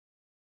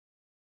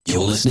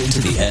You're listening to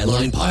the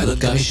Airline Pilot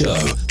Guy Show.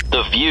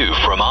 The view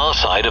from our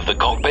side of the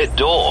cockpit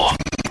door.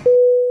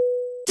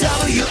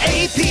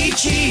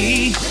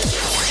 WAPG.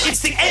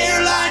 It's the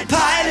Airline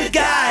Pilot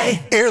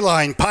Guy.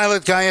 Airline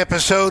Pilot Guy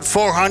episode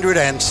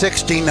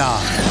 469. Yeah,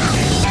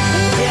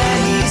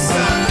 he's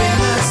up in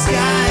the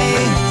sky.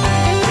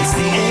 It's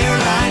the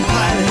Airline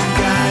Pilot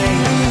Guy.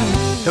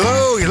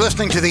 Hello, you're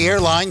listening to the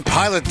Airline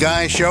Pilot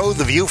Guy Show,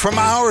 the view from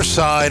our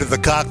side of the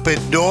cockpit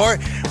door,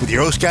 with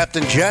your host,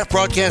 Captain Jeff,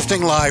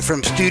 broadcasting live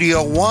from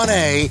Studio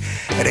 1A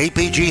at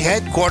APG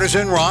headquarters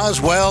in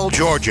Roswell,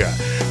 Georgia.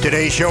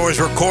 Today's show is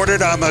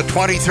recorded on the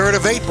 23rd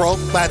of April.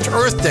 That's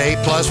Earth Day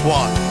 +1.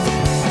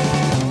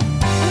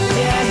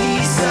 Yeah,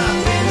 he's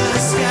up in the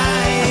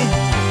sky.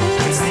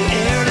 It's the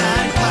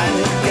Airline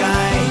Pilot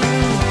Guy.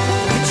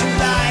 Picture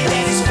light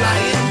and he's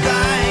flying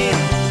by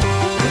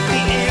with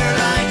the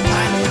Airline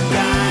Pilot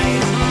Guy.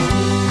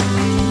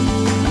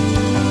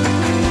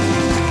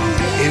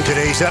 In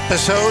today's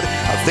episode,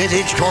 a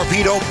vintage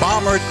torpedo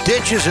bomber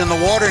ditches in the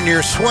water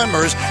near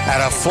swimmers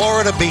at a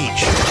Florida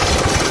beach.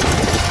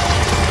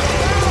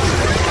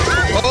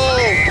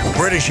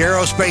 British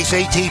Aerospace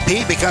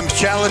ATP becomes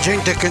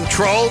challenging to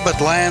control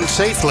but lands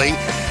safely.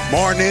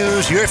 More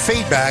news, your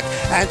feedback,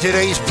 and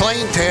today's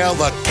plane tale,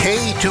 the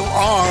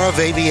K2R of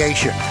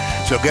aviation.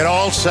 So get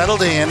all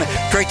settled in,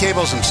 tray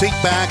tables and seat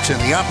backs in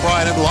the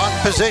upright and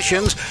locked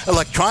positions,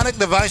 electronic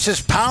devices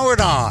powered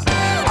on.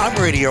 I'm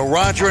Radio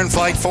Roger, and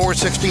Flight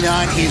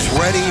 469 is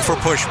ready for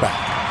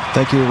pushback.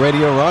 Thank you,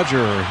 Radio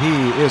Roger.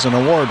 He is an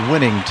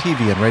award-winning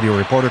TV and radio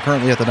reporter,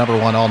 currently at the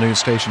 #1 all-news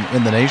station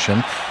in the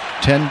nation.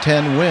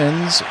 1010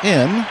 wins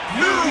in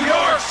New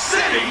York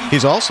City.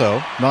 He's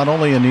also not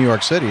only in New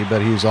York City,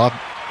 but he's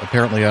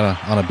apparently on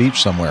a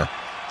beach somewhere.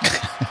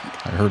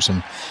 I heard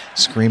some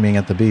screaming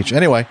at the beach.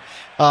 Anyway,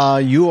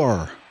 you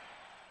are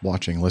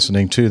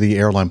listening to the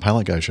Airline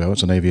Pilot Guy Show.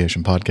 It's an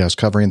aviation podcast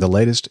covering the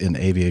latest in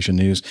aviation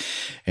news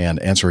and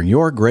answering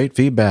your great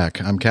feedback.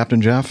 I'm Captain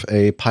Jeff,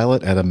 a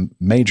pilot at a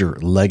major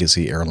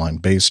legacy airline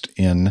based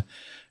in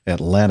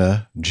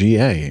Atlanta,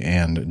 GA.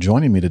 And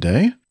joining me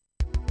today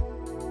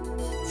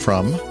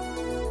from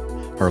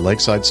our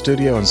lakeside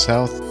studio in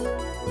South,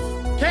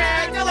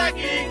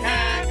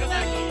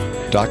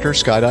 Dr.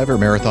 Skydiver,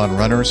 marathon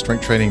runner,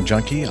 strength training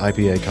junkie,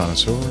 IPA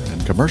connoisseur,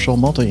 and commercial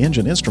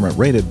multi-engine instrument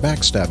rated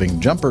backstabbing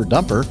jumper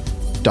dumper,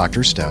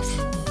 Dr. Steph.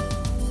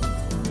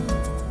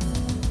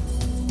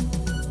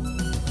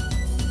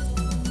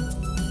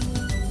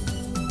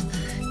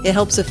 It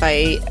helps if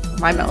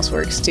my mouse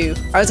works too.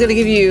 I was going to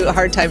give you a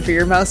hard time for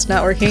your mouse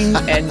not working,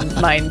 and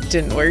mine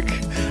didn't work.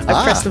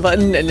 I pressed the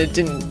button and it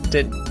didn't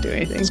do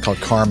anything. It's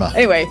called karma.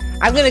 Anyway,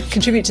 I'm going to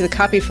contribute to the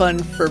copy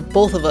fund for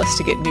both of us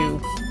to get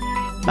new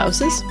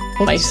mouses.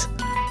 Mice.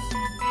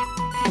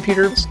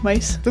 Computer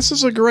mice. This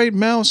is a great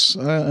mouse.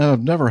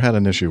 I've never had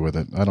an issue with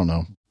it. I don't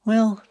know.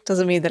 Well,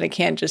 doesn't mean that I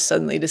can't just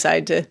suddenly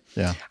decide to.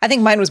 Yeah. I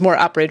think mine was more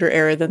operator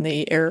error than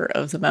the error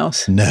of the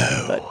mouse.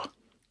 No. But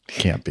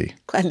can't be.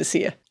 Glad to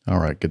see you. All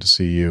right, good to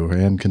see you.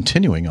 And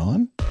continuing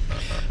on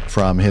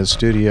from his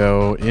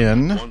studio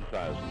in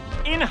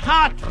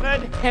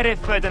Hartford,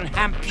 Hereford, and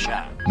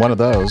Hampshire. One of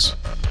those.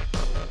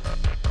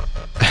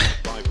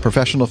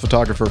 Professional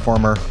photographer,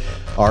 former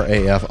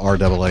RAF,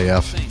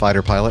 RAAF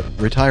fighter pilot,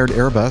 retired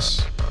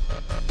Airbus,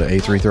 the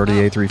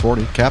A330,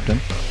 A340 captain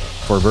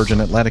for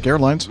Virgin Atlantic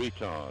Airlines.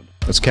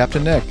 It's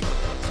Captain Nick.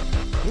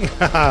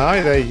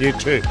 Hi there, you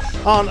two.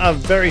 On a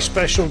very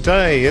special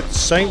day, it's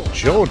St.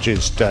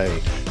 George's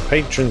Day,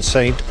 patron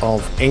saint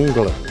of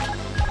England.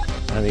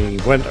 And he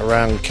went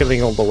around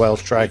killing all the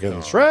Welsh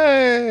dragons.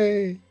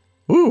 Hooray!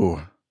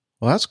 Ooh,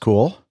 well, that's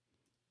cool.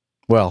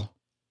 Well,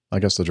 I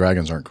guess the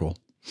dragons aren't cool.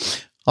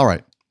 All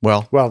right.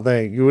 Well,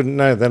 you wouldn't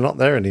know. They're not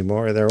there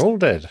anymore. They're all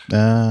dead.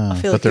 I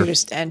feel like you're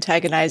just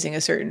antagonizing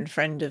a certain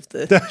friend of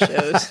the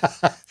show's.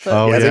 They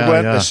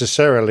weren't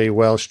necessarily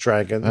Welsh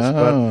dragons,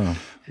 but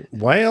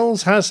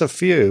Wales has a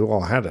few,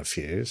 or had a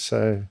few.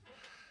 So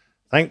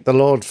thank the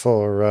Lord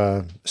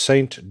for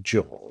St.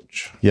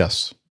 George.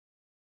 Yes.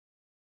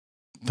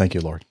 Thank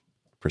you, Lord,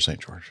 for St.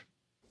 George.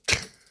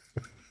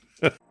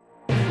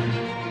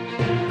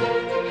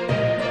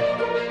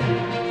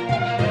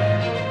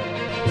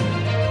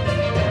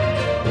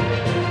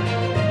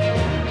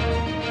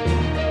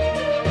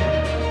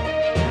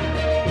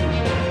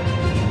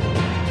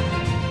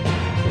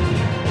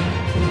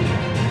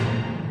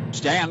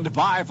 Stand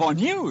by for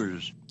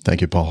news.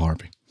 Thank you, Paul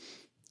Harvey.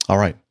 All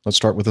right, let's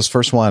start with this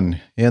first one.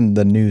 In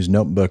the news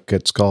notebook,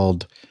 it's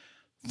called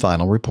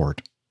Final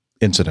Report.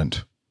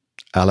 Incident.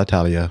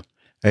 Alitalia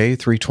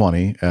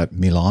A320 at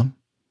Milan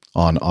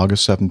on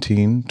August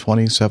 17,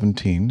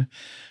 2017.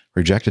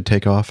 Rejected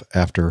takeoff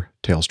after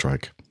tail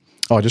strike.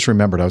 Oh, I just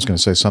remembered I was going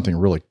to say something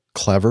really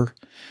clever.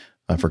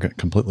 I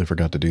completely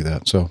forgot to do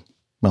that, so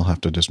I'll have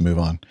to just move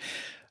on.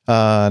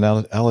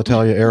 Now,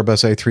 Alitalia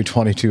Airbus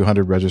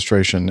A320-200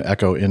 registration,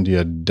 Echo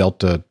India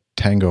Delta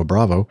Tango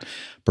Bravo,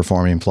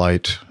 performing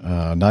flight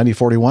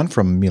 9041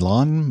 from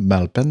Milan,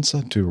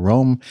 Malpensa to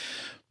Rome,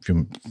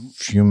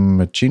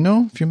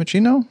 Fiumicino?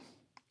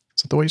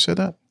 Is that the way you say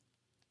that?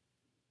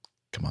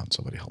 Come on,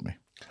 somebody help me.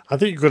 I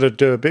think you've got to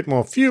do a bit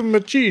more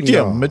Fiumicino.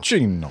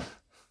 Fiumicino.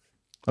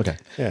 Okay.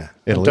 Yeah.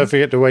 And Italy. don't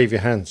forget to wave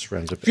your hands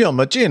around a bit.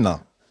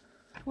 Fiumicino.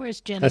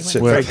 Where's Jenny? That's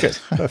it. when- Very good.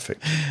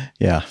 Perfect.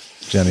 Yeah,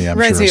 Jenny, I'm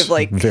Reminds sure me is of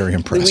like very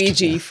impressed.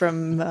 Luigi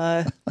from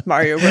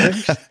Mario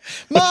Bros.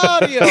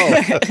 Mario!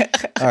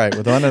 All right,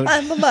 with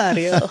I'm a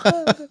Mario.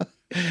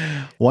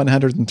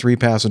 103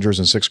 passengers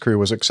and 6 crew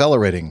was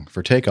accelerating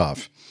for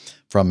takeoff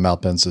from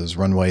Malpensa's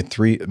runway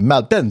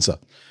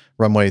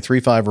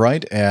 35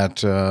 right at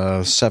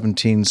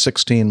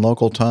 17:16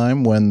 local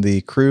time when the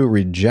crew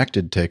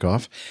rejected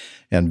takeoff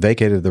and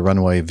vacated the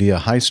runway via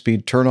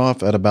high-speed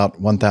turnoff at about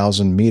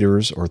 1,000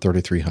 meters or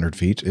 3,300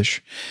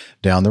 feet-ish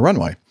down the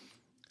runway.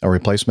 A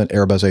replacement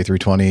Airbus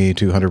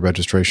A320-200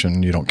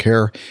 registration, you don't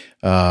care,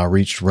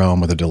 reached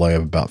Rome with a delay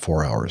of about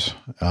 4 hours.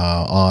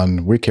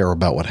 We care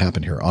about what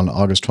happened here. On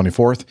August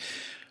 24th,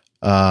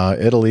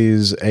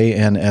 Italy's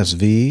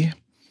ANSV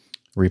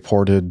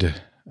reported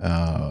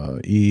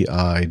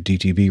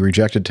EIDTB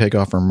rejected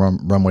takeoff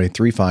from runway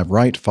 35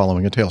 right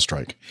following a tail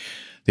strike.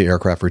 The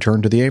aircraft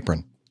returned to the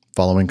apron.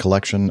 Following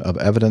collection of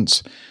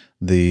evidence,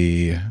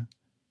 the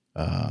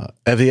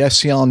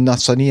Aviación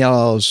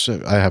Nacional,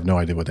 I have no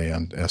idea what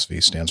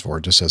ANSV stands for.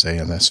 It just says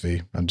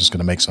ANSV. I'm just going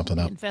to make something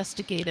up.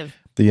 Investigative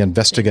The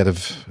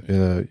investigative,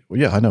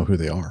 I know who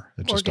they are.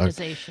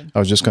 organization. I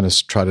was just going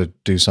to try to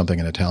do something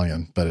in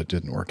Italian, but it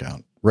didn't work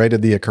out.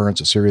 Rated the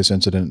occurrence a serious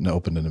incident and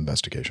opened an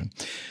investigation.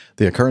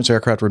 The occurrence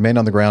aircraft remained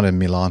on the ground in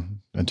Milan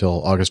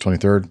until August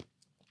 23rd,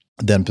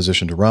 then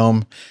positioned to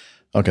Rome.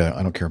 Okay,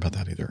 I don't care about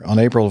that either. On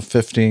April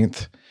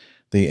 15th,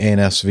 the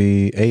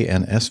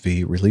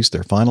ANSV released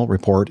their final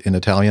report in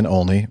Italian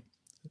only.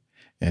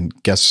 And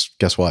guess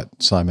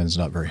what? Simon's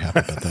not very happy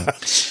about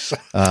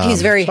that.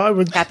 He's very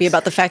happy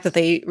about the fact that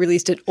they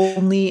released it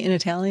only in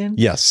Italian.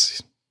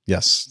 Yes.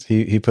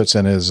 He puts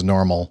in his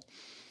normal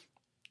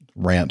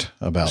rant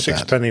about that.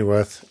 Sixpenny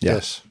worth. Yeah.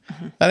 Yes.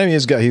 I mean,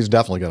 he's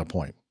definitely got a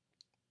point.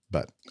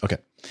 But okay.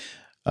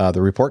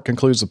 The report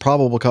concludes the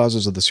probable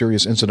causes of the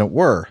serious incident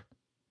were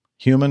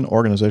human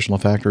organizational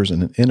factors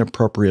and an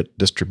inappropriate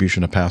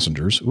distribution of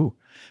passengers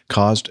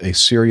caused a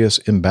serious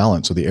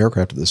imbalance of the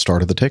aircraft at the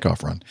start of the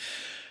takeoff run.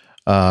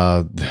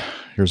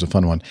 Here's a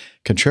fun one.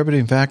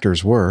 Contributing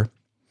factors were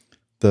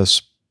the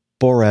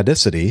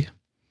sporadicity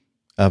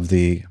of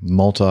the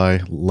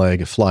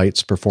multi-leg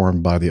flights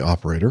performed by the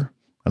operator.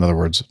 In other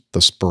words,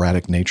 the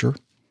sporadic nature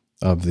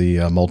of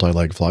the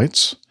multi-leg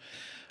flights,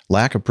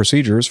 lack of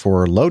procedures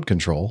for load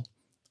control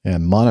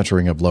and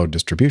monitoring of load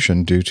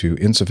distribution due to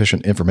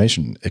insufficient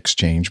information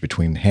exchange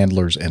between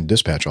handlers and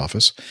dispatch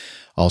office,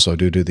 also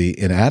due to the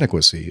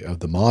inadequacy of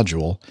the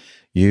module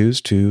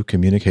used to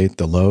communicate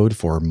the load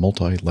for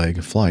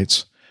multi-leg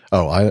flights.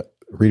 Oh, I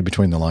read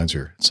between the lines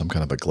here. It's some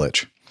kind of a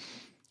glitch.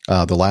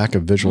 The lack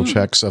of visual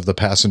checks of the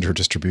passenger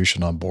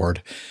distribution on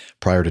board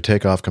prior to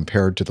takeoff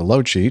compared to the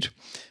load sheet,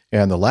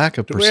 and the lack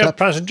of Do we have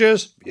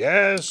passengers?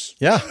 Yes.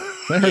 Yeah,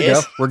 there we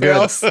Yes. go. We're They're good.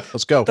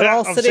 Let's go. They're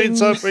all I've sitting. seen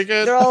something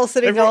good. They're all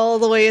sitting Everyone- all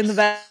the way in the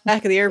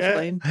back of the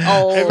airplane.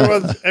 All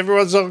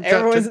Everyone's on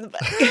everyone's captain. in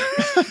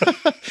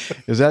the back.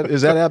 Is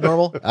that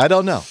abnormal? I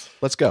don't know.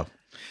 Let's go.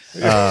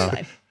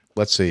 Fine.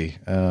 Let's see.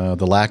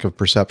 The lack of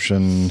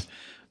perception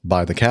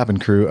by the cabin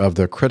crew of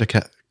the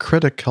criticality.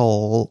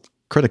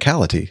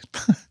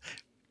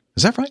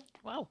 Is that right?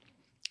 Wow.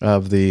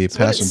 Of the what it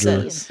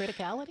passenger. says.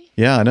 Criticality?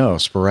 Yeah, I know.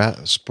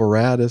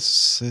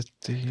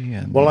 Sporadicity.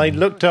 And, Well, I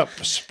looked up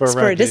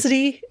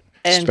Sporadicity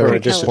and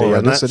Sporadicity, criticality.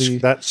 and Sporadicity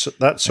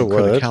that's a and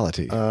word.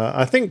 criticality.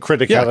 I think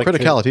criticality. Yeah,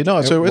 criticality. No,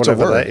 it's a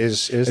whatever word. that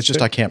is It's just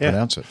too. I can't Yeah.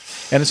 pronounce it.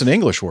 And it's an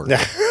English word.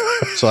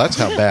 So that's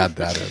how bad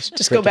that is.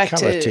 Just go back to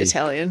Criticality.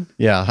 Italian.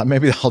 Yeah,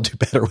 maybe I'll do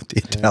better with the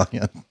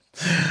Italian.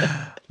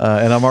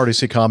 And I'm already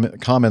see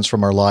comments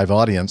from our live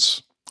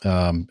audience.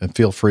 And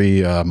feel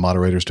free,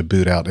 moderators, to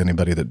boot out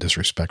anybody that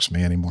disrespects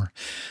me anymore.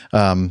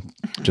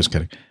 Just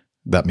kidding.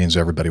 That means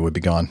everybody would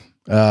be gone.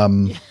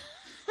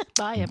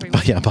 Bye,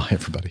 everyone. Yeah, bye,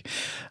 everybody.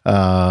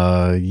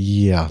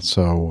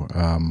 So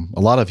a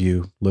lot of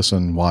you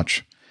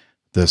watch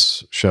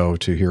this show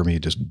to hear me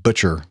just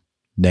butcher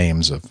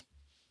names of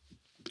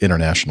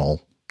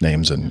international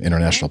names and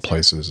international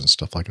places and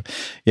stuff like that.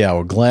 Yeah,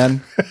 well,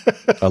 Glenn,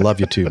 I love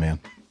you too, man.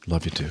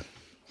 Love you too.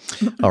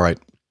 All right.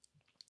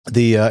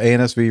 The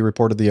ANSV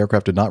reported the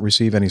aircraft did not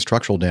receive any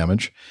structural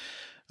damage.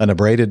 An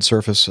abraded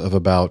surface of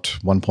about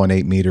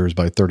 1.8 meters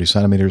by 30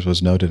 centimeters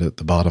was noted at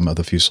the bottom of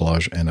the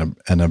fuselage and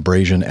an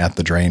abrasion at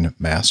the drain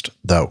mast,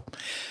 though.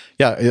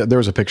 Yeah, there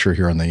was a picture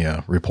here on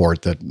the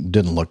report that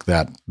didn't look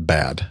that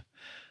bad.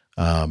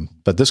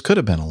 But this could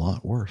have been a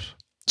lot worse.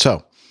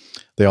 So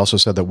they also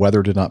said that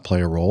weather did not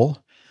play a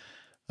role.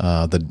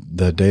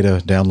 The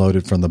data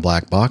downloaded from the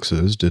black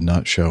boxes did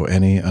not show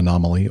any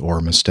anomaly or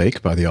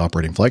mistake by the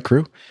operating flight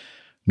crew,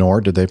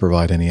 nor did they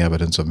provide any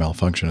evidence of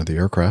malfunction of the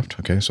aircraft.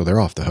 Okay, so they're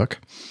off the hook.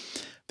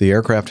 The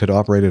aircraft had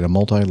operated a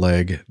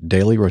multi-leg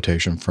daily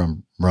rotation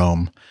from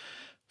Rome,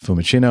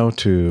 Fiumicino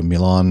to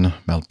Milan,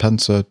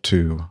 Malpensa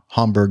to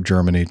Hamburg,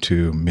 Germany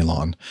to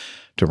Milan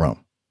to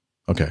Rome.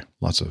 Okay,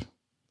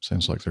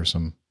 sounds like there's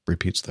some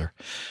repeats there.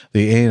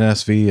 The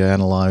ANSV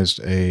analyzed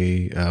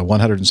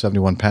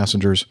 171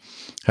 passengers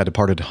had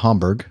departed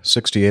Hamburg,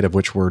 68 of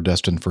which were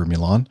destined for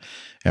Milan,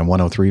 and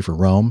 103 for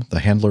Rome. The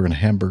handler in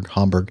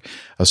Hamburg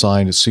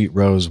assigned seat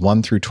rows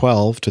 1 through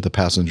 12 to the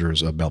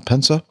passengers of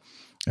Malpensa,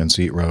 and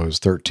seat rows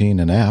 13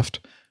 and aft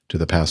to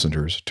the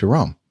passengers to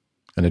Rome.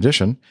 In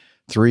addition,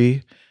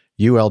 3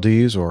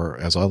 ULDs, or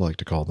as I like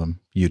to call them,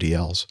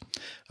 UDLs,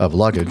 of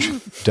luggage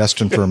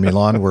destined for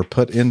Milan were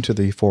put into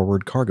the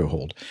forward cargo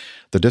hold.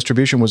 The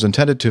distribution was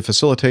intended to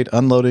facilitate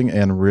unloading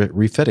and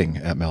refitting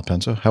at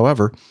Malpensa.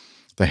 However,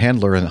 the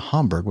handler in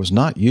Hamburg was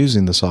not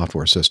using the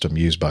software system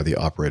used by the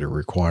operator,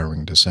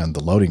 requiring to send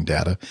the loading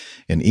data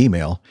in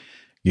email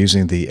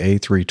using the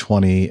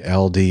A320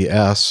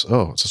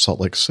 LDS, it's a Salt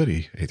Lake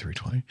City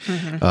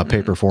A320,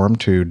 paper form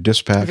to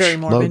dispatch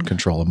load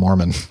control, a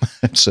Mormon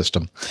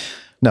system.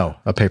 No,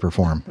 a paper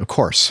form. Of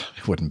course,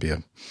 it wouldn't be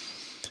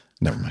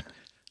never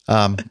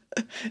mind.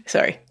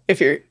 Sorry. If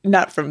you're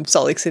not from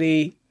Salt Lake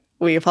City,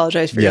 we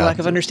apologize for your lack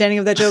of understanding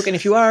of that joke. And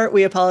if you are,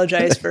 we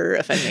apologize for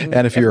offending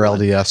And if everyone.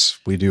 You're LDS,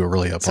 we do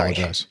really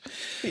apologize.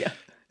 Sorry. Yeah.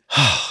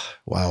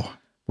 Wow.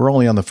 We're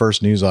only on the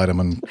first news item,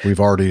 and we've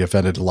already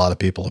offended a lot of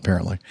people,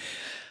 apparently.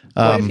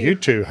 You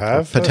two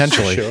have.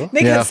 Potentially. Sure.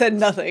 Nick has said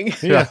nothing.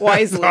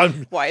 Wisely.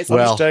 I'm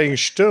staying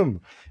stum.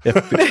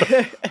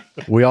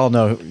 We all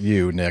know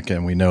you, Nick,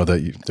 and we know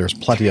that there's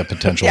plenty of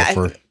potential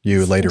for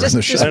you later in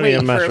the show. Just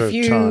wait for a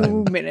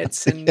few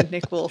minutes, and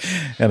Nick will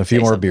and a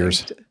few more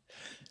beers.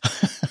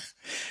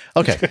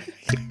 Okay.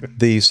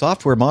 The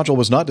software module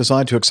was not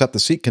designed to accept the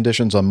seat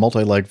conditions on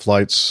multi-leg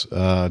flights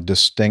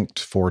distinct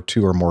for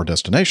 2 or more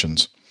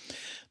destinations.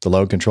 The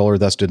load controller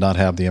thus did not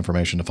have the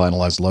information to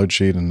finalize the load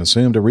sheet and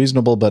assumed a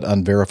reasonable but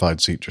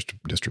unverified seat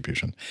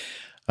distribution.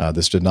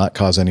 This did not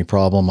cause any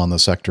problem on the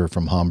sector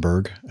from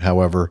Hamburg.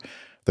 However,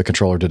 the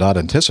controller did not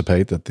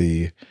anticipate that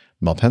the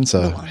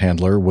Malpensa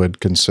handler would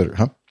consider...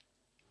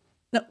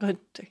 No, go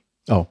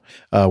ahead.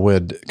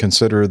 Would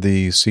consider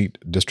the seat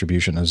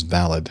distribution as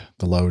valid.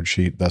 The load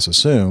sheet thus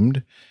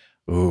assumed...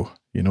 you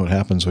know what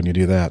happens when you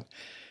do that.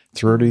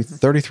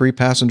 33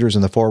 passengers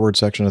in the forward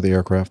section of the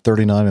aircraft,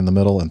 39 in the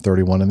middle, and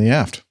 31 in the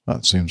aft.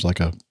 That seems like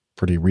a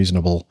pretty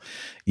reasonable,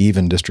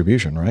 even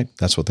distribution, right?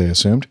 That's what they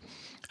assumed.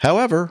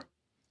 However,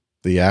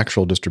 the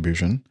actual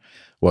distribution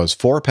was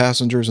 4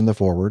 passengers in the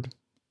forward,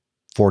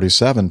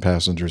 47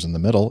 passengers in the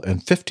middle,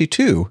 and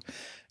 52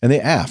 in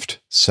the aft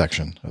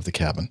section of the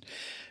cabin.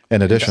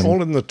 In addition...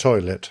 all in the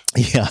toilet.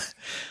 Yeah.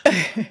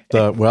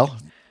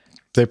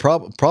 They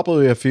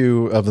probably a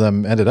few of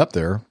them ended up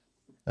there.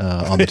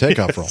 On the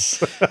takeoff roll.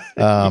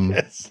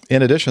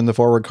 In addition, the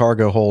forward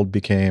cargo hold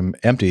became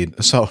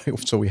emptied. So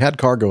we had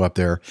cargo up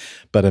there,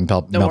 but in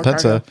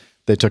Malpensa,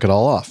 they took it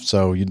all off.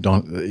 So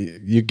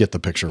you get the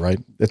picture, right?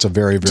 It's a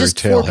very, very just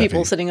tail 4 people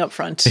heavy. sitting up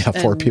front. Yeah,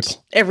 4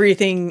 people.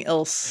 Everything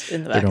else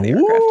in the back of the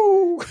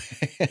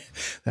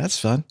aircraft. That's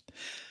fun.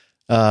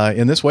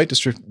 In this weight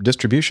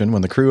distribution,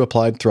 when the crew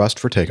applied thrust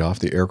for takeoff,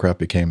 the aircraft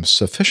became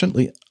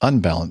sufficiently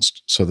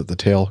unbalanced so that the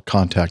tail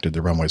contacted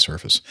the runway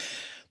surface.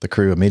 The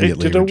crew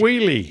immediately... They did a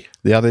wheelie.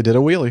 Yeah, they did a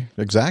wheelie.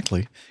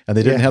 Exactly. And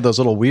they didn't have those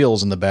little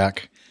wheels in the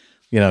back,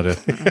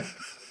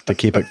 to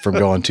keep it from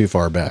going too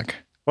far back.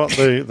 Well,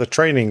 the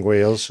training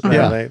wheels,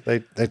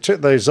 they took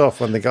those off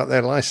when they got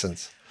their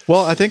license.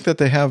 Well, I think that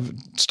they have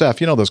stuff,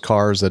 those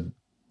cars that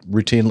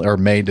routinely are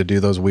made to do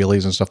those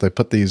wheelies and stuff. They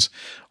put these,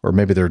 or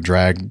maybe they're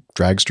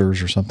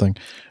dragsters or something,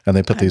 and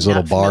they put these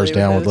little bars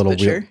down with little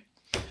wheels. Sure.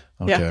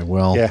 Okay,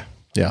 well...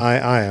 Yeah.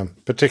 I am,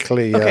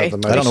 particularly okay. The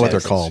I don't know what they're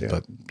called,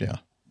 but yeah.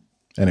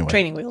 Anyway.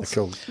 Training wheels.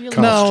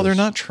 No, they're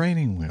not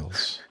training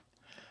wheels.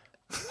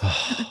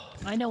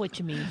 I know what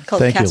you mean.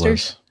 Called Thank casters? you,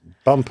 Liz.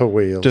 Bumper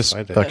wheels.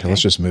 Okay,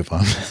 let's just move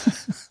on.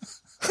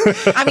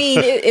 I mean,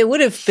 it would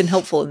have been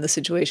helpful in this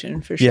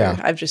situation for sure. Yeah.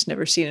 I've just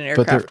never seen an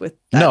aircraft with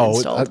that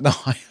installed.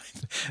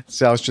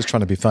 See, I was just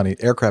trying to be funny.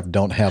 Aircraft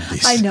don't have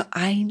these. I know.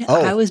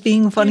 Oh. I was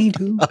being funny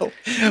too.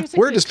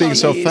 We're just being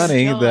so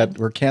funny that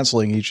we're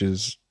canceling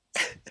each's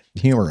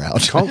humor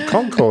out.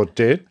 Concorde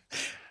did.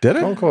 Did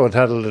it? Concorde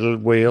had a little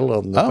wheel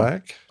on the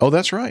back. Oh,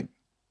 that's right.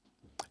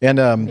 And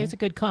here's a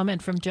good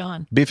comment from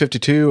John.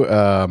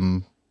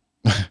 B-52,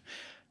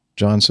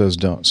 John says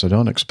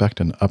don't expect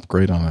an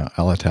upgrade on an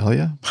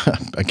Alitalia.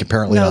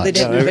 Apparently not. They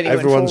didn't move anyone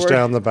everyone's forward.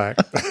 down the back.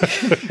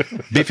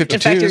 B-52s in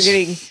fact, you're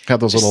getting have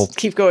those little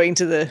keep going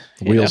to the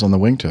wheels on the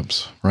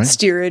wingtips, right?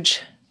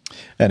 Steerage.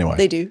 Anyway.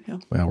 They do. Yeah.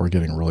 Well, we're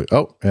getting really...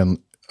 and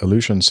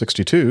Aleutian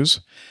 62s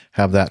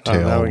have that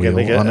tail now we're wheel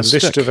going to get on a a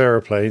stick. list of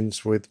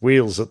airplanes with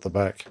wheels at the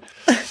back.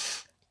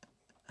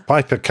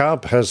 Piper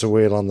Cub has a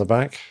wheel on the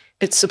back.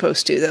 It's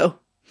supposed to, though.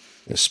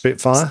 A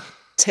Spitfire.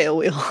 Tail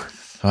wheel.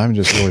 I'm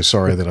just really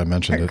sorry that I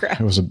mentioned it.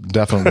 It was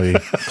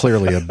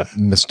clearly a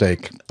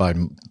mistake by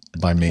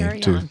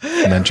me to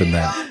mention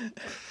that.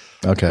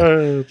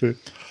 Okay.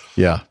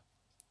 Yeah.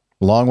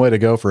 Long way to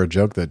go for a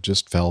joke that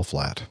just fell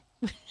flat.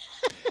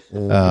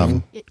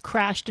 It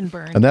crashed and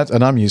burned.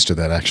 And I'm used to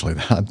that, actually.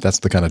 That's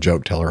the kind of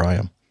joke teller I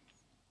am.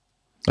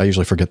 I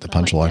usually forget the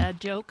punchline. Like dad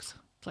jokes.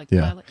 It's like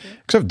pilot jokes.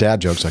 Except dad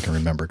jokes I can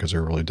remember because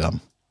they're really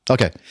dumb.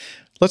 Okay,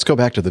 let's go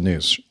back to the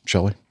news,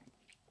 shall we?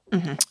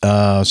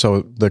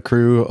 So the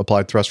crew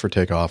applied thrust for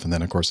takeoff, and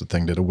then, of course, the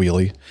thing did a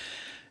wheelie.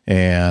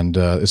 And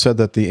it said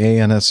that the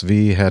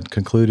ANSV had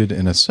concluded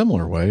in a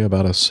similar way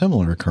about a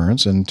similar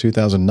occurrence in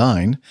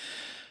 2009.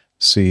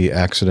 See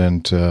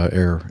accident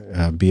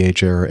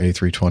BH Air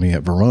A320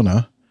 at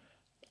Verona.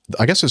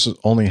 I guess this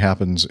only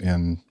happens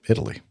in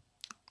Italy.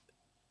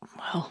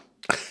 Well,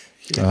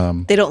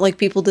 they don't like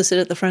people to sit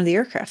at the front of the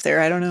aircraft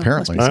there. I don't know.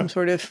 Apparently. Must be some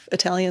sort of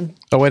Italian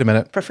Oh, wait a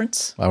minute.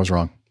 preference. I was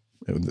wrong.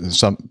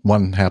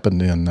 One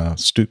happened in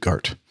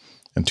Stuttgart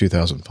in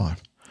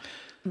 2005.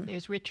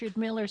 There's Richard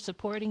Miller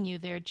supporting you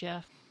there,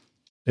 Jeff.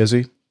 Is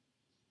he?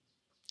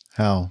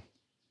 How?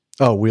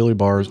 Oh, wheelie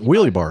bars.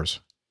 Wheelie bars.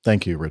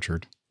 Thank you,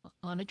 Richard.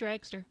 On a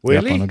dragster.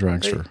 Wheelie? Yep, on a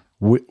dragster. Is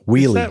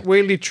Wheelie. that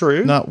really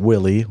true? Not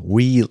Willie.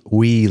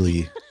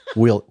 Wheelie.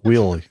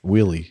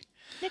 Wheelie.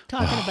 Nick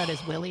talking about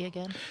his Willie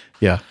again.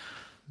 Yeah.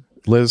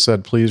 Liz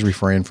said, please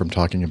refrain from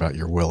talking about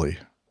your Willie,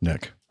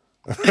 Nick.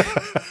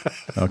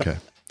 Okay.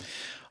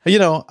 You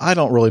know, I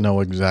don't really know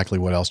exactly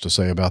what else to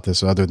say about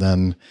this other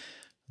than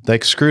they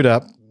screwed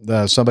up.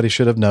 Somebody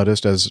should have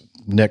noticed, as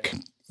Nick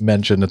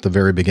mentioned at the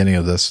very beginning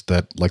of this,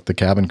 that like the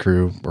cabin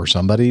crew or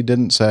somebody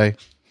didn't say,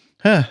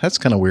 that's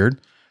kind of weird.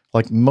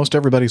 Like most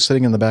everybody's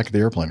sitting in the back of the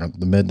airplane or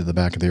the mid to the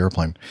back of the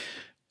airplane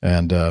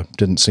and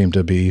didn't seem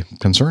to be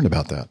concerned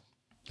about that.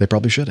 They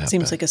probably should have.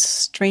 Seems like a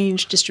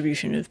strange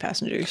distribution of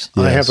passengers.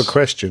 I Yes. have a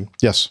question.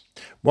 Yes.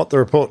 What the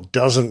report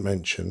doesn't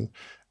mention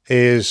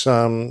is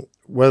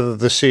whether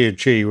the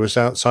CG was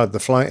outside the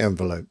flight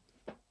envelope.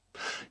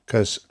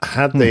 Because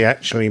had they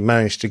actually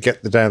managed to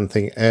get the damn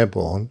thing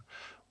airborne,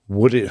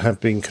 would it have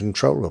been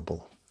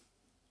controllable?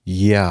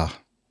 Yeah.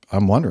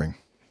 I'm wondering.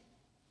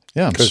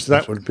 Yeah. Because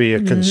that would be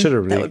a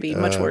considerably That would be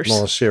much worse.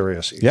 more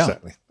serious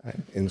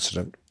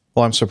incident.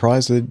 Well, I'm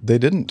surprised they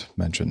didn't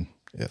mention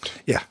it.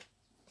 Yeah.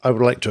 I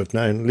would like to have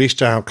known at least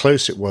how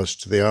close it was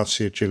to the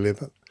RCG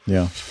limit.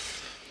 Yeah.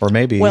 Or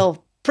maybe.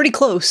 Well, pretty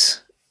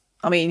close.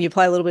 I mean, you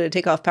apply a little bit of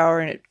takeoff power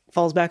and it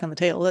falls back on the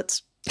tail.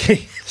 That's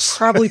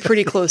probably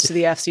pretty close to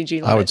the FCG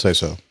limit. I would say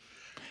so.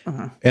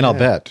 And I'll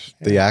bet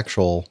the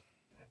actual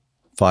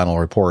final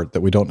report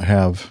that we don't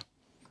have.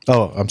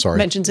 Oh, I'm sorry.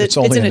 Mentions it. It's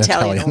only in in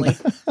Italian only.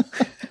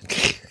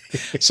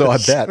 So I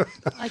bet.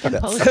 I can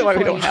post That's it why for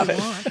we you don't if have you it.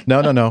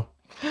 want. No.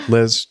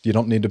 Liz, you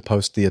don't need to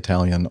post the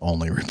Italian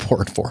only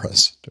report for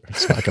us.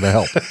 It's not going to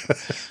help.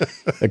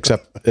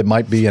 Except it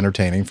might be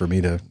entertaining for me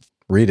to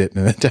read it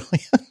in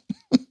Italian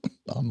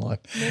online.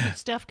 Maybe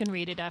Steph can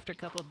read it after a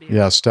couple of beers.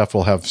 Yeah, Steph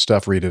will have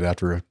Steph read it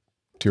after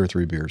 2 or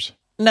 3 beers.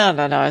 No.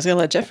 I was going to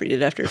let Jeff read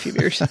it after a few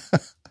beers.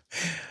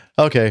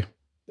 Okay.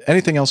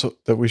 Anything else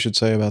that we should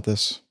say about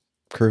this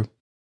crew?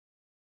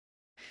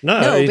 No,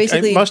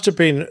 basically- it must have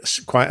been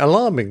quite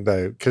alarming,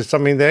 though, because, I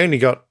mean, they only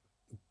got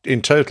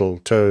in total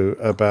to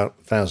about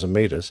 1,000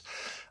 meters,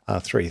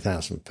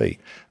 3,000 feet.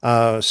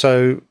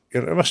 So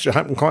it must have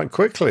happened quite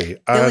quickly.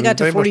 They only got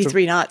to must have-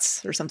 43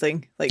 knots or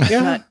something. Like,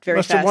 not very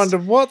must fast. have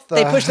wondered what the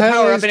They pushed the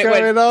hell power up is and it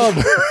went- going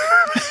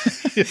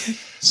on.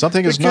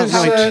 Something is not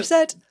Because, right.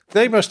 Set.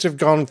 They must have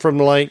gone from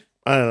like,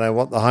 I don't know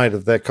what the height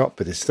of their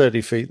cockpit is,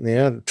 30 feet in the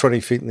air, 20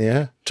 feet in the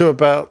air, to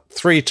about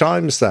 3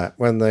 times that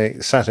when they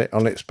sat it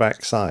on its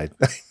backside.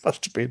 They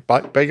must have been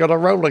quite big on a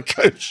roller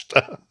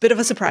coaster. Bit of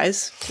a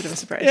surprise.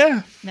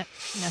 Yeah. Now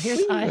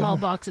here's iHall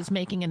Boxes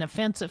making an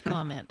offensive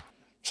comment.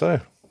 So,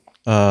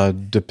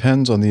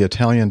 Depends on the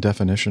Italian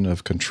definition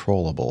of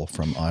controllable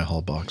from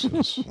iHall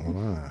Boxes.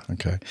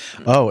 Okay.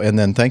 Oh, and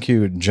then thank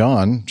you,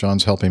 John.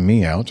 John's helping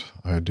me out.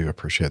 I do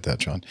appreciate that,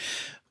 John.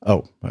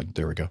 Oh,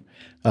 there we go.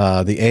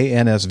 The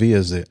ANSV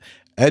is the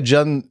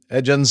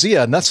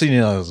Agenzia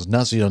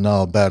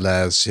Nacional per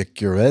la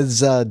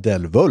Sicurezza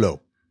del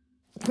Volo.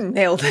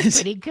 Nailed it.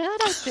 Pretty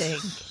good, I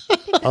think.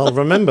 I'll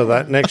remember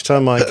that next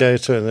time I go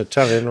to an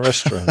Italian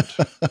restaurant.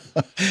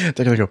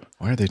 They're going to go,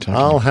 why are they talking?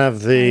 I'll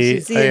have the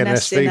Agenzia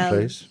ANSV, Nacional.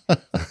 please.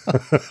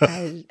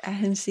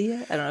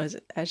 Agencia? I don't know. Is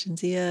it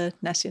Agencia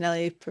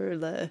Nacional per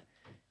la Del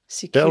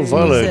Sicurezza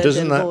Volo, del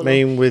doesn't that Volo.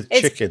 mean with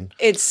It's- chicken?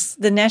 It's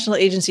the National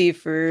Agency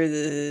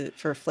for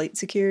flight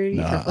security.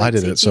 for Nah, flight I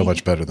did it so safety.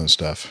 much better than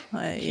Steph.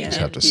 Yeah, Just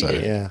have to you say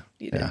did. it. Yeah.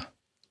 You did. Yeah.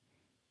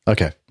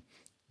 Okay.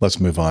 Let's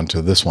move on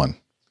to this one.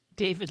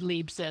 David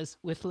Lieb says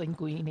with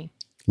linguine.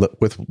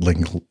 With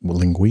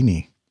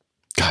linguine.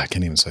 God, I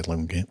can't even say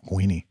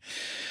linguine.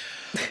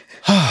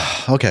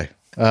 Okay.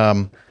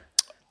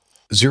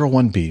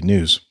 01B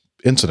news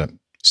incident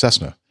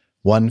Cessna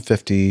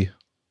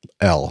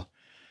 150L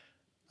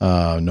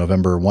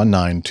November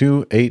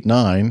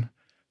 19289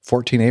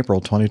 14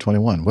 April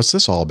 2021. What's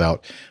this all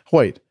about?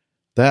 Wait,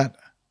 that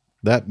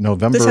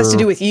November. This has to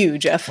do with you,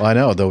 Jeff. I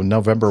know, though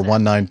November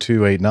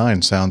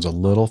 19289 sounds a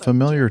little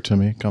familiar to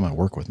me. Come on,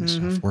 work with me,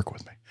 Steph. Work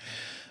with me.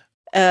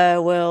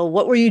 Well,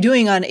 what were you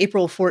doing on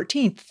April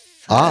 14th?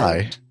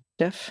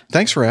 Jeff?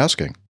 Thanks for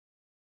asking.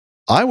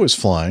 I was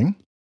flying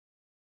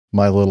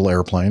my little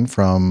airplane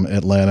from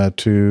Atlanta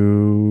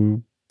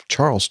to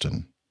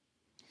Charleston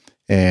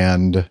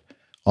and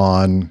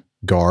on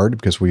guard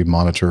because we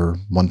monitor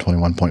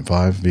 121.5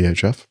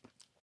 VHF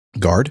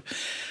guard.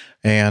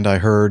 And I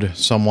heard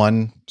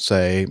someone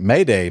say,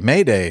 Mayday,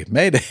 Mayday,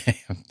 Mayday.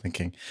 I'm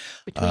thinking,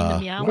 Between the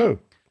meowing? Whoa.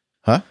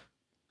 huh?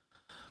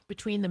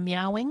 Between the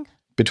meowing?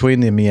 Between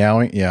the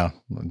meowing, yeah.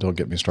 Don't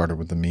get me started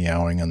with the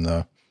meowing and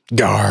the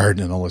guard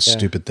and all those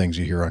stupid things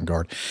you hear on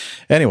guard.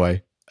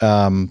 Anyway,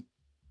 I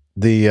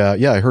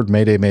heard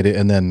Mayday, Mayday,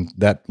 and then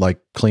that like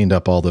cleaned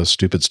up all the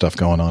stupid stuff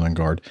going on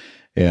guard,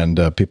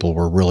 and people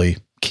were really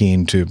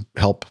keen to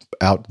help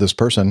out this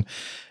person,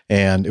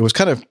 and it was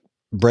kind of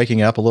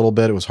breaking up a little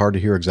bit. It was hard to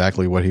hear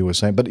exactly what he was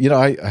saying, but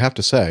I have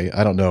to say,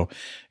 I don't know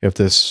if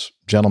this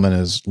gentleman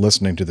is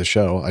listening to the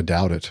show. I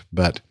doubt it,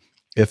 but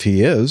if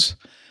he is,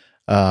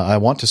 I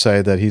want to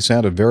say that he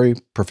sounded very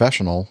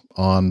professional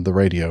on the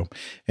radio,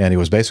 and he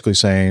was basically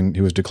saying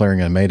he was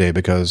declaring a mayday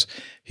because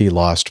he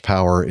lost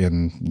power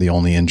in the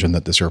only engine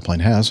that this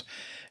airplane has,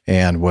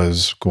 and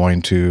was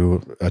going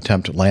to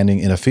attempt landing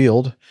in a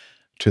field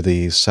to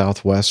the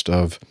southwest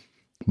of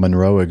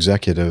Monroe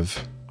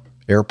Executive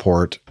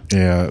Airport,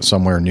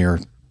 somewhere near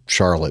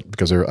Charlotte,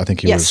 because I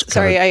think he was. Yes,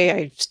 sorry,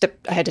 I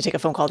had to take a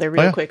phone call there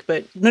real quick,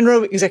 but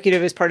Monroe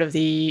Executive is part of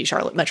the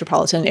Charlotte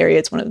metropolitan area.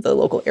 It's one of the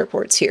local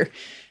airports here.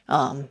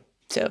 And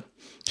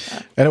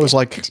it was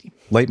like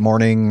late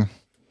morning.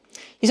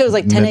 You said it was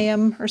like 10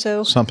 a.m. or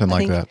so? Something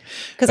like that.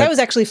 Because I was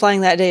actually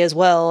flying that day as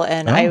well,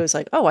 and I was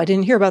like, I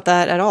didn't hear about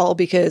that at all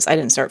because I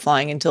didn't start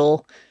flying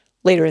until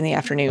later in the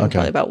afternoon,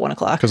 probably about 1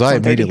 o'clock. Because I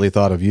immediately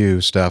thought of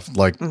you, Steph,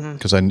 like,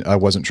 because I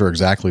wasn't sure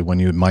exactly when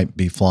you might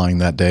be flying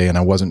that day, and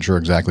I wasn't sure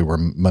exactly where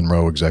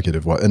Monroe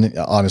Executive was. And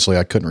honestly,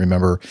 I couldn't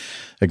remember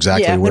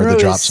exactly where the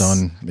drop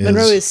zone is.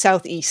 Monroe is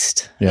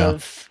southeast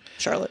of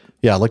Charlotte.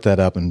 Yeah, I looked that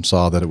up and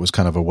saw that it was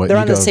kind of a way. They're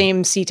on the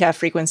same CTAF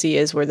frequency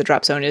as where the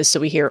drop zone is, so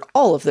we hear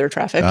all of their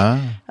traffic.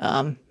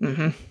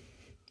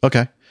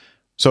 Okay.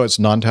 So it's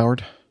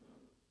non-towered?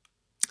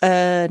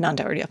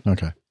 Non-towered, yeah.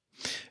 Okay.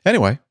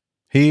 Anyway,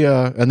 he,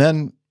 and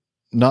then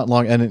not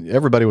long, and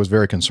everybody was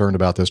very concerned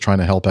about this, trying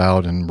to help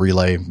out and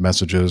relay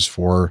messages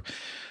for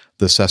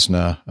the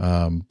Cessna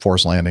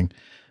forced landing.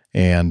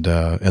 And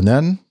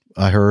then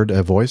I heard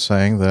a voice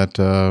saying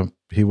that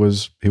he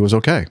was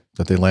okay,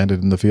 that they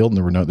landed in the field,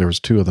 and there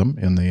was two of them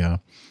in the,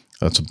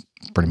 that's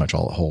pretty much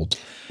all it holds.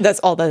 That's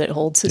all that it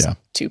holds is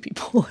two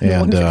people.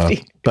 And,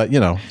 but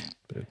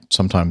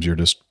sometimes you're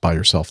just by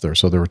yourself there.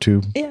 So there were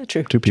two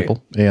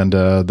people, and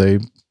they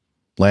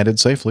landed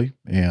safely,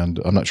 and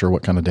I'm not sure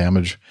what kind of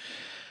damage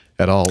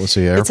at all. Let's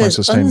see. It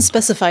says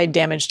unspecified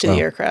damage to the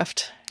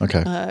aircraft.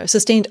 Okay.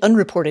 Sustained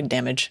unreported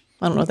damage.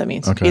 I don't know what that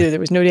means. Okay. Either there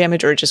was no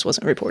damage or it just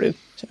wasn't reported.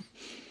 So.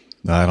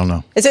 I don't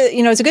know. It's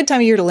a good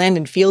time of year to land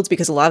in fields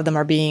because a lot of them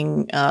are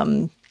being,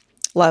 a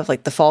lot of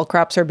like the fall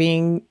crops are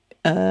being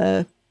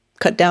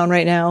cut down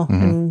right now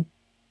and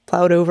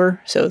plowed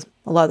over. So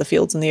a lot of the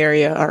fields in the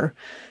area are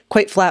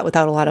quite flat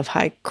without a lot of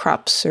high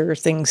crops or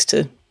things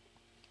to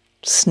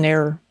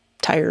snare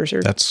tires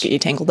or get you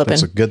tangled up in.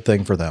 That's a good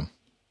thing for them.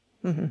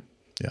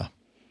 Yeah.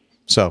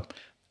 So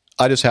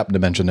I just happened to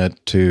mention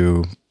it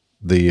to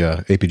the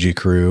APG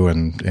crew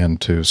and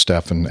to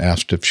Steph and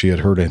asked if she had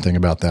heard anything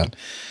about that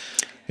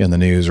in the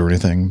news or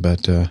anything,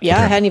 but I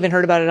hadn't even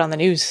heard about it on the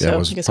news. So it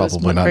was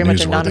probably not very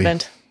much a newsworthy.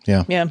 Non-event.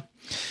 Yeah.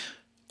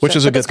 Which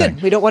is a good thing.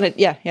 We don't want it.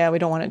 Yeah. We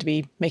don't want it to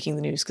be making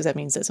the news because that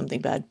means that something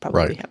bad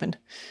probably happened.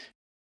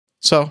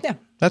 So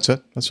that's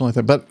it. That's the only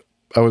thing. But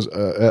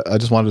I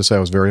just wanted to say I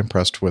was very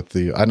impressed with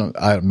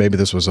maybe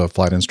this was a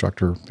flight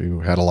instructor who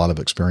had a lot of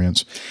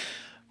experience.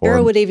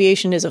 Arrowwood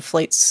Aviation is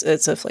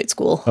it's a flight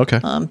school. Okay.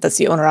 That's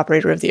the owner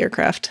operator of the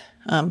aircraft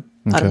out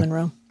of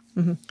Monroe.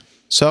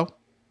 So,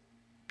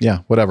 yeah,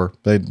 whatever.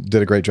 They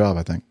did a great job,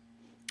 I think.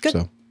 Good.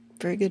 So.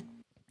 Very good.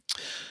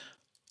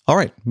 All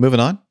right. Moving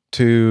on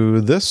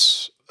to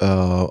this,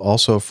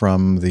 also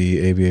from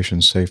the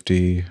Aviation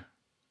Safety,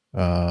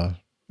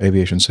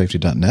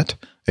 aviationsafety.net,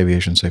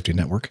 Aviation Safety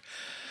Network.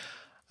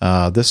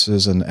 This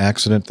is an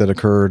accident that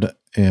occurred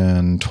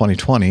in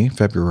 2020,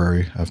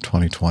 February of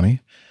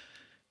 2020.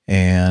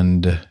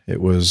 And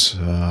it was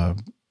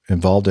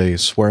involved a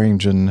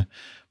Swearingen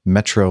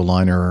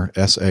Metroliner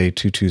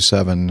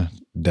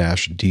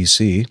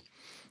SA227-DC,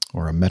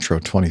 or a Metro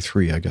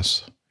 23, I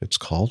guess it's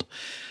called,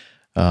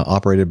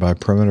 operated by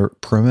Perimeter.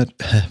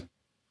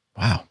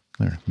 Wow.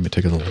 There, let me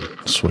take a little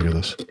swig of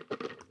this.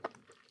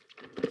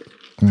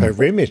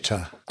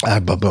 Perimeter.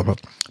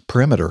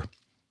 Perimeter.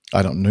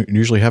 I don't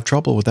usually have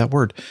trouble with that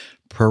word.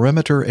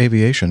 Perimeter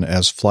Aviation,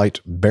 as flight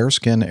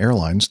Bearskin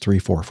Airlines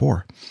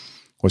 344,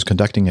 was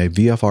conducting a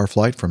VFR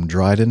flight from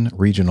Dryden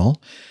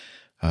Regional,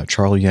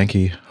 Charlie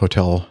Yankee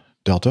Hotel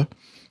Delta,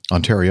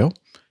 Ontario,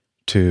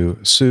 to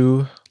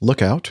Sioux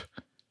Lookout,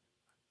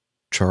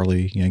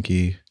 Charlie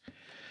Yankee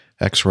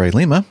X-Ray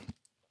Lima,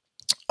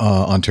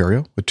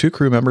 Ontario, with 2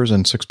 crew members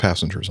and 6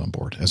 passengers on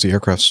board. As the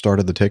aircraft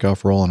started the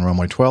takeoff roll on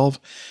runway 12,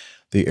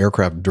 the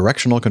aircraft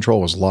directional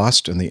control was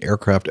lost and the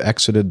aircraft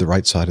exited the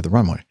right side of the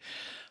runway.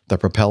 The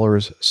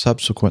propellers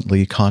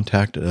subsequently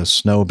contacted a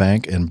snow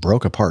bank and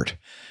broke apart.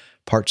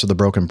 Parts of the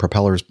broken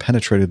propellers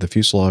penetrated the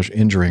fuselage,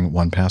 injuring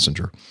 1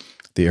 passenger.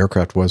 The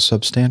aircraft was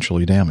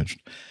substantially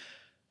damaged.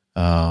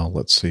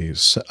 Let's see.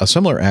 A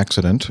similar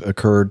accident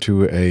occurred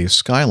to a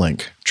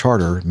Skylink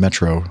charter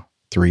Metro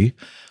 3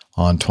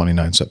 on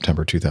 29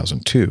 September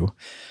 2002.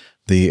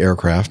 The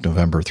aircraft,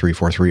 November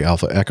 343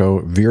 Alpha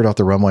Echo, veered off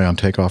the runway on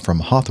takeoff from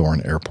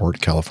Hawthorne Airport,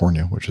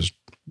 California, which is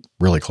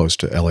really close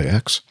to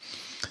LAX,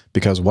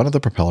 because one of the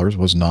propellers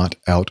was not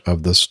out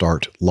of the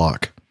start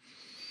lock.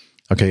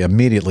 Okay,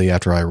 immediately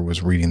after I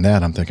was reading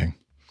that, I'm thinking,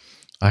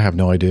 I have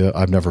no idea.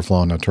 I've never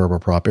flown a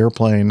turboprop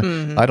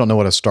airplane. I don't know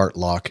what a start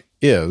lock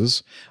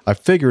is. I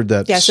figured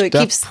that so it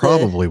Steph keeps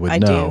probably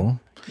would know.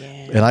 Yeah.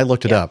 And I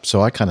looked it up,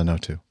 so I kind of know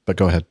too. But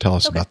go ahead, tell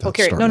us about that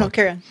start lock.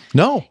 Carry on.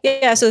 No.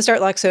 Yeah, so the start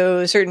lock,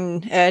 so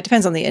certain, it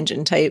depends on the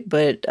engine type,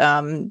 but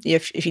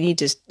if you need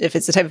to, if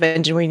it's the type of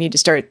engine where you need to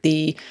start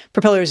the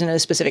propellers in a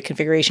specific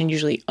configuration,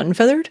 usually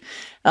unfeathered.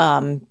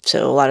 So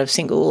a lot of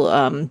single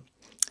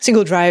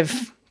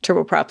drive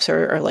turboprops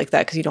are like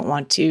that because you don't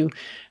want to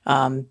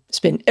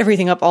spin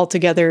everything up all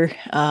together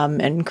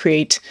and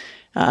create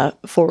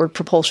forward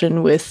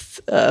propulsion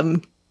with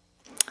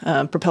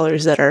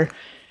propellers that are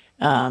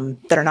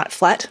not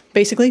flat,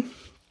 basically.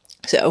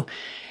 So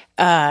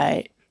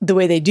the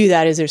way they do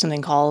that is there's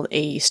something called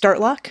a start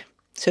lock.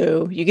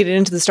 So you get it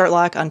into the start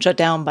lock on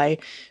shutdown by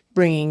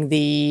bringing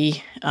the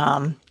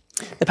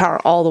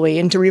power all the way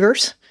into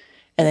reverse,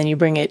 and then you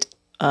bring it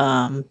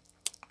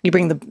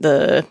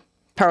the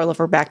power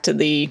lever back to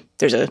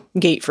there's a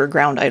gate for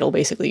ground idle.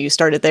 Basically, you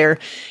start it there,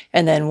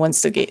 and then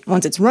once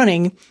it's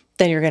running,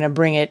 then you're going to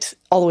bring it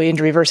all the way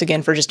into reverse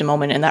again for just a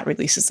moment, and that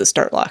releases the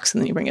start locks,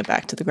 and then you bring it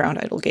back to the ground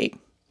idle gate.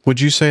 Would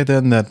you say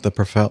then that the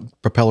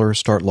propeller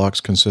start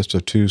locks consist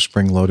of two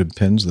spring-loaded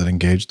pins that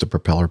engage the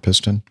propeller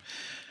piston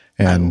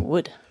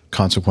and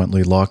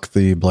consequently lock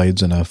the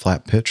blades in a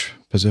flat pitch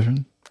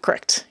position?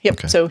 Correct. Yep.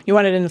 Okay. So you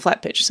want it in a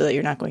flat pitch so that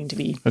you're not going to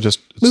be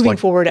moving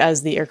forward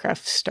as the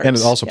aircraft starts. And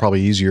it's also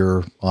probably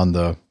easier on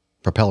the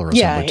propeller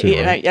assembly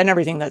too, right? And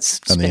everything that's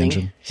spinning. And the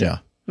engine. Yeah.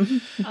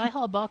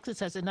 I-Haul Boxes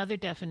has another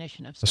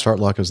definition of the start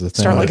lock is the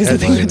thing. Start lock is the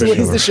thing that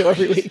delays the show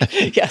every week.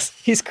 Yes,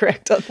 he's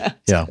correct on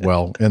that. Yeah,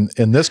 well,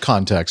 in this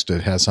context,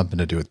 it has something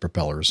to do with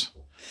propellers.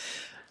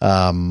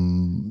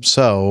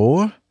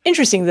 So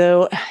interesting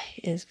though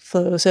is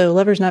flow. So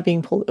levers not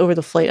being pulled over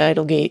the flight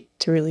idle gate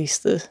to release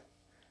the.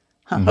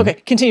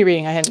 Okay, continue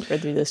reading. I hadn't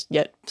read through this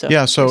yet. So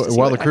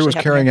while the crew was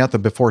carrying out the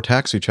before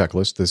taxi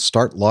checklist, the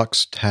start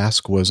locks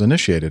task was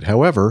initiated.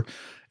 However,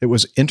 it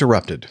was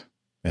interrupted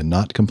and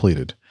not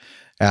completed.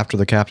 After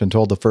the captain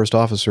told the first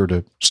officer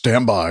to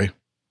stand by,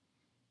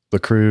 the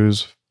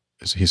crew's,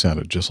 he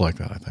sounded just like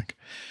that, I think.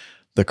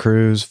 The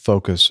crew's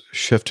focus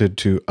shifted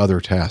to other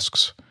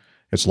tasks.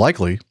 It's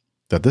likely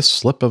that this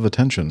slip of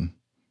attention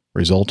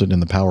resulted in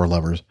the power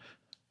levers,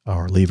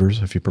 or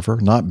levers if you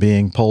prefer, not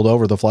being pulled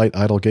over the flight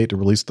idle gate to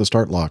release the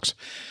start locks.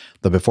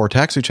 The before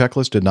taxi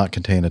checklist did not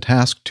contain a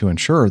task to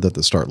ensure that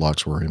the start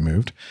locks were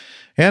removed,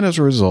 and as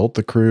a result,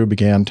 the crew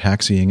began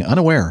taxiing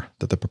unaware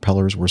that the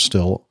propellers were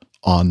still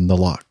on the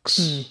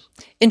locks.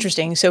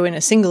 Interesting. So the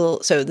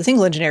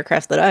single engine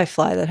aircraft that I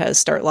fly that has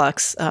start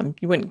locks,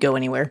 you wouldn't go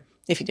anywhere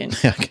if you didn't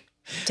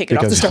take it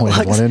off the start locks.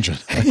 Because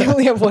you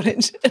only have one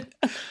engine. You only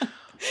have one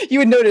engine. You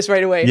would notice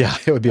right away. Yeah,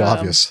 it would be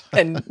obvious.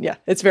 And yeah,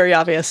 it's very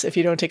obvious if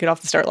you don't take it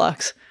off the start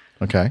locks.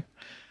 Okay.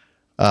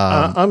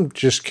 I'm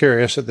just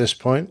curious at this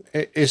point.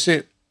 Is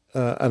it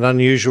an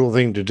unusual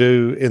thing to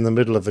do in the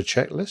middle of a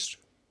checklist?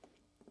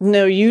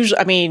 No,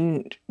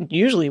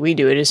 usually we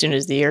do it as soon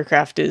as the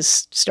aircraft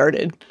is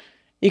started.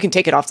 You can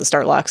take it off the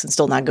start locks and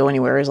still not go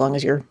anywhere as long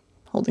as you're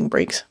holding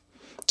brakes.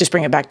 Just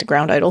bring it back to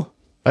ground idle.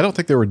 I don't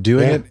think they were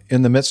doing it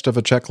in the midst of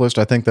a checklist.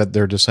 I think that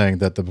they're just saying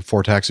that the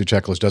before taxi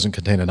checklist doesn't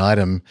contain an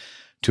item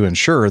to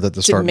ensure that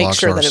the start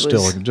locks are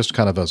still just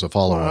kind of as a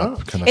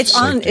follow-up. It's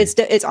on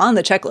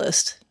the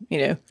checklist,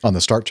 On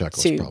the start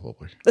checklist,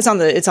 probably.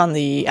 It's on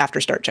the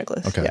after start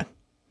checklist. Okay. Yeah.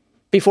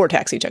 Before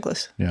taxi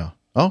checklist. Yeah.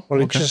 Oh,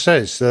 well, it just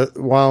says that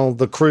while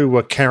the crew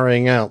were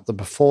carrying out the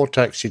before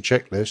taxi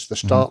checklist, the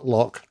start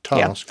lock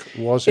task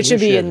was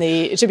initiated.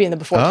 It should be in the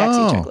before taxi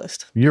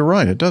checklist. You're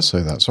right. It does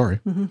say that. Sorry.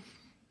 Mm-hmm.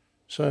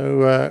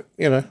 So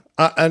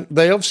and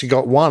they obviously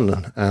got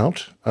one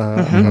out,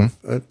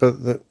 but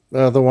the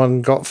other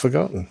one got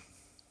forgotten.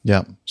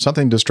 Yeah,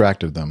 something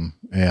distracted them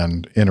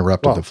and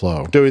interrupted the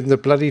flow. Doing the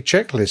bloody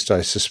checklist,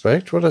 I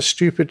suspect. What a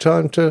stupid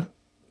time to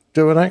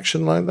do an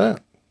action like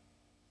that.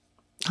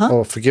 Huh?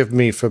 Or forgive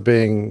me for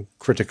being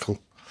critical.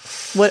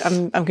 What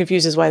I'm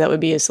confused as why that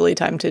would be a silly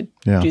time to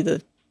do the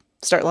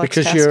start locks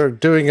because task. You're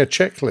doing a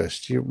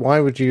checklist. Why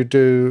would you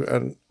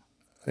do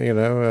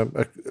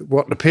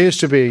what appears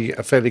to be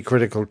a fairly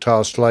critical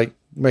task, like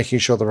making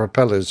sure the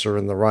propellers are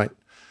in the right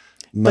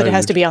mode? But it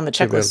has to be on the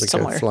checklist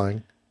somewhere.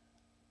 Flying.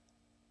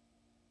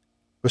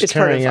 Was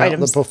carrying out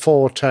the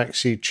before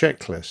taxi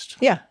checklist.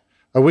 Yeah.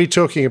 Are we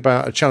talking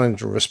about a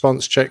challenge and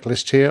response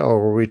checklist here, or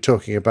are we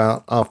talking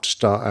about after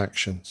start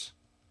actions?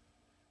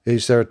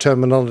 Is there a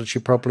terminology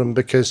problem?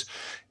 Because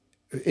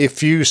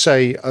if you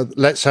say,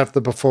 let's have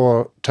the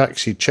before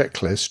taxi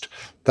checklist,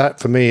 that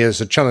for me is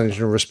a challenge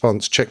and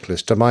response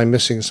checklist. Am I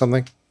missing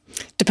something?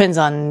 Depends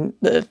on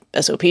the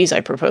SOPs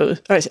I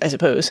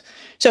suppose.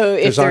 So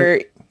if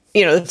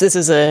if this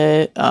is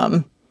an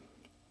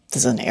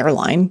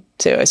airline,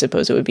 so I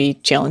suppose it would be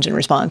challenge and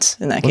response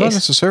in that Well, not case.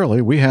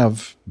 necessarily. We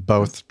have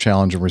both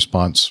challenge and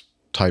response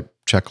type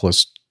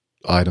checklist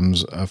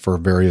items for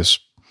various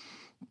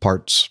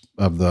parts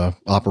of the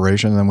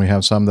operation. And then we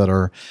have some that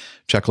are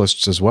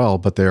checklists as well,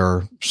 but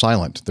they're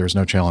silent. There's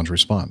no challenge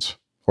response.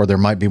 Or there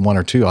might be one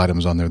or two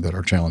items on there that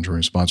are challenge and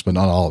response, but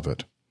not all of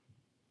it.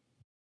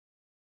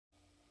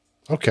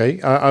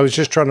 Okay, I was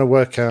just trying to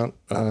work out,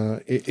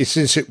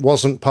 since it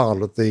wasn't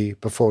part of the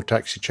before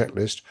taxi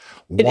checklist,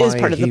 It is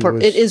part of he the.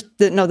 was- It is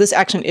this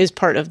action is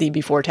part of the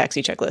before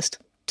taxi checklist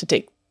to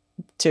take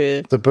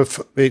to.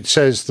 It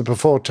says the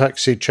before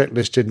taxi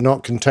checklist did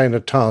not contain a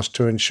task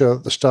to ensure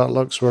that the start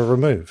locks were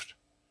removed.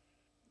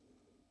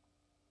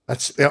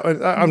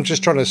 I'm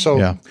just trying to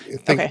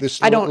think Okay.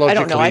 this I don't know.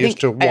 logically I as think-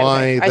 to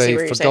why I see they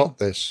what you're forgot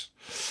this.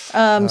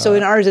 So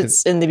in ours,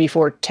 it's in the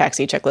before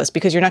taxi checklist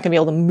because you're not going to be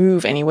able to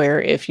move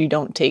anywhere if you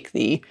don't take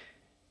the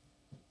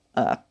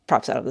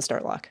props out of the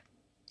start lock.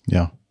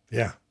 Yeah.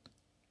 Yeah.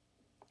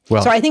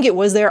 Well, So I think it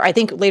was there. I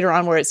think later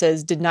on where it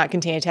says did not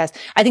contain a task,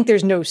 I think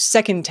there's no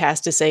second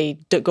task to say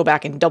go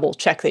back and double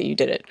check that you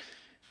did it.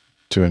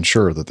 to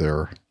ensure that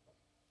they're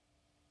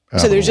out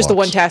So of there's just the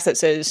one locks. task that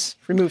says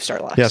remove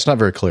start locks. Yeah, it's not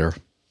very clear.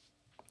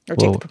 Or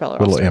take the propeller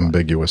off. little start lock.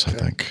 ambiguous, I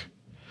think.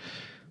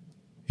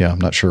 Yeah, I'm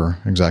not sure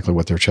exactly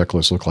what their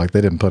checklists look like.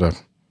 They didn't put a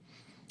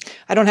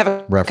I don't have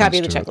a reference copy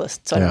of the to it. checklist,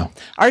 so I don't Yeah. know.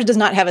 Ours does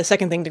not have a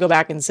second thing to go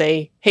back and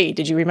say, hey,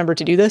 did you remember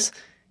to do this?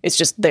 It's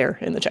just there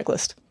in the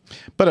checklist.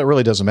 But it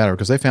really doesn't matter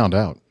because they found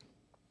out.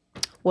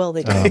 Well,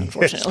 they did,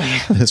 unfortunately.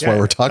 That's why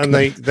we're talking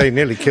And they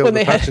nearly killed When the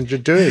they had- passenger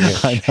doing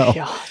it. I know.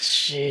 Yeah,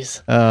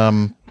 jeez.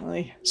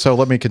 Really? So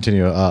let me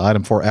continue.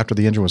 Item 4, after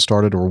the engine was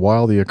started or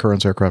while the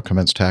occurrence aircraft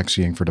commenced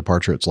taxiing for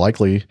departure, it's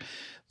likely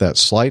that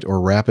slight or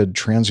rapid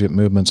transient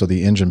movements of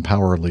the engine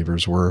power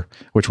levers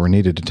which were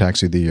needed to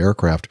taxi the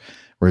aircraft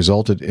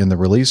resulted in the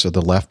release of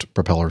the left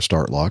propeller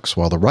start locks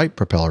while the right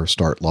propeller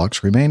start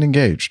locks remained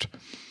engaged.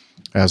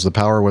 As the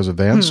power was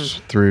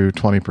advanced through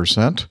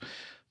 20%,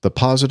 the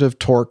positive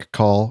torque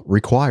call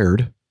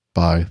required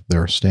by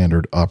their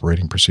standard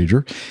operating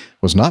procedure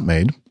was not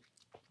made,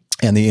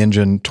 and the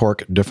engine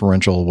torque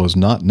differential was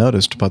not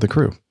noticed by the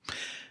crew.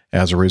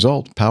 As a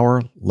result,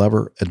 power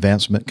lever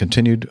advancement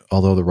continued,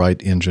 although the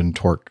right engine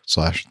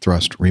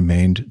torque/thrust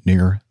remained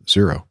near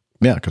zero.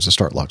 Yeah, because the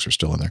start locks are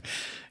still in there.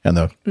 And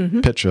the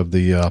pitch of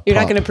the You're not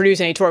prop- going to produce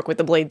any torque with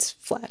the blades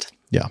flat.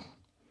 Yeah.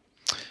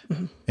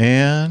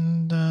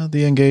 And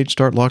the engaged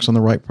start locks on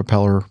the right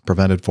propeller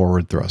prevented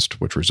forward thrust,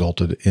 which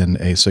resulted in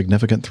a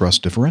significant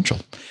thrust differential.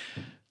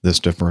 This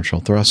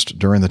differential thrust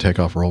during the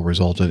takeoff roll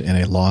resulted in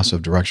a loss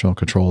of directional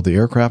control of the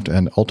aircraft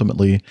and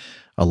ultimately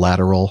a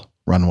lateral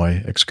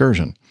runway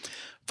excursion.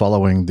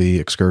 Following the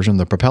excursion,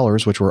 the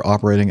propellers, which were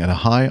operating at a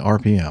high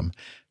RPM,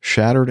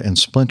 shattered and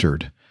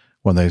splintered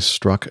when they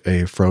struck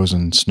a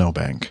frozen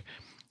snowbank.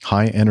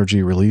 High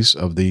energy release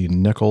of the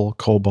nickel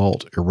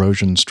cobalt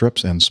erosion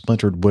strips and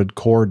splintered wood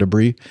core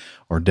debris,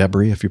 or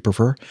debris if you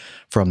prefer,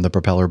 from the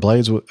propeller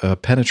blades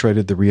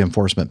penetrated the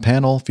reinforcement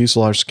panel,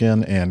 fuselage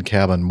skin, and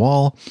cabin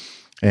wall,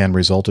 and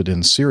resulted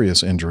in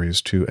serious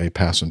injuries to a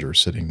passenger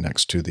sitting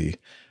next to the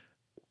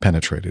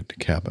penetrated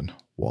cabin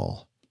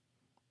wall.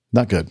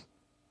 Not good.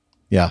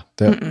 Yeah.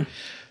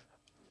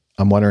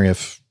 I'm wondering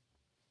if,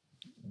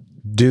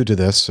 due to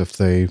this, if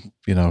they,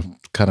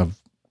 kind of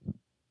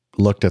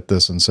looked at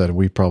this and said,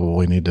 we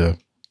probably need to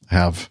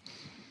have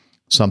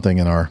something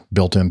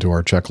built into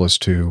our checklist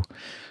to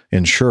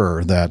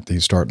ensure that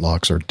these start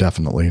locks are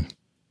definitely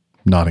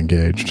not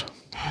engaged.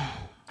 I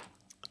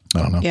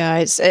don't know. Yeah,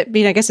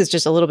 I guess it's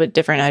just a little bit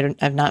different.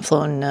 I've not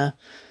flown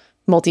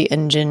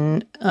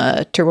multi-engine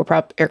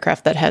turboprop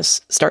aircraft that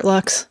has start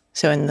locks.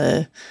 So in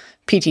the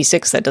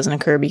PT6, that doesn't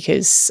occur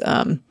because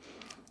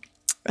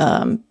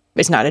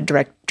it's not a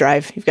direct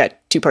drive. You've got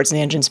two parts of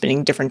the engine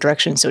spinning different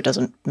directions, so it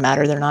doesn't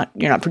matter. You're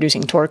not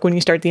producing torque when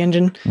you start the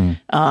engine.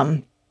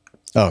 So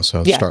start locks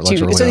are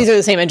really so these not. are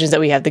the same engines that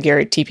we have, the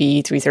Garrett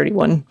TPE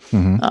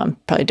 331.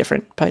 Probably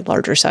different, probably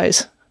larger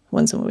size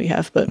ones than what we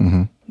have, but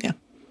yeah.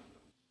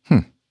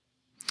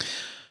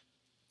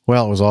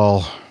 Well, it was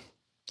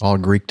all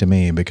Greek to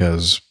me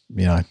because,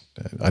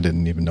 I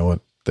didn't even know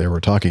what they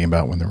were talking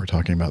about when they were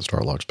talking about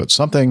start locks, but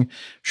something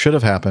should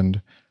have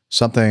happened.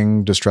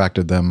 Something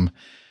distracted them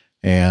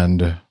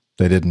and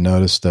they didn't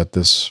notice that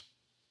this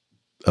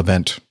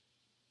event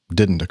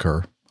didn't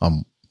occur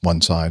on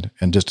one side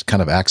and just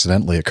kind of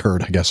accidentally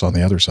occurred, I guess, on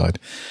the other side.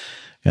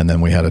 And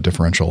then we had a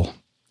differential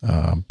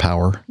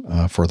power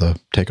for the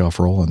takeoff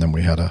roll, and then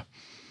we had a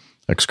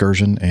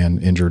excursion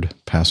and injured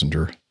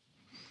passenger.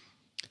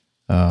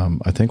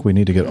 I think we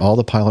need to get all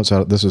the pilots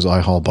out. This is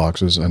iHaul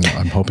boxes, and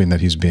I'm hoping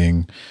that he's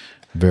being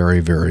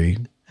very, very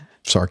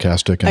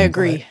sarcastic and I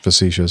agree.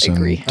 facetious and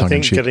I think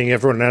tongue-in-cheek. getting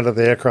everyone out of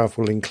the aircraft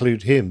will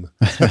include him.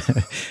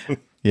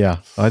 Yeah,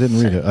 I didn't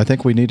read it. I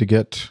think we need to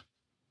get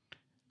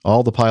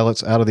all the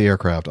pilots out of the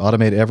aircraft,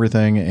 automate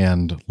everything,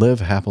 and live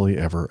happily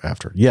ever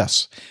after.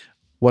 Yes,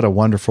 what a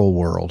wonderful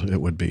world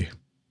it would be.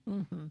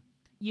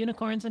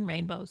 Unicorns and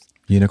rainbows.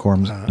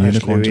 Unicorns, As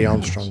unicorns. Louis and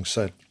Armstrong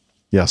said.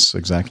 Yes,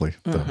 exactly.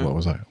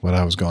 What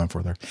I was going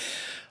for there.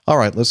 All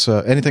right. Let's.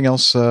 Anything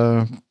else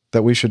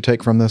that we should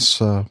take from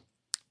this,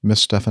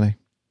 Miss Stephanie?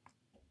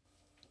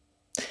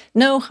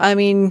 No, I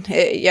mean,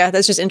 yeah,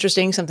 that's just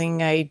interesting.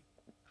 Something I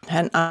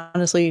hadn't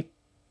honestly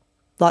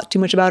thought too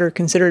much about or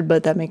considered,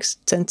 but that makes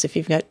sense. If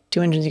you've got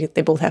two engines,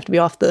 they both have to be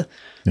off the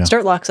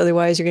start locks.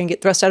 Otherwise, you're going to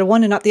get thrust out of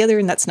one and not the other,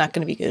 and that's not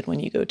going to be good when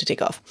you go to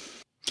take off.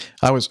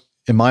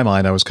 In my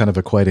mind, I was kind of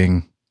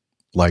equating,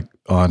 like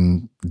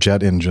on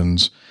jet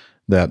engines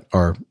that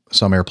are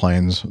some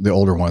airplanes, the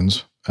older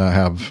ones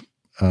have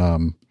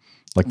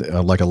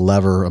like a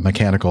lever, a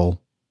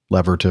mechanical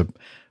lever to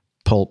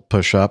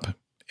push up,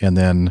 and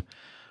then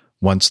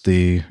once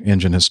the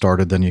engine has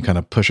started, then you kind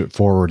of push it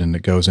forward and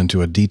it goes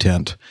into a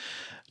detent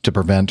to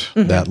prevent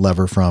that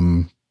lever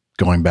from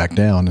going back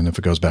down. And if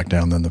it goes back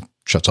down, then it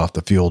shuts off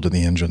the fuel to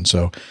the engine.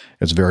 So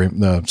it's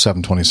the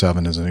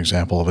 727 is an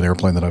example of an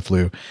airplane that I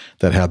flew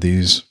that had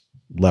these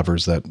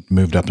levers that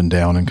moved up and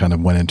down and kind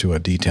of went into a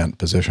detent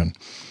position.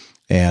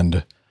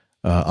 And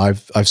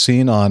I've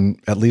seen on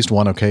at least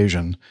one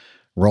occasion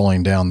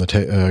rolling down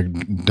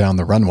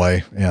the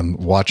runway and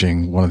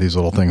watching one of these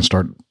little things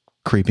start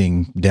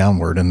creeping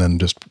downward, and then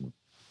just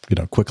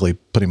quickly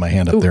putting my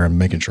hand up there and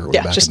making sure it was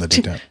back in the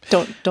detent.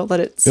 Don't let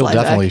it slide.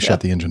 It'll definitely back.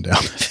 shut the engine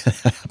down if it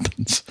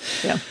happens.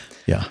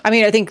 Yeah. I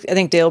mean, I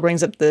think Dale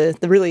brings up the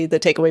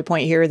takeaway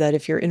point here that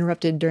if you're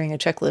interrupted during a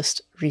checklist,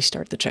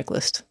 restart the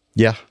checklist.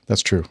 Yeah,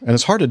 that's true. And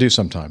it's hard to do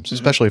sometimes,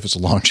 especially if it's a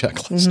long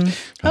checklist.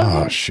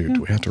 Oh, shoot.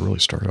 We have to really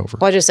start over.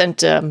 Well, I just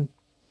sent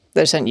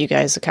you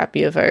guys a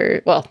copy of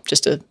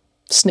just a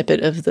snippet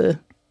of the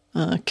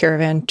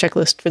Caravan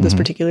checklist for this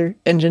particular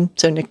engine.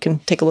 So Nick can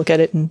take a look at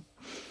it and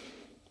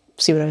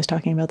see what I was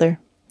talking about there.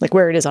 Like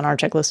where it is on our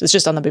checklist. It's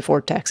just on the before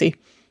taxi.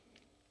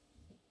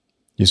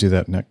 You see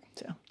that, Nick?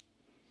 So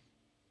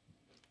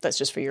that's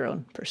just for your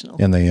own personal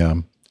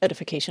The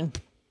edification.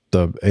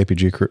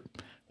 APG crew.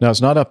 No,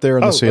 it's not up there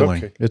in the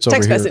ceiling. Okay. It's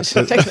text over message.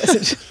 here. Text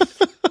message.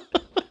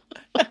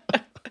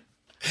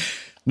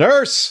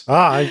 Nurse!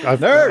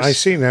 Nurse! I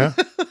see now.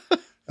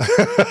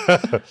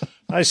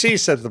 I see,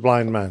 said the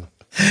blind man.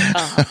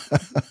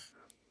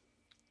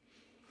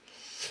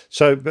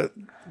 So, but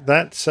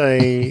that's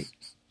is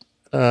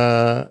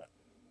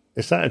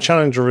that a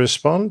Challenger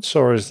response,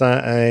 or is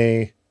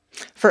that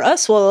for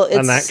us? Well, it's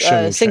an action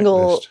a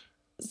single. Checklist?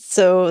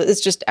 So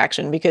it's just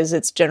action because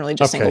it's generally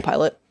just single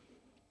pilot.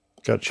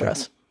 Gotcha. For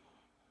us.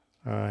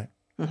 All right.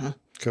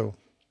 Cool.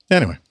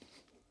 Anyway,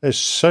 there's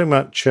so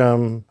much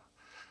Dayglow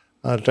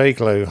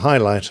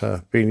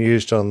highlighter being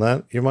used on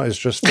that. You might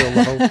as well just fill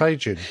the whole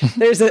page in.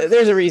 There's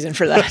a reason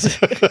for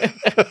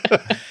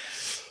that.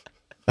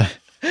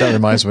 that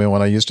reminds me of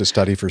when I used to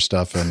study for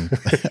stuff, and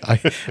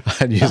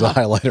I'd use a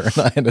highlighter, and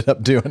I ended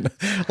up doing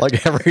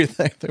like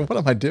everything. What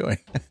am I doing?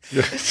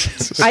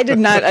 I did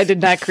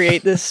not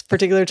create this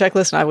particular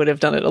checklist, and I would have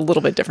done it a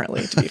little bit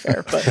differently, to be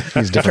fair. But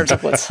in terms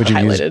of what's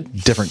highlighted,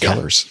 use different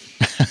colors.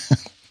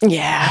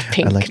 Yeah,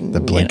 pink. I like the the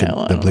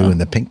blue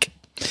and the pink.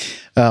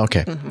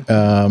 Okay.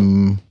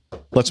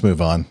 Let's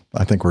move on.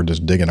 I think we're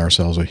just digging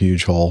ourselves a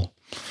huge hole.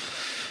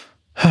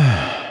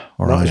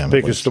 Not as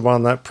big as the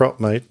one that prop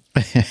made.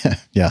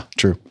 Yeah,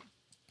 true.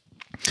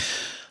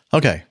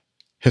 Okay.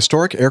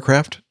 Historic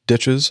aircraft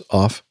ditches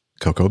off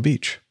Cocoa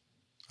Beach.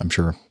 I'm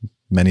sure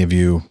many of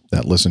you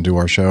that listen to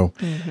our show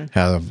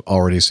have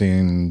already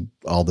seen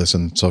all this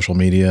in social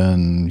media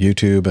and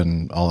YouTube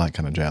and all that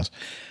kind of jazz.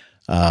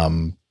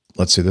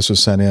 Let's see. This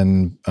was sent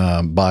in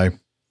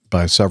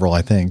by several,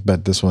 I think,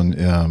 but this one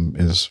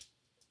is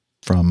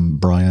from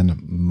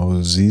Brian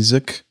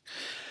Mozizik.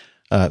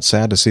 It's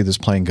sad to see this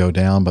plane go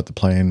down, but the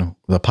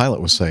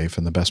pilot was safe,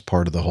 and the best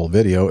part of the whole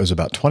video is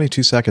about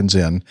 22 seconds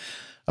in,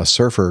 a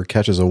surfer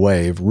catches a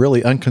wave,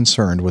 really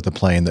unconcerned with the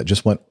plane that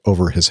just went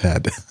over his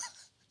head.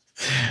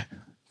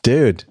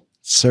 Dude,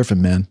 surfing,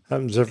 man.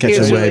 He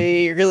was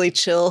really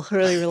chill,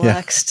 really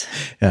relaxed.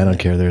 Yeah, I don't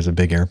care. There's a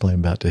big airplane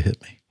about to hit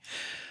me.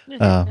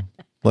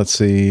 Let's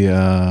see.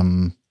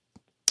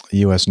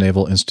 U.S.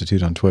 Naval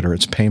Institute on Twitter.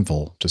 It's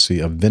painful to see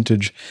a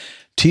vintage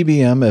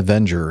TBM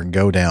Avenger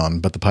go down,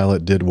 but the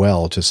pilot did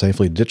well to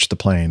safely ditch the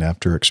plane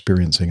after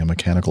experiencing a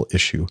mechanical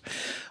issue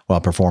while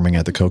performing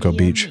at the Cocoa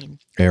Beach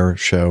Air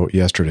Show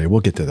yesterday.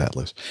 We'll get to that,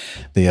 Liz.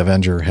 The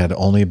Avenger had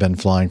only been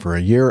flying for a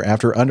year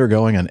after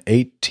undergoing an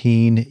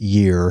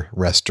 18-year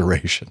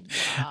restoration.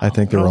 Wow. I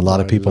think there were a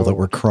lot of people that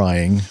were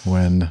crying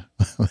when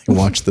they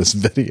watched this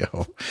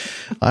video.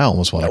 I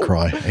almost want to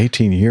cry.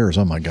 18 years.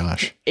 Oh my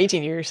gosh.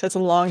 18 years. That's a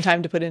long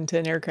time to put into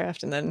an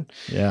aircraft. And then.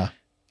 Yeah.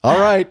 All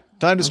right.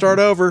 Time to start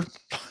over.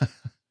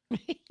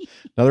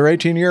 Another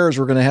 18 years.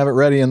 We're going to have it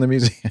ready in the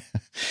museum.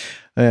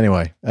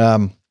 Anyway.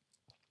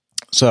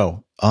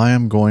 So I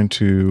am going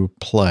to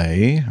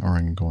play, or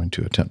I'm going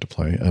to attempt to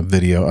play a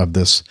video of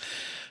this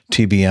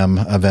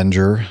TBM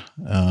Avenger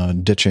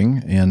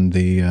ditching in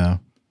the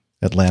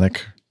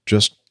Atlantic,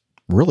 just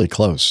really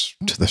close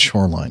to the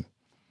shoreline,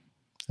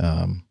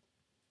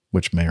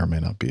 which may or may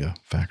not be a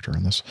factor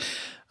in this.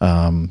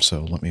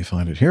 So let me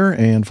find it here,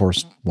 and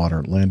forced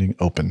water landing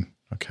open.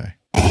 Okay.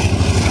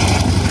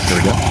 Here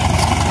we go.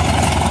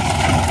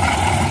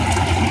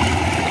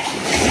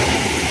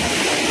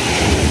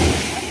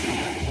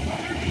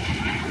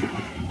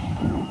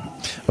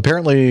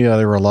 Apparently,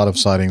 there were a lot of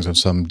sightings of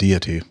some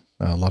deity.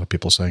 A lot of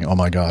people saying, "Oh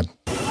my God."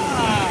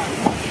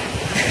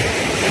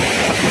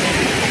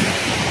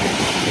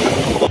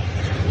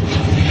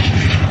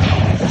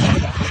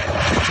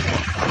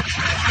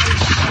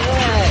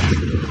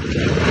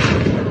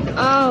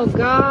 Oh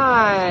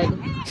God.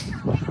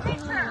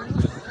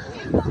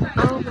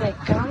 Oh my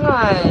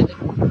God.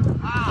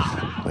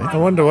 I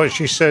wonder what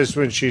she says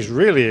when she's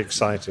really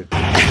excited.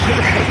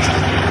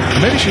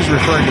 Maybe she's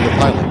referring to the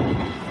pilot.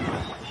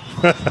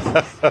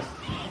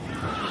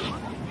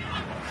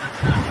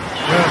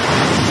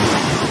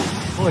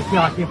 Holy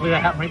cow, I can't believe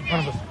that happened right in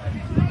front of us.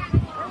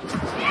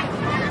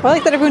 I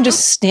like that everyone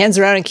just stands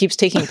around and keeps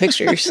taking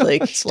pictures.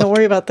 Like, don't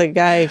worry about the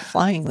guy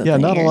flying the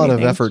thing Not a or lot of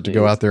anything. effort to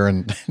go out there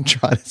and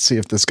try to see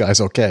if this guy's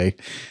okay.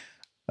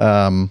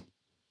 A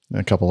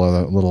couple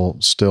of little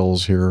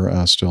stills here,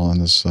 still in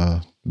this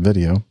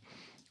video,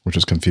 which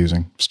is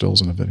confusing.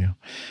 Stills in a video.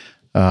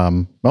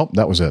 Well,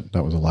 that was it.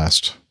 That was the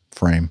last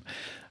frame.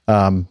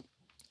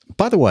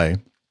 By the way,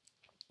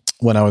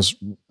 when I was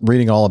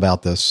reading all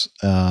about this,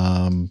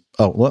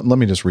 let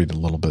me just read a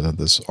little bit of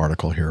this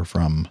article here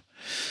from,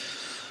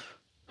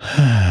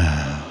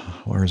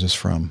 where is this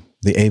from?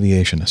 The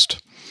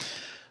Aviationist.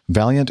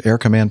 Valiant Air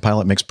Command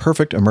pilot makes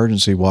perfect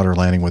emergency water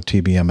landing with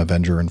TBM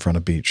Avenger in front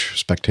of beach.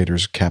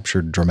 Spectators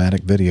captured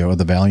dramatic video of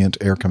the Valiant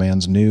Air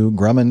Command's new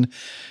Grumman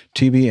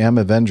TBM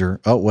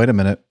Avenger. Oh, wait a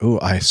minute. Ooh,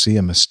 I see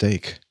a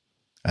mistake.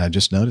 I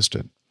just noticed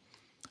it.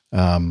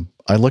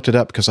 I looked it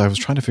up because I was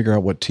trying to figure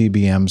out what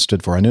TBM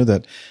stood for. I knew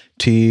that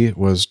T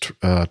was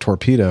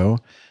torpedo,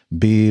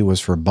 B was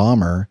for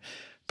bomber,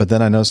 but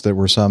then I noticed there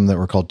were some that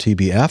were called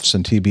TBFs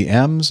and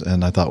TBMs,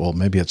 and I thought, well,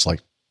 maybe it's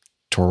like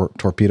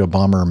torpedo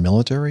bomber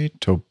military,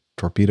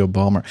 torpedo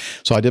bomber.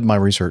 So I did my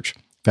research,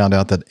 found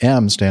out that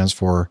M stands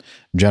for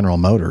General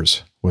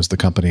Motors, was the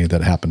company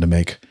that happened to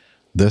make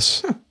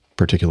this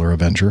particular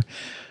Avenger.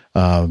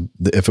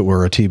 If it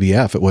were a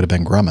TBF, it would have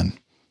been Grumman.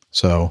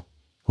 So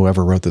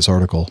whoever wrote this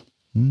article,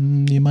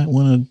 you might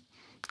want to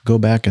go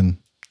back and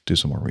do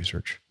some more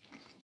research.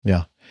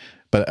 Yeah.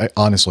 But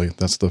honestly,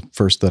 that's the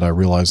first that I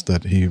realized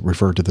that he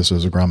referred to this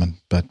as a Grumman.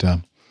 But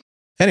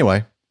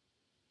anyway,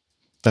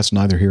 that's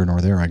neither here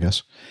nor there, I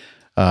guess.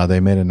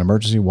 They made an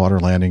emergency water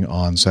landing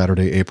on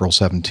Saturday, April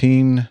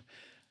 17,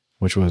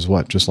 which was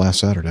just last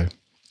Saturday,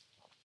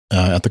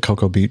 at the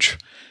Cocoa Beach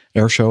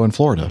Air Show in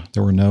Florida.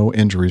 There were no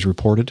injuries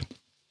reported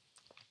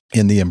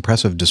in the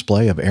impressive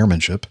display of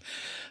airmanship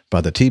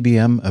by the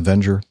TBM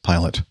Avenger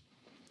pilot.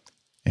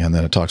 And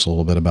then it talks a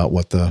little bit about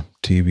what the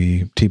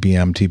TBM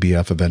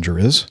TBF Avenger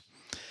is.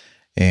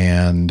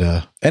 And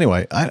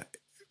anyway,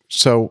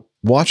 so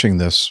watching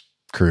this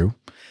crew,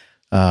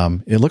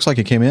 it looks like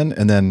it came in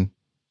and then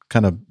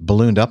kind of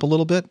ballooned up a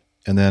little bit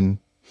and then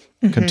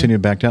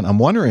continued back down. I'm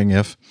wondering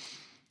if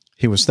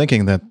he was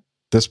thinking that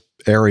this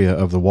area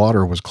of the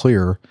water was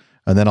clear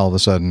and then all of a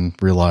sudden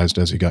realized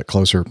as he got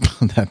closer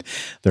that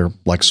they're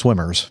like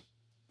swimmers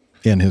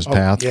in his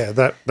path. Yeah,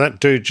 that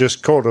dude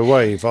just caught a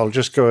wave. I'll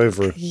just go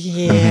over it.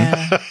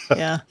 Yeah,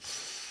 yeah.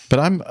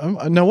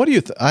 But no, what do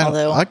you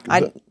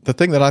the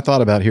thing that I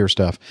thought about here,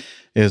 Steph,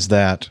 is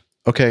that,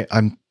 okay,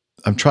 I'm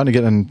trying to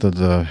get into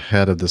the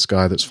head of this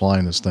guy that's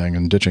flying this thing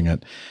and ditching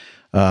it.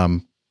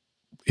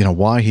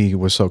 Why he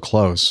was so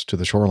close to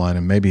the shoreline,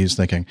 and maybe he's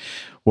thinking,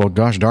 well,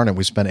 gosh darn it,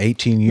 we spent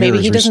 18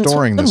 years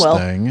restoring this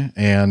thing,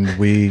 and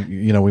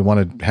we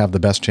want to have the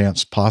best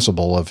chance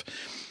possible of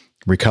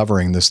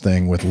recovering this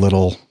thing with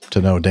little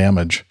to no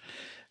damage.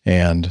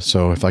 And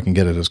so if I can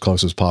get it as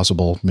close as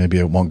possible, maybe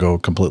it won't go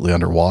completely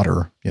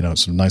underwater.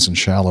 It's nice and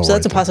shallow. So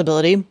that's a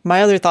possibility.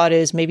 My other thought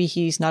is maybe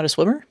he's not a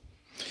swimmer.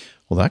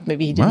 Well,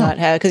 maybe he did not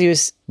have, because he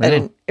was at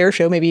an air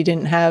show, maybe he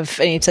didn't have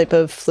any type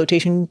of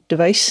flotation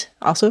device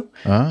also.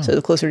 So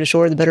the closer to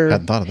shore, the better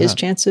his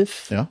chance of.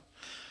 Yeah.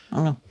 I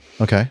don't know.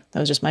 Okay. That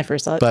was just my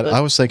first thought. But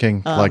I was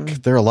thinking,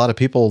 there are a lot of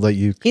people that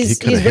he's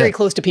very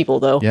close to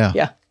people, though.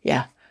 Yeah.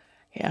 Yeah.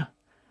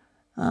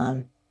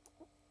 I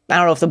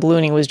don't know if the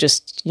ballooning was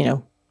just,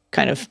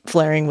 kind of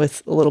flaring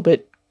with a little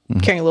bit,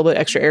 carrying a little bit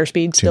extra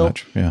airspeed still.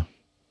 Too much, yeah.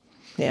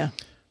 Yeah.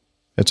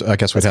 I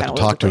guess we'd have to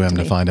talk to him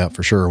to find out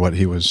for sure what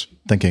he was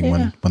thinking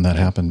when that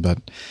happened.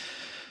 But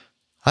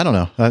I don't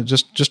know.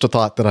 Just a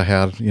thought that I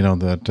had,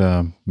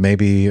 that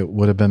maybe it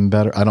would have been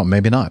better.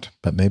 Maybe not,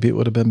 but maybe it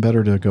would have been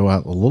better to go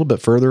out a little bit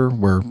further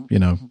where,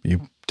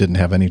 you didn't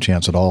have any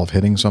chance at all of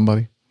hitting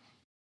somebody.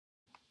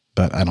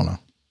 But I don't know.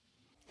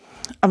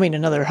 I mean,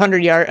 another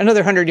 100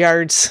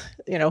 yards,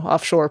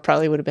 offshore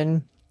probably would have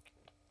been.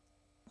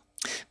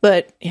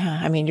 But yeah,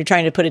 I mean, you're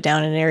trying to put it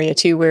down in an area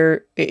too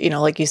where,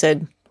 like you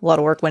said, a lot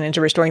of work went into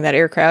restoring that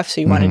aircraft.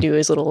 So you want to do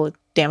as little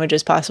damage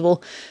as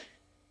possible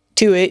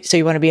to it. So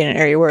you want to be in an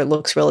area where it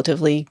looks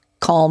relatively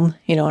calm,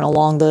 and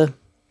along the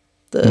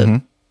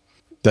That's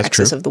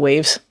axis true. of the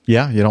waves.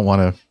 Yeah. You don't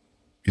want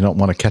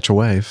to catch a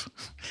wave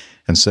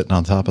and sitting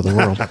on top of the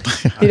world.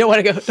 You don't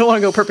want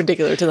to go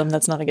perpendicular to them.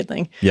 That's not a good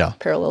thing. Yeah.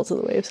 Parallel to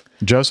the waves.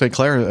 Joe St.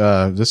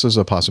 Clair, this is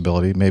a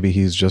possibility. Maybe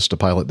he's just a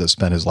pilot that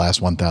spent his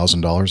last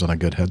 $1,000 on a a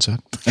good headset.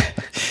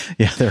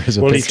 Yeah, there is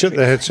a Well, picture. he took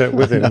the headset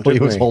with him. He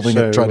was holding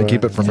it, trying to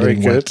keep it from very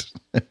getting wet.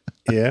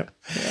 Yeah.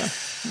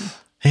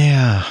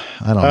 Yeah,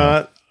 I don't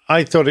know.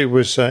 I thought it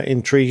was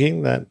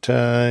intriguing that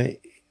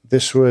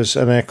this was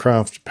an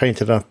aircraft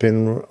painted up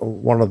in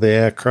one of the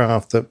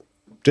aircraft that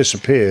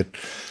disappeared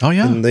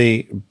in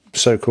the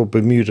so-called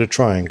Bermuda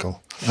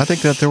Triangle. I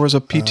think that there was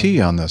a PT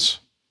on this.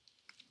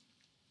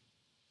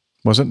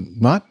 Was it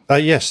not?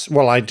 Yes.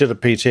 Well, I did a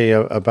PT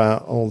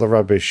about all the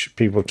rubbish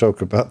people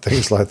talk about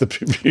things like the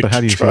Bermuda But how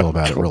do you Triangle.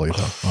 feel about it, really,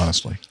 though,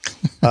 honestly?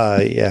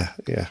 Yeah.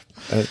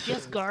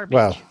 Just garbage.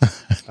 Well,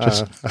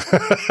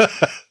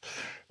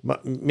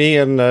 me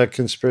and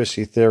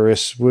conspiracy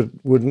theorists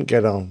wouldn't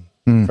get on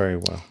very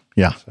well.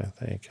 Yeah. So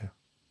there you go.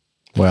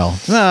 Well,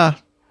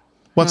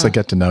 once they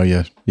get to know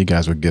you, you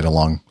guys would get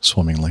along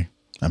swimmingly,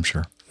 I'm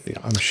sure. Yeah,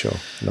 I'm sure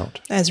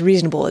not. As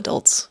reasonable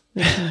adults,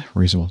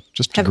 Reasonable.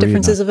 Just have agree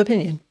differences not of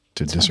opinion.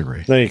 to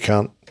disagree. No, you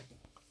can't.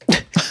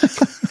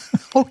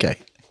 Okay.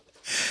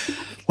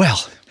 Well,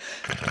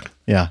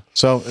 yeah.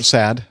 So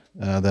sad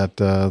that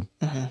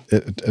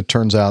it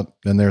turns out,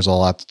 and there's a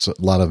lot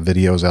of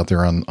videos out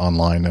there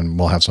online, and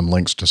we'll have some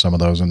links to some of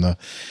those in the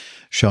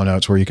show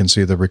notes where you can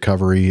see the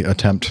recovery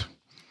attempt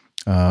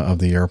of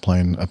the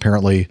airplane.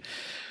 Apparently,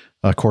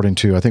 according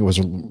to, I think it was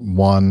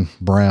Juan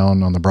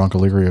Brown on the Bronco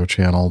Ligrio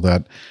channel,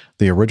 that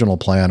the original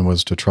plan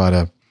was to try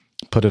to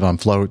put it on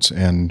floats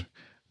and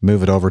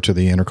move it over to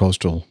the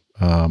intercoastal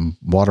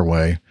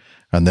waterway,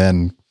 and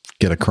then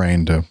get a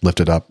crane to lift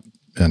it up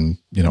and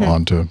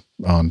onto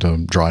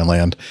dry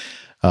land.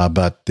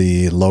 But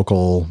the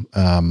local,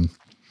 what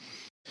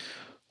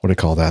do you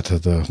call that?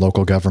 The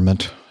local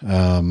government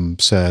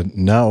said,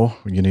 no,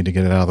 you need to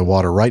get it out of the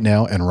water right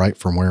now and right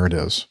from where it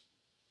is.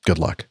 Good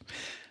luck.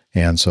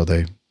 And so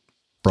they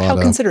brought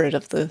How considerate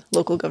of the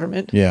local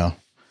government. Yeah.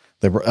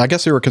 I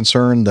guess they were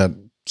concerned that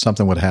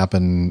something would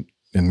happen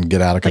and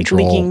get out of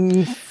control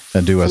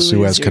and do a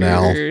Suez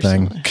Canal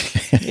thing.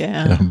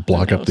 Yeah.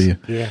 Block up the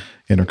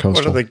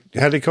intercoastal. What, did they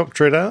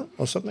helicopter it out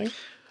or something?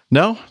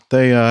 No,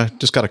 they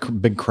just got a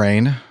big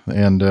crane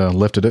and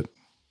lifted it.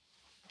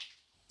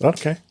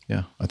 Okay.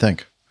 Yeah, I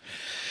think.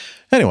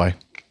 Anyway,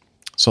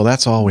 so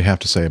that's all we have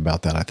to say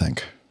about that, I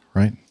think.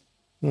 Right?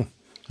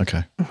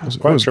 Okay. It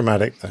Quite was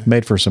dramatic, though.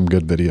 made for some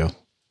good video.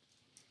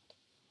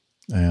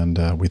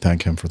 And we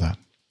thank him for that.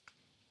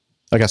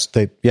 I guess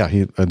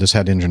he just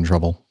had engine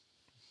trouble,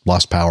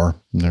 lost power.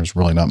 And there's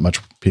really not much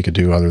he could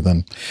do other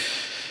than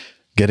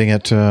getting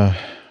it,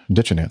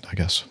 ditching it, I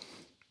guess.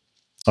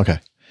 Okay.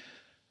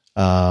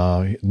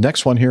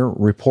 Next one here,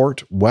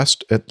 report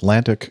West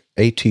Atlantic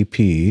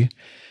ATP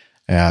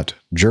at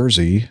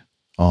Jersey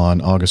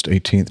on August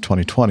 18th,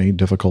 2020,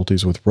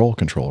 difficulties with roll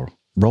control.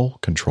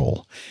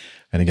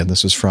 And again,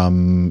 this is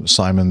from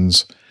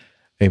Simon's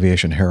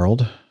Aviation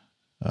Herald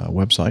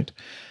website.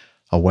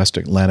 A West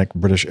Atlantic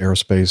British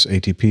Aerospace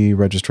ATP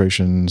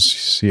registration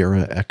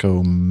Sierra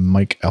Echo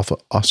Mike Alpha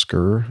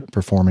Oscar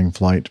performing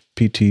flight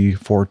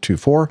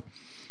PT424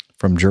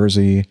 from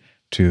Jersey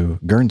to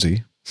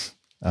Guernsey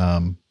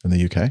in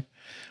the UK.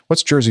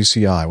 What's Jersey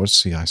CI?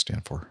 What's CI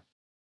stand for?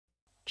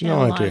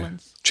 Channel No idea.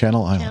 Islands.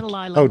 Channel Island. Channel Oh,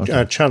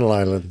 Islands. Channel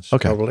Islands,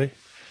 Okay. probably.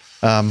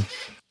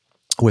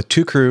 With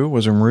two crew,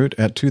 was en route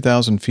at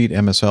 2,000 feet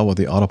MSL with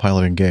the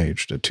autopilot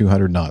engaged at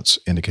 200 knots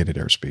indicated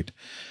airspeed.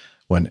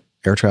 When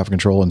air traffic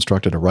control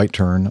instructed a right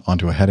turn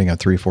onto a heading of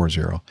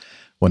 340.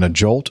 When a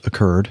jolt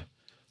occurred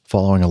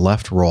following a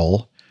left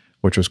roll,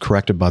 which was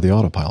corrected by the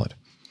autopilot.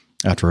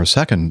 After a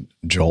second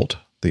jolt,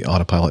 the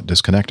autopilot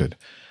disconnected.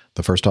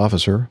 The first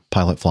officer,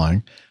 pilot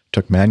flying,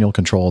 took manual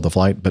control of the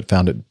flight but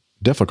found it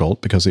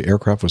difficult because the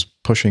aircraft was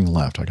pushing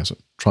left. I guess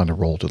trying to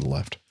roll to the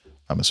left.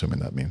 I'm assuming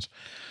that means.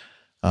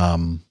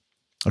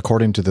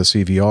 According to the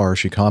CVR,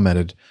 she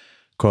commented,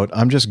 quote,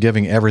 "I'm just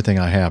giving everything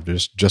I have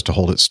just to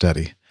hold it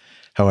steady."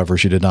 However,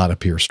 she did not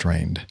appear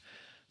strained.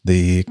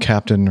 The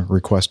captain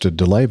requested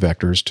delay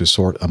vectors to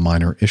sort a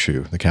minor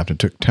issue. The captain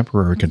took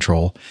temporary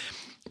control,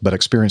 but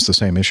experienced the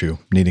same issue,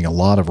 needing a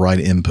lot of right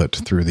input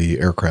through the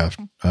aircraft,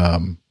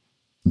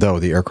 though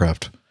the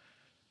aircraft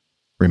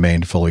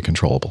remained fully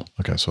controllable.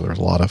 Okay, so there's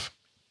a lot of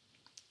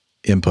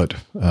input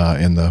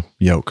in the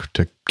yoke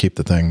to keep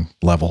the thing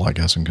level, I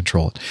guess, and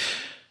control it.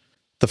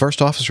 The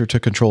first officer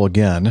took control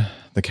again.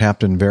 The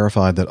captain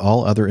verified that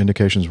all other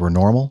indications were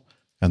normal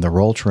and the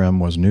roll trim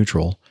was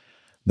neutral,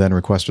 then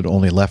requested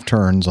only left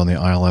turns on the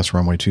ILS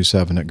runway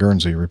 27 at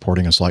Guernsey,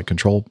 reporting a slight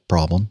control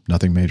problem,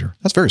 nothing major.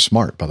 That's very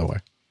smart, by the way.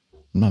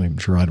 I'm not even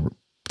sure I'd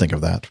think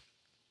of that.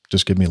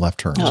 Just give me left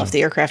turns. Oh, if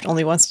the aircraft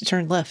only wants to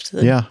turn left.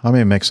 Then. Yeah, I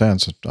mean, it makes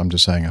sense. I'm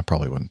just saying I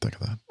probably wouldn't think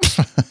of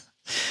that.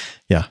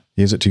 Yeah,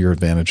 use it to your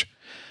advantage.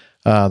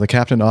 The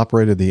captain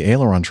operated the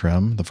aileron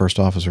trim. The first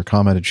officer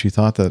commented she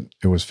thought that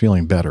it was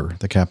feeling better.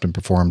 The captain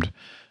performed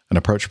an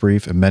approach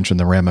brief and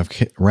mentioned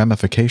the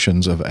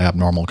ramifications of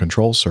abnormal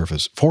control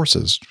surface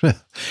forces. Let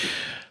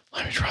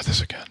me try this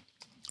again.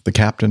 The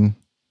captain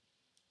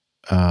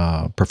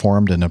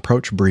performed an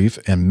approach brief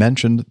and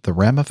mentioned the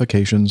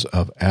ramifications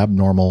of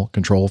abnormal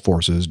control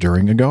forces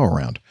during a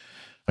go-around.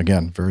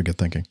 Again, very good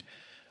thinking.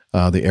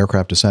 The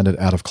aircraft descended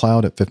out of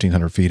cloud at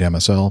 1,500 feet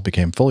MSL,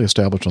 became fully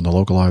established on the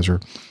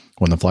localizer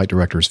when the flight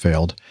directors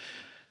failed,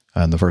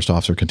 and the first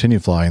officer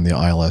continued flying the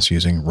ILS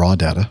using raw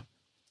data,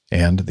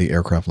 and the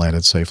aircraft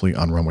landed safely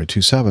on runway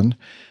 27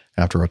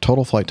 after a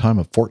total flight time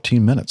of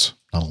 14 minutes.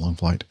 Not a long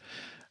flight.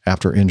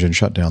 After engine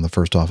shutdown, the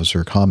first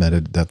officer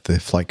commented that the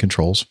flight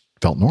controls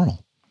felt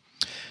normal.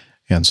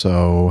 And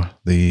so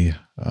the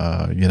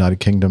United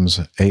Kingdom's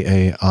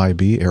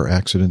AAIB, Air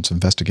Accidents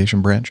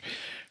Investigation Branch,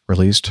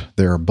 released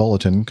their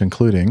bulletin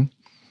concluding,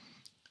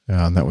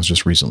 and that was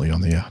just recently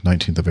on the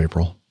 19th of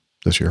April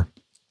this year.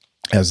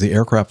 As the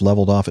aircraft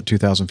leveled off at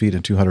 2,000 feet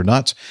and 200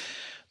 knots,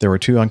 there were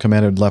 2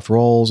 uncommanded left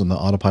rolls, and the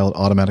autopilot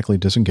automatically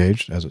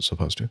disengaged, as it's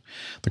supposed to.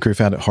 The crew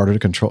found it harder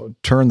to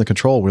turn the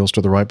control wheels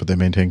to the right, but they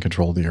maintained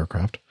control of the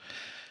aircraft.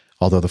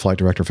 Although the flight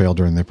director failed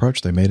during the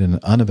approach, they made an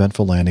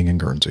uneventful landing in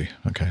Guernsey.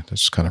 Okay,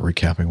 that's kind of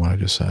recapping what I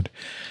just said.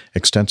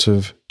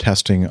 Extensive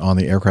testing on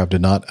the aircraft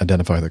did not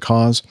identify the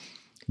cause,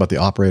 but the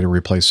operator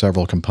replaced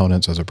several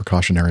components as a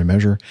precautionary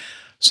measure.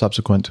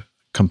 Subsequent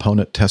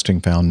component testing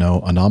found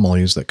no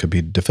anomalies that could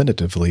be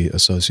definitively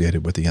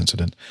associated with the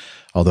incident,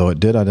 although it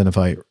did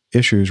identify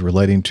issues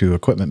relating to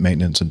equipment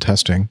maintenance and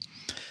testing.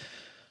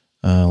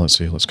 Let's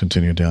see. Let's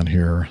continue down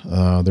here.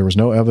 There was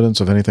no evidence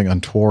of anything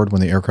untoward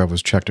when the aircraft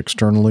was checked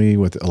externally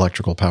with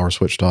electrical power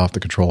switched off. The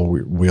control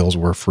wheels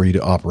were free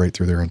to operate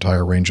through their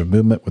entire range of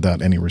movement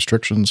without any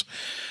restrictions.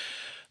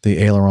 The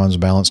ailerons,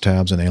 balance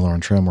tabs, and aileron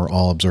trim were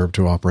all observed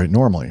to operate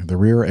normally. The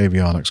rear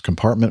avionics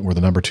compartment where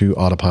the number 2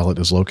 autopilot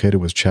is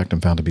located was checked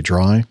and found to be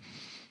dry.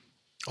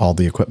 All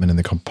the equipment in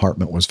the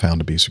compartment was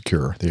found to be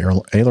secure.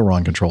 The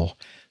aileron control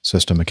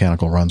system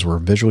mechanical runs were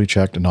visually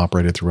checked and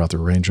operated throughout the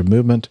range of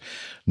movement.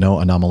 No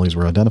anomalies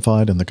were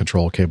identified, and the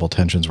control cable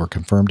tensions were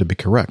confirmed to be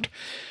correct.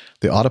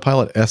 The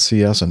autopilot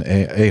SCS and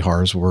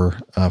AHARs were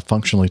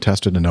functionally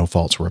tested, and no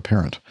faults were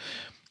apparent,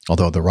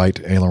 although the right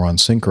aileron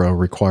synchro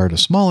required a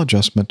small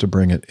adjustment to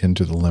bring it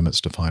into the limits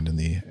defined in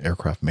the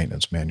aircraft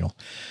maintenance manual.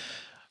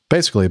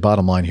 Basically,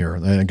 bottom line here,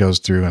 and it goes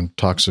through and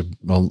talks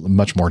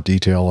much more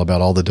detail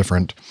about all the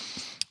different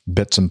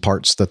bits and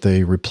parts that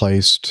they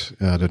replaced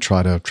to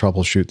try to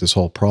troubleshoot this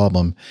whole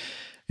problem.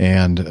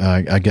 And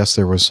I guess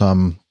there was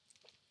some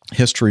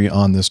history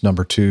on this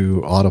number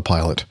 2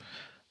 autopilot,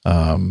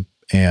 and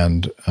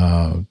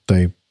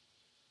they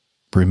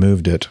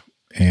removed it.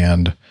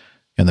 And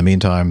in the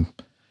meantime,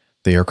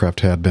 the aircraft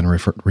had been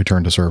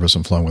returned to service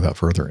and flown without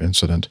further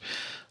incident.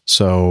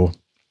 So,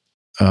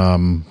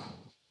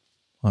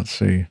 let's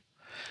see.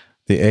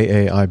 The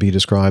AAIB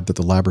described that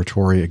the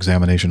laboratory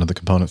examination of the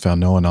component found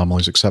no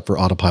anomalies except for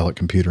autopilot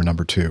computer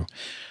number 2.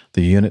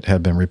 The unit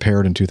had been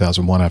repaired in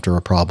 2001 after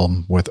a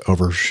problem with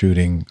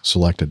overshooting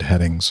selected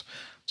headings.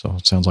 So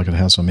it sounds like it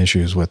has some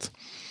issues with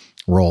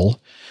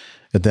roll.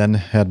 It then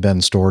had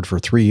been stored for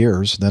 3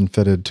 years, then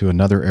fitted to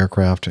another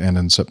aircraft, and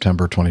in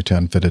September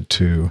 2010 fitted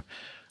to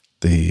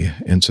the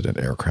incident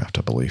aircraft,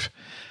 I believe.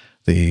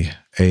 The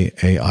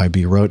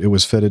AAIB wrote it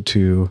was fitted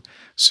to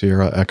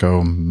Sierra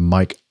Echo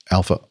Mike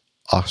Alpha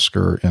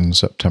Oscar in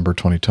September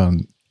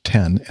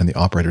 2010, and the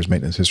operator's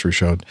maintenance history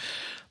showed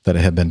that it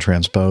had been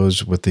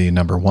transposed with the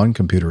number 1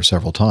 computer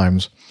several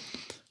times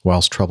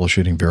whilst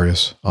troubleshooting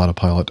various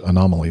autopilot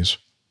anomalies.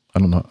 I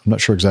don't know. I'm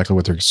not sure exactly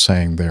what they're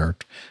saying there.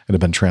 It had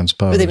been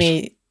transposed. Were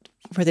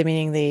they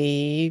meaning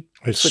they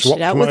switched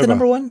it out with the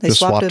number 1? They just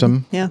swapped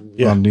them? Yeah.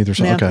 On neither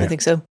side? Yeah, okay. I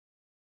think so.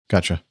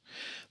 Gotcha.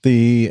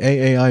 The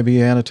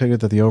AAIB annotated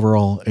that the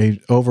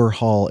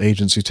overhaul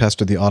agency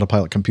tested the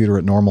autopilot computer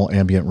at normal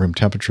ambient room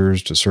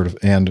temperatures to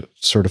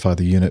certify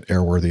the unit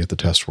airworthy if the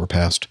tests were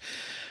passed.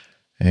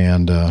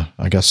 And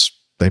I guess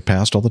they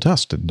passed all the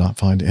tests, did not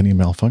find any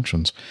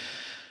malfunctions.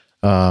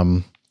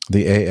 The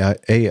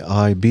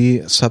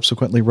AAIB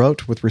subsequently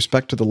wrote, with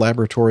respect to the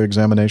laboratory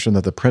examination,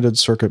 that the printed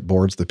circuit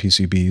boards, the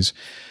PCBs,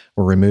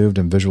 were removed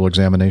and visual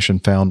examination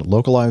found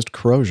localized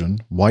corrosion,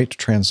 white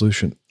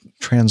translucent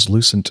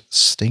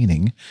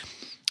staining,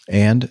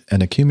 and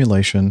an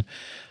accumulation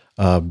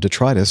of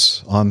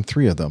detritus on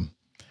 3 of them.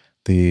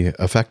 The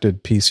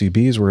affected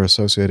PCBs were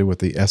associated with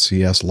the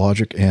SCS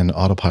logic and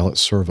autopilot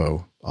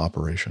servo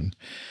operation.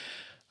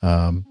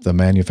 The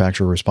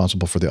manufacturer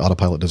responsible for the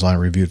autopilot design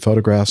reviewed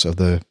photographs of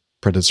the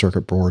printed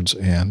circuit boards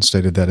and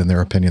stated that, in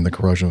their opinion, the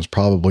corrosion was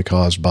probably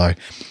caused by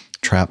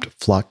trapped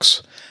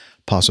flux,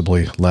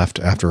 possibly left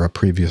after a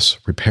previous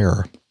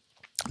repair.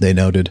 They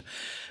noted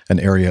an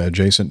area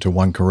adjacent to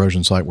one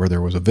corrosion site where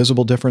there was a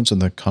visible difference in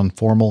the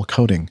conformal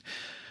coating.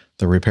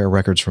 The repair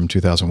records from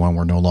 2001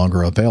 were no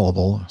longer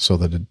available, so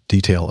the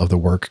detail of the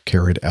work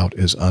carried out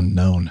is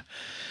unknown.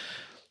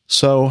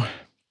 So,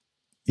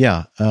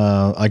 yeah,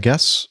 I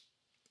guess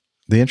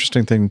the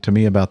interesting thing to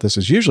me about this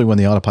is usually when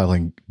the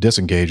autopilot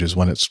disengages,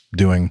 when it's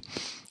doing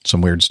some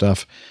weird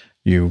stuff,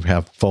 you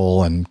have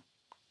full and,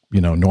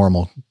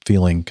 normal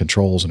feeling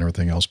controls and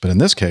everything else. But in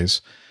this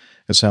case,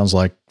 it sounds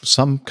like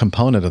some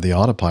component of the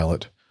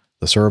autopilot,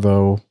 the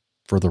servo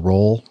for the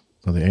roll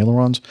of the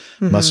ailerons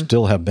must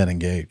still have been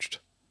engaged,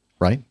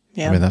 right?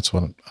 Yeah. I mean, that's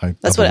what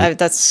That's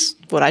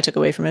what I took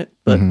away from it,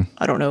 but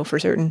I don't know for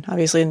certain.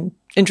 Obviously, and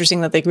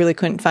interesting that they really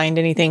couldn't find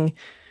anything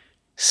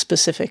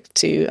specific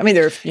to. I mean,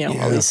 there are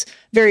all these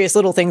various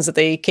little things that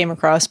they came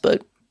across,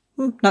 but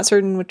not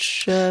certain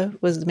which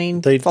was the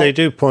main. They fault.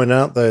 do point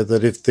out though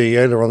that if the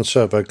aileron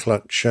servo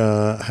clutch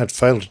had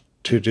failed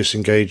to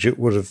disengage, it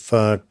would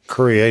have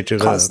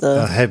created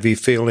a heavy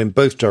feel in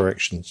both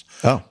directions.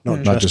 Oh, not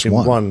not just just in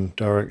one. one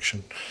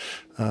direction.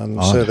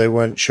 So they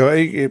weren't sure.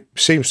 It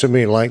seems to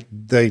me like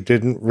they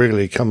didn't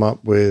really come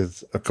up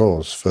with a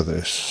cause for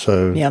this.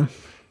 So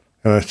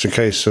it's a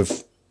case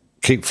of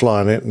keep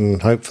flying it and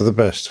hope for the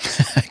best.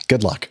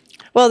 Good luck.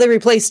 Well, they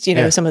replaced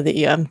some of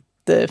the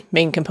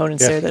main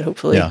components there that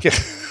hopefully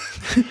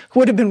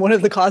would have been one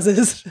of the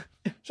causes.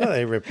 So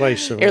they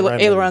replaced some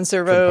aileron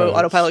servo, components.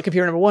 autopilot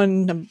computer number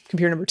 1,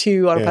 computer number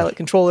 2, autopilot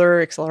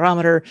controller,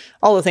 accelerometer,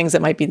 all the things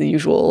that might be the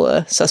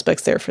usual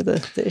suspects there for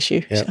the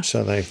issue. Yeah,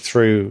 so they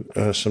threw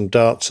some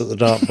darts at the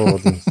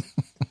dartboard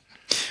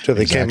until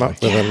they came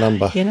up with a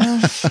number.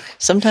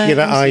 Sometimes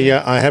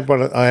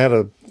I had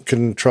a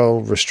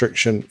control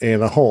restriction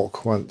in a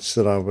Hawk once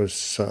that I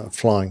was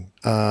flying,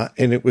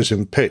 and it was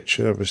in pitch.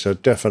 There was a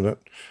definite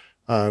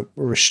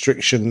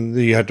restriction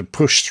that you had to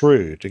push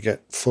through to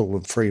get full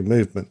and free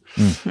movement.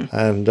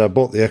 And I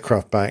brought the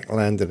aircraft back,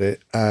 landed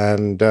it,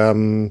 and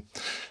the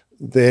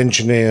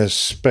engineers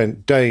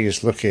spent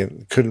days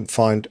looking, couldn't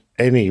find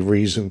any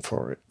reason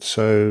for it.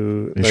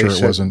 So they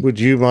said, would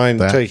you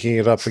mind taking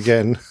it up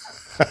again?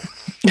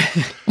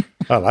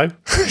 Hello,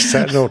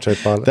 set an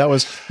autopilot. That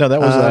was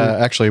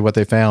actually what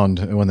they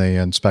found when they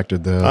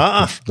inspected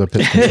the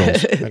pitch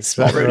controls.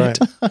 Exactly right.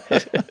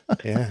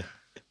 Yeah.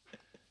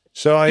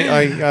 So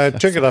I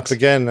took it up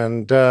again,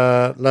 and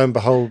lo and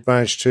behold,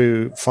 managed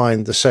to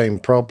find the same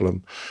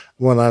problem.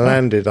 When I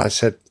landed, I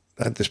said,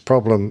 I had this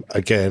problem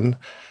again,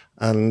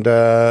 and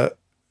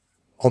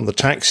on the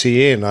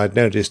taxi in, I'd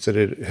noticed that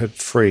it had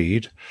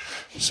freed.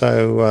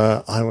 So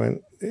I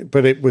went,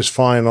 but it was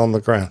fine on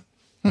the ground.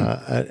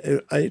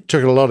 It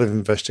took a lot of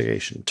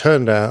investigation.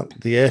 Turned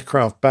out the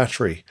aircraft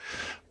battery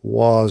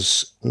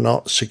was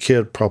not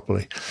secured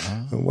properly.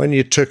 And when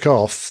you took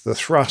off, the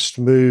thrust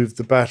moved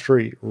the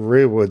battery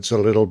rearwards a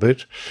little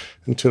bit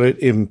until it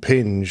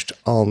impinged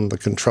on the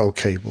control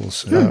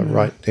cables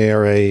right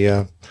near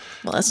a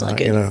that's not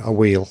good. A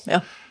wheel.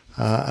 Yeah.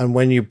 And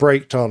when you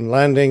braked on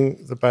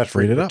landing, the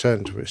battery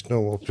returned to its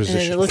normal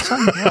position. And it looks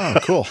fine. Oh,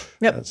 cool.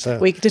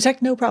 Yep. We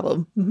detect no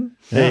problem.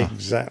 Yeah.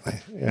 Exactly.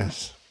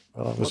 Yes.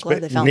 Well, I was a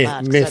bit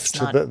miffed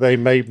that they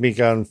made me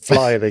go and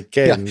fly it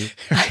again.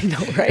 I know,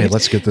 right? Hey,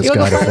 let's get this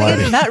guy to fly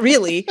it. Not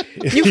really.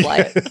 You fly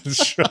it.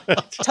 That's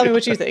right. Tell me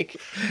what you think.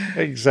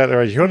 Exactly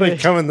right. You want to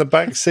come in the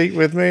back seat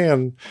with me,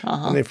 and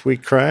if we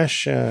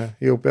crash,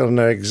 you'll be able to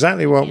know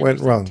exactly what went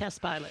wrong.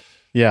 Test pilot.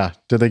 Yeah.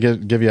 Did they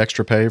give you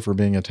extra pay for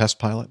being a test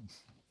pilot?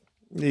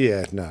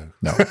 Yeah, no.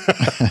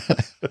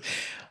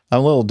 I'm a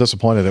little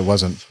disappointed it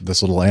wasn't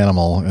this little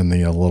animal in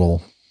the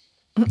little,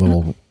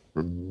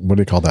 what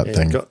do you call that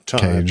thing?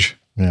 Cage.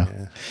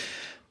 Yeah.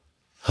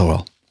 Oh,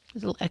 well. A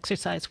little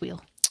exercise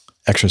wheel.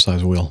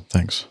 Exercise wheel.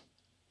 Thanks.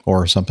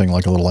 Or something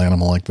like a little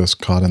animal like this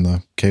caught in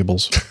the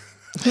cables.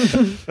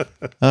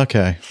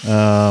 Okay.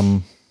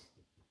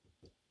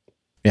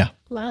 Yeah.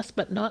 Last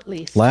but not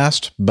least.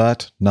 Last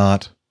but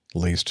not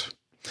least.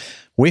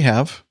 We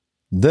have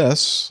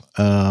this,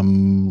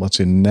 let's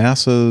see,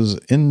 NASA's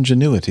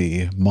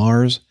Ingenuity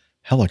Mars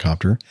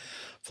helicopter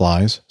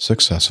flies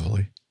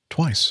successfully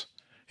twice.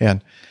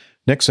 And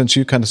Nick, since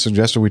you kind of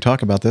suggested we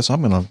talk about this,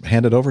 I'm going to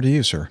hand it over to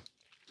you, sir.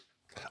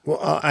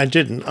 Well, I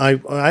didn't.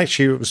 I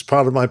actually, it was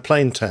part of my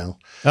plane tale.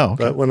 Oh,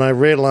 okay. But when I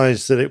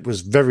realized that it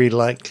was very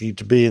likely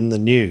to be in the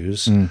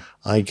news,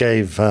 I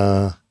gave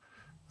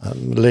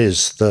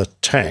Liz the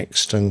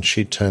text, and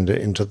she turned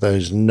it into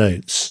those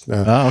notes.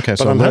 Okay.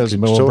 So Liz,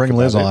 we'll bring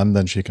Liz on,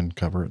 then she can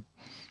cover it.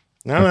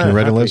 No, you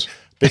ready, Liz?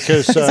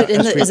 Because is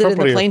it in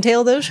the plane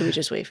tail though? Should we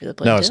just wait for the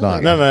plane tail? No, it's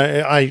not. No,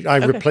 I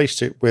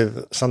replaced it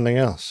with something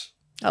else.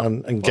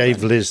 And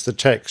gave Liz the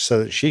text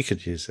so that she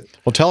could use it.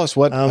 Well, tell us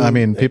what,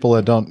 people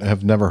that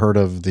have never heard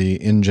of the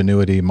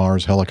Ingenuity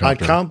Mars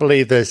helicopter. I can't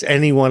believe there's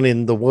anyone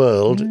in the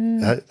world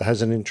that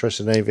has an interest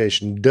in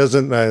aviation,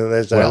 doesn't know that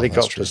there's a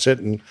helicopter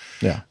sitting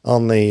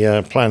on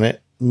the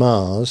planet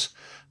Mars,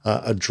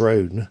 a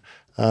drone,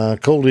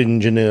 called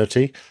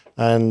Ingenuity,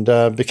 and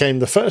became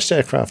the first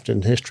aircraft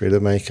in history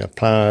to make a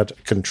powered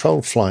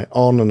controlled flight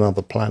on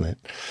another planet.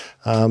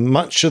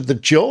 Much of the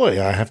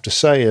joy, I have to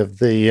say, of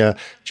the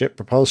Jet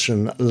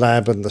Propulsion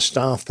Lab and the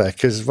staff there,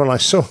 because when I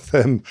saw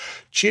them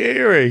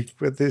cheering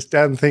when this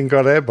damn thing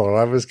got airborne,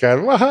 I was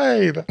going, well,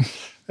 hey,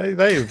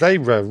 they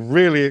were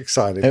really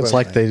excited. It's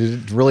like they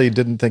really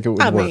didn't think it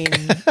would work.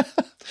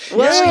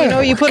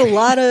 Well, you put a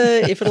lot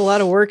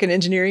of work and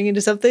engineering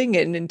into something,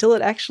 and until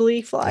it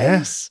actually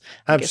flies,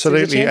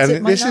 absolutely.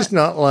 And this is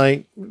not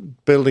like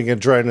building a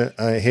drone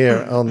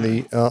here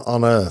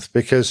on Earth,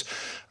 because,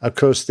 of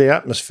course, the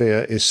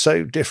atmosphere is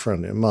so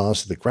different in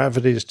Mars. The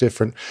gravity is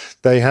different.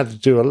 They had to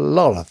do a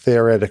lot of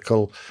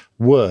theoretical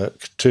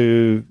work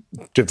to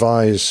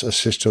devise a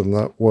system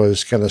that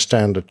was going to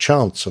stand a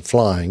chance of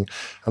flying.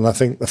 And I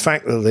think the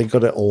fact that they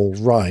got it all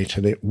right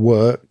and it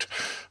worked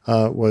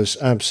was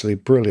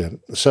absolutely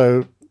brilliant.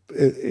 So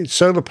it's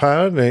solar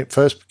powered, and it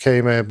first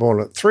became airborne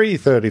at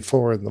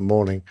 3:34 in the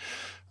morning,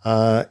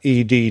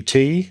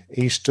 EDT,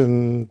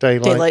 Eastern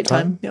Daylight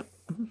Time. Yep.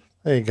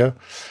 There you go.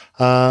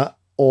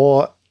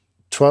 Or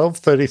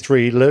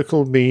 12:33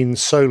 local mean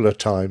solar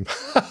time.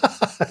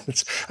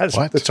 That's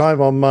the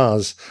time on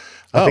Mars.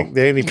 I think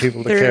the only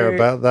people that care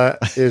about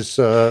that is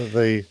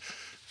the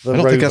I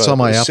don't think that's on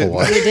my Apple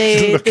Watch.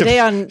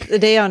 The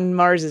day on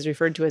Mars is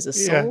referred to as a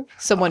sol. Yeah.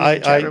 Someone in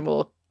the chat room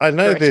will. I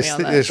know this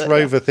that,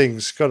 rover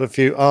thing's got a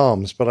few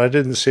arms, but I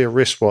didn't see a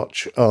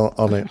wristwatch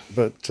on it.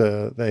 But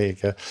there you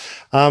go.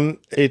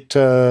 It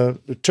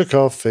took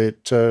off.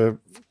 It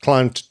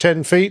climbed to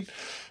 10 feet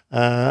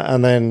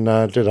and then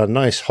did a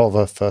nice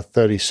hover for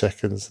 30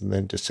 seconds and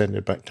then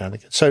descended back down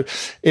again. So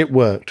it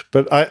worked.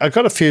 But I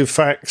got a few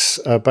facts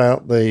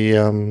about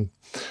the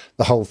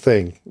whole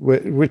thing,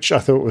 which I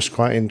thought was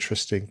quite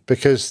interesting,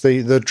 because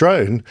the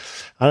drone,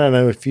 I don't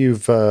know if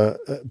you've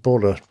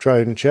bought a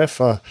drone,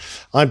 Jeff. I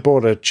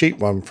bought a cheap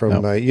one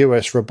from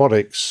US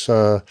Robotics,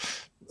 a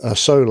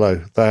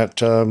Solo, that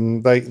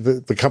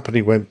the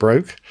company went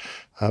broke,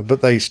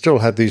 but they still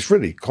had these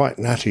really quite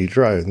natty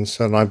drones,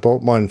 and I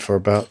bought mine for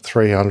about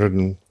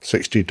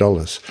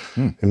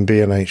 $360 in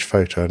B&H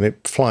Photo, and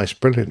it flies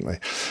brilliantly.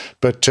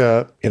 But,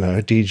 a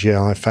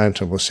DJI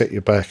Phantom will set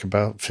you back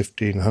about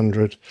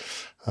 $1,500.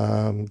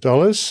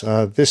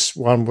 This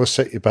one will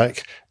set you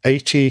back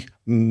 $80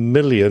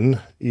 million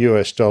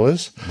US.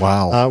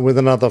 Wow. With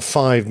another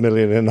 $5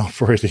 million in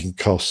operating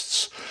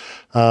costs.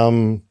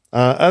 And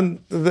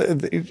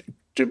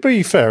to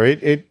be fair,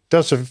 it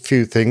does a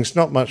few things,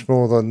 not much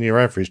more than your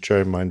average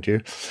drone, mind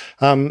you.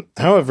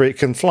 However, it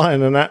can fly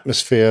in an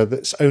atmosphere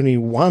that's only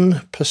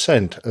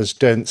 1% as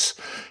dense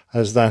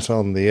as that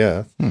on the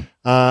Earth.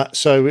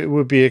 So it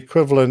would be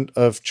equivalent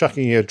of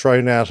chucking your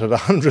drone out at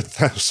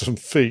 100,000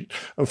 feet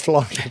and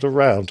flying it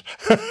around,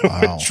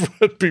 which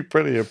would be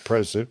pretty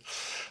impressive.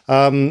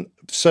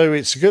 So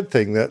it's a good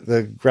thing that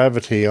the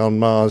gravity on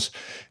Mars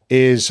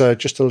is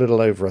just a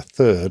little over a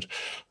third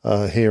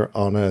here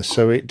on Earth.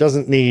 So it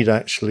doesn't need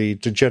actually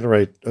to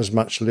generate as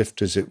much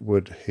lift as it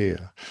would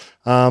here.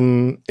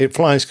 It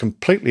flies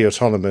completely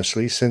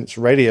autonomously, since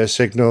radio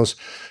signals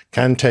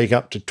can take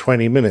up to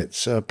 20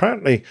 minutes.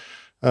 Apparently,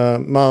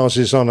 Mars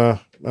is on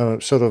a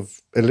sort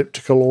of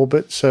elliptical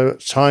orbit, so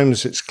at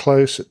times it's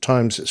close, at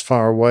times it's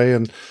far away,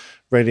 and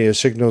radio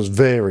signals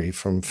vary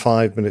from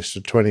 5 minutes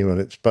to 20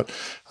 minutes. But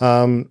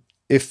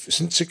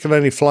since it can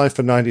only fly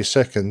for 90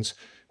 seconds,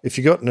 if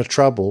you got into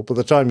trouble, by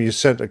the time you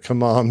sent a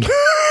command,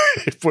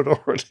 it would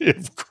already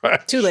have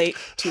crashed. Too late.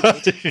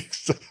 Exactly.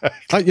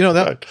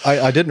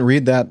 I didn't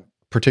read that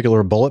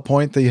particular bullet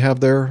point that you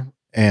have there,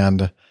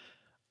 and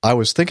I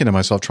was thinking to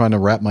myself, trying to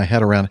wrap my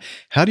head around,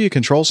 how do you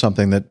control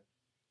something that,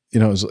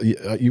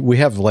 we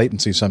have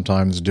latency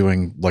sometimes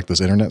doing like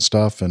this internet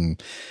stuff and,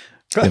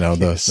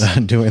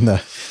 doing the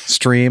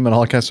stream and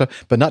all that kind of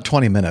stuff, but not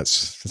 20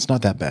 minutes. It's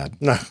not that bad.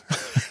 No.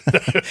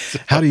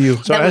 How do you?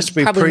 So that would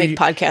probably make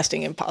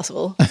podcasting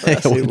impossible for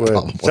us. It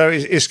would. So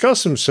it's got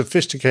some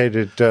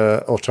sophisticated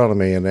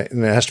autonomy in it,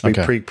 and it has to be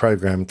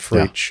pre-programmed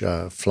for each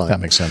flight.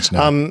 That makes sense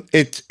now.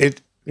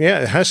 It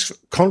has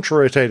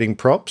contra-rotating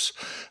props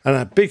and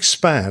a big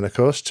span, of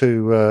course,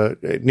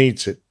 it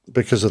needs it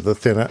because of the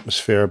thin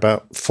atmosphere,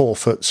 about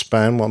 4-foot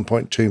span,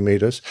 1.2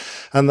 meters.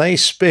 And they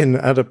spin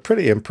at a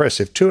pretty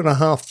impressive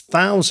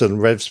 2,500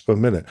 revs per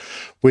minute,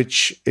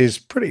 which is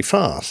pretty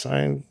fast.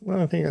 I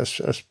think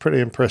that's pretty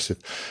impressive.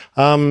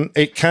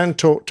 It can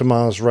talk to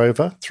Mars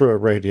rover through a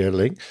radio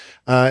link.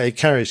 It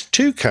carries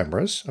 2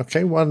 cameras,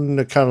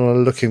 one kind of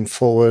looking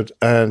forward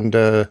and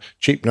a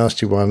cheap,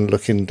 nasty one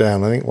looking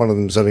down. I think one of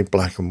them is only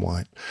black and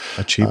white.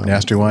 A cheap,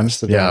 nasty one?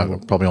 Yeah,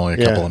 probably only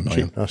a couple of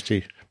million. Cheap,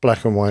 nasty,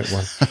 black and white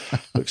one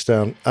looks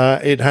down.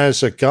 It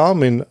has a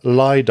Garmin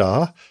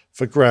LiDAR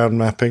for ground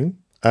mapping,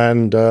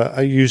 and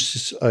it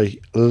uses a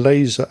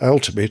laser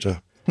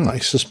altimeter. I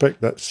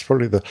suspect that's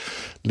probably the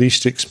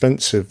least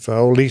expensive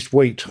or least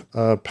weight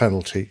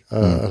penalty,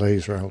 a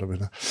laser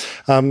altimeter.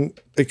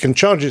 It can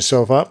charge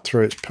itself up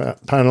through its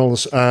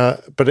panels,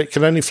 but it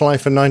can only fly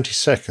for 90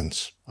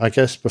 seconds, I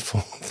guess,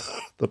 before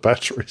the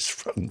batteries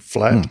run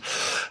flat.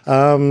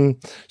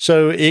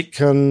 So it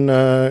can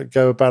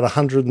go about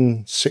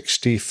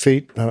 160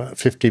 feet,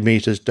 50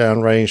 meters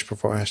downrange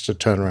before it has to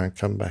turn around and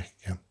come back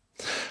again.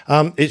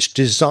 Its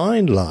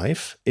design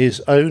life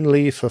is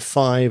only for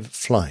 5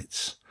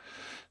 flights.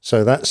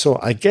 So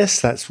I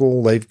guess that's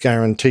all they've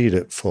guaranteed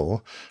it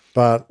for.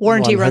 But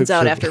warranty runs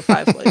out after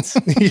 5 flights.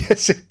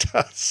 Yes, it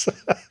does.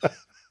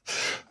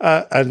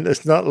 And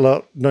there's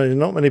not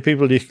many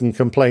people you can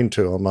complain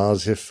to on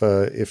Mars if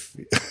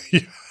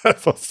you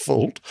have a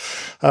fault.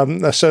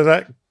 So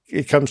that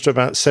it comes to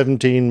about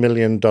 $17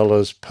 million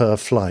per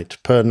flight,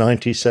 per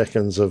 90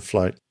 seconds of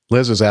flight.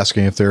 Liz is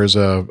asking if there is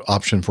an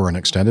option for an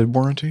extended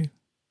warranty.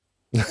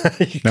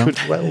 Could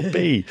well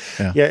be.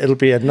 Yeah, it'll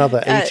be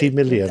another 80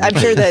 million. I'm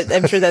sure that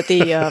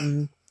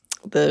the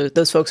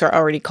those folks are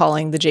already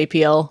calling the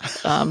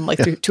JPL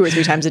like 2 or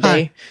 3 times a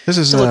day. This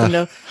is to let them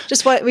know.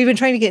 Just what we've been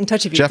trying to get in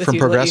touch with you, Jeff from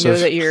to let you know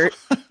that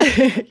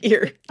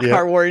your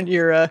car warranty,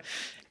 your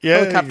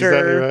helicopter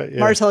exactly right,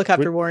 Mars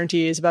helicopter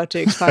warranty is about to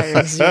expire.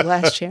 This is your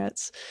last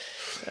chance.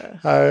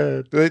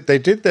 They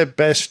did their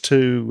best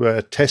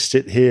to test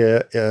it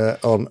here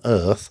on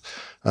Earth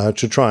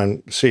to try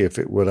and see if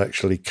it would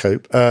actually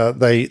cope.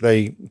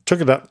 They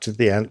took it up to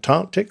the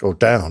Antarctic, or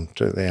down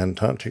to the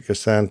Antarctic,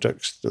 because the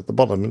Antarctic's at the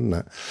bottom, isn't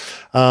it?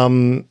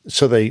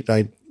 So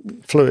they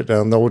flew it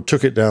down, or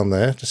took it down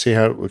there to see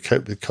how it would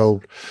cope with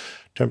cold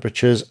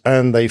temperatures,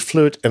 and they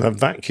flew it in a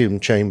vacuum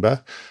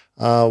chamber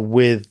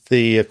with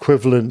the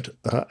equivalent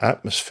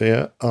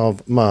atmosphere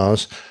of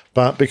Mars.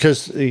 But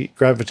because the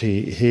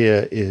gravity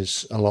here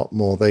is a lot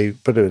more, they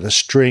put a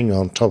string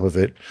on top of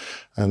it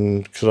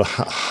and sort of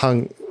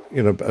hung,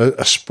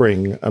 a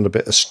spring and a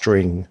bit of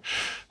string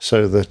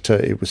so that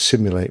it would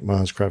simulate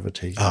Mars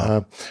gravity.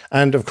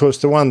 And, of course,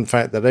 the one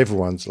fact that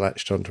everyone's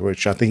latched onto,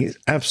 which I think is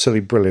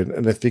absolutely brilliant,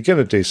 and if you're going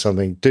to do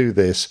something, do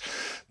this.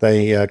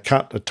 They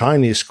cut a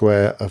tiny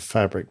square of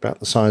fabric,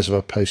 about the size of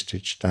a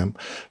postage stamp,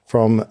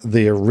 from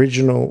the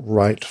original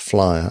Wright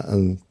Flyer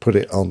and put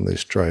it on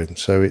this drone.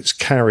 So it's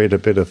carried a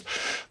bit of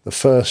the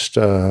first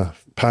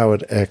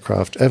powered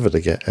aircraft ever to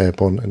get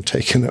airborne and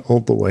taken it all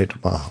the way to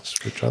Mars,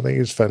 which I think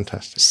is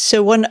fantastic.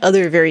 So one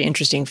other very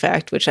interesting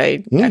fact, which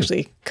I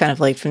actually kind of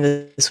liked from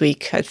this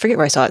week, I forget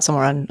where I saw it,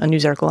 somewhere on a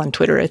news article on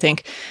Twitter, I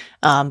think,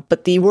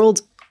 but the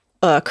world's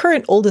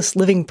current oldest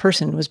living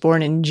person was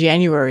born in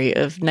January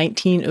of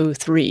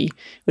 1903,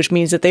 which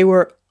means that they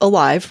were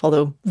alive,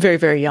 although very,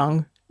 very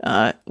young,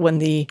 when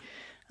the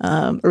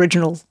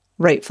original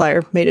Wright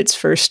Flyer made its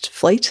first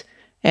flight,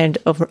 and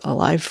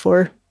alive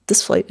for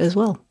this flight as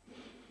well.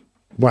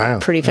 Wow.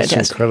 Pretty fantastic.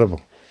 That's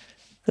incredible.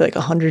 Like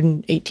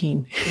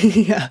 118.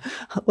 Yeah.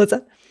 What's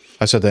that?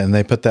 I said that, and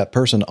they put that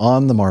person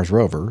on the Mars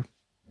rover.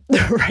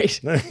 Right.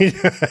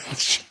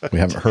 We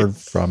haven't heard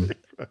from.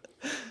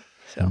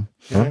 So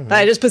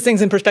I just put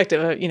things in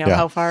perspective,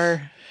 how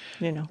far,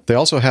 They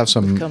also have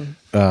some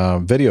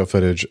video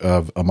footage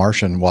of a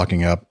Martian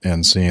walking up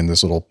and seeing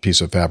this little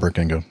piece of fabric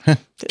and go,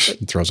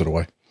 and throws it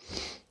away.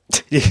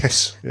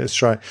 Yes, that's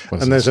right.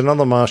 And there's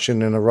another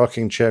Martian in a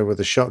rocking chair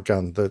with a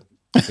shotgun that,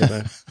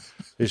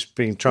 is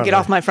being trying get to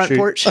off my front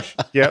porch.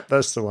 Yep,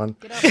 that's the one.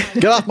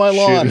 Get off my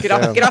lawn. Get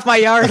off my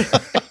yard.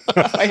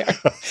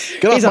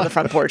 He's on the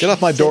front porch. Get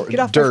off my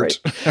dirt.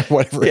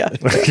 Whatever. Yeah.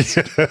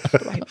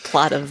 My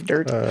plot of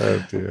dirt.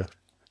 Oh, dear.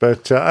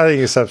 But I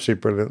think it's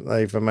absolutely brilliant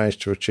they've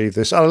managed to achieve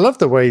this. I love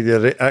the way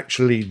that it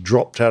actually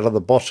dropped out of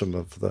the bottom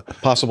of the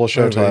possible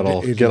show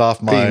title. Get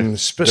off my dirt.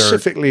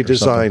 Specifically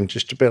designed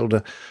just to be able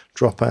to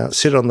drop out,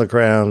 sit on the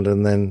ground,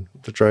 and then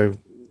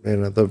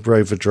the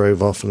rover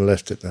drove off and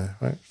left it there.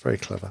 Right? Very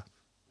clever.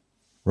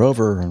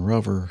 Rover and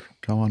Rover,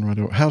 go on, Red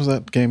Rover. How does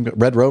that game go?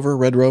 Red Rover.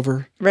 Red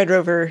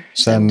Rover.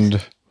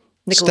 Send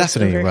Nicholas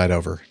Stephanie Rover. right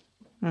over.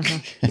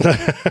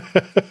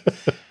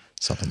 Mm-hmm.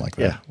 Something like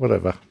that. Yeah,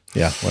 whatever.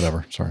 Yeah,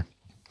 whatever. Sorry.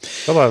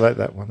 Well, I like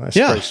that one. That's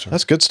a great story.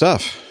 That's good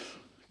stuff.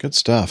 Good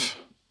stuff.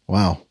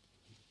 Wow.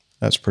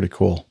 That's pretty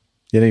cool.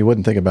 You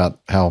wouldn't think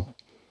about how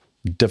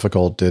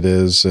difficult it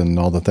is and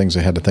all the things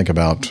they had to think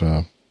about,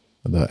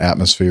 the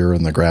atmosphere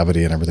and the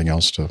gravity and everything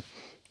else to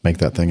make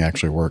that thing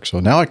actually work. So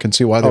now I can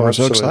see why they were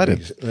so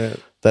excited.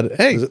 That,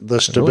 hey, the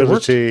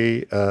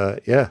stability,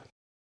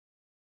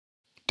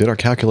 did our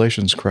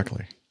calculations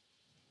correctly.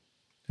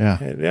 Yeah.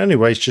 It only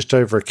weighs just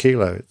over a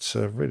kilo. It's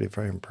really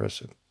very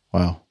impressive.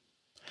 Wow.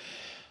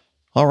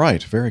 All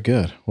right. Very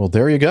good. Well,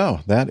 there you go.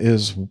 That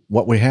is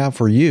what we have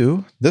for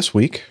you this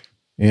week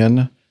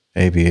in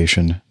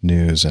aviation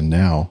news. And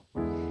now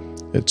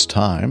it's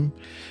time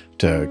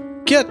to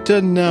get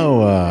to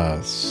know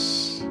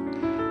us.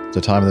 It's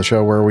the time of the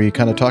show where we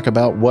kind of talk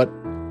about what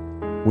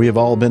we have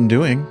all been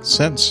doing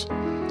since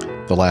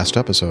the last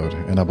episode.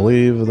 And I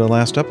believe the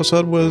last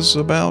episode was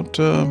about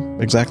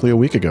exactly a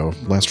week ago,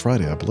 last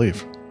Friday, I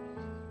believe.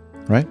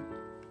 Right?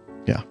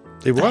 Yeah.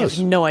 It was. I have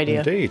no idea.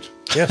 Indeed.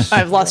 Yes.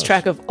 I've lost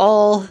track of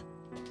all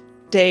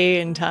day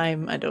and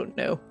time. I don't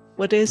know.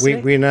 What is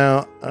it? We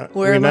now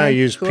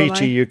use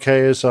PT UK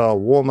as our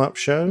warm-up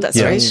show.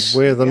 That's right.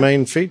 We're the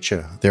main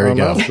feature. There you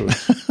go.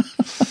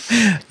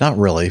 Not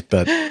really,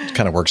 but it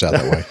kind of works out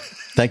that way.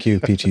 Thank you,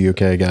 PT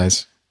UK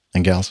guys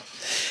and gals.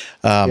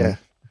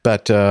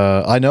 But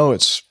I know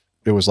it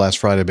was last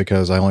Friday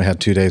because I only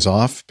had 2 days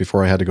off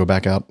before I had to go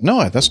back out.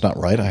 No, that's not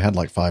right. I had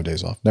like 5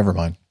 days off. Never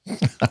mind.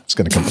 I was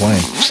going to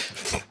complain.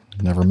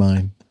 Never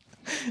mind.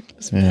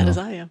 As bad as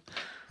I am.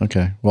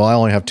 Okay. Well, I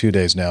only have 2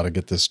 days now to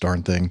get this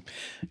darn thing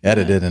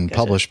edited and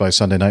published by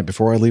Sunday night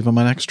before I leave on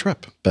my next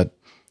trip. But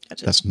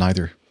that's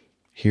neither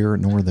here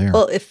nor there.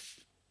 Well, if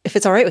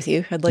it's all right with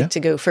you, I'd like to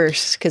go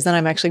first because then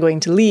I'm actually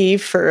going to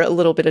leave for a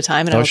little bit of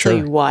time, and I'll tell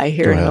you why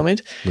here in a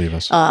moment. Leave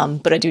us.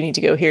 But I do need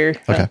to go here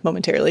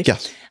momentarily.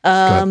 Yes.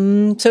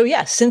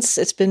 So since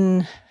it's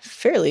been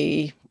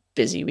fairly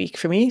busy week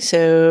for me,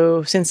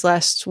 so since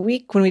last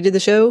week when we did the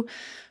show,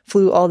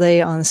 flew all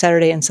day on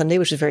Saturday and Sunday,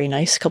 which was very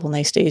nice. A couple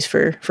nice days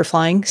for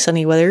flying,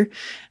 sunny weather.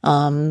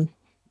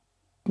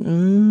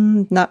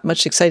 Not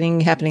much exciting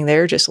happening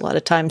there. Just a lot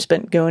of time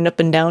spent going up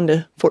and down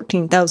to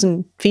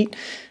 14,000 feet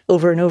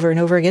over and over and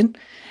over again.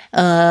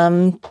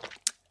 And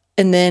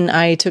then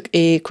I took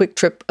a quick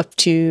trip up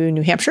to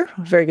New Hampshire.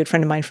 A very good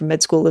friend of mine from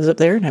med school lives up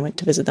there, and I went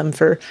to visit them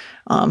for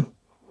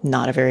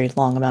not a very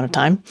long amount of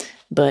time.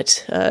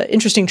 But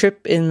interesting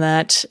trip in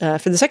that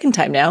for the second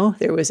time now,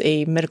 there was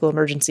a medical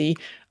emergency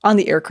on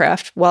the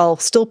aircraft while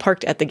still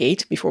parked at the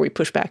gate before we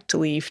pushed back to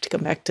leave to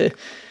come back to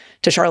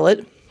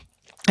Charlotte.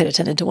 I'd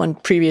attended to one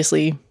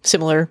previously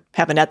similar,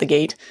 happened at the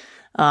gate.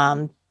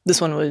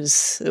 This one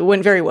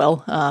went very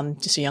well.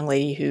 Just a young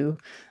lady who,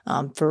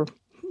 for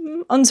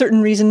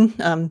uncertain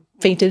reason,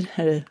 fainted,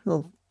 had a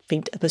little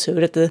faint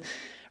episode at the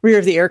rear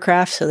of the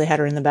aircraft. So they had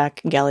her in the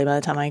back galley by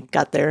the time I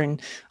got there,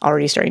 and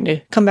already starting to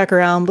come back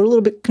around, but a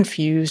little bit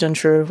confused,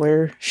 unsure of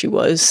where she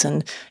was.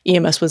 And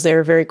EMS was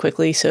there very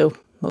quickly. So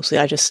mostly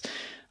I just,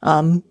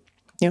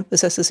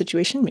 assess the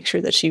situation, make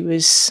sure that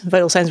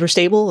vital signs were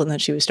stable and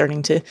that she was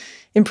starting to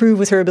improve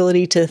with her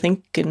ability to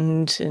think,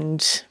 and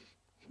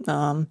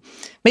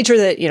made sure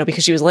that,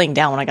 because she was laying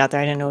down when I got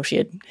there, I didn't know if she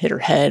had hit her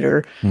head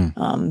or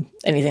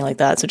anything like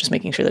that. So just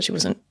making sure that she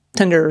wasn't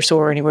tender or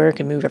sore anywhere,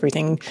 could move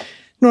everything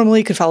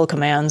normally, could follow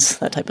commands,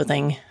 that type of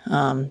thing.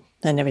 And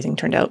everything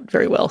turned out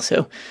very well.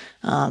 So,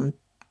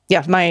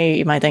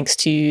 my thanks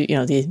to,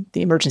 the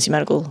emergency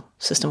medical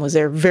system was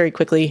there very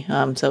quickly.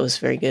 So that was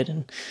very good.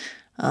 And,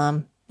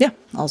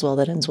 all's well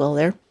that ends well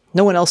there.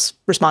 No one else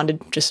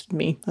responded, just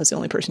me. I was the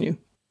only person who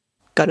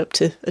got up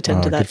to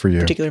attend to that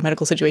particular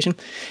medical situation.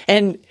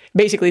 And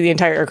basically the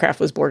entire aircraft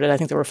was boarded. I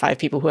think there were 5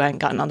 people who hadn't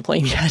gotten on the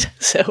plane yet.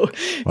 So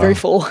very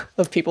full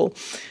of people.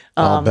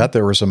 I'll bet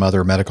there were some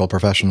other medical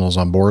professionals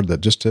on board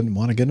that just didn't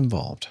want to get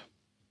involved.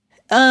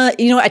 I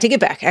take it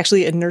back.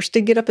 Actually, a nurse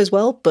did get up as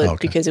well, but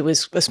because it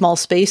was a small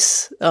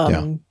space,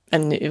 and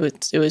it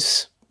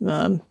was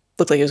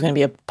looked like it was going to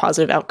be a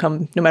positive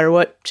outcome no matter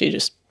what, she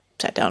just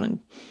sat down and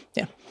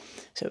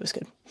so it was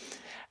good.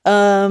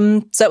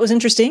 So that was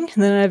interesting.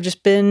 And then I've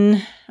just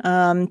been,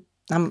 I'm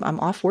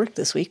off work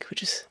this week,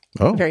 which is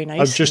very nice.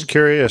 I'm just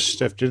curious,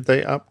 Steph, did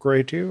they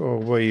upgrade you or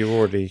were you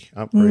already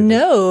upgraded?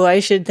 No,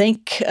 I should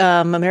thank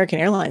American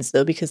Airlines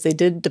though, because they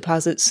did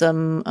deposit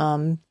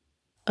some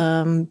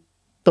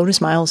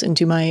bonus miles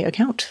into my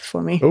account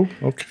for me. Oh,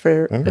 okay.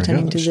 For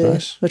attending to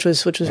which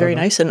was very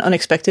nice and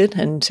unexpected,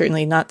 and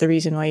certainly not the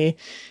reason why you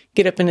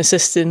get up and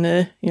assist in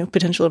a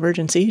potential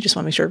emergency. You just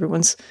want to make sure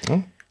everyone's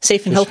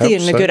safe and healthy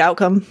and a good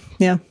outcome.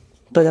 Yeah.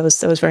 But that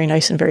was very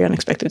nice and very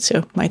unexpected.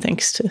 So my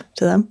thanks to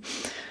them.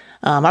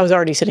 I was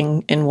already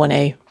sitting in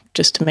 1A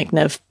just to make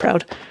Nev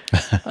proud,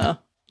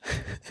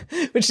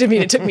 which did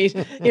mean it took me,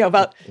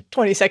 about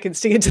 20 seconds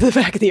to get to the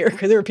back of the air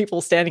because there were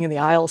people standing in the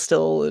aisle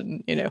still,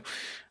 and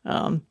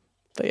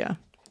but yeah,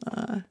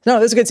 no,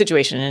 it was a good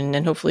situation,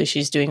 and hopefully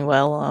she's doing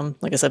well.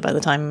 Like I said, by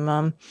the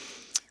time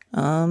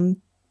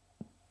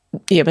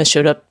EMS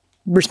showed up,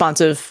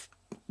 responsive,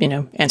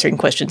 answering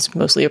questions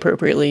mostly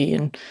appropriately,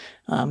 and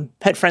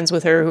had friends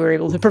with her who were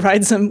able to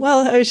provide some.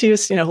 Well, she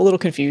was, a little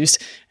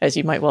confused, as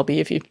you might well be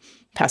if you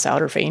pass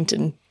out or faint.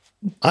 And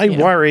I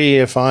worry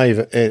if I've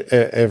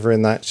ever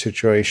in that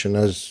situation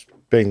as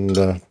being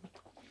the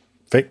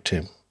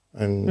victim,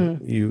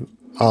 and you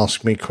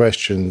ask me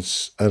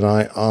questions and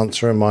I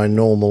answer in my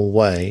normal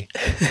way,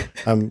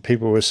 and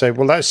people will say,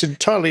 "Well, that's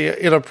entirely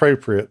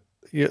inappropriate.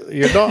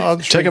 You're not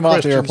answering Take them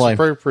off the airplane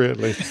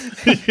appropriately."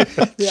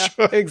 Yeah,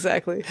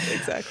 exactly.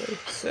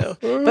 So,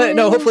 but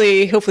no,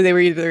 hopefully they were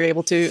either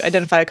able to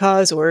identify a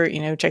cause or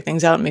check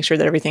things out and make sure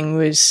that everything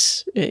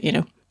was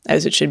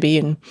as it should be.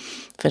 And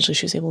eventually,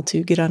 she was able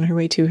to get on her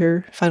way to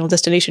her final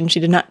destination.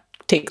 She did not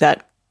take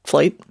that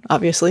flight,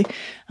 obviously.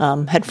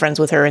 Had friends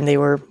with her, and they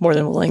were more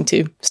than willing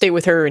to stay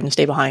with her and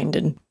stay behind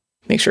and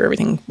make sure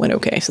everything went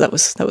okay. So that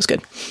was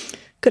good.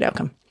 Good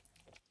outcome.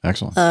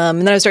 Excellent.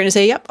 And then I was starting to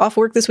say, off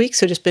work this week.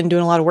 So just been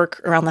doing a lot of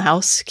work around the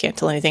house. Can't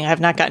tell anything. I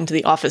have not gotten to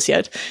the office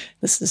yet.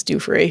 This is due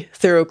for a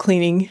thorough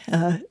cleaning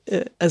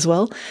as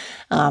well.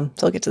 So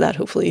I'll get to that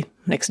hopefully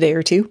next day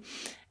or two.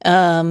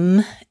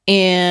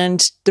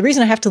 And the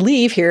reason I have to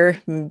leave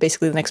here,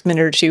 basically the next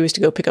minute or two, is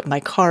to go pick up my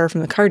car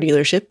from the car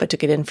dealership. I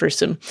took it in for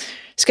some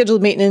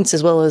scheduled maintenance,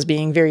 as well as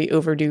being very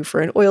overdue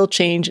for an oil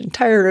change and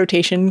tire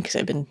rotation, because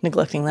I've been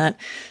neglecting that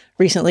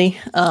recently.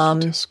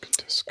 Disc.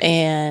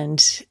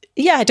 And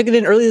yeah, I took it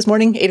in early this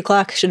morning,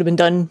 8:00. Should have been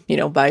done,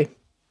 by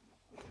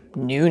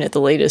noon at the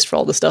latest for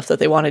all the stuff that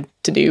they wanted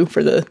to do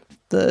for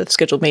the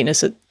scheduled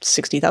maintenance at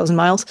 60,000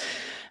 miles.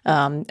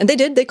 And they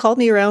did. They called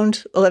me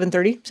around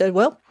 11:30, said,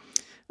 well,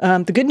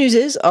 the good news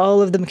is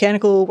all of the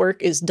mechanical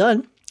work is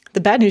done.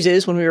 The bad news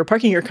is when we were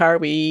parking your car,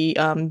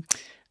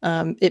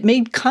 it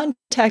made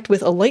contact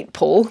with a light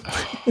pole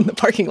in the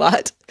parking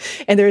lot,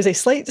 and there is a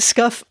slight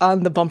scuff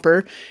on the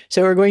bumper.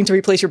 So we're going to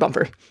replace your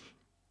bumper.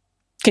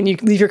 Can you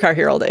leave your car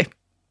here all day?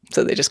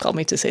 So they just called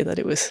me to say that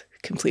it was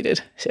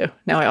completed. So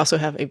now I also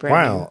have a brand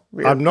Wow. new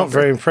rear I'm not bumper.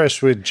 very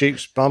impressed with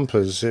Jeep's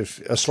bumpers. If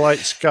a slight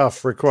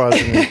scuff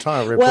requires an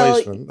entire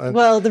replacement. then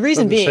Well, the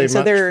reason doesn't say being, so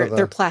much they're for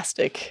they're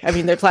plastic. I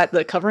mean,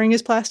 the covering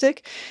is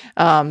plastic,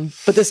 but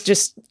this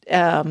just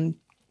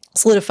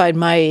solidified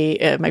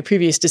my my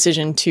previous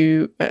decision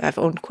to. I've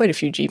owned quite a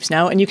few Jeeps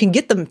now, and you can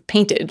get them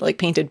painted, like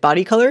painted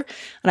body color,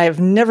 and I have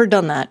never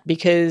done that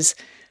because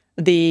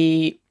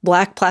the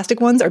black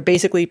plastic ones are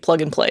basically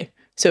plug and play.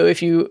 So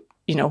if you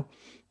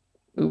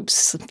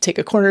take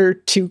a corner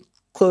too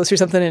close or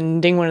something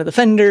and ding one of the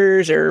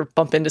fenders or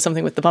bump into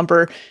something with the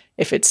bumper,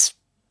 if it's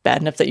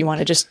bad enough that you want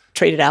to just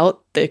trade it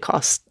out, they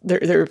cost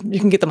you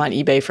can get them on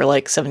eBay for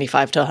like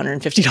 $75 to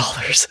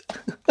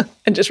 $150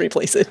 and just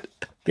replace it.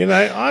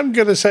 I'm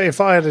going to say if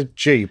I had a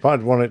Jeep,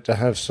 I'd want it to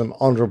have some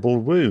honourable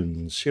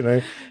wounds,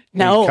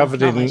 No,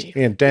 covered not my in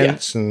Jeep.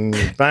 dents and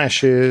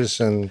bashes,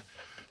 and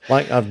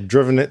like I've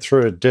driven it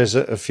through a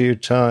desert a few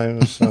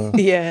times. So.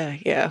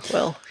 Yeah.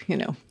 Well,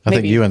 I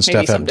think you and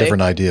Steph have someday.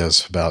 different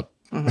ideas about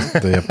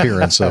the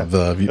appearance of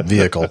the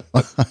vehicle.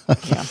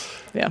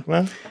 Yeah.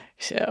 Well,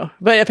 So,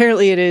 but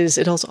apparently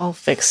it's all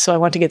fixed. So I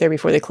want to get there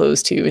before they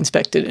close to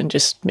inspect it and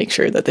just make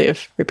sure that they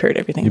have repaired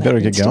everything. You that better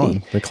get needs to be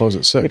going. They close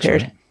at 6.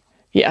 repaired. Right?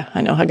 Yeah,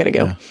 I know. I got to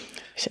go. Yeah.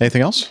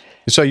 Anything else?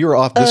 So you were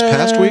off this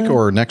past week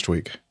or next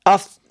week?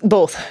 Off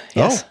both.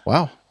 Yes. Oh,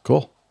 wow.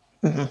 Cool.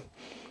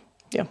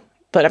 Yeah.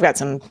 But I've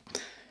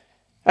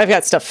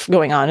got stuff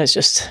going on. It's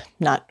just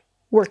not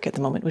work at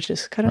the moment, which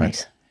is kind of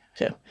nice.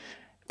 So,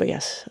 but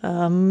yes.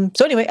 So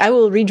anyway, I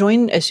will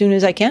rejoin as soon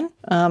as I can.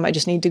 I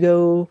just need to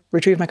go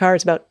retrieve my car.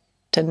 It's about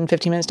 10,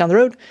 15 minutes down the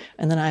road,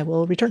 and then I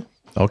will return.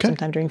 Okay.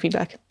 Sometime during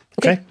feedback.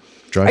 okay.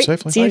 Drive All right,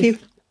 safely. see you.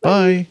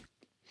 Bye.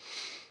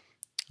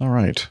 All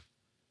right.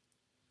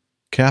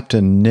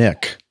 Captain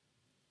Nick,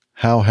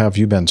 how have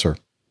you been, sir?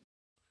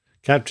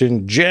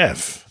 Captain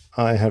Jeff,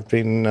 I have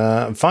been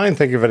fine,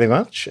 thank you very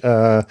much.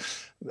 A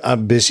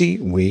busy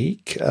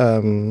week.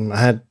 I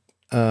had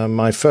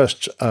my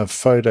first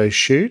photo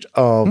shoot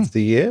of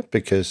the year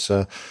because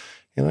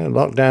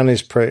lockdown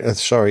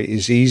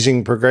is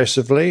easing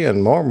progressively,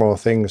 and more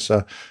things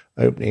are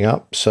opening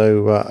up.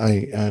 So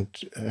I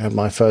had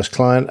my first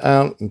client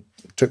out and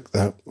took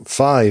the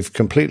 5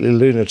 completely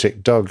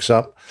lunatic dogs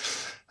up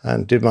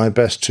and did my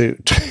best to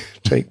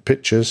take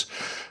pictures.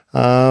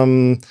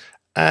 And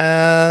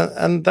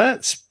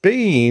that's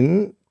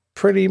been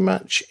pretty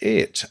much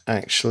it,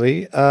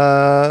 actually.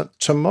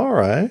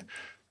 Tomorrow,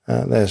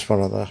 there's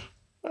one of the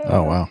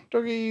Oh, wow.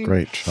 doggy.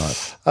 Great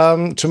shot.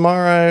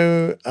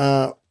 Tomorrow,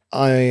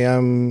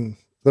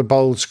 the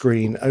bowl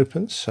screen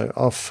opens, so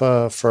off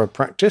for a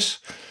practice.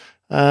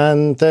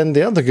 And then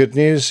the other good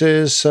news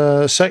is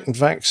second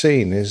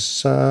vaccine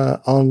is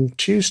on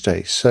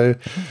Tuesday. So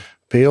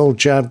be all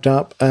jabbed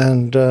up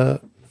and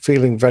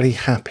feeling very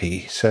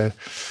happy. So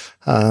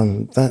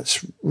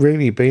that's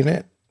really been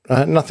it.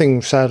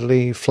 Nothing,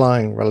 sadly,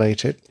 flying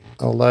related,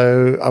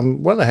 although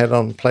I'm well ahead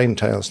on plain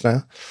tails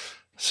now.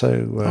 So,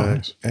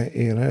 nice.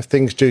 if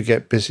things do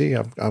get busy,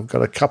 I've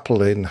got a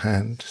couple in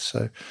hand.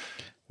 So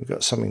we've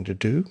got something to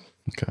do.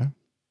 Okay.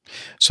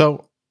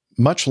 So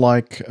much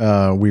like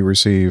we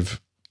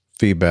receive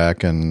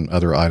feedback and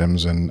other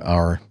items in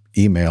our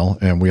email,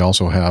 and we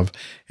also have,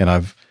 and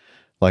I've,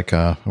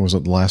 was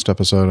it the last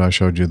episode I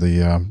showed you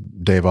the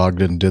Dave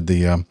Ogden did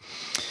the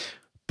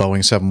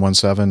Boeing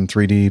 717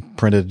 3D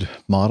printed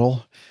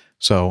model.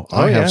 So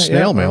I have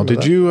snail mail.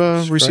 Did you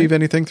receive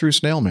anything through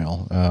snail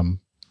mail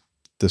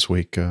this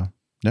week,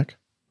 Nick?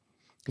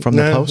 From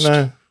the post?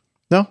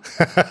 No?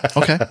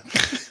 Okay.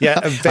 Yeah,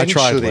 eventually. I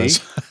tried,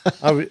 Liz.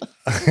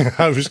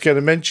 I was going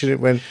to mention it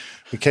when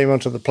we came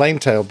onto the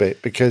plaintail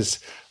bit, because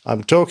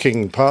I'm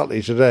talking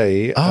partly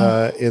today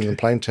in the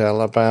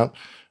plaintail about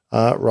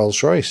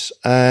Rolls-Royce.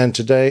 And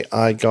today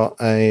I got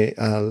a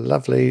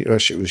lovely, it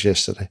was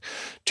yesterday,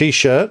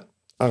 T-shirt.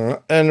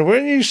 And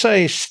when you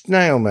say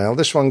snail mail,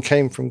 this one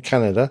came from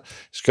Canada.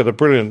 It's got a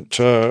brilliant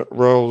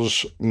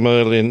Rolls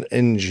Merlin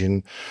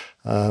engine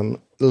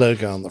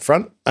logo on the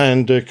front.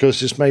 And of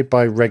course, it's made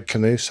by Red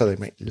Canoe, so they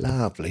make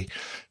lovely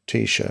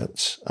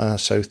T-shirts.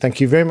 So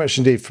thank you very much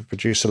indeed for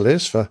producer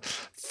Liz for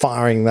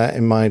firing that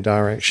in my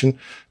direction.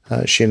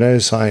 She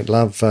knows I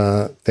love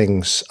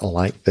things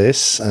like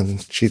this,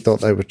 and she thought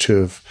they were 2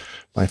 of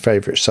my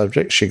favorite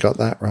subjects. She got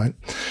that right.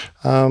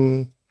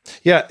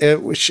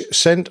 It was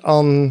sent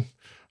on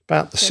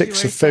about the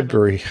 6th of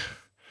February.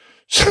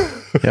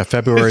 Yeah,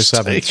 February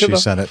 7th, she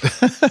sent it.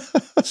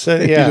 So,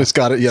 You just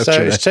got it yesterday.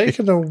 So it's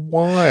taken a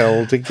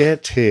while to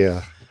get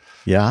here.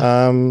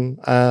 Yeah.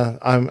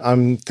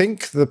 I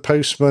think the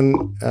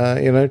postman,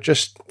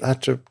 just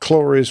had to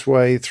claw his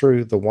way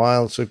through the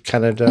wilds of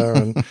Canada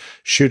and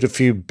shoot a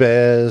few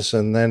bears,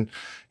 and then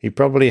he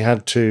probably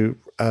had to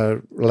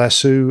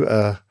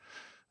lasso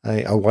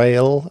a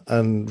whale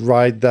and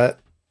ride that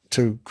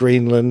to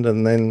Greenland,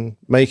 and then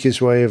make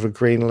his way over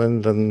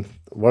Greenland. And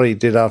what he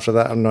did after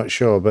that, I'm not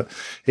sure, but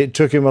it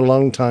took him a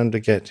long time to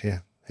get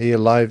here. He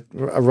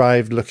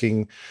arrived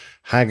looking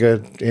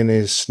haggard in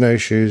his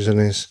snowshoes and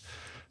his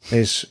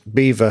his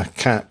beaver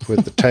cap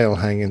with the tail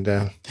hanging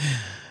down.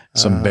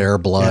 Some bear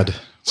blood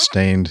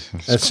stained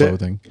his That's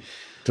clothing.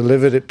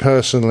 Delivered it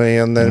personally,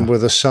 and then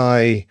with a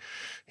sigh,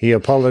 he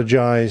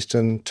apologized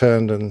and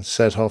turned and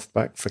set off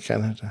back for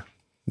Canada.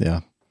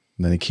 Yeah.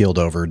 And then he keeled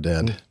over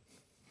dead.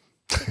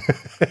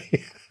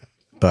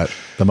 But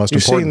the most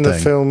You've important seen the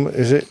thing. film,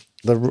 is it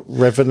The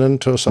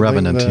Revenant or something?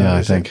 Revenant, yeah,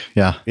 I think.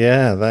 Yeah.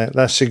 Yeah,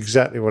 that's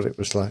exactly what it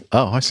was like.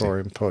 Oh, I see. For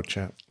him, poor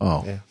chap.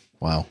 Oh, yeah.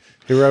 Wow.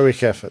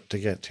 Heroic effort to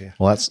get here.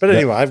 Well, that's. But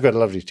anyway, I've got a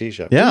lovely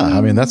T-shirt. Yeah,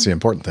 I mean, that's the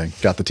important thing.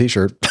 Got the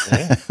T-shirt.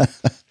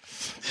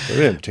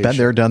 Brilliant T-shirt. Been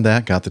there, done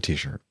that, got the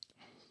T-shirt.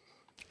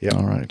 Yeah.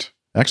 All right.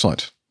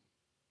 Excellent.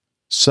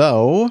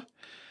 So,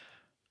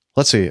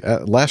 let's see.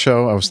 Last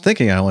show, I was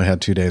thinking I only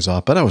had 2 days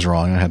off, but I was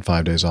wrong. I had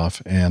 5 days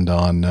off. And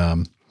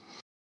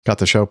got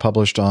the show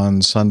published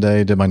on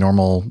Sunday, did my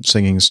normal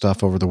singing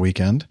stuff over the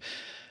weekend.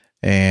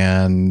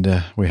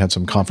 And we had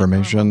some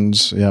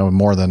confirmations,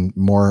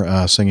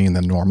 more singing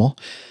than normal.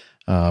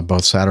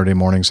 Both Saturday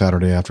morning,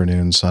 Saturday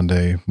afternoon,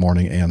 Sunday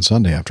morning, and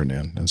Sunday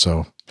afternoon. And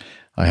so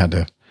I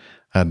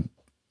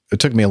it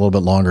took me a little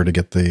bit longer to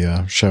get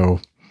the show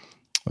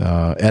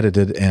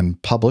edited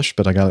and published,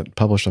 but I got it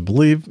published, I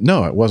believe.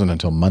 No, it wasn't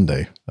until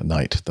Monday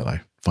night that I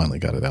finally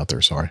got it out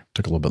there. Sorry, it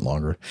took a little bit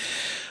longer.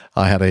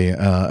 I had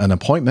an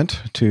appointment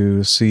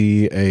to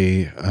see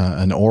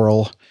an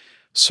oral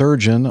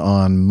surgeon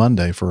on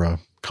Monday for a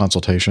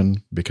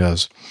consultation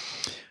because,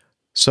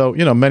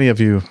 many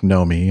of you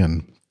know me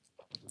and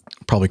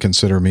probably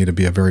consider me to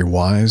be a very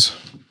wise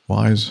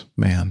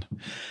man.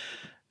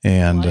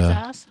 And,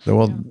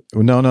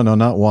 no,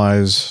 not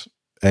wise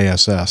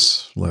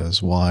ASS,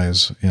 Liz,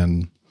 wise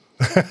in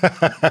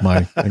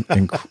my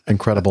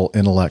incredible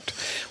intellect.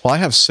 Well, I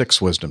have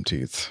 6 wisdom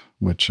teeth,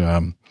 which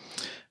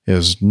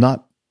is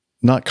not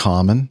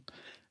common,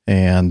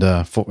 and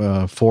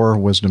 4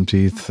 wisdom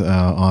teeth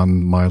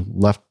on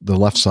the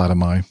left side of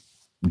my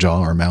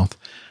jaw or mouth,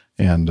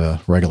 and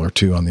regular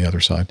 2 on the other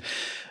side.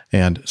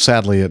 And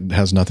sadly, it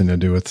has nothing to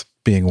do with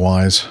being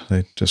wise.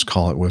 They just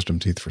call it wisdom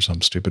teeth for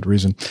some stupid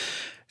reason.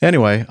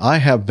 Anyway,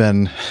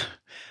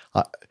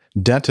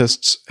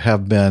 dentists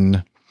have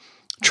been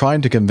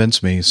trying to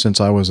convince me since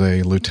I was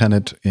a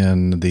lieutenant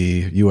in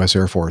the U.S.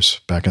 Air Force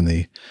back in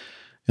the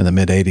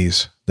mid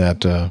 80s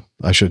that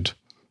I should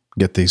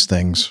get these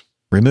things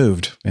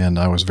removed. And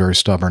I was very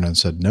stubborn and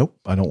said, nope,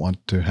 I don't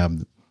want to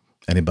have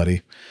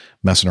anybody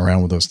messing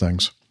around with those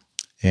things.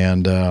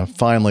 And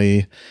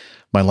finally,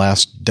 my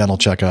last dental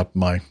checkup,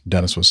 my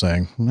dentist was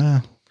saying,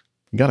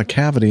 you got a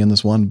cavity in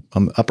this one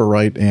on the upper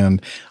right,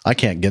 and I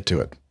can't get to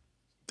it.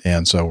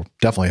 And so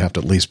definitely have to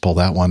at least pull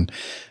that one.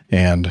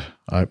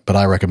 But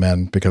I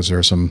recommend, because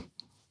there's some,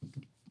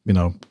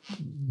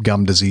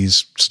 gum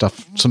disease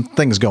stuff, some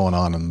things going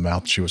on in the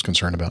mouth she was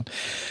concerned about.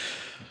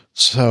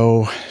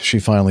 So she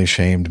finally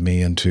shamed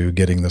me into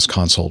getting this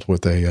consult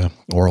with a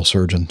oral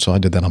surgeon. So I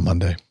did that on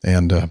Monday,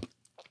 and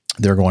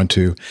they're going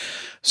to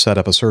set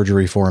up a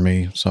surgery for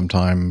me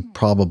sometime,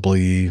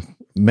 probably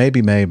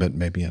maybe May, but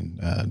maybe in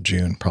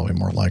June, probably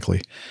more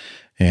likely.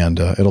 And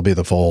it'll be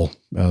the full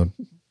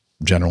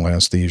general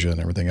anesthesia and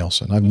everything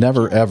else. And I've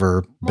never,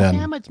 ever been...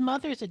 Mohammed's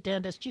mother's a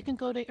dentist. You can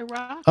go to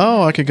Iraq.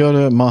 Oh, I could go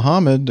to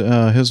Mohammed.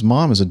 His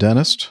mom is a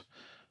dentist.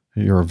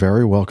 You're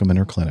very welcome in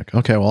her clinic.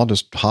 Okay, well, I'll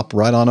just hop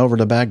right on over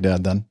to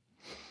Baghdad then.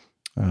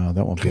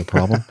 That won't be a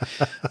problem.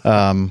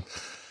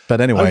 But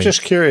anyway... I'm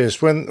just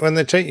curious, when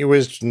they take your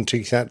wisdom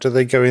teeth out, do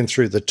they go in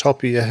through the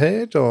top of your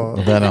head? Or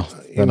then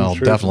I'll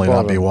definitely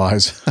not be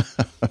wise.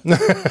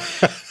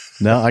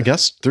 No, I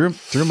guess through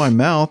my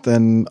mouth.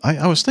 And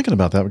I was thinking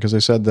about that because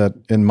they said that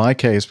in my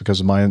case,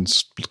 because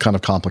mine's kind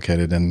of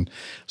complicated and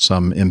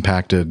some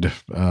impacted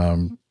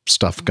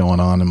stuff going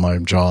on in my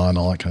jaw and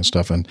all that kind of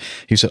stuff. And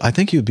he said, I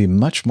think you'd be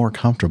much more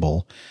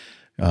comfortable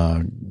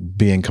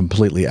being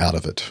completely out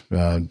of it,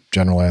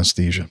 general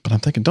anesthesia. But I'm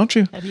thinking, don't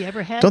you? Have you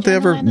ever had Don't they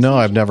ever? anesthesia? No,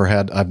 I've never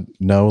had.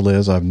 No,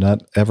 Liz, I've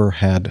not ever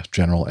had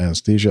general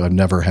anesthesia. I've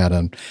never had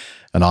an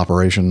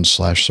operation /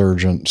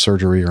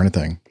 surgery or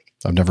anything.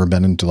 I've never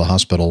been into the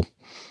hospital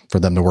for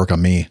them to work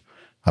on me.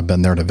 I've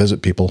been there to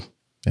visit people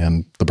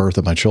and the birth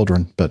of my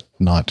children, but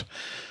not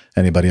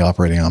anybody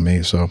operating on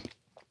me. So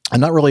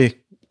I'm not really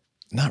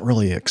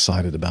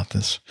excited about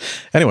this.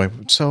 Anyway,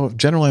 so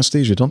general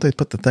anesthesia, don't they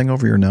put the thing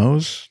over your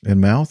nose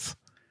and mouth?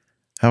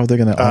 How are they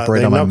going to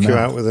operate on my mouth? They knock you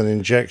out with an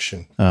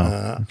injection.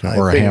 Okay.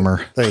 Or a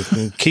hammer. They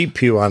can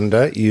keep you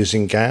under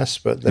using gas,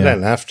 but they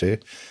don't have to.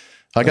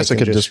 I guess I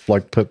could just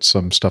put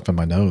some stuff in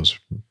my nose,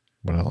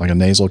 like a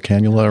nasal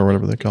cannula or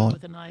whatever they call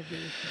it. With an IV.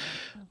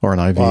 Or an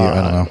IV,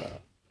 I don't know.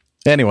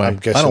 Anyway, I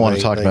don't want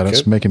to talk about it.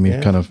 It's making me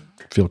kind of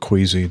feel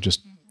queasy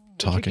just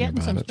talking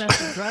about some it.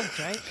 special drugs,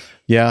 right?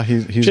 Yeah,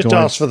 he's just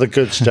going, ask for the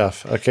good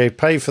stuff. Okay,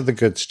 pay for the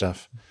good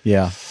stuff.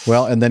 Yeah.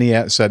 Well, and then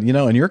he said,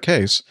 in your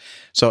case,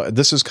 so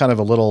this is kind of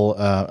a little,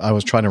 I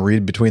was trying to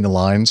read between the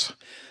lines.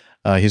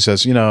 He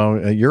says,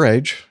 at your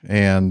age,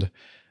 and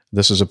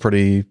this is a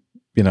pretty,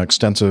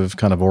 extensive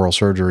kind of oral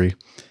surgery.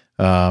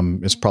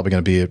 It's probably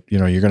going to be,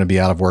 you're going to be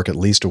out of work at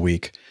least a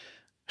week,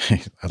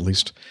 at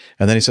least.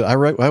 And then he said, I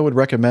would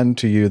recommend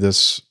to you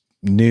this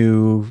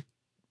new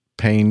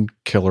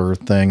painkiller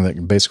thing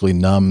that basically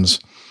numbs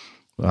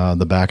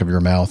the back of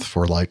your mouth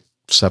for like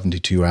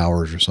 72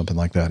 hours or something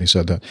like that. He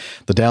said that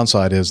the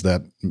downside is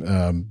that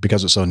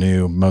because it's so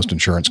new, most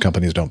insurance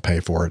companies don't pay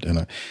for it.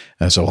 And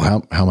I said,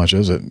 well, how much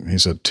is it? He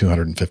said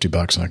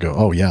 $250. And I go,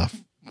 oh yeah,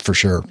 for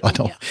sure.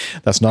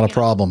 That's not a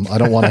problem. I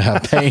don't want to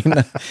have pain.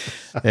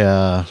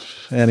 Yeah.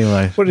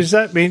 Anyway. Well, does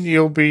that mean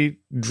you'll be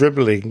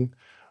dribbling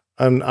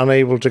and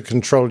unable to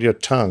control your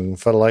tongue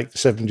for like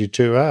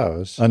 72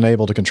 hours?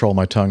 Unable to control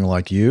my tongue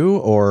like you,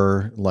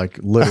 or like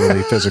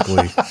literally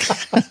physically?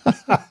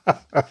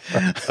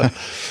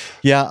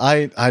 Yeah,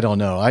 I don't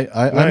know.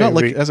 I'm not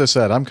looking, as I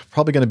said, I'm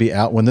probably going to be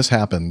out when this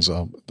happens.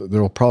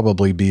 There will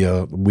probably be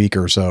a week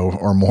or so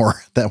or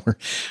more that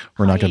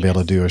we're not going to be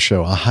able to do a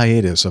show, a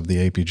hiatus of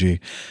the APG.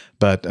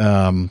 But,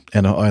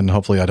 and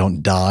hopefully I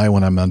don't die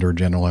when I'm under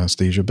general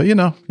anesthesia, but you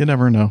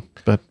never know.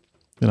 But,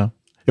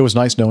 it was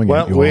nice knowing you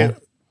all.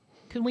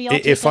 Can we all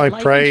if I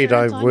prayed,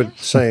 I would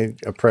say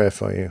a prayer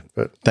for you,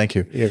 but thank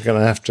you. You're going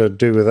to have to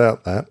do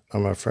without that,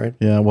 I'm afraid.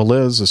 Yeah. Well,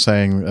 Liz is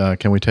saying,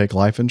 can we take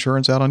life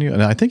insurance out on you?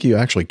 And I think you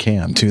actually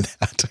can do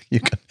that.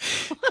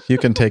 You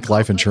can take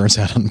life insurance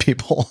out on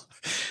people.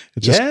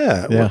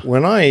 Yeah.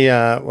 When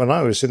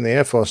I was in the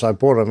Air Force, I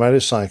bought a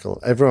motorcycle.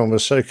 Everyone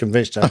was so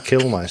convinced I'd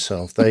kill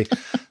myself.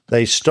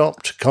 They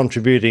stopped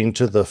contributing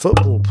to the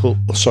football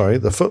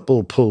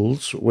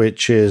pools,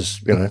 which is,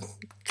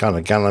 kind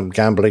of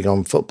gambling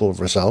on football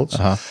results,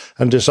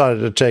 and decided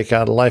to take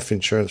out a life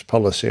insurance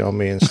policy on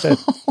me instead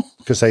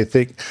because they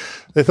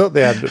thought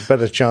they had a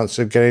better chance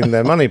of getting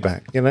their money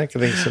back,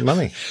 getting some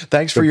money.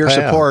 Thanks for your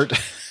support.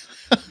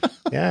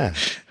 Yeah.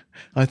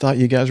 I thought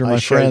you guys were my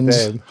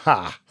friends.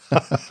 Ha!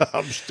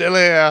 I'm still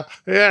here.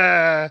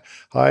 Yeah.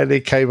 I only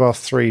came off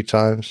 3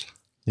 times.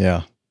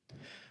 Yeah.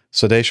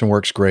 Sedation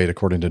works great,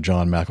 according to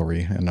John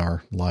McElree in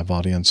our live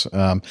audience.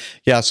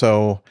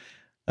 So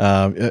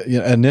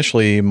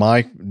initially,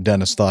 my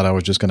dentist thought I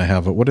was just going to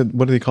have what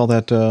did he call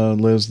that,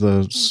 Liz?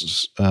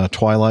 The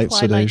twilight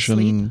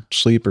sedation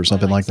sleep or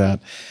something like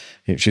that.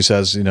 She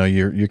says,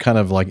 you're kind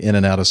of like in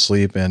and out of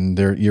sleep, and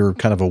you're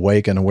kind of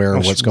awake and aware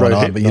of what's going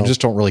on, but you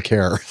just don't really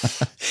care.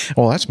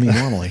 Well, that's me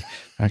normally,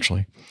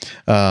 actually.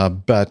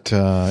 But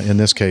in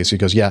this case, he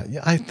goes, yeah,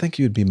 I think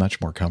you'd be much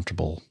more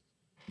comfortable,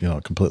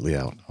 completely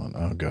out.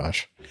 Oh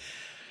gosh.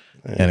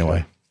 Okay.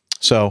 Anyway,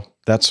 so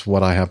that's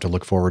what I have to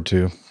look forward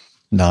to.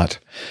 Not.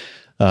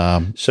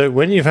 So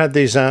when you've had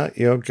these out,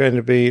 you're going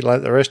to be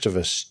like the rest of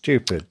us,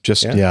 stupid.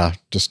 Just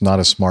not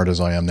as smart as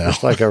I am now.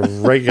 Just like a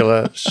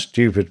regular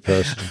stupid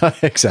person.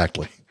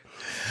 Exactly.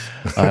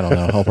 I don't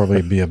know. I'll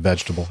probably be a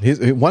vegetable.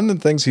 One of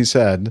the things he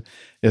said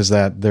is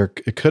that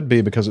it could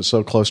be because it's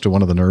so close to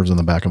one of the nerves in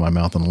the back of my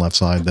mouth on the left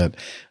side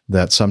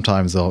that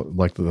sometimes they'll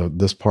like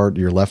this part,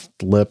 your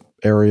left lip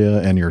area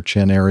and your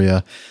chin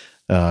area.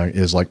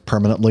 Is like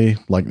permanently,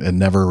 like it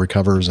never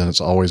recovers and it's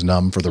always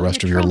numb for the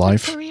rest of your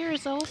life. Career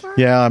is over?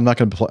 Yeah, I'm not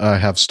going to I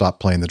have stopped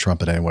playing the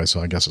trumpet anyway,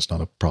 so I guess it's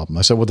not a problem.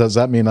 I said, well, does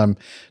that mean I'm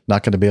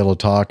not going to be able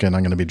to talk and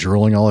I'm going to be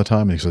drooling all the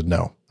time? And he said,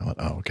 no. I went,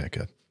 oh, okay,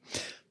 good.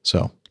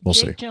 So we'll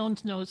see. Jake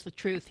Jones knows the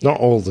truth here. Not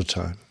all the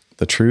time.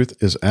 The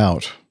truth is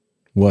out.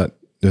 What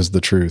is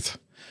the truth?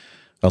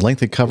 A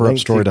lengthy cover-up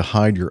story to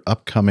hide your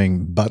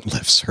upcoming butt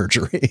lift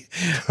surgery.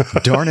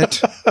 Darn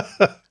it.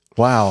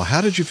 Wow.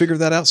 How did you figure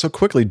that out so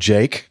quickly,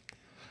 Jake?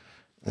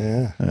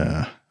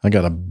 Yeah. I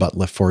got a butt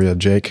lift for you,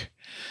 Jake.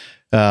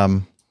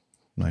 Not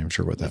even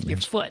sure what that means. Your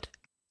foot.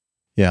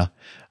 Yeah.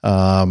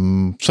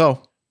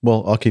 So,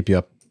 well, I'll keep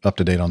you up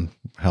to date on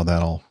how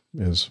that all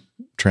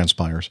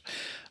transpires.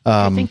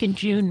 I think in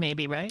June,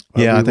 maybe, right?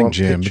 Yeah, I think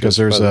June, because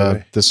there's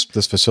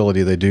this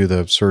facility they do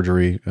the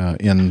surgery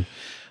in.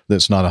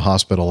 That's not a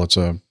hospital; it's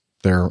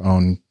their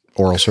own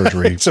oral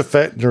surgery. It's a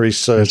veterinary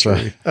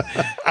surgery.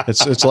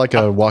 It's like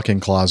a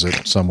walk-in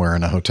closet somewhere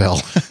in a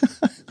hotel.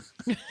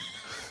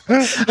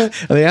 And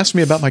they asked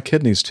me about my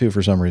kidneys too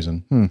for some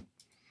reason.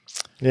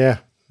 Yeah.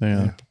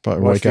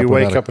 Well, if you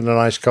wake up in a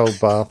nice cold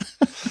bath.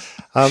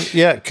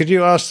 Could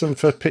you ask them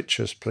for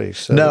pictures, please?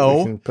 So no, that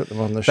we can put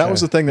them on the show. That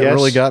was the thing that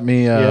really got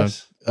me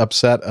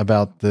upset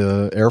about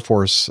the Air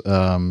Force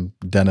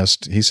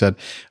dentist. He said,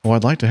 "Oh,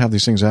 I'd like to have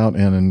these things out,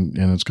 and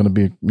it's going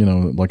to be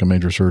like a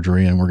major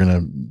surgery, and we're going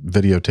to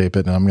videotape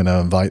it, and I'm going to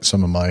invite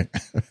some of my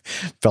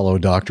fellow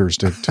doctors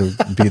to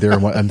be there."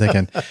 I'm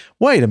thinking,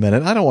 wait a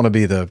minute, I don't want to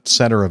be the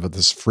center of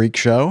this freak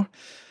show.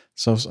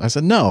 So I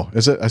said, no.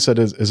 Is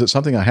it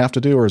something I have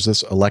to do, or is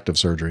this elective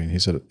surgery? And he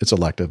said, it's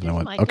elective. And I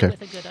went, okay.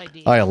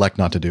 I elect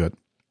not to do it.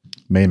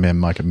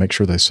 Micah, make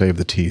sure they save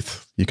the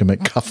teeth. You can make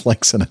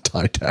cufflinks in a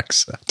Tie-Tac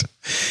set.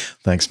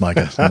 Thanks,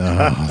 Micah.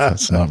 No,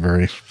 that's not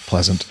very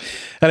pleasant.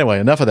 Anyway,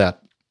 enough of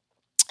that.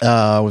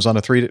 I was on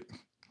a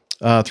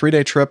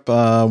three-day trip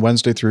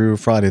Wednesday through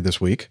Friday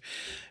this week,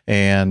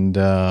 and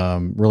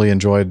really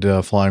enjoyed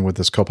flying with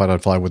this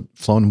co-pilot. I'd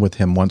flown with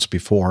him once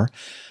before.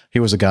 He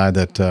was a guy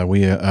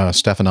that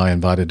Steph and I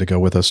invited to go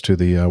with us to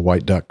the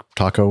White Duck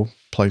taco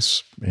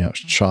place,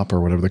 shop or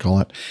whatever they call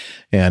it.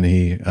 And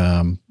he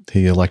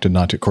elected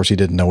not to. Of course, he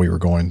didn't know we were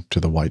going to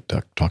the White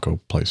Duck taco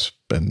place.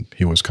 And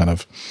he was kind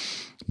of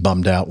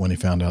bummed out when he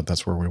found out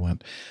that's where we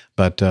went.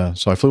 But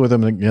so I flew with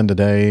him again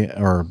today,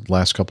 or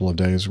last couple of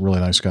days. Really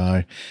nice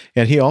guy.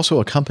 And he also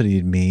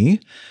accompanied me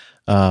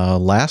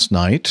last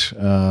night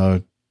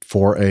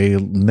for a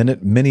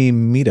mini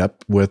meetup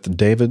with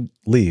David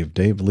Lieb.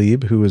 Dave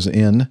Lieb, who is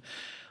in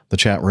the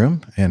chat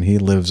room, and he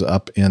lives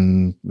up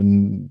in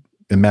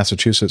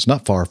Massachusetts,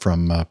 not far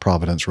from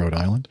Providence, Rhode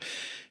Island.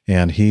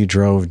 And he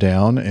drove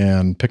down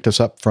and picked us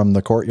up from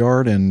the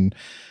courtyard, and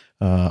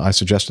I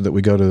suggested that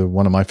we go to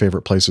one of my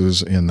favorite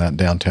places in that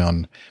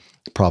downtown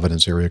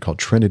Providence area called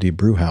Trinity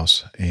Brew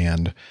House.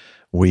 And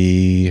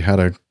we had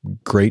a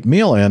great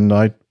meal, and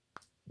I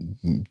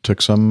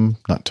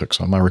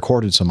I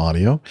recorded some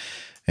audio.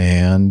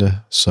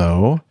 And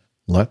so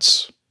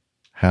let's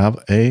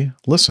have a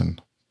listen.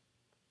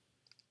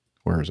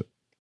 Where is it?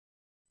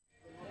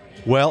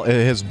 Well,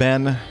 it has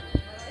been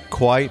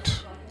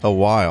quite a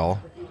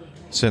while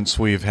since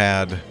we've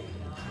had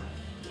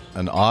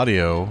an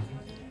audio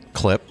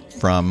clip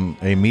from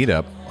a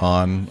meetup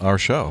on our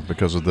show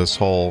because of this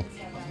whole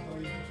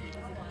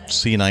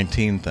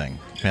C-19 thing,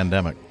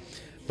 pandemic.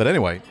 But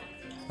anyway,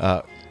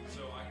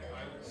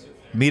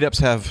 meetups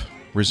have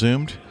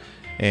resumed,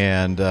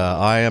 and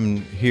I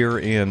am here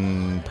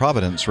in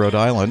Providence, Rhode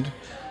Island,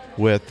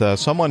 with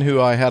someone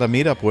who I had a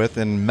meetup with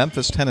in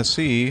Memphis,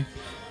 Tennessee,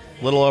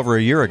 a little over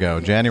a year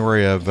ago,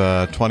 January of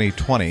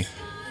 2020,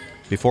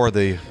 before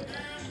the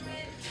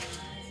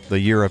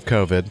year of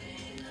COVID.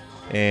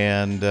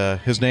 And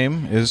his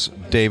name is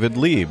David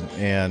Lieb.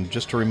 And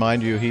just to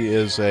remind you, he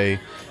is a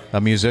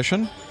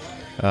musician,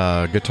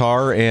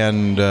 guitar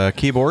and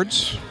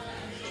keyboards.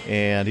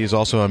 And he's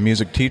also a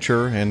music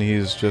teacher, and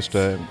he's just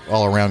an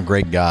all-around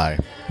great guy,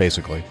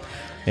 basically.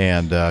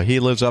 And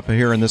he lives up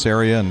here in this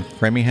area in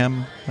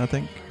Framingham, I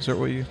think. Is that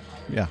where you?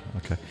 Yeah,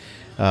 okay.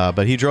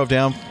 But he drove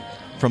down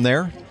from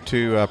there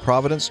to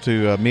Providence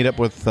to meet up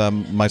with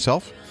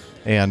myself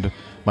and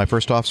my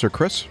first officer,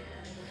 Chris.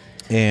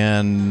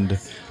 And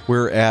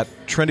we're at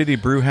Trinity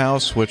Brew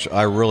House, which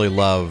I really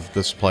love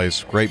this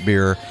place. Great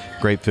beer,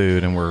 great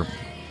food,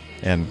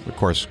 and of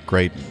course,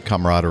 great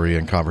camaraderie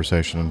and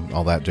conversation and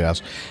all that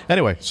jazz.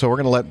 Anyway, so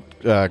we're going to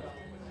let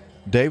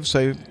Dave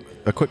say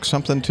a quick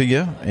something to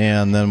you,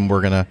 and then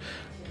we're going to,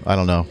 I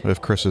don't know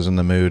if Chris is in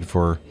the mood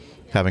for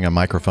having a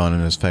microphone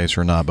in his face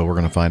or not, but we're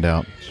going to find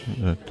out.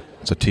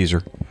 It's a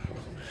teaser.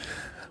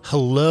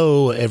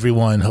 Hello,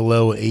 everyone.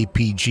 Hello,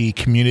 APG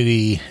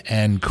community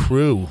and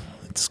crew.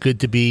 It's good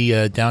to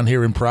be down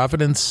here in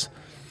Providence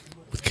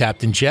with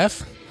Captain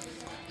Jeff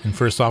and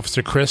First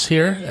Officer Chris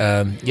here.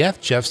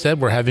 Jeff said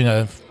we're having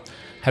a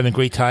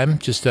great time.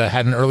 Just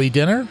had an early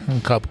dinner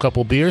and a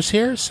couple beers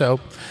here.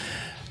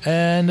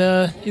 And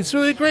it's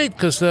really great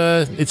because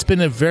it's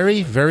been a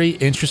very, very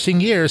interesting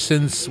year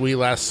since we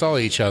last saw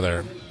each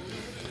other.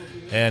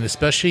 And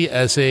especially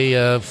as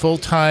a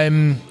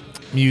full-time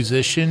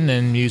musician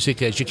and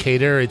music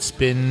educator, it's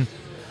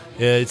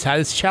had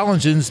its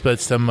challenges, but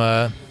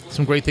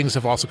some great things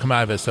have also come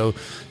out of it. So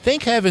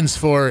thank heavens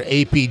for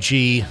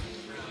APG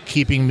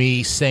keeping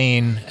me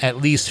sane at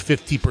least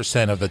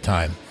 50% of the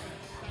time.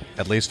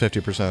 At least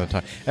 50% of the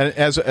time. And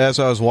as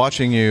I was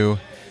watching you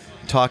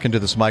talking to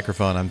this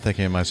microphone, I'm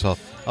thinking to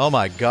myself, oh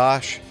my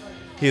gosh,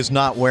 he is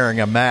not wearing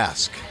a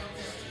mask.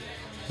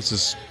 This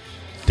is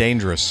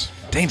dangerous.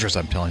 Dangerous,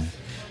 I'm telling you.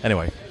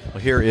 Anyway,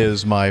 well, here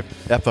is my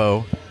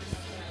FO,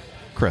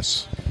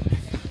 Chris.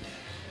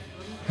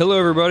 Hello,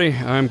 everybody.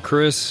 I'm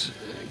Chris,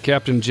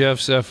 Captain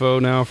Jeff's FO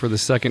now for the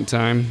second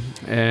time.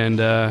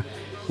 And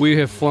we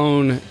have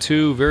flown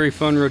 2 very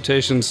fun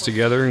rotations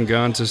together and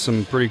gone to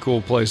some pretty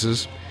cool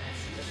places.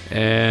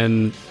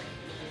 And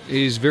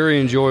he's very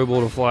enjoyable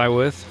to fly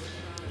with.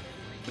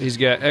 He's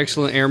got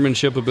excellent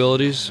airmanship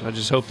abilities. I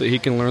just hope that he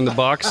can learn the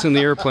box in the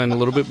airplane a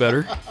little bit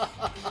better.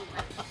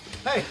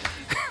 Hey,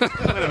 wait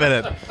a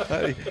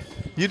minute.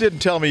 You didn't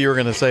tell me you were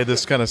going to say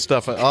this kind of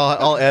stuff.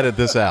 I'll edit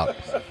this out.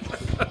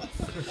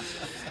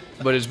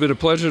 But it's been a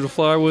pleasure to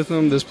fly with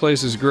him. This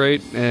place is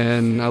great,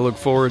 and I look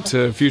forward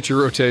to future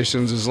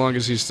rotations as long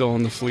as he's still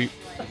on the fleet.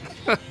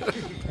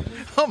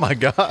 Oh, my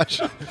gosh.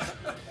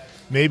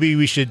 Maybe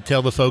we should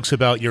tell the folks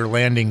about your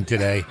landing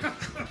today.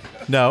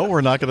 No,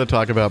 we're not going to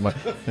talk about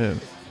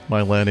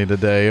my landing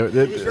today.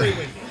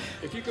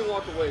 If you can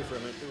walk away from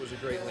it, it was a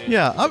great landing.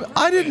 Yeah,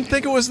 I didn't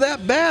think it was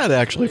that bad,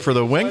 actually, for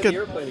the wing. The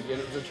airplane again,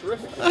 it was a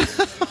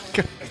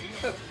terrific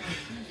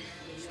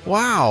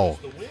Wow.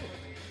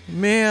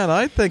 Man,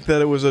 I think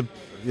that it was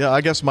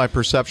I guess my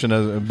perception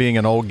of being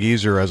an old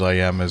geezer as I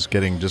am is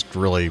getting just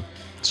really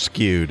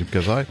skewed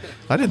because I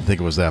didn't think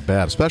it was that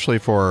bad, especially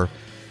for,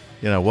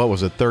 what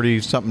was it,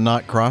 30-something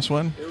knot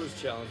crosswind? It was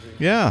challenging.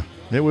 Yeah,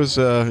 it was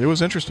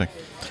interesting.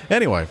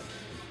 Anyway,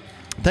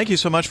 thank you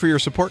so much for your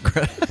support,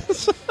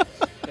 Chris.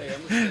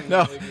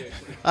 No,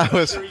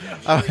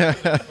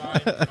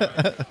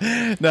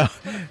 no,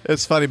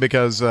 it's funny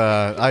because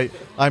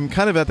I'm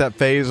kind of at that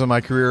phase of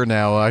my career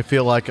now. I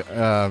feel like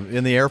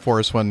in the Air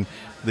Force when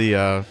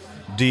the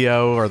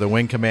DO or the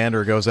wing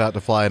commander goes out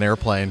to fly an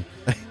airplane,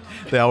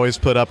 they always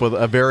put up with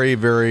a very,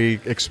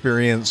 very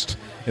experienced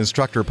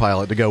instructor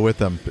pilot to go with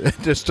them,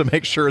 just to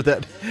make sure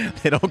that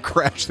they don't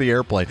crash the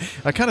airplane.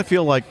 I kind of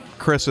feel like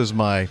Chris is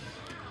my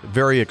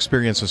very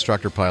experienced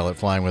instructor pilot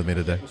flying with me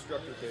today.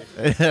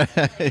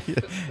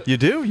 You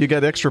do? You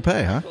got extra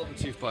pay, huh?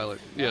 Chief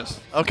pilot, yes.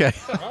 Okay.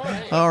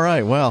 All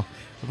right. Well,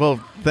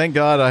 thank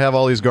God I have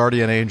all these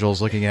guardian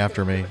angels looking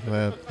after me.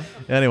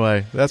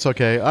 Anyway, that's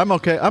okay. I'm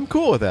okay. I'm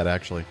cool with that,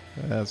 actually.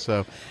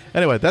 So,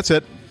 anyway, that's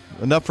it.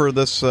 Enough for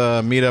this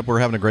meetup. We're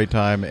having a great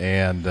time,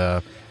 and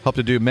hope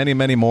to do many,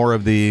 many more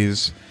of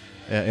these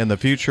in the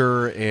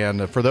future.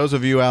 And for those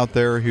of you out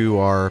there who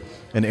are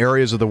in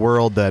areas of the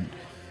world that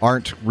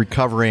aren't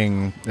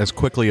recovering as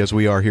quickly as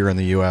we are here in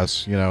the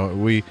U.S.,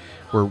 we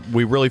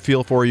really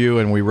feel for you,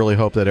 and we really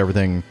hope that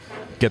everything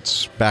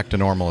gets back to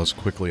normal as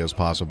quickly as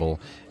possible.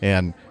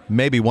 And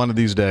maybe one of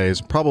these days,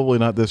 probably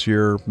not this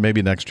year,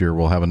 maybe next year,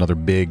 we'll have another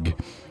big,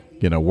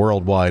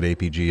 worldwide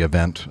APG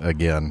event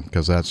again,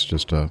 because that's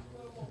just a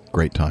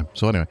great time.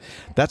 So anyway,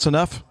 that's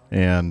enough,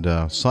 and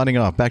signing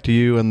off. Back to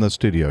you in the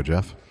studio,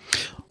 Jeff.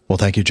 Well,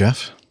 thank you,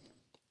 Jeff,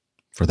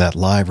 for that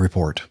live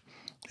report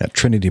at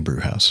Trinity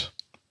Brewhouse,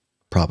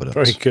 Providence.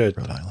 Very good.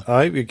 Rhode Island.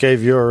 I hope you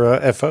gave your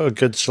FO a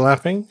good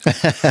slapping.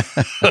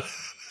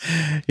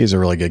 He's a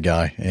really good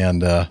guy,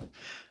 and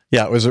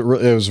it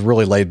was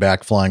really laid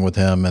back flying with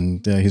him,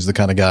 and he's the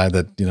kind of guy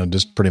that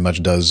just pretty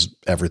much does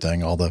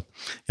everything. All the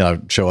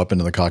show up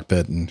into the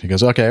cockpit, and he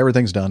goes, "Okay,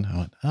 everything's done." I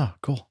went, "Oh,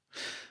 cool,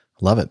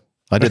 love it."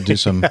 I did do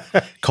some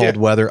cold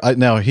weather. Right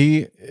now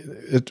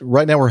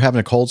we're having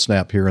a cold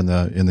snap here in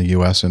the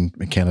U.S.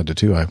 and Canada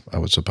too. I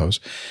would suppose,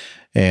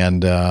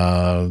 and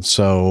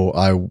so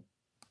I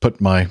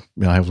put I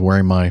was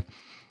wearing my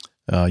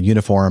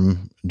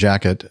uniform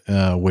jacket,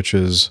 which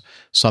is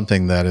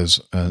something that is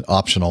an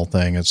optional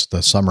thing. It's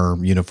the summer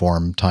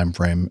uniform time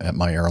frame at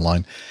my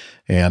airline,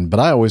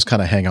 but I always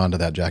kind of hang on to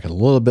that jacket a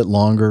little bit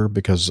longer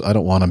because I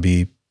don't want to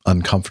be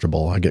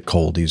uncomfortable. I get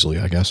cold easily,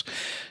 I guess.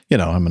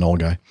 I'm an old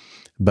guy.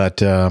 But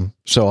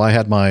so I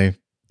had my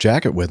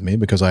jacket with me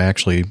because I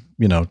actually,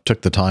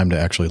 took the time to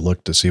actually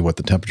look to see what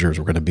the temperatures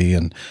were going to be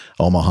in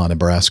Omaha,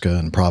 Nebraska,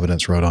 and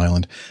Providence, Rhode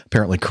Island.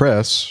 Apparently,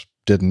 Chris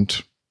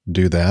didn't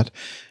do that,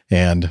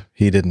 and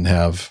he didn't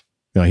have,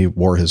 he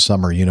wore his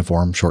summer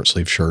uniform, short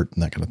sleeve shirt,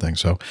 and that kind of thing.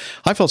 So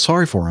I felt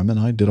sorry for him, and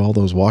I did all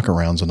those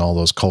walkarounds in all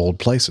those cold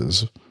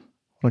places.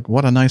 Like,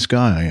 what a nice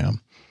guy I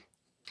am.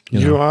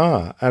 You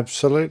are,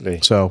 absolutely.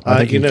 So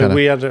I think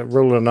we had a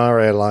rule in our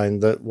airline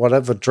that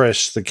whatever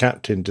dress the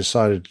captain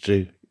decided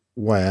to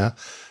wear,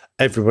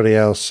 everybody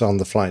else on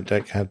the flight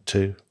deck had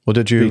to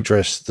be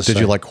dressed the same.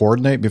 Did you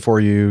coordinate before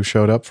you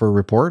showed up for a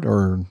report,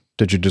 or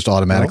did you just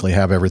automatically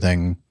have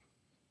everything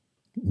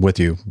with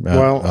you?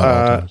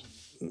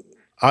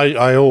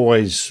 I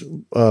always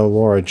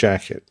wore a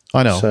jacket.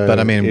 I know, but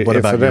I mean, what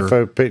about if an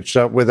FO pitched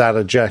up without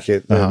a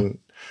jacket, then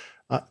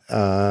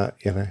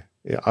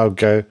I'll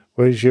go,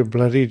 "Where's your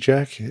bloody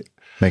jacket?"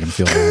 Make him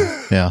feel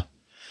yeah.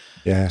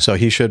 Yeah. So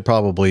he should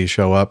probably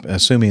show up,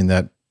 assuming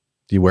that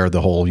you wear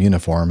the whole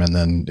uniform, and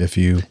then if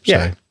you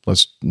say,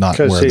 "Let's not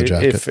wear the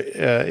jacket,"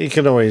 if he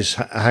can always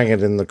hang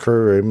it in the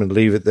crew room and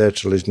leave it there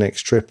till his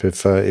next trip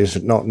if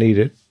not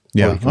needed.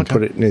 Yeah, or he can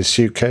put it in his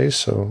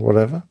suitcase or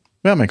whatever.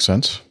 That makes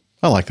sense.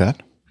 I like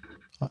that.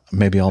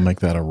 Maybe I'll make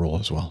that a rule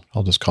as well.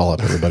 I'll just call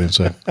up everybody and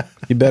say,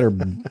 "You better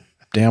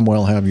damn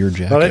well have your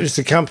jacket." Well, it was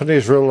the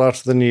company's rule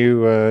after the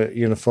new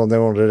uniform. They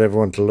wanted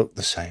everyone to look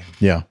the same.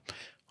 Yeah.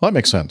 Well, that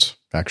makes sense,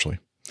 actually.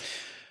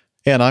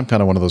 And I'm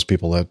kind of one of those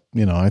people that,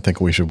 I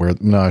think we should wear –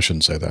 no, I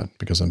shouldn't say that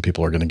because then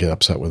people are going to get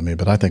upset with me.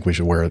 But I think we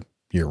should wear it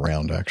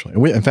year-round,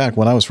 actually. In fact,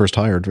 when I was first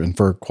hired, and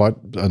for quite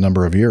a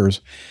number of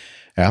years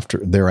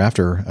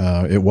thereafter,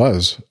 it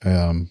was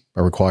a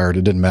required –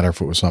 it didn't matter if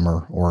it was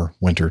summer or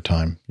winter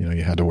time.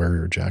 You had to wear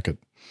your jacket.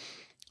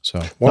 So,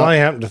 I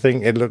happen to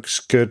think it looks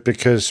good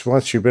because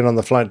once you've been on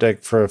the flight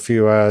deck for a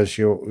few hours,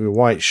 your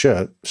white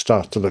shirt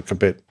starts to look a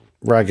bit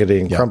raggedy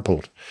and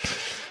crumpled.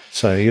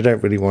 So you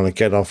don't really want to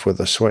get off with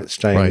a sweat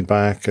stained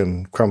back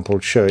and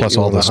crumpled shirt. Plus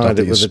you all the stuff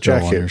that you spill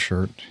on your jacket.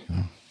 shirt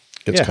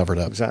gets covered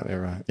up. Exactly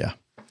right. Yeah.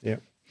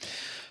 Yep.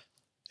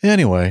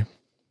 Anyway,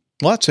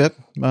 well, that's it.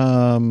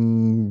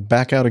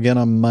 Back out again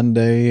on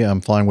Monday. I'm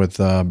flying with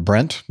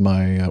Brent,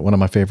 one of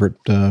my favorite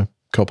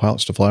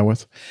co-pilots to fly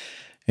with.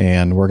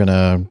 And we're going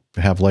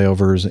to have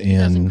layovers in...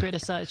 Doesn't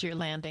criticize your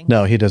landing.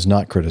 No, he does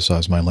not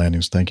criticize my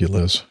landings. Thank you,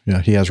 Liz.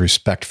 Yeah, he has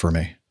respect for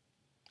me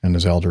and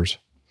his elders.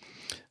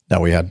 No,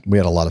 we had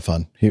a lot of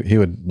fun. He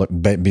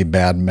would be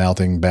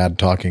bad-mouthing,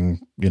 bad-talking,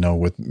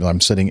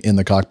 I'm sitting in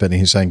the cockpit and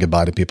he's saying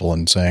goodbye to people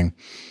and saying,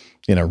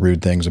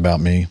 rude things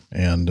about me.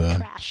 And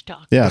trash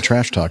talk. Yeah,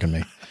 trash talking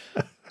me.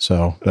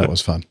 So that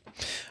was fun.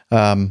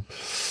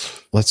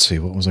 Let's see.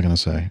 What was I going to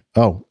say?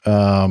 Oh,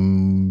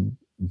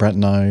 Brent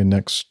and I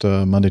next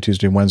Monday,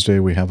 Tuesday, Wednesday,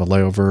 we have a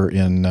layover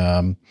in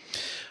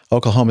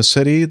Oklahoma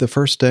City the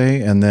first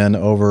day, and then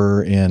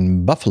over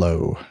in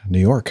Buffalo, New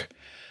York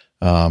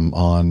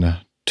on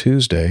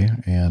Tuesday.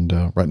 And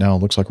right now it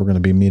looks like we're going to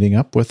be meeting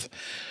up with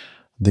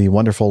the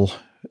wonderful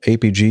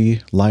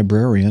APG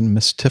librarian,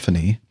 Miss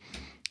Tiffany,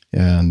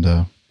 and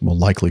we'll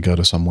likely go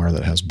to somewhere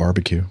that has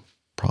barbecue,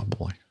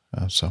 probably.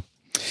 So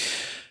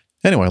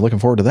anyway, looking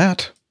forward to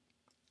that.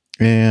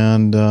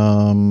 And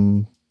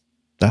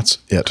that's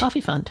it.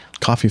 Coffee fund.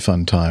 Coffee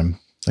fund time.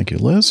 Thank you,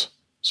 Liz.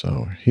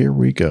 So here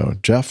we go.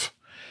 Jeff,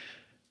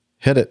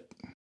 hit it.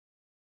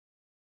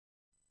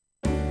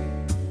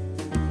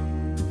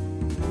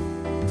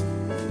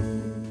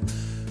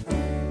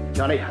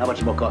 Johnny, how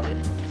much more coffee?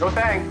 No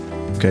thanks.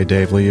 Okay,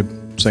 Dave, will you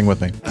sing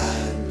with me?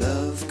 I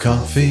love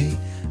coffee.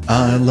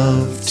 I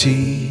love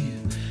tea.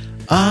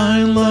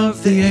 I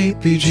love the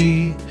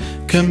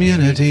APG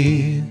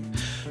community.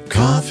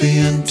 Coffee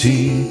and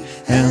tea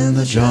and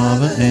the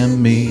Java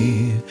and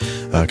me.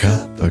 A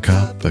cup, a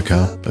cup, a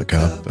cup, a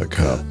cup, a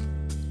cup.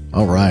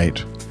 All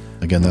right.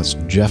 Again, that's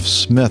Jeff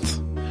Smith,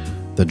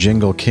 the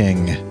Jingle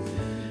King,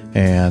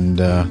 and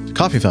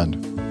Coffee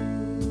Fund.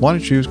 Why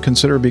don't you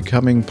consider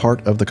becoming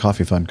part of the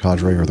Coffee Fund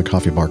cadre or the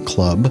Coffee Bar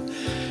Club,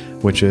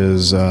 which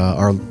is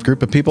our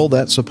group of people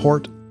that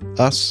support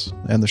us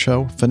and the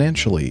show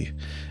financially,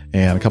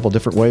 and a couple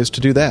different ways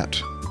to do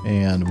that.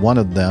 And one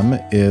of them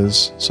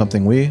is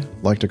something we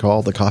like to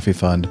call the Coffee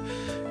Fund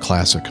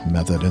Classic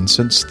Method. And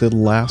since the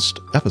last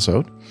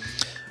episode,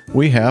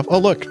 we have, oh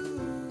look,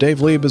 Dave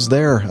Lieb is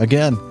there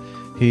again.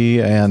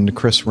 He and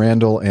Chris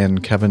Randall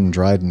and Kevin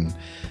Dryden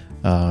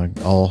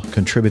all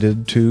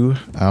contributed to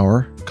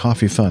our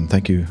Coffee Fund.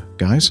 Thank you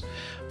guys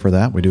for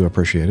that. We do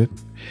appreciate it.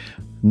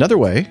 Another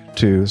way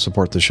to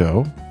support the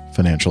show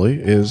financially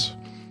is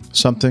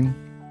something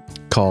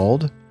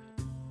called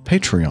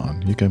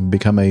Patreon. You can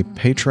become a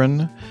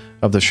patron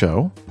of the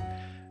show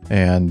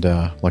and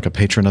like a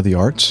patron of the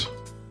arts.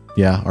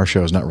 Yeah, our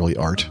show is not really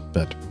art,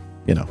 but,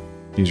 you know,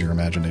 use your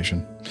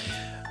imagination.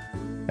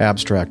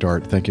 Abstract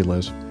art. Thank you,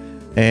 Liz.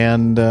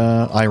 And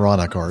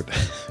ironic art.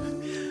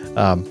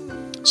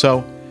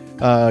 So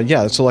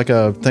like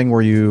a thing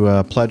where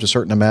you pledge a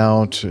certain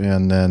amount,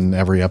 and then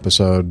every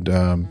episode,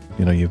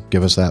 you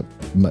give us that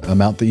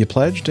amount that you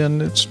pledged,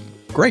 and it's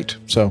great.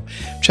 So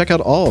check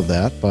out all of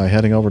that by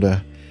heading over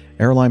to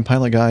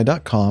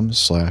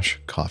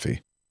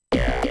airlinepilotguy.com/coffee.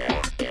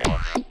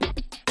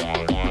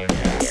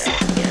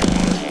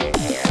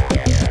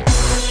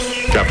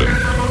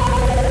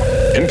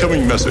 Captain,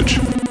 incoming message.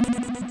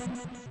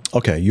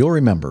 Okay, you'll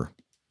remember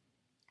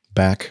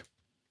back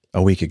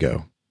a week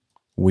ago,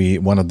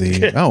 it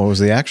was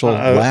the actual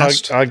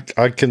last.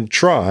 I can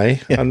try.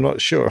 Yeah. I'm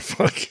not sure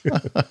if I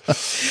can.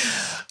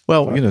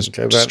 Well, just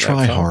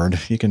try hard.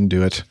 You can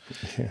do it.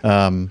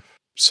 Yeah.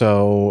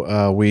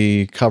 So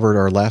we covered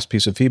our last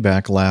piece of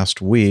feedback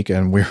last week,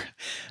 and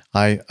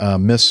I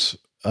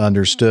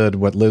misunderstood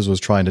what Liz was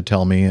trying to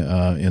tell me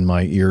in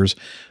my ears.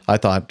 I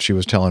thought she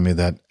was telling me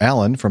that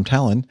Alan from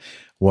Talon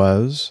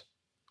was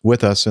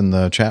with us in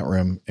the chat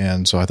room.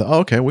 And so I thought,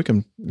 okay, we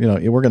can, we're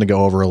going to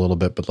go over a little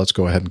bit, but let's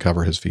go ahead and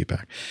cover his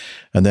feedback.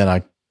 And then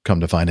I come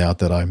to find out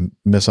that I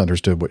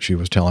misunderstood what she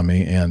was telling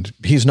me, and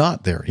he's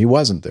not there. He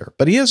wasn't there,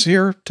 but he is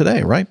here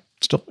today, right?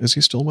 Is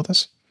he still with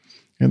us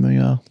in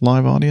the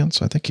live audience?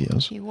 I think he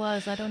is. He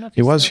was. I don't know if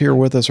he was here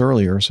with us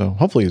earlier, so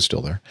hopefully he's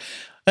still there.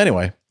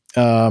 Anyway,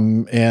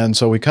 and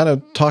so we kind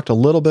of talked a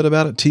little bit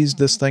about it, teased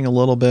this thing a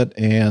little bit,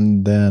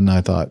 and then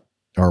I thought,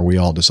 or we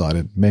all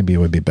decided, maybe it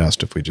would be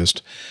best if we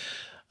just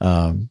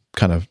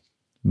kind of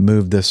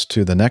move this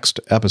to the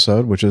next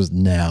episode, which is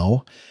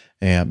now.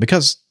 And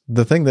because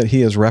the thing that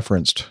he has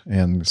referenced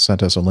and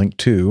sent us a link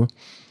to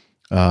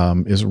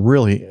is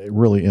really,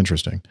 really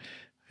interesting.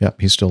 Yep,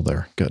 he's still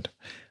there. Good.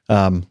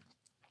 So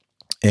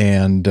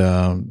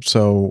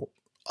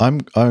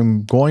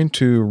I'm going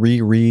to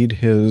reread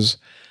his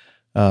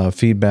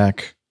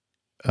feedback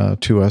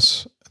to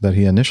us that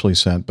he initially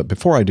sent. But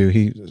before I do,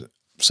 he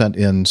sent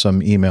in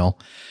some email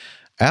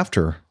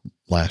after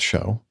last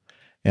show.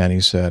 And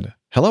he said,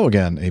 "Hello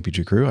again,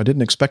 APG crew. I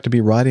didn't expect to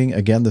be writing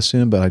again this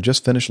soon, but I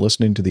just finished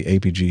listening to the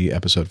APG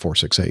episode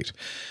 468.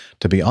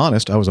 To be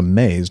honest, I was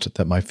amazed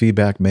that my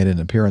feedback made an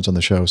appearance on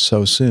the show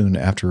so soon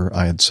after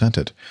I had sent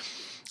it.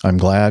 I'm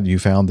glad you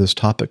found this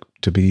topic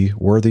to be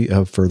worthy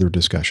of further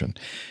discussion,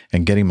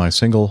 and getting my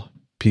single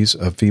piece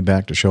of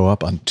feedback to show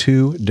up on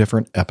 2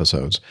 different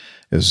episodes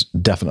is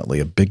definitely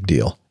a big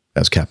deal,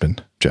 as Captain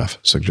Jeff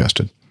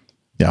suggested."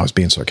 Yeah, I was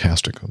being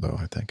sarcastic, though,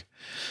 I think.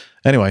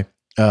 Anyway,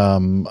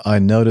 I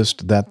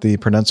noticed that the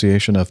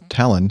pronunciation of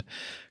Talon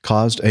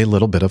caused a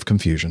little bit of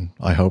confusion.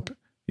 I hope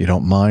you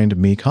don't mind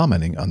me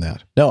commenting on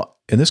that. No,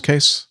 in this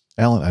case,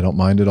 Alan, I don't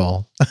mind at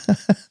all.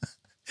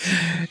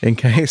 In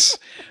case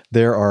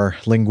there are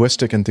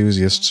linguistic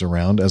enthusiasts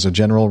around, as a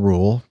general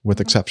rule,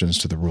 with exceptions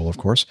to the rule, of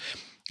course,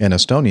 in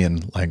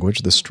Estonian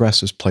language, the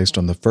stress is placed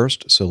on the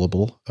first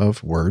syllable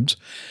of words,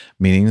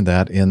 meaning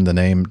that in the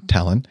name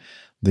Talon,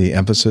 the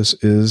emphasis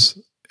is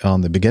on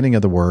the beginning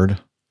of the word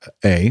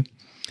A.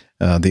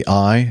 The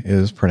I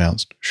is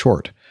pronounced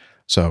short.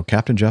 So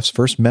Captain Jeff's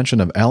first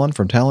mention of Alan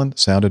from Talon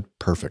sounded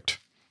perfect.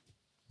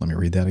 Let me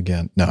read that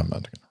again. No, I'm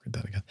not going to read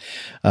that again.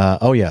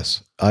 Oh,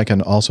 yes. I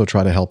can also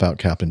try to help out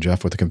Captain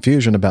Jeff with the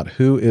confusion about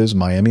who is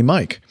Miami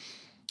Mike.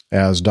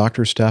 As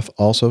Dr. Steph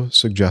also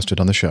suggested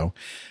on the show,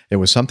 it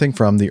was something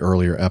from the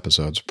earlier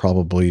episodes,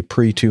 probably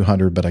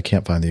pre-200, but I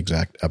can't find the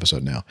exact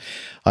episode now.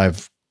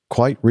 I've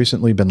quite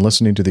recently been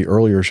listening to the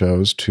earlier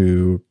shows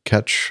to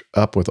catch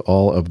up with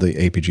all of the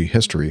APG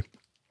history.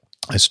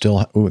 I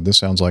still, this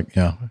sounds like,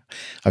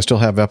 I still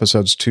have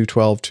episodes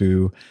 212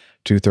 to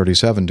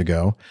 237 to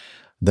go.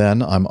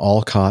 Then I'm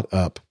all caught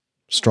up.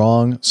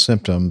 Strong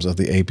symptoms of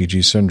the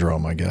APG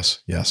syndrome, I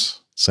guess.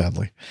 Yes,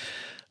 sadly.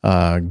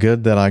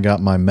 Good that I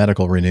got my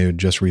medical renewed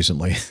just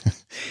recently.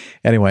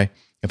 Anyway,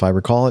 if I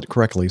recall it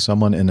correctly,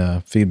 someone in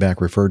a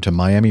feedback referred to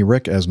Miami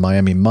Rick as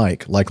Miami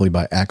Mike, likely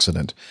by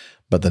accident,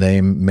 but the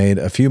name made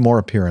a few more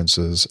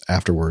appearances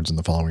afterwards in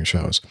the following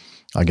shows.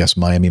 I guess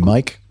Miami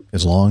Mike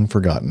is long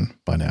forgotten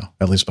by now,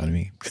 at least by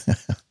me,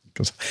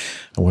 because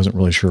I wasn't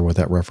really sure what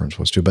that reference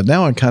was to. But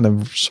now I kind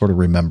of sort of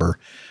remember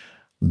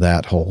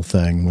that whole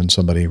thing when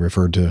somebody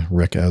referred to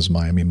Rick as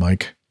Miami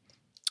Mike.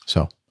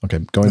 So, okay,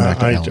 going back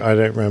to Alan. I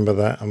don't remember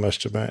that, I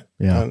must admit.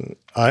 Yeah. And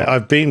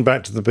I've been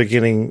back to the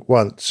beginning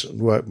once and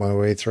worked my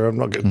way through. I'm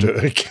not going to do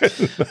it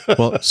again.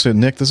 Well, so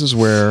Nick, this is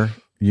where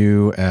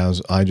you,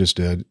 as I just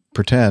did,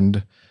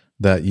 pretend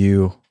that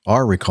you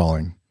are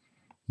recalling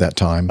that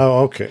time.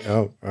 Oh, okay.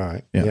 Oh, all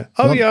right. Yeah.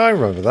 Oh, well, yeah, I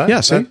remember that.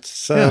 Yeah, see?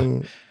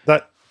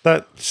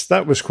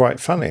 That was quite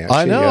funny, actually.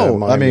 I know.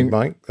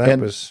 Mike, that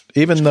was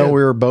even though good.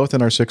 we were both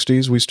in our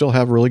 60s, we still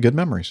have really good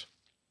memories.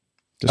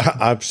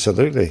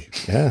 Absolutely.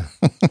 Yeah.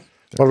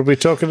 What are we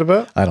talking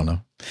about? I don't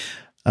know.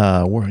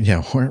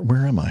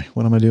 Where am I?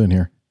 What am I doing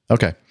here?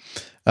 Okay.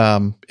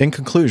 In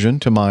conclusion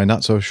to my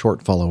not so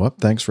short follow-up,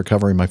 thanks for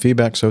covering my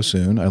feedback so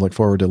soon. I look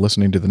forward to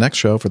listening to the next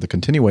show for the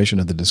continuation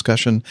of the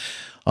discussion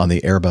on the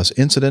Airbus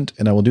incident,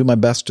 and I will do my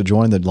best to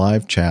join the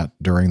live chat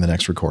during the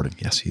next recording.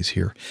 Yes, he's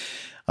here.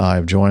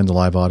 I've joined the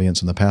live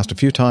audience in the past a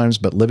few times,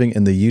 but living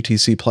in the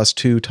UTC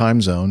 +2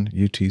 time zone,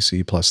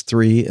 UTC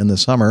 +3 in the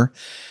summer,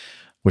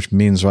 which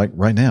means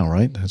right now,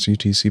 right? It's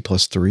UTC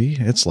 +3.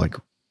 It's like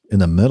in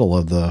the middle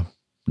of the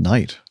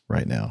night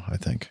right now, I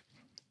think.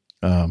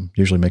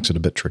 Usually makes it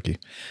a bit tricky.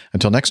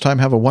 Until next time,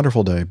 have a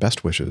wonderful day.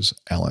 Best wishes,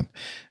 Alan.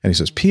 And he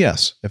says,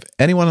 P.S. If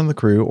anyone on the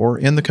crew or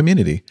in the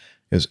community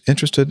is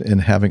interested in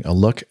having a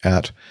look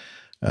at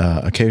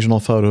occasional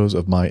photos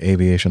of my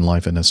aviation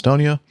life in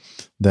Estonia,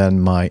 then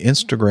my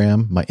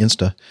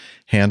Insta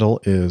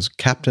handle is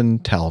Captain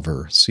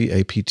Talver,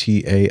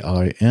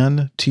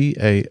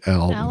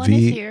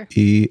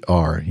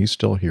 CaptainTalver. He's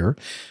still here.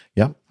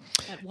 Yep.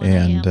 At 1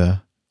 a.m. And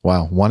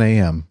wow, 1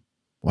 a.m.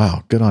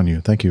 Wow, good on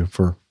you. Thank you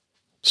for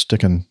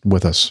sticking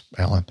with us,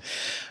 Alan.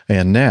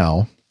 And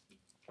now,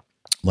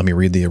 let me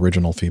read the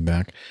original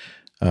feedback.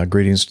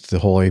 Greetings to the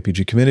whole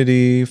APG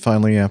community.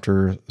 Finally,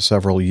 after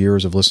several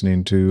years of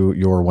listening to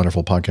your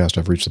wonderful podcast,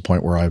 I've reached the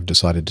point where I've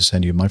decided to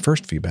send you my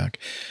first feedback.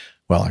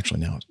 Well, actually,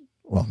 never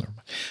mind.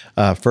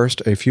 First,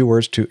 a few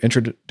words to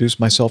introduce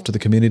myself to the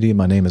community.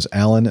 My name is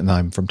Alan, and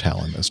I'm from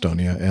Tallinn,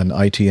 Estonia, an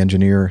IT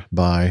engineer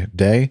by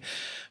day,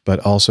 but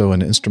also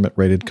an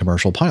instrument-rated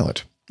commercial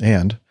pilot.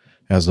 And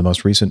as the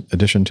most recent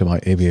addition to my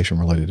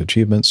aviation-related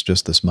achievements,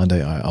 just this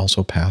Monday, I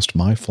also passed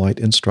my flight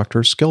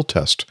instructor skill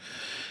test.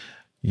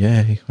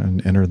 Yay,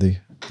 and enter the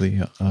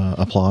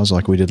applause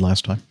like we did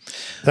last time.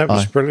 That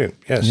was brilliant,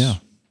 yes. Yeah.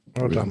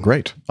 Well done.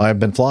 Great. I've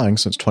been flying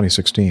since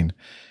 2016.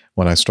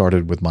 When I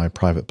started with my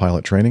private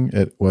pilot training,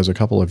 it was a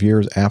couple of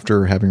years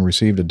after having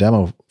received a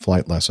demo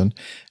flight lesson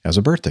as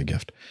a birthday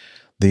gift.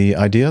 The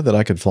idea that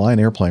I could fly an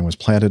airplane was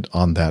planted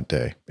on that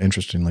day.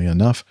 Interestingly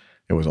enough,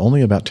 it was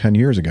only about 10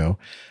 years ago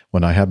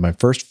when I had my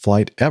first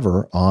flight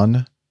ever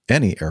on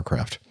any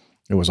aircraft.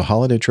 It was a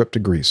holiday trip to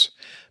Greece.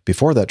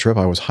 Before that trip,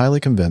 I was highly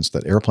convinced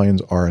that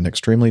airplanes are an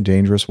extremely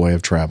dangerous way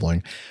of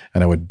traveling,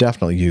 and I would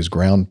definitely use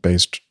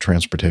ground-based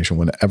transportation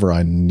whenever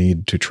I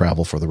need to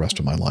travel for the rest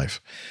of my life.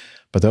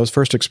 But those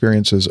first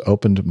experiences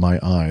opened my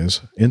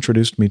eyes,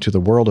 introduced me to the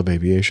world of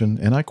aviation,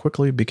 and I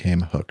quickly became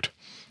hooked.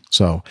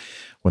 So,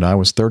 when I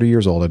was 30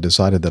 years old, I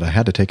decided that I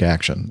had to take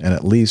action and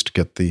at least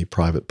get the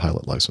private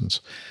pilot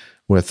license,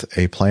 with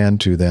a plan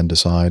to then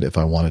decide if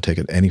I want to take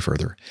it any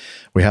further.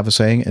 We have a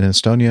saying in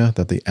Estonia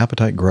that the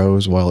appetite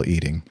grows while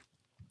eating.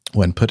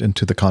 When put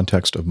into the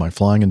context of my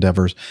flying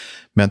endeavors,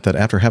 meant that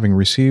after having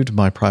received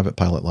my private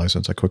pilot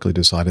license, I quickly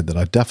decided that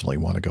I definitely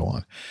want to go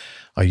on.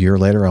 A year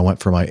later, I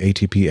went for my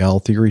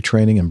ATPL theory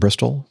training in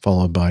Bristol,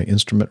 followed by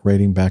instrument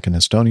rating back in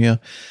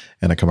Estonia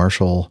and a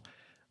commercial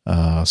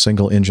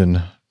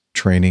single-engine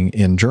training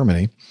in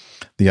Germany.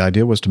 The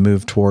idea was to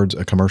move towards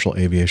a commercial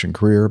aviation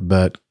career,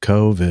 but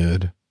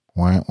COVID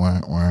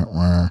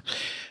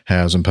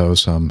has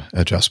imposed some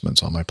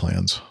adjustments on my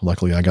plans.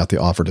 Luckily, I got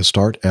the offer to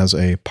start as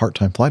a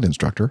part-time flight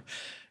instructor,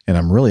 and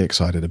I'm really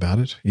excited about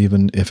it,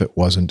 even if it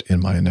wasn't in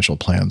my initial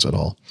plans at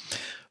all.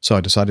 So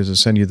I decided to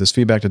send you this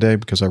feedback today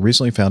because I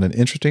recently found an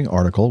interesting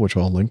article, which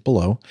I'll link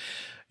below.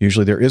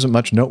 Usually there isn't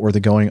much noteworthy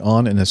going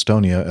on in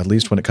Estonia, at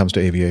least when it comes to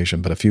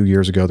aviation, but a few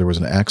years ago there was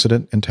an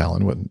accident in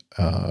Tallinn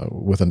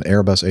with an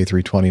Airbus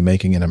A320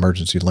 making an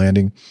emergency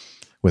landing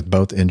with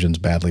both engines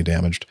badly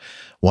damaged,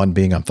 one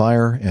being on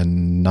fire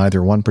and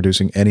neither one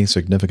producing any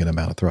significant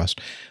amount of thrust.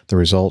 The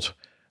result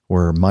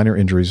were minor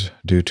injuries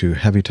due to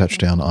heavy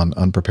touchdown on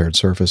unprepared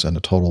surface and a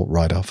total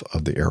write-off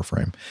of the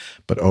airframe.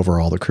 But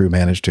overall, the crew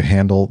managed to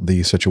handle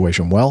the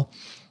situation well.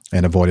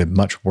 and avoided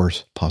much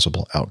worse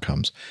possible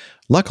outcomes.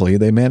 Luckily,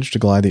 they managed to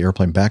glide the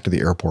airplane back to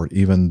the airport,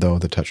 even though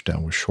the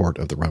touchdown was short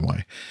of the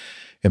runway.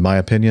 In my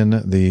opinion,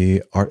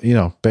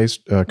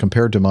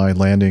 compared to my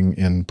landing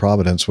in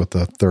Providence with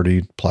the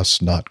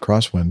 30-plus knot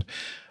crosswind,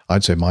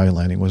 I'd say my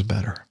landing was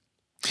better.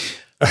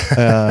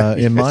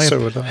 In my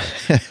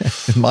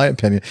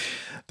opinion,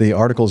 the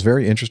article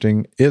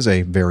is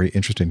a very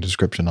interesting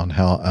description on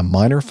how a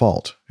minor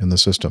fault in the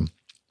system,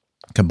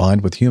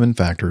 combined with human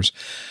factors,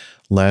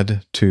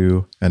 led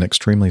to an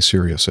extremely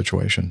serious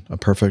situation, a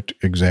perfect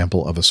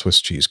example of a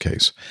Swiss cheese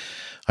case.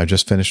 I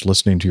just finished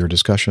listening to your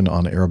discussion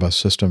on Airbus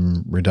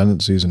system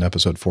redundancies in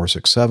episode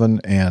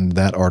 467, and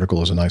that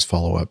article is a nice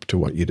follow-up to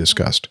what you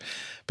discussed,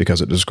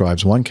 because it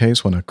describes one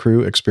case when a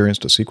crew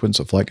experienced a sequence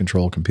of flight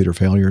control computer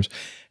failures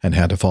and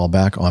had to fall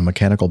back on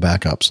mechanical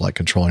backups like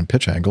controlling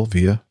pitch angle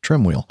via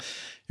trim wheel.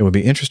 It would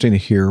be interesting to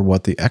hear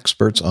what the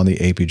experts on the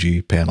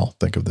APG panel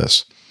think of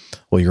this.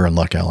 Well, you're in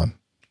luck, Alan.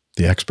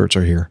 The experts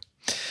are here.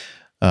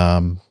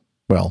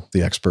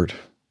 The expert,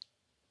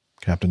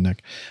 Captain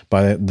Nick.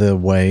 By the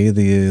way,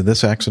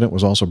 this accident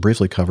was also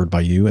briefly covered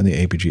by you in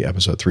the APG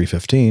episode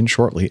 315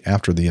 shortly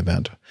after the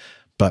event,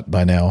 but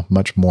by now,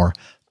 much more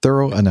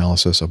thorough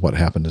analysis of what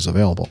happened is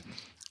available.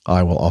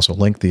 I will also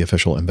link the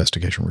official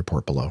investigation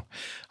report below.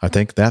 I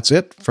think that's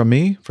it from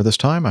me for this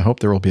time. I hope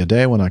there will be a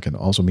day when I can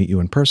also meet you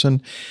in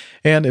person.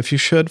 And if you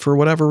should, for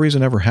whatever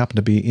reason, ever happen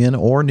to be in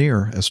or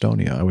near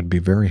Estonia, I would be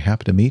very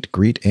happy to meet,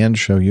 greet, and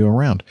show you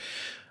around.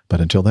 But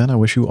until then, I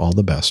wish you all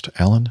the best.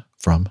 Alan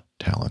from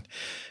Talon.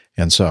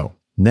 And so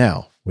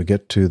now we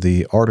get to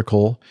the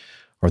article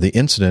or the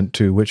incident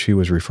to which he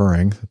was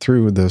referring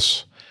through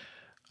this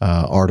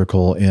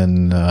article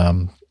in,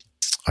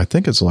 I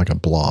think it's like a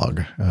blog.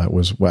 It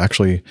was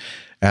actually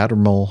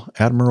Admiral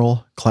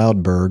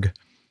Cloudberg,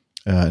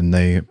 and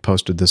they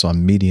posted this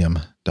on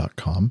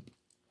medium.com.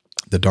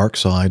 The Dark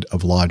Side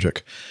of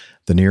Logic,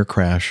 the near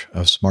crash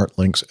of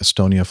SmartLynx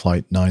Estonia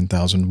Flight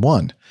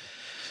 9001.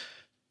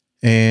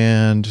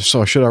 And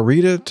so should I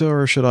read it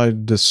or should I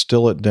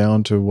distill it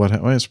down to what?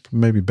 Well, it's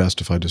maybe best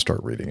if I just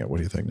start reading it. What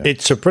do you think, Nick?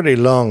 It's a pretty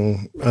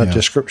long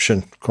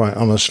description, quite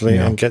honestly,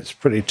 and gets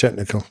pretty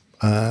technical.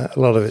 A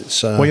lot of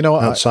it's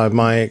outside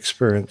my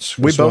experience.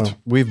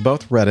 We've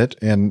both read it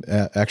and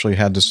actually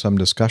had some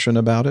discussion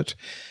about it.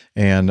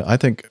 And I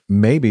think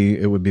maybe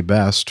it would be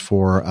best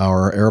for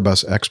our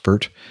Airbus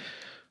expert,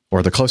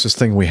 or the closest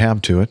thing we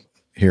have to it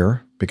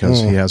here,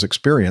 because he has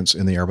experience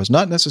in the Airbus,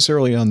 not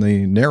necessarily on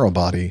the narrow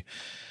body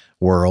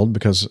world,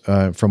 because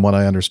from what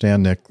I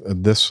understand, Nick,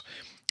 this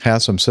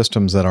has some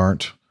systems that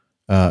aren't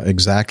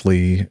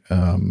exactly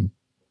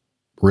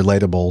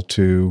relatable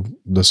to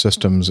the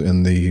systems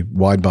in the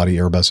wide body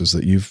Airbuses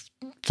that you've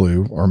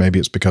flew, or maybe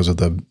it's because of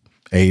the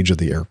age of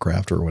the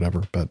aircraft or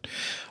whatever. But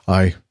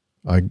I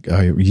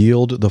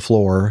yield the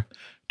floor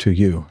to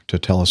you to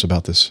tell us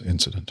about this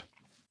incident.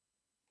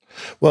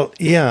 Well,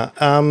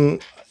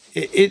 it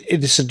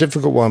is a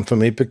difficult one for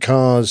me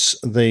because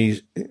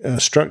the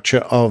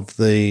structure of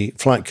the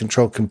flight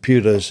control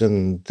computers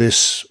in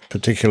this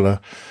particular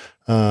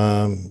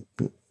Airbus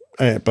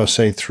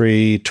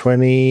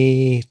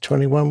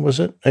A320-21,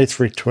 was it?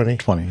 A320?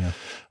 20, yeah.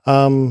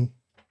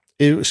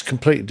 It was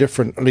completely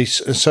different, at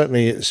least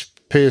certainly it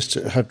appears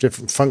to have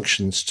different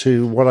functions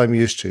to what I'm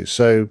used to.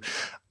 So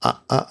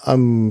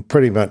I'm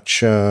pretty much,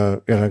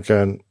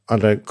 going, I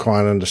don't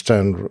quite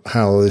understand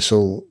how this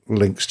all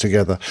links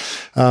together.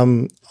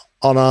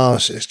 On our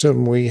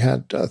system, we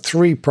had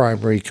 3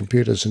 primary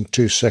computers and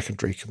 2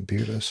 secondary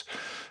computers.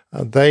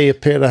 They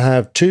appear to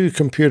have 2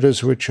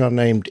 computers which are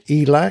named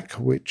ELAC,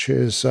 which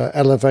is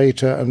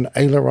elevator and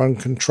aileron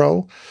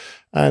control,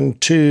 and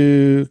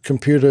 2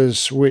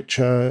 computers which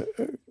are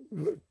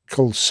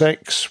called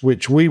SECs,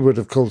 which we would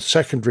have called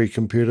secondary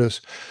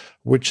computers,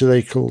 which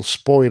they call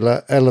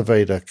spoiler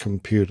elevator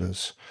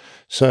computers.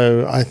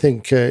 So I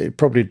think it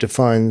probably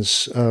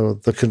defines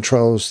the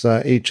controls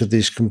that each of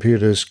these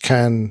computers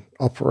can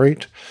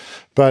operate.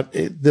 But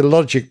the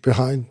logic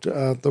behind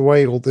the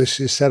way all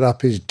this is set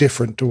up is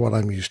different to what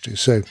I'm used to.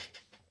 So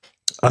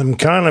I'm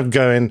kind of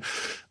going,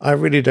 I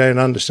really don't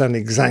understand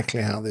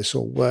exactly how this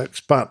all works.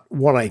 But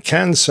what I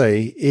can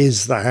say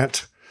is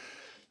that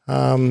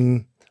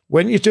when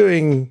you're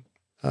doing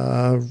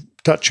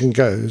touch and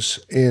goes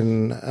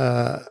in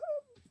an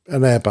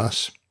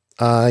Airbus,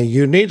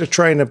 you need a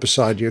trainer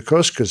beside you, of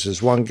course, because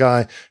there's one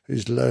guy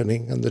who's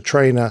learning and the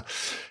trainer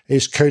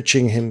is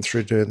coaching him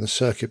through doing the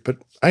circuit. But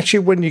actually,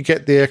 when you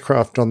get the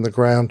aircraft on the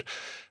ground,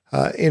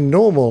 in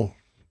normal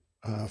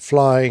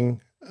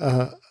flying,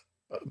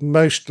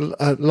 most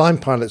line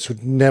pilots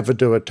would never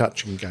do a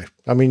touch and go.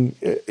 I mean,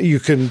 you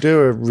can do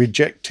a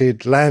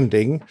rejected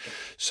landing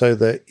so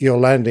that your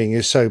landing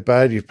is so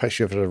bad, you've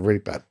had a really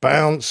bad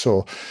bounce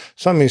or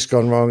something's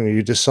gone wrong and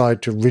you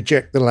decide to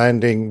reject the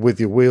landing with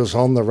your wheels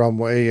on the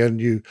runway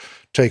and you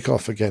take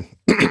off again.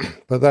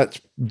 But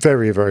that's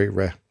very, very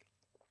rare.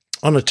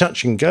 On a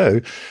touch and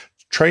go,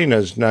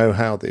 trainers know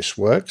how this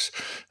works.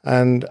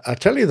 And I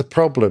tell you, the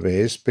problem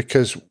is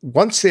because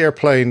once the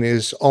airplane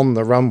is on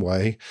the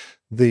runway,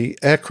 the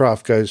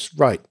aircraft goes,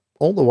 right,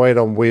 all the weight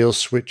on wheel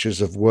switches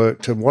have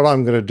worked. And what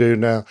I'm going to do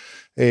now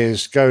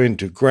is go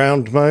into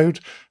ground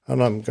mode,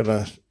 and I'm going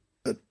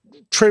to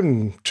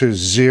trim to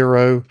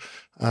 0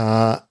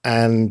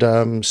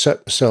 and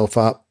set myself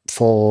up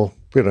for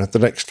the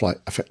next flight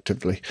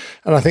effectively.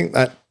 And I think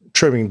that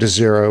trimming to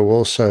 0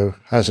 also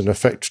has an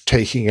effect of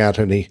taking out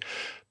any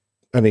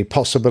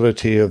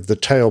possibility of the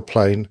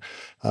tailplane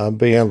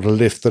being able to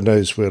lift the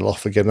nose wheel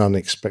off again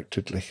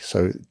unexpectedly.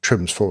 So it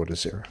trims forward to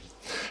 0.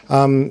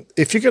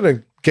 If you're going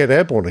to get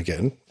airborne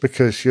again,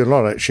 because you're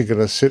not actually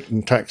going to sit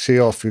and taxi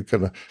off, you're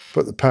going to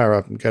put the power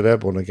up and get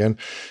airborne again,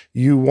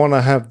 you want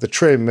to have the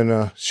trim in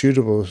a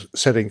suitable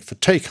setting for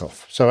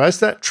takeoff. So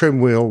as that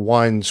trim wheel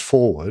winds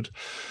forward,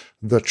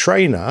 the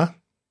trainer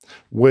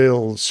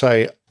will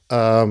say,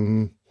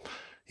 he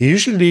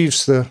usually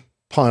leaves the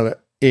pilot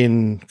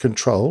in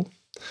control.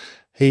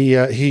 He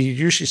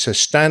usually says,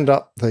 stand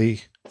up the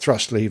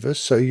thrust levers.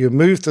 So you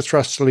move the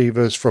thrust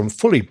levers from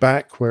fully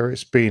back, where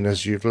it's been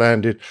as you've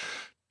landed,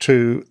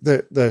 to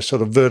they're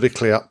sort of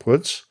vertically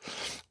upwards,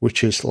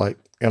 which is like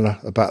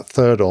about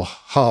third or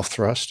half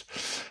thrust.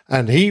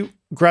 And he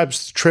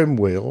grabs the trim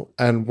wheel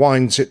and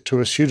winds it to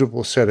a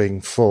suitable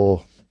setting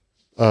for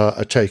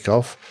a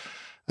takeoff.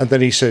 And then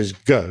he says,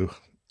 go.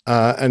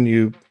 And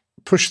you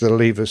push the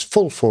levers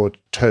full forward,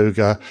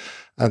 toga.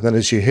 And then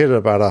as you hit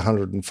about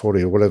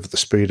 140 or whatever the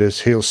speed is,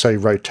 he'll say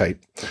rotate.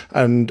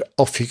 And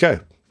off you go.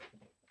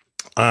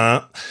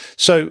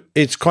 So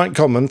it's quite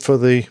common for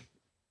the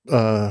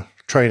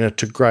trainer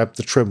to grab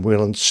the trim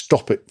wheel and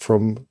stop it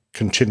from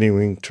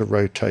continuing to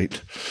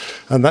rotate.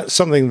 And that's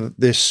something that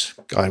this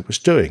guy was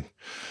doing,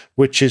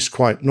 which is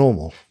quite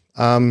normal.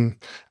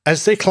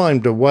 As they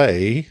climbed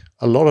away,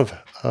 a lot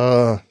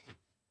of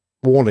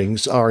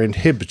warnings are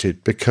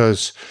inhibited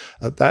because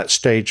at that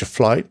stage of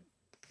flight,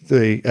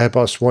 the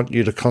Airbus want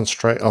you to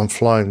concentrate on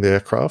flying the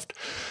aircraft.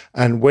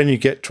 And when you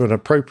get to an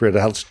appropriate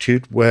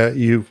altitude where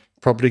you've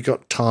probably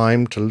got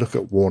time to look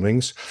at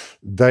warnings,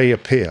 they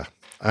appear.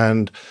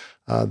 And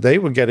they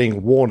were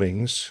getting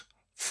warnings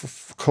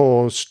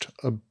caused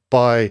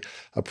by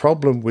a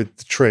problem with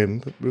the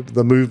trim,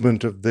 the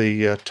movement of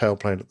the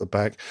tailplane at the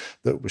back,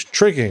 that was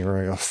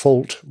triggering a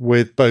fault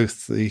with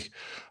both the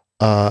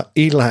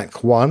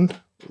ELAC-1,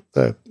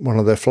 one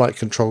of their flight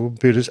control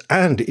computers,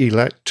 and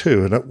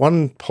ELAC-2. And at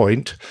one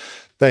point,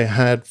 they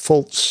had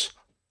faults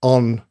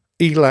on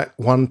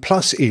ELAC-1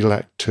 plus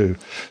ELAC-2.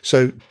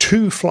 So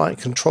 2 flight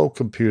control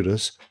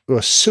computers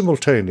were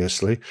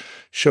simultaneously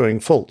showing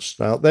faults.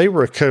 Now, they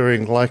were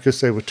occurring like as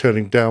they were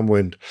turning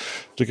downwind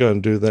to go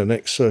and do their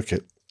next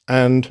circuit.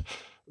 And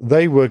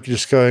they were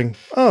just going,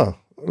 oh,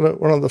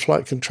 look, one of the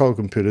flight control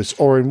computers,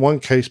 or in one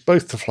case,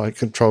 both the flight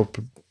control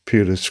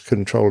computers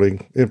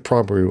controlling,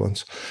 primary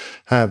ones,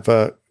 have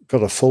got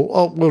a fault.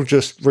 Oh, we'll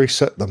just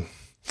reset them.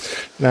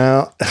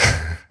 Now,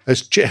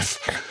 as Jeff,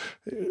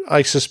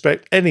 I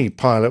suspect any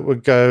pilot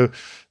would go,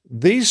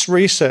 these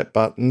reset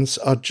buttons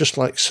are just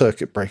like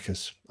circuit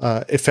breakers,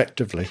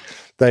 effectively.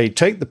 They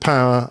take the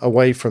power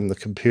away from the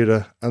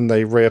computer and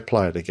they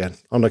reapply it again.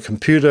 On a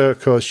computer,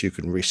 of course, you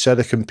can reset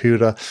a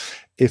computer.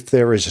 If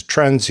there is a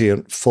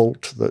transient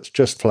fault that's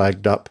just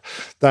flagged up,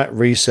 that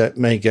reset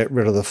may get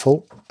rid of the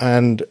fault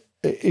and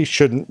it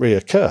shouldn't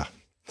reoccur.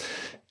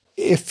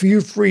 If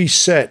you've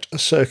reset a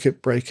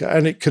circuit breaker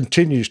and it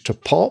continues to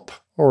pop,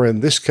 or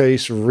in this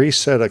case,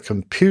 reset a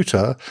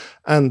computer,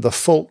 and the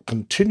fault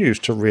continues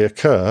to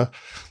reoccur,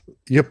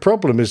 your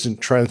problem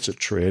isn't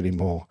transitory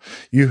anymore.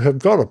 You have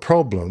got a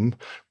problem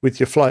with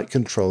your flight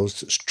controls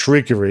that's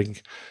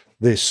triggering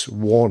this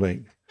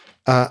warning.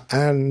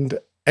 And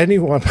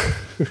anyone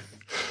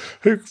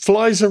who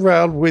flies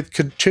around with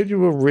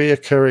continual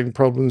reoccurring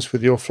problems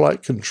with your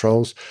flight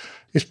controls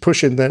is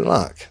pushing their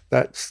luck.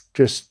 That's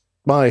just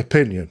my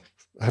opinion,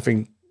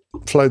 having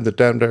flown the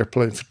damned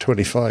airplane for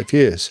 25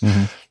 years.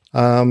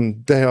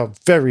 Mm-hmm. They are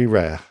very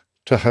rare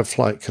to have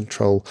flight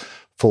control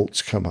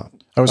faults come up.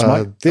 It was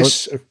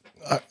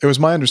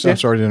my understanding. I'm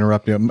sorry to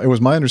interrupt you. It was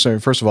my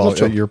understanding. First of all,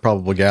 you're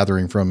probably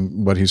gathering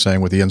from what he's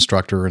saying with the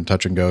instructor and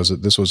touch and goes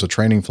that this was a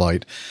training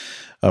flight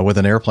with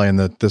an airplane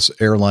that this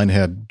airline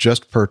had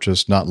just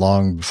purchased not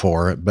long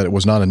before, but it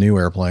was not a new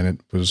airplane. It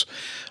was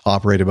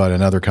operated by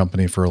another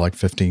company for like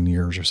 15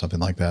 years or something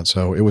like that.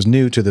 So it was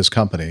new to this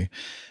company,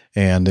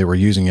 and they were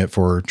using it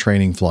for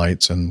training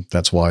flights, and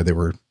that's why they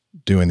were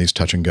doing these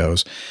touch and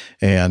goes.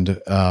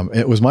 And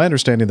it was my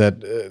understanding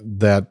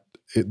that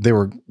they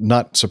were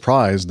not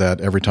surprised that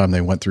every time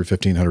they went through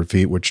 1,500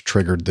 feet, which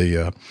triggered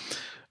the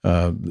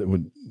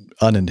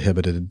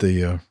uninhibited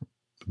the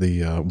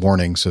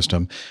warning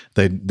system,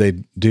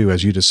 they do,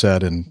 as you just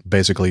said, and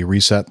basically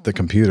reset the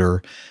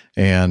computer.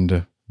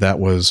 And that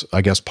was,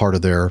 I guess, part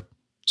of their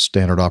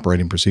standard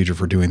operating procedure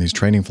for doing these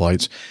training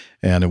flights.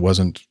 And it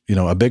wasn't,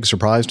 a big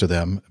surprise to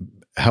them.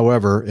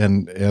 However,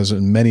 and as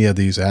in many of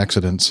these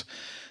accidents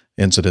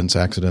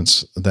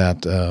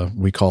that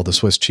we call the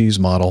Swiss cheese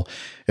model,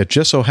 it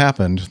just so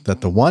happened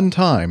that the one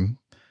time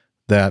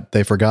that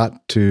they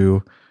forgot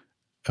to,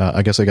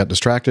 I guess they got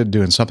distracted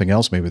doing something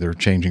else. Maybe they're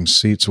changing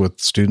seats with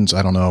students.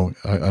 I don't know.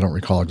 I don't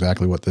recall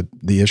exactly what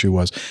the issue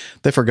was.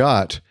 They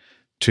forgot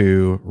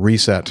to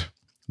reset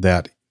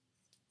that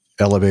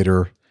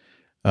elevator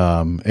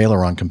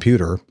aileron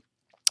computer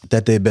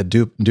that they've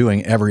been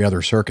doing every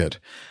other circuit.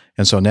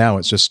 And so now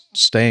it's just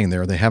staying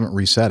there. They haven't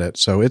reset it.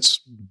 So it's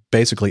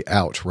basically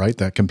out, right?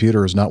 That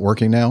computer is not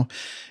working now.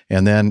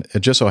 And then it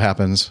just so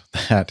happens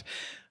that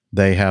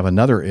they have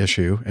another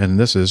issue. And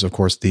this is, of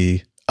course,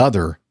 the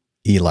other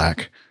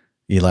ELAC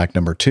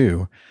number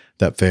 2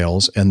 that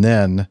fails. And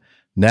then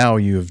now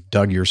you've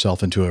dug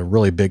yourself into a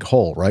really big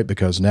hole, right?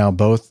 Because now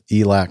both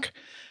ELAC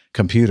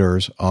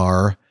computers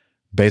are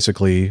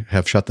basically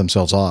have shut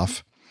themselves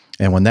off.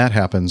 And when that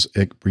happens,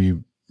 it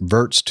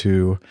reverts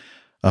to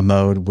a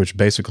mode which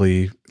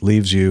basically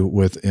leaves you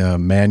with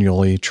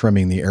manually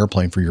trimming the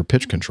airplane for your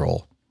pitch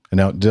control. And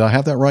now, did I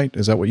have that right?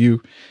 Is that what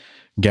you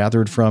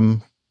gathered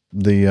from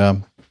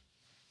the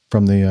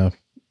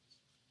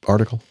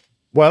article?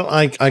 Well,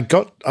 I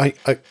got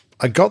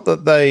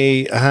that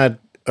they had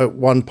at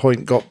one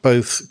point got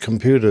both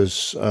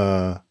computers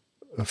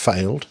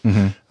failed.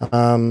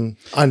 And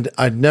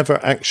I'd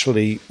never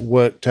actually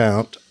worked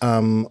out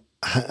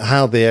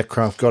how the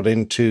aircraft got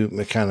into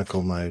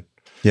mechanical mode.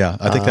 Yeah,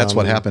 I think that's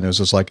what happened. It was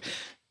just like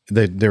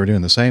they were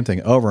doing the same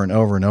thing over and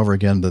over and over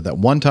again. But that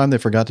one time they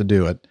forgot to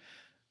do it,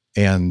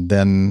 and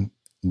then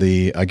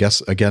I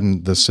guess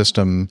again the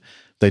system,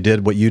 they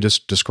did what you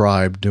just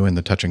described, doing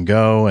the touch and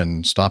go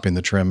and stopping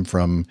the trim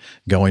from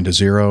going to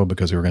 0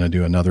 because they were going to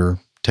do another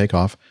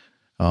takeoff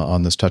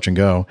on this touch and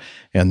go.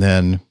 And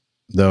then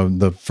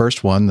the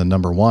first one, the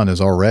number 1,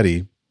 is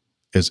already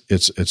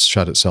it's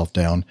shut itself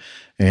down.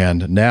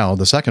 And now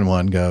the second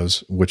one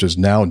goes, which is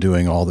now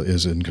doing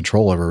is in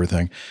control of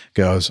everything,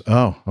 goes,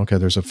 oh, okay,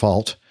 there's a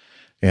fault.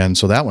 And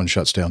so that one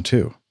shuts down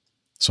too.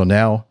 So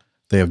now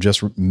they have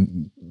just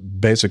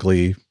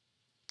basically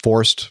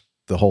forced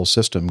the whole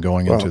system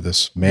going into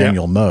this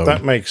manual mode.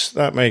 That makes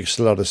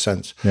a lot of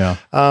sense. Yeah.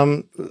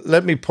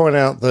 Let me point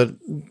out that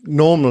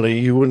normally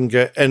you wouldn't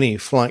get any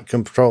flight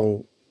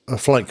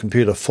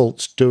computer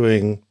faults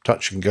doing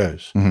touch and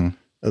goes.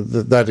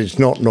 That is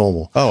not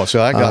normal. Oh,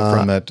 so I got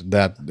from it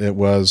that it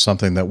was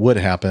something that would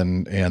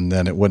happen, and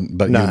then it wouldn't.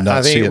 But no, you would not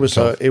I think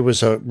see it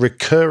was a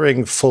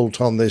recurring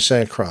fault on this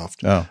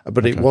aircraft.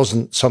 But it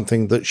wasn't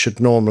something that should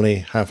normally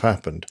have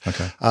happened.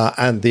 Okay.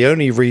 And the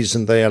only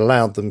reason they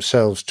allowed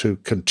themselves to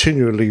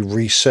continually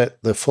reset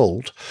the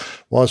fault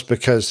was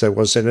because there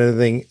wasn't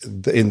anything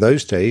in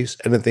those days,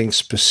 anything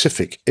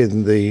specific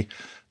in the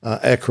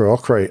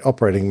aircraft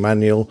operating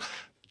manual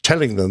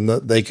telling them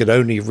that they could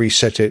only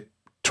reset it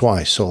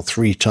twice or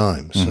 3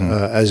 times,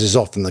 as is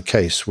often the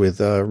case with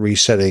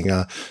resetting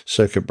a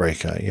circuit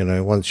breaker.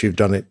 Once you've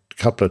done it a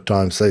couple of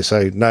times, they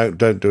say, no,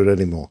 don't do it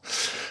anymore.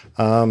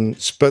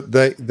 But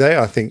they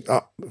I think,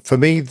 for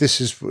me,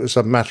 this was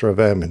a matter of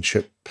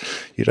airmanship.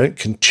 You don't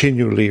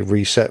continually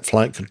reset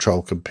flight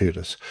control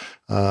computers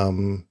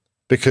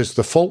because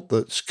the fault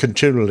that's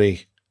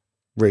continually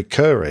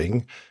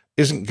recurring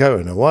isn't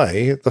going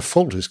away. The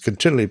fault is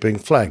continually being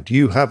flagged.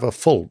 You have a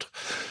fault.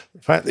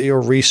 The fact that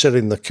you're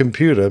resetting the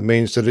computer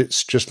means that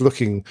it's just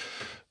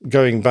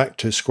going back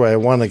to square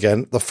one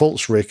again. The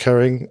fault's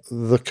recurring.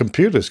 The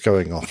computer's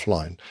going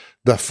offline.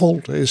 The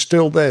fault is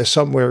still there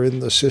somewhere in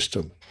the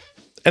system.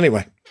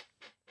 Anyway,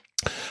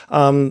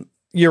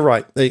 you're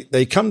right.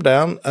 They come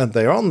down and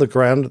they're on the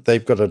ground.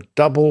 They've got a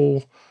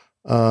double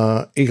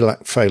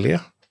ELAC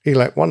failure,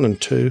 ELAC 1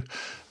 and 2.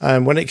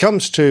 And when it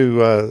comes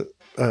to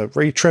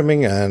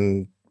retrimming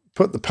and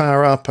put the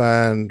power up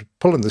and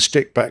pulling the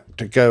stick back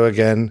to go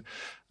again,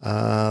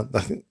 I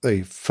think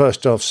the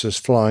first officer's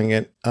flying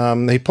it.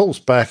 He pulls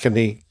back and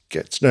he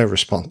gets no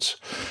response.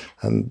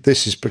 And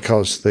this is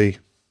because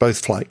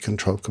both flight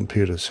control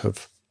computers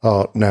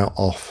are now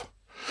off.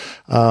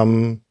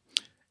 And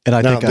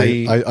I think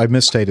I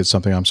misstated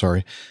something. I'm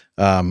sorry.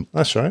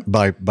 That's right.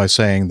 By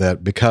saying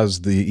that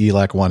because the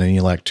ELAC 1 and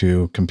ELAC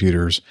 2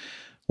 computers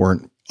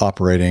weren't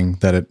operating,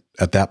 that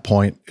at that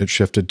point it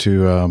shifted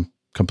to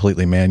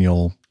completely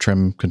manual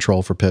trim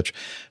control for pitch.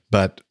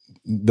 But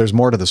there's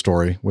more to the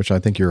story, which I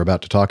think you're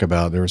about to talk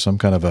about. There was some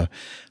kind of a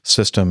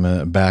system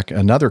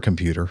another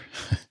computer.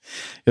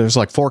 There's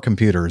like 4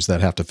 computers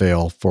that have to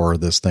fail for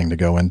this thing to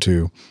go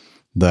into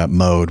that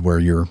mode where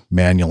you're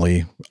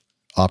manually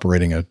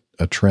operating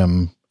a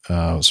trim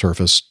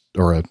surface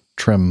or a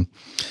trim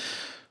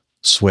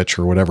switch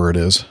or whatever it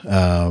is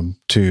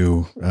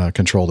to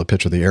control the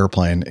pitch of the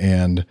airplane.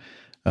 And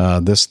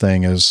this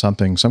thing is some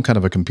kind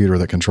of a computer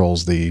that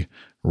controls the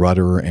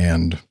rudder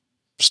and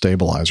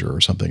stabilizer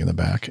or something in the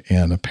back.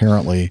 And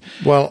apparently,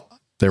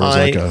 there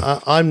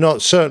was I'm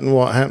not certain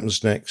what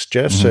happens next,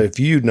 Jeff. So if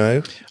you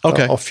know,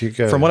 okay, off you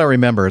go. From what I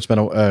remember, it's been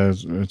a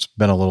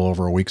little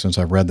over a week since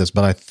I've read this,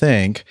 but I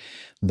think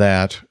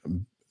that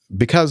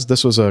because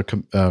this was a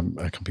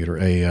computer,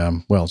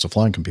 it's a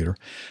flying computer.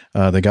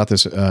 They got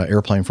this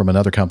airplane from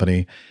another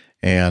company,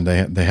 and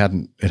it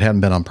hadn't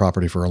been on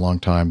property for a long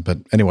time. But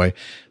anyway,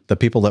 the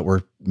people that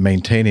were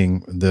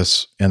maintaining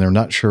this, and they're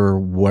not sure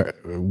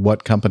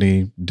what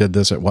company did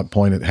this, at what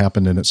point it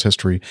happened in its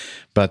history,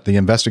 but the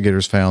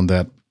investigators found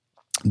that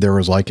there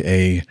was like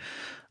a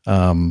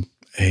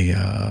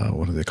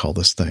what do they call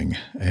this thing?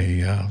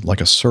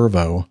 Like a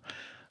servo,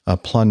 a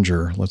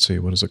plunger. Let's see,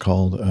 what is it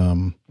called?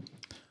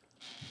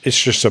 It's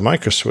just a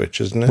micro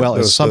switch, isn't it? Well,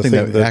 it's something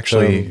that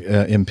actually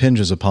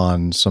impinges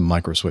upon some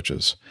micro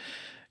switches.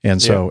 And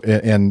so,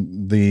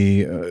 and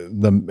the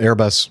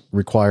Airbus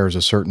requires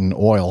a certain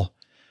oil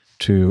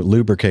to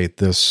lubricate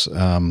this.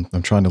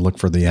 I'm trying to look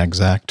for the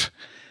exact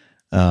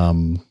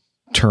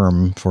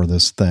term for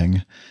this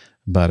thing,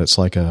 but it's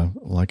like a.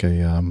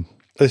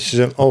 This is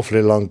an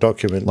awfully long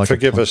document. Like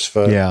Forgive us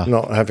for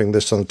not having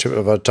this on the tip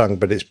of our tongue,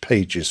 but it's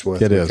pages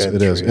worth. It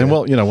is. And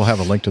we'll have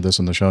a link to this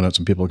in the show notes,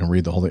 and people can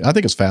read the whole thing. I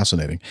think it's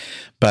fascinating,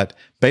 but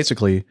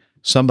basically,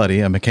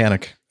 a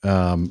mechanic,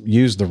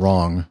 used the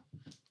wrong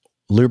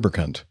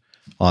lubricant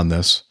on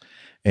this,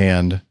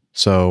 and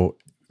so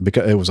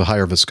because it was a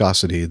higher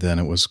viscosity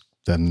than was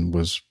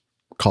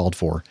called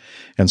for,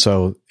 and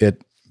so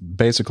it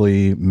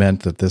basically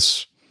meant that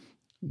this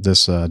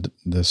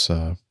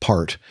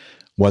part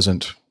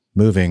wasn't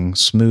moving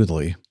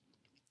smoothly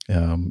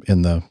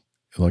it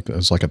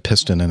was like a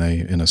piston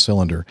in a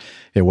cylinder.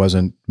 It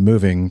wasn't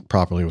moving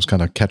properly. It was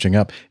kind of catching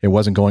up. It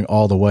wasn't going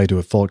all the way to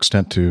a full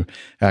extent to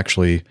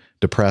actually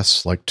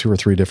depress like 2 or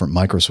 3 different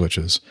micro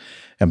switches.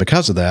 And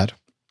because of that,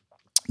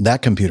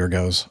 that computer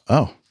goes,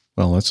 oh,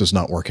 well, this is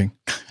not working.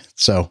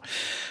 So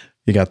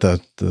you got the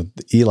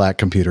ELAC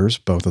computers,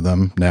 both of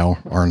them now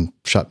are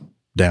shut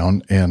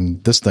down,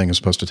 and this thing is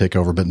supposed to take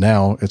over, but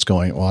now it's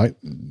going, well,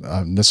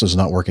 this is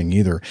not working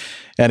either.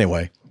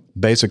 Anyway,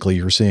 basically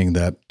you're seeing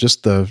that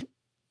just the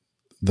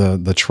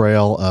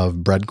trail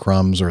of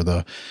breadcrumbs or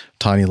the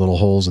tiny little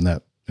holes in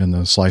the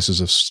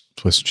slices of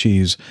Swiss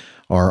cheese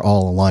are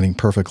all aligning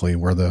perfectly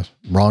where the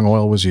wrong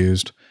oil was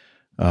used,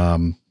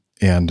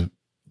 and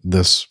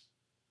this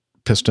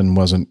piston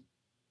wasn't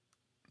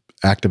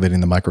activating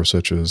the micro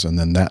switches, and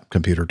then that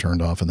computer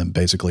turned off, and then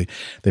basically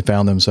they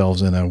found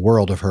themselves in a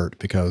world of hurt,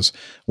 because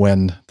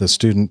when the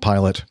student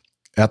pilot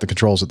at the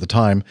controls at the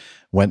time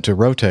went to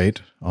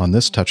rotate on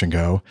this touch and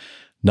go,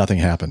 nothing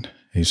happened.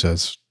 He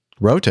says,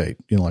 rotate,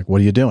 like,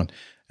 what are you doing?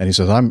 And he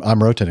says, I'm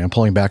rotating, I'm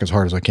pulling back as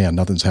hard as I can,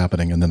 nothing's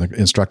happening. And then the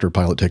instructor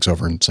pilot takes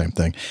over, and same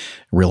thing,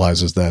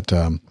 realizes that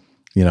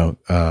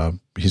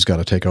he's got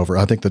to take over.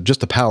 I think that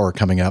just the power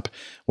coming up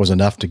was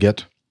enough to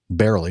get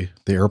barely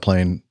the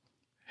airplane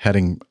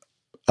heading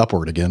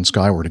upward again,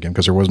 skyward again,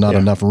 because there was not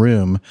enough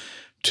room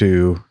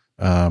to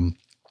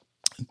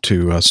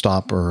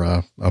stop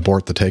or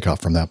abort the takeoff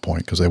from that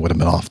point, because they would have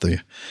been off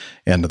the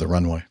end of the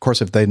runway. Of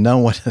course, if they'd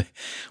known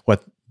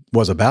what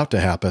was about to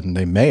happen,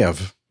 they may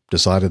have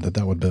decided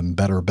that would have been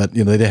better, but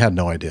they had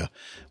no idea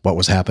what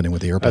was happening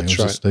with the airplane. That's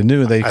right. Just, they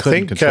knew they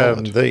couldn't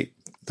control it.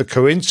 The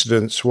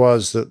coincidence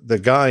was that the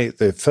guy,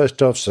 the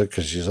first officer,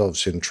 because he's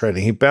obviously in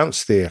training, he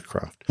bounced the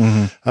aircraft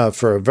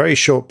for a very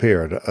short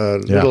period, a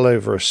little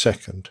over a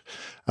second.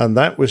 And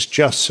that was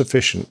just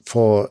sufficient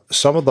for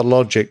some of the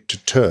logic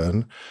to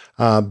turn,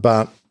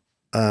 but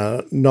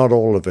not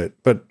all of it.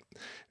 But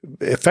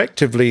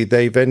effectively,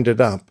 they've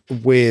ended up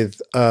with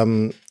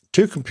 2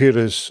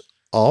 computers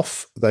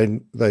off. They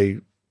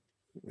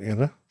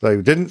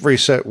didn't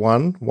reset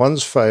one.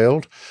 One's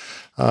failed.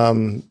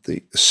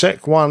 The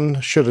Sec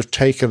 1 should have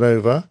taken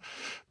over,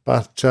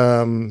 but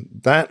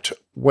that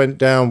went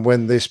down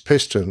when this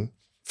piston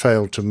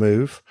failed to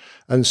move,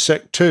 and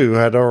Sec 2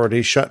 had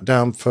already shut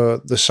down for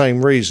the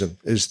same reason,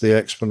 is the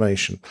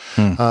explanation.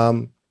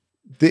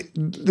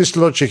 This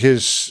logic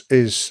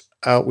is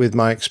out with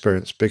my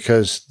experience,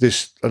 because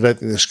I don't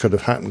think this could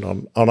have happened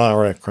on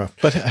our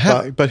aircraft. But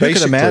who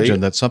could imagine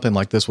that something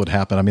like this would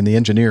happen? I mean, the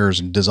engineers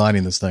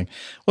designing this thing,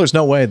 well, there's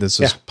no way this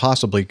is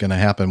possibly going to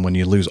happen when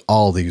you lose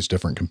all these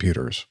different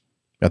computers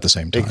at the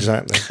same time.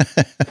 Exactly.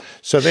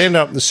 So they end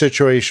up in the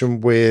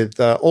situation with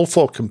all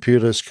 4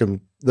 computers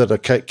that are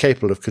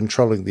capable of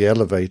controlling the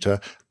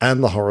elevator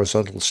and the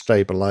horizontal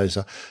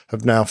stabilizer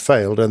have now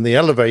failed, and the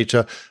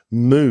elevator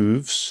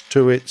moves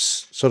to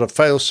its sort of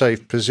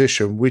fail-safe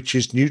position, which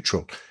is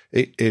neutral.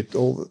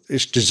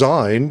 It's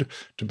designed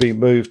to be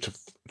moved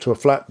to a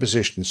flat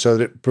position so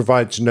that it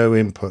provides no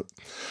input.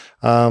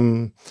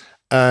 And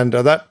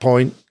at that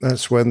point,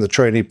 that's when the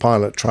trainee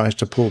pilot tries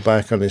to pull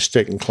back on his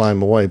stick and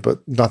climb away,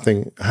 but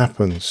nothing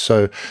happens.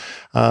 So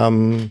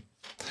a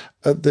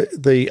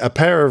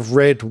pair of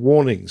red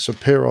warnings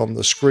appear on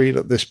the screen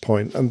at this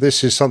point, and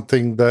this is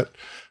something that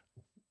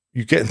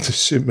you get in the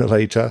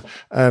simulator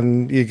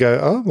and you go,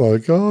 oh my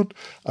God,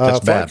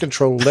 flight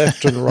control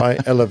left and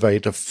right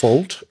elevator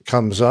fault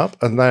comes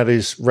up, and that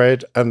is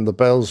red, and the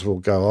bells will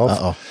go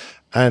off.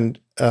 And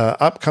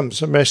up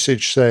comes a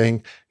message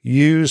saying,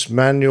 use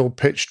manual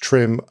pitch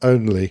trim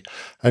only,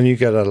 and you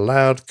get a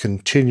loud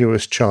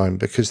continuous chime,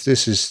 because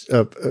this is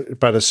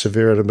about as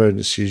severe an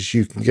emergency as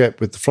you can get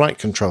with the flight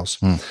controls.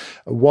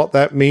 What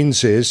that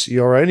means is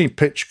your only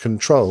pitch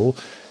control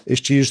is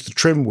to use the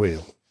trim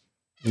wheel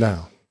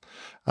now.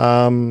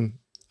 And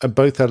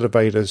both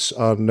elevators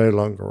are no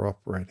longer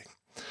operating.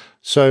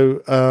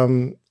 So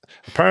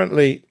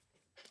apparently,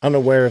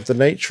 unaware of the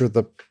nature of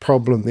the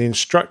problem, the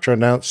instructor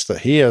announced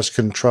that he has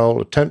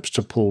control, attempts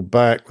to pull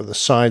back with a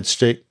side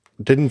stick,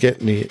 didn't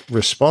get any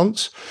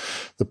response.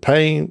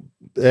 The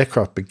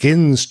aircraft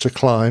begins to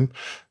climb.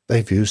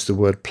 They've used the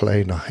word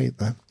plane. I hate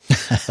that.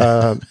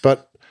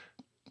 But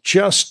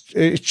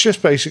it's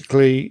just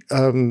basically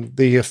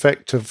the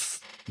effect of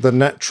the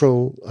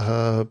natural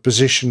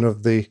position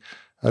of the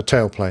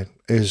tailplane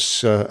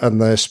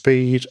and their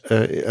speed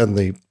and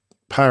the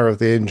power of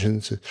the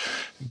engines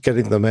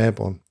getting them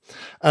airborne.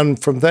 And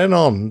from then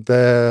on,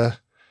 they're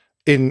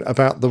in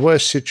about the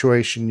worst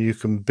situation you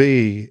can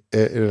be in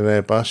an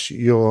Airbus.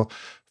 You're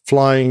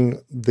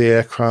flying the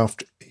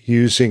aircraft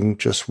using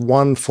just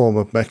one form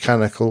of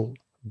mechanical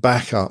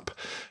backup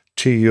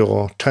to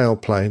your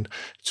tailplane.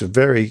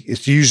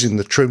 It's using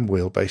the trim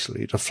wheel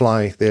basically to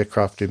fly the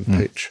aircraft in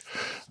pitch.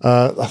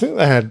 I think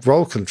they had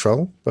roll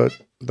control, but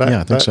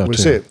that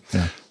was it.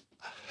 Yeah.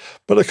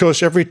 But of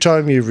course, every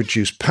time you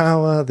reduce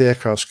power, the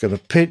aircraft's going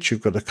to pitch.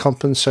 You've got to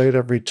compensate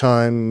every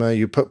time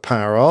you put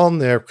power on.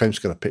 The airplane's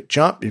going to pitch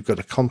up. You've got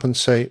to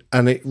compensate.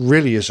 And it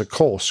really is a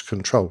course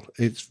control.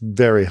 It's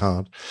very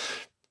hard.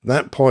 From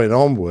that point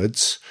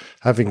onwards,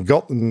 having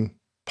gotten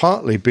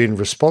partly been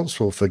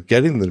responsible for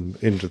getting them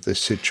into this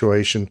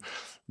situation,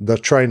 the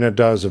trainer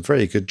does a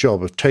very good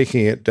job of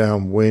taking it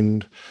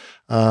downwind.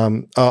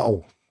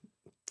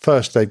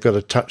 First, they've got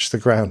to touch the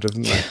ground,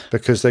 haven't they?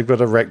 Because they've got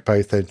to wreck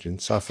both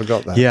engines. I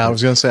forgot that. Yeah, I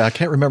was going to say, I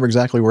can't remember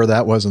exactly where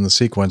that was in the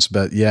sequence,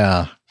 but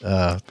yeah,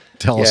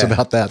 tell us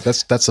about that.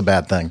 That's a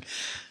bad thing.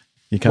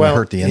 You kind of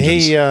hurt the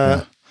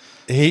engines.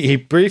 He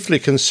briefly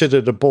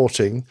considered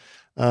aborting,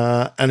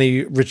 and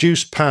he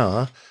reduced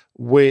power,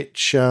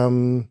 which,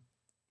 of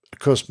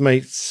course,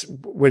 makes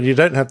when you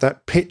don't have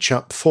that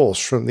pitch-up force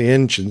from the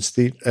engines,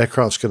 the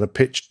aircraft's going to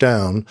pitch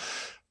down.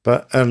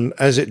 And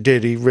as it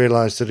did, he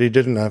realized that he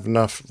didn't have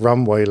enough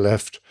runway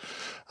left.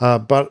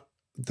 But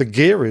the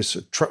gear is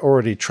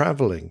already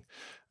traveling.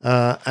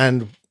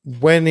 And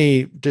when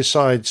he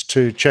decides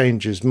to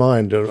change his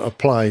mind and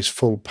applies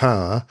full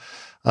power,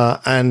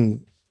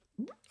 and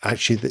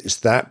actually it's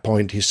that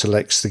point he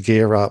selects the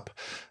gear up,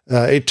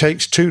 it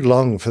takes too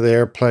long for the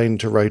airplane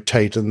to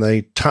rotate, and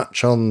they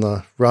touch on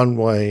the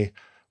runway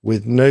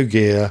with no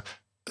gear,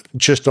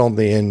 just on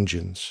the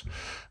engines.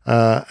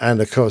 And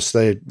of course,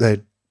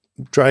 they're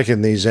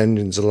dragging these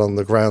engines along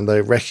the ground.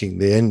 They're wrecking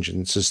the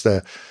engines as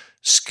they're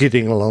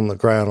skidding along the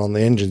ground on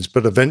the engines.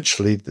 But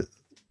eventually,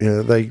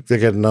 they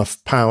get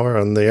enough power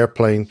and the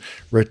airplane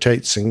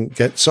rotates and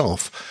gets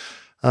off.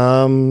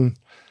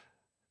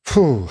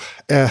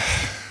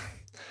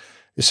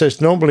 It says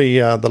normally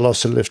the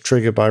loss of lift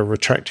triggered by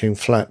retracting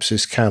flaps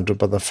is countered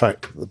by the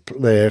fact that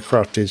the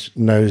aircraft is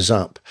nose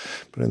up.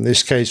 But in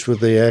this case, with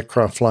the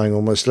aircraft flying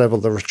almost level,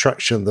 the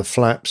retraction of the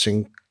flaps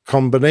in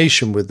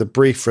combination with the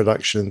brief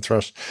reduction in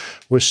thrust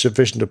was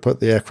sufficient to put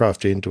the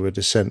aircraft into a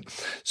descent.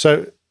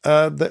 So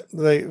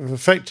they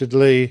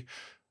effectively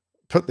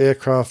put the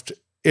aircraft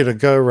in a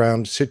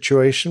go-around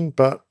situation,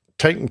 but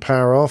taken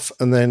power off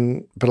and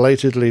then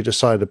belatedly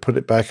decided to put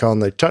it back on.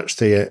 They touched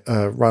the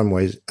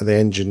runways, the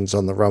engines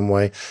on the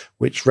runway,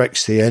 which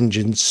wrecks the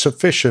engines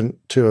sufficient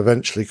to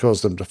eventually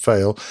cause them to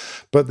fail,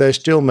 but they're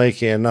still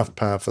making enough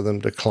power for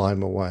them to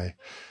climb away.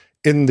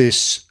 In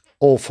this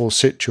awful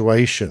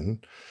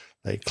situation,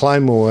 they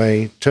climb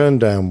away, turn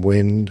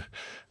downwind.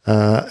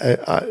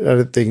 I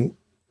don't think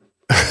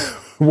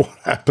what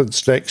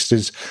happens next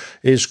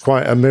is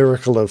quite a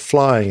miracle of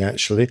flying,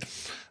 actually.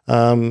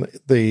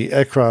 The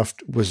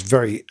aircraft was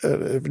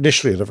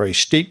initially at a very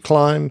steep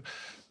climb.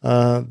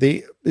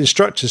 The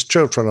instructor's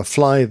still trying to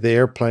fly the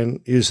airplane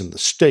using the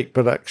stick,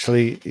 but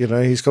actually,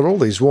 he's got all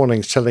these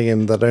warnings telling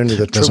him that only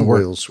the trim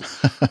wheels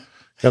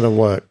going to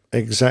work.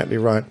 Exactly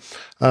right.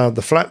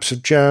 The flaps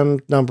have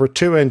jammed. Number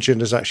 2 engine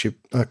has actually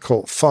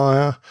caught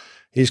fire.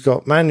 He's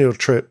got manual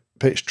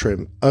pitch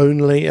trim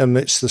only, and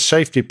it's the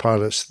safety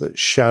pilots that's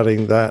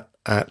shouting that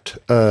at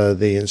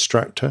the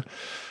instructor.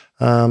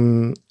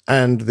 And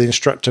the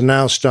instructor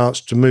now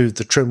starts to move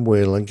the trim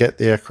wheel and get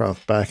the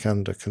aircraft back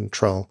under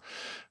control.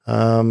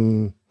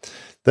 They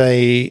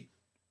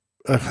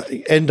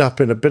end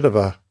up in a bit of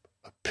a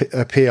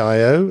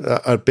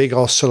PIO, a big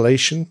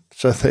oscillation.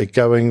 So they're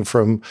going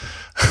from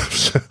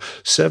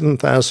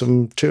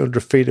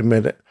 7,200 feet a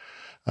minute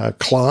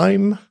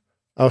dive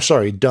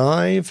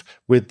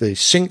with the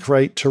sink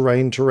rate,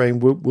 terrain,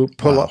 whoop,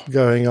 pull up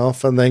going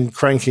off, and then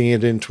cranking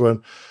it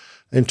into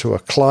a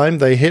climb.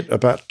 They hit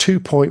about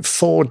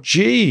 2.4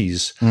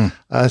 Gs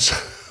as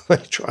they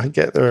try and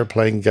get their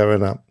airplane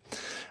going up.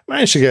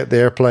 Managed to get the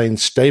airplane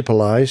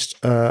stabilized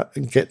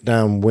and get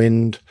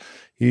downwind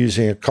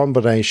using a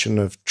combination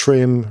of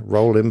trim,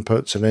 roll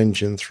inputs, and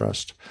engine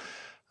thrust.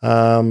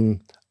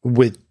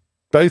 With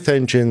both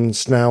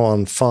engines now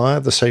on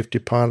fire, the safety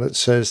pilot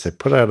says they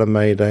put out a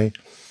mayday,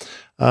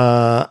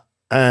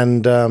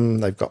 and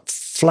they've got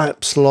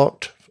flaps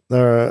locked.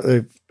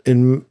 They're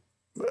in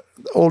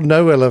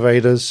no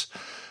elevators.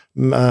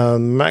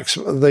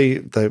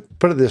 They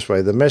put it this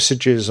way: the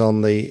messages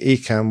on the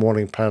ECAM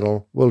warning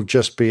panel will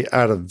just be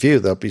out of view.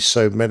 There'll be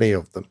so many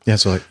of them. Yeah,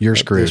 so you're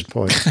screwed. At this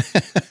point.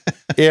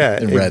 Yeah,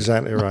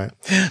 exactly right.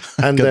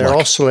 And they're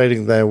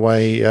oscillating their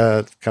way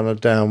kind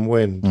of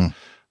downwind.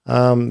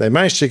 They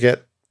managed to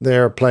get the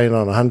airplane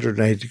on a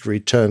 180-degree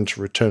turn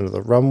to return to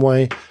the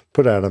runway,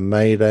 put out a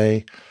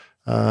mayday,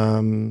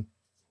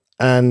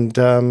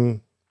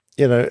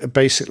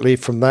 basically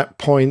from that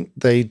point,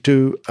 they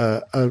do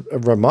a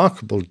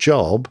remarkable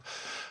job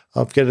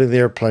of getting the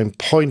airplane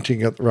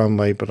pointing at the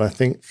runway, but I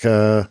think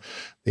the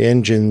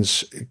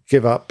engines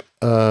give up.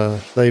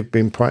 They've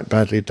been quite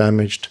badly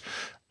damaged,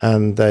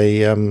 and they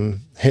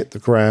hit the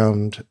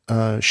ground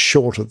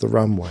short of the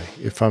runway.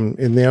 If I'm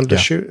in the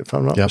undershoot, if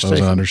I'm not mistaken.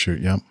 That was an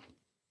undershoot,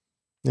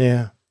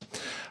 Yeah.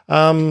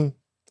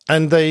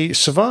 And they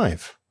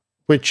survive,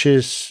 which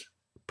is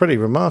pretty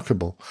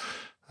remarkable.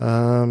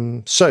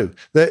 So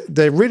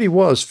there really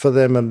was for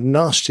them a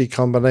nasty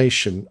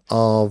combination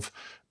of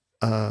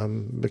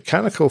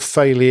mechanical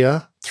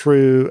failure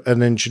through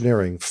an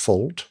engineering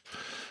fault,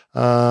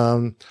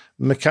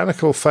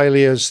 mechanical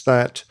failures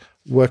that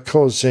were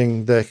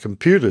causing their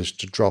computers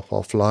to drop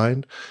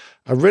offline,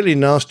 a really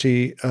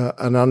nasty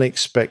and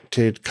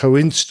unexpected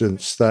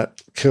coincidence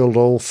that killed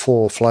all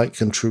 4 flight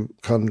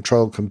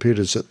control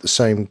computers at the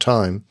same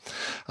time,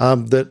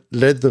 that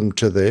led them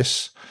to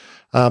this.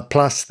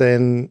 Plus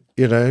then,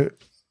 the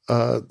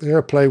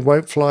airplane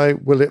won't fly.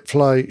 Will it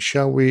fly?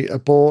 Shall we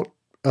abort?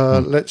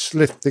 Let's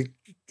lift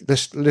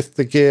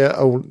the gear.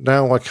 Oh,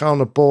 now I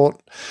can't abort.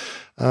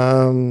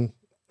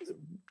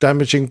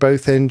 Damaging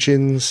both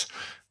engines,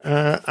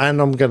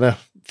 and I'm going to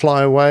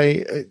fly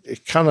away.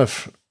 It kind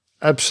of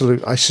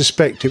absolute. I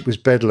suspect it was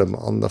bedlam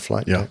on the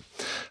flight deck.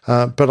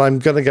 But I'm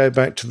going to go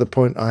back to the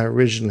point I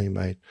originally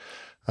made.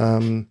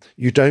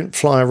 You don't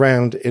fly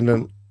around in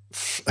a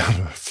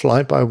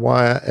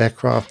fly-by-wire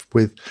aircraft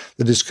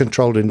that is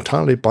controlled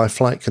entirely by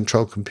flight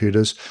control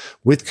computers,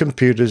 with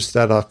computers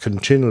that are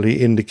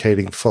continually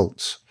indicating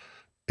faults.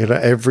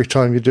 Every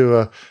time you do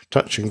a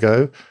touch and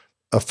go,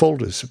 a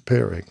fault is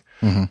appearing.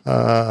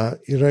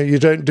 You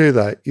don't do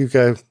that. You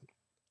go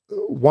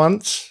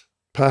once,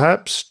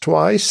 perhaps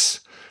twice.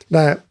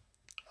 Now,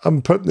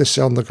 I'm putting this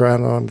on the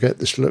ground and I'm getting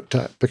this looked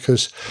at,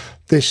 because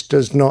this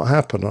does not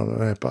happen on an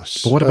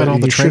Airbus. But what about all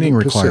the training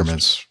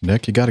requirements,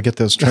 Nick? You got to get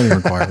those training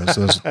requirements.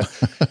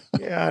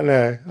 Yeah, I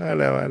know.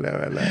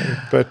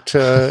 But,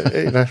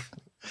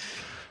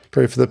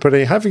 proof of the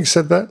pudding. Having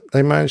said that,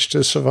 they managed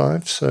to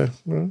survive. So,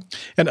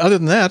 and other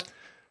than that,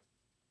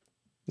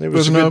 it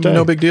was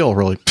no big deal,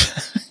 really.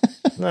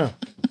 No.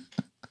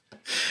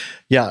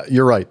 Yeah,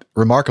 you're right.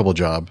 Remarkable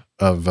job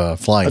of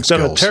flying skills.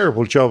 I've done a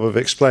terrible job of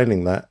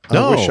explaining that.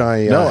 I wish I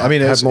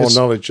had more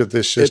knowledge of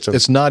this system.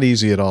 It's not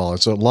easy at all.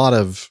 It's a lot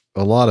of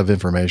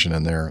information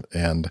in there,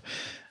 and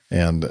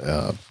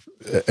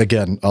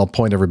again, I'll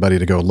point everybody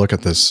to go look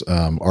at this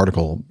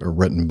article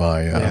written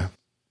by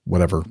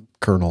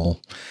Colonel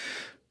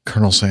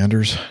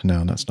Sanders.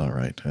 No, that's not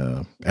right.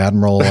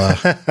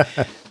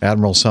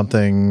 Admiral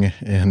something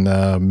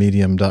in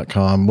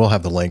medium.com. We'll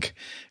have the link.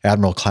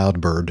 Admiral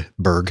Cloudberg.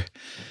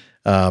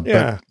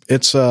 But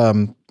it's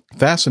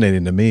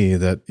fascinating to me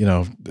that,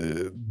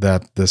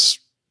 that this,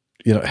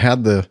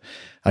 had the,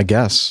 I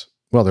guess,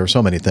 well, there are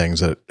so many things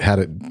that had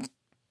it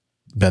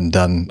been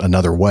done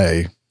another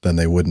way, then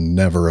they would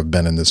never have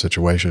been in this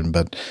situation.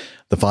 But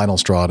the final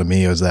straw to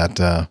me was that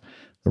the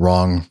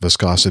wrong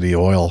viscosity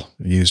oil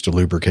used to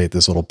lubricate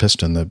this little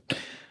piston that,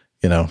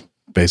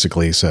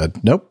 basically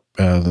said, nope,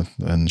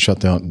 and shut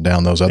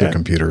down those other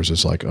computers.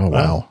 It's like, oh,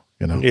 wow.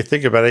 When you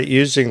think about it,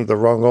 using the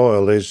wrong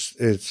oil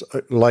is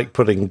like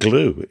putting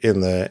glue in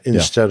there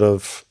instead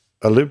of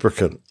a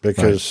lubricant,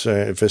 because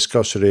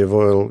viscosity of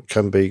oil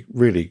can be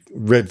really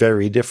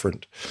very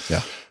different.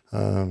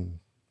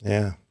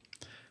 Yeah.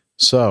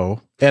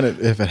 So, and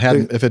if it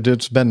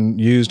had been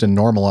used in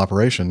normal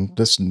operation,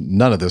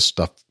 none of this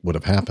stuff would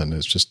have happened.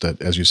 It's just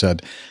that, as you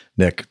said,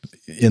 Nick,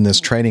 in this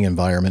training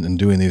environment and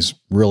doing these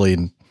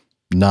really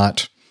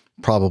not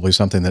probably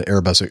something that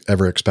Airbus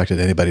ever expected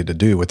anybody to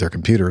do with their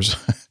computers.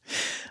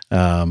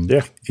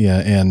 It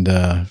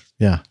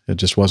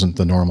just wasn't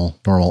the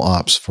normal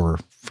ops for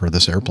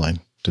this airplane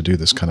to do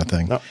this kind of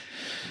thing. No.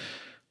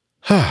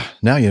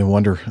 Now you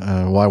wonder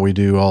why we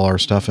do all our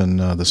stuff in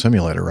the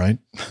simulator, right?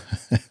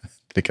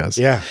 Because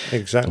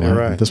exactly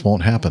right. This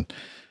won't happen.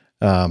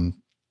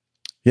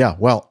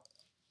 Well,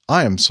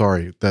 I am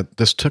sorry that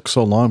this took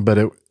so long, but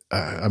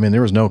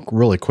there was no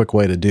really quick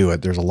way to do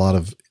it. There's a lot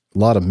of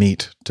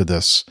meat to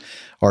this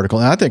article.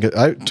 And I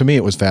think to me,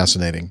 it was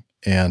fascinating.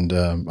 And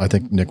I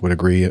think Nick would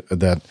agree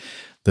that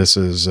this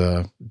is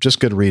just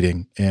good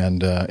reading.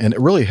 And it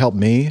really helped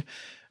me,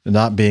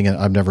 not being,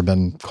 I've never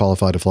been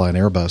qualified to fly an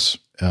Airbus.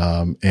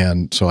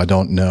 And so I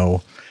don't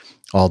know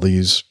all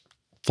these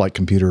flight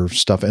computer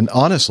stuff. And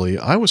honestly,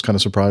 I was kind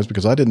of surprised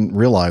because I didn't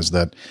realize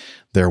that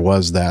there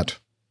was that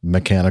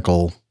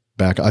mechanical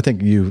back. I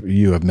think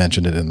you have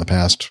mentioned it in the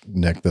past,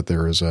 Nick, that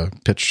there is a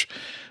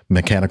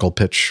mechanical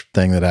pitch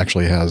thing that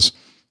actually has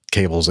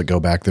cables that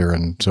go back there.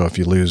 And so if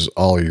you lose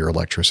all your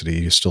electricity,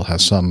 you still have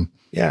some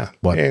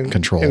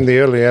control. In the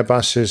early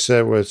Airbuses,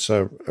 there was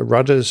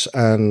rudders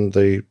and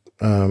the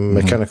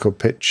mechanical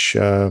pitch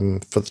for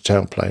the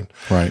tailplane.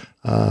 Right.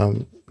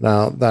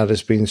 Now that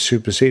has been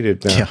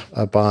superseded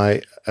now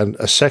by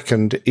a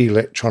second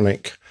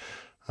electronic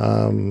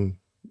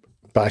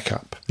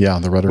backup. Yeah,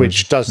 the rudder,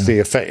 which does the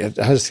effect. It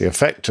has the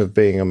effect of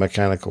being a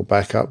mechanical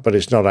backup, but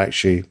it's not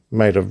actually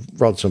made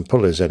of rods and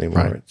pulleys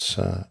anymore. Right. It's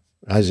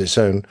has its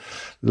own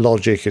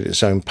logic and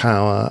its own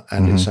power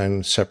and its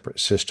own separate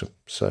system.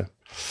 So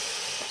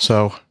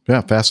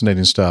yeah,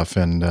 fascinating stuff,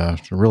 and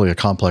really a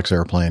complex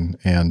airplane,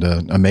 and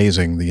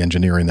amazing the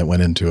engineering that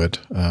went into it.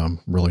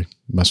 Really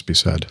must be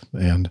said.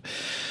 And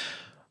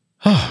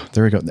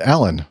there we go,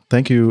 Alan.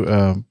 Thank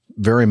you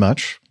very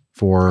much.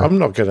 I'm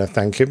not going to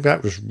thank him.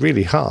 That was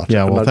really hard.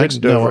 Yeah, well, and I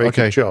didn't do a very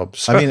good job.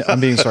 So. I mean, I'm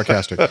being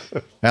sarcastic.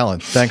 Alan,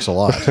 thanks a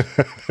lot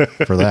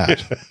for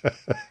that.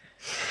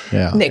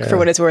 Yeah, Nick, for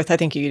what it's worth, I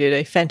think you did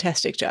a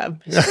fantastic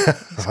job.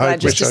 Just glad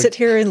just to sit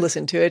here and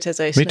listen to it as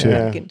I snap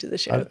back into the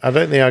show. I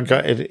don't think I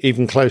got it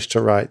even close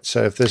to right.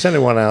 So if there's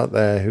anyone out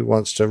there who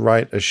wants to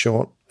write a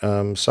short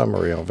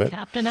summary of it,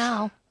 Captain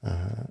Al,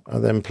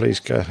 then please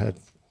go ahead.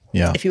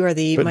 Yeah, if you are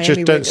the but Miami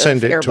just don't Rick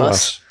send of it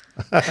Airbus.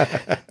 to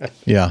us.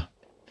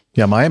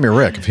 Yeah, Miami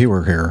Rick. If he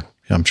were here,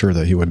 I'm sure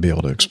that he would be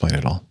able to explain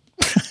it all.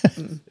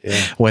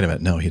 Wait a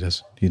minute, no, he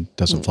does. He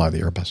doesn't fly the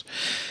Airbus.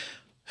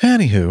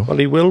 Anywho, well,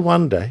 he will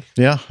one day.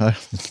 Yeah,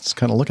 it's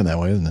kind of looking that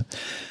way, isn't it?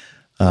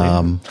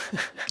 I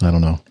don't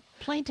know.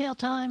 Plaintail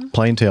time.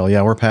 Plaintail,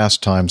 yeah, we're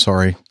past time.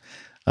 Sorry.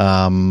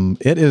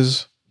 It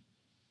is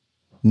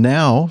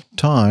now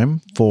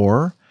time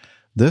for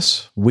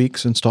this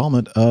week's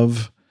installment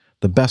of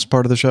the best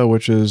part of the show,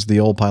 which is the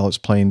Old Pilot's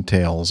Plain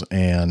Tales.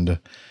 And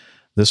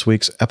this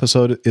week's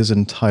episode is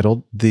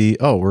entitled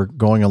we're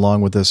going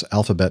along with this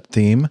alphabet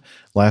theme.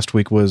 Last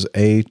week was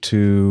A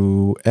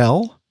to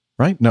L,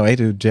 right? No, A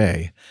to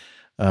J,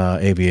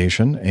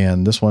 aviation.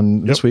 And this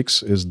this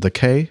week's is the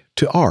K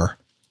to R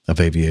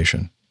of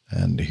aviation.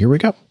 And here we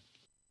go.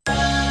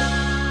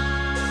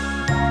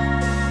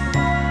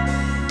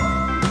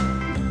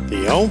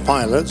 The Old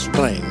Pilot's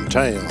Plain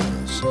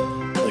Tales.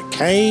 The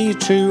K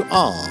to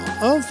R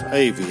of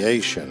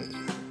aviation.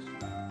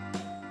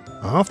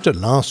 After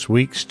last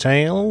week's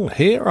tale,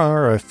 here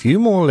are a few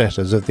more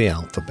letters of the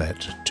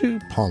alphabet to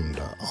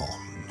ponder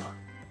on.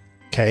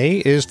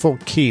 K is for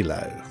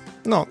kilo.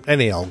 Not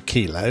any old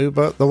kilo,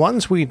 but the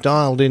ones we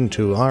dialed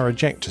into our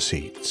ejector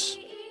seats.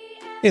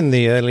 In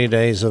the early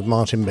days of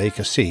Martin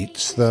Baker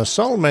seats, the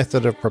sole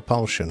method of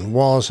propulsion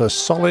was a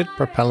solid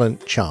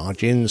propellant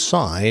charge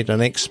inside an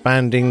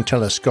expanding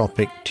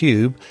telescopic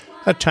tube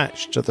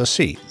attached to the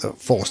seat that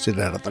forced it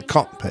out of the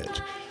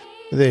cockpit.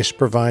 This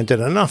provided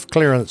enough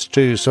clearance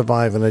to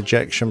survive an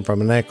ejection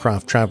from an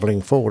aircraft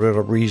travelling forward at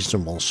a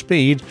reasonable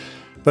speed,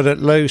 but at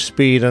low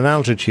speed and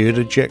altitude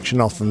ejection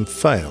often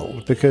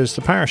failed because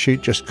the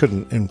parachute just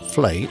couldn't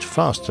inflate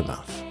fast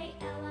enough.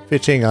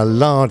 Fitting a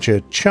larger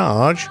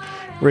charge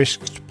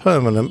risked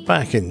permanent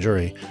back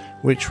injury,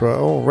 which were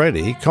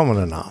already common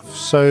enough,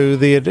 so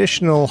the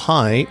additional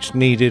height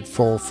needed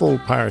for full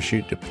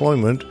parachute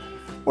deployment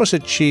was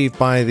achieved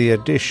by the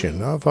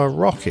addition of a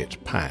rocket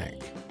pack.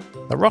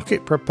 The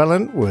rocket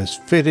propellant was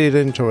fitted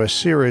into a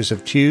series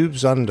of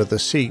tubes under the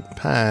seat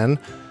pan,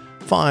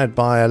 fired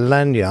by a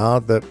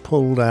lanyard that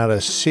pulled out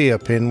a sear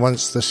pin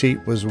once the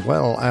seat was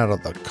well out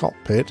of the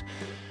cockpit,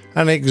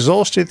 and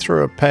exhausted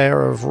through a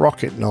pair of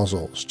rocket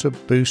nozzles to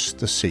boost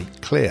the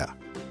seat clear.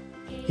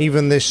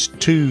 Even this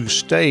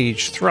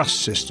two-stage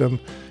thrust system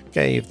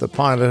gave the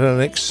pilot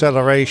an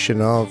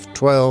acceleration of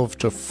 12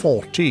 to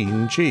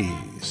 14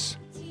 Gs.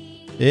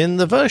 In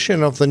the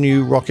version of the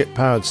new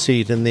rocket-powered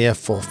seat in the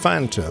F4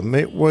 Phantom,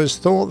 it was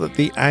thought that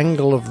the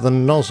angle of the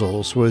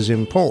nozzles was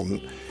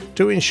important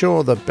to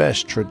ensure the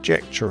best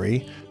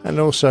trajectory and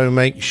also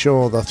make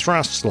sure the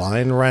thrust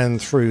line ran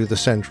through the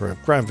centre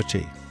of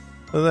gravity.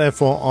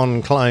 Therefore,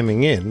 on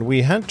climbing in,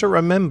 we had to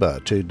remember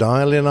to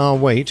dial in our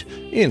weight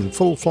in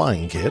full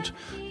flying kit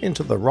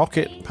into the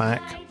rocket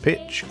pack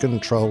pitch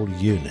control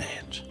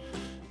unit.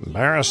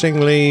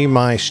 Embarrassingly,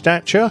 my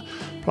stature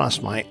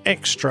plus my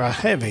extra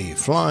heavy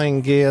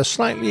flying gear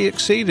slightly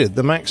exceeded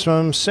the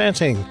maximum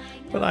setting,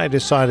 but I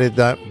decided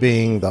that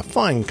being the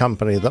fine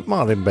company that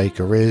Martin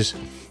Baker is,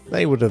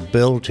 they would have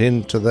built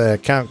into their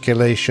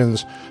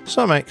calculations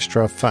some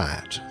extra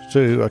fat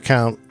to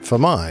account for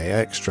my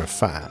extra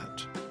fat.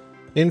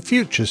 In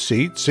future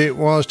seats, it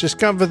was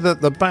discovered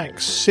that the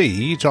back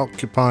seat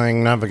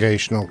occupying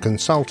navigational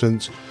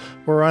consultants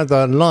were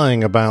either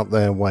lying about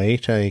their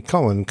weight, a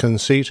common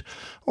conceit,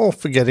 or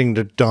forgetting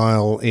to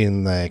dial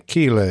in their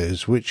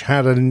kilos, which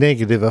had a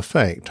negative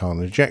effect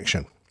on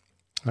ejection.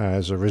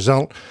 As a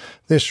result,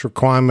 this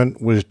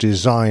requirement was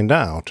designed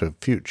out of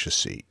future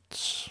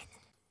seats.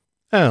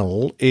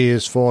 L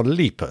is for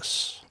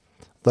Lepus.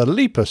 The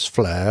Lepus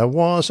flare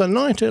was a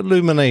night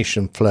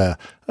illumination flare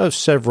of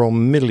several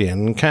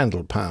million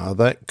candle power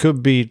that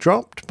could be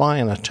dropped by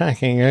an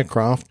attacking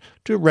aircraft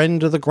to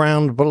render the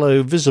ground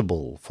below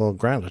visible for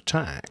ground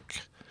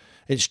attack.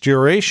 Its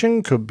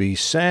duration could be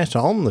set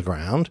on the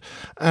ground,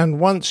 and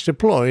once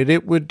deployed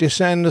it would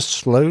descend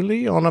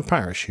slowly on a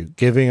parachute,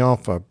 giving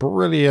off a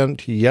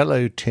brilliant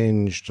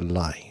yellow-tinged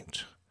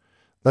light.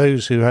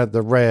 Those who had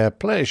the rare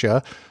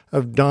pleasure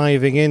of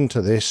diving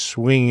into this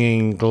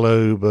swinging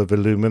globe of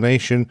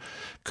illumination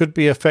could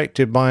be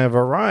affected by a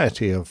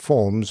variety of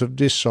forms of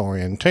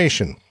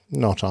disorientation,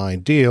 not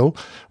ideal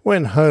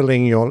when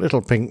hurling your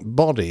little pink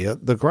body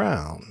at the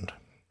ground.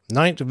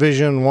 Night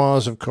vision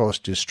was, of course,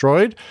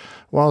 destroyed,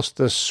 whilst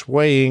the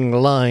swaying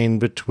line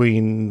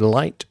between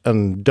light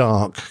and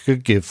dark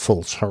could give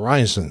false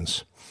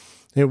horizons.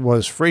 It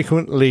was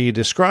frequently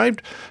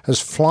described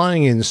as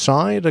flying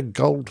inside a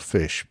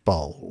goldfish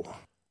bowl.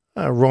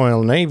 A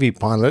Royal Navy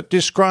pilot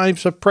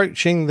describes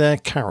approaching their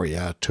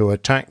carrier to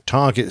attack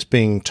targets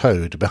being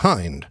towed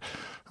behind.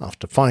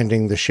 After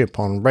finding the ship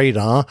on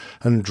radar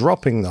and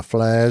dropping the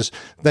flares,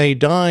 they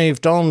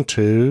dived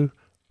onto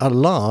a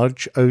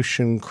large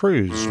ocean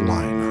cruise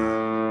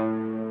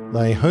liner.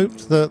 They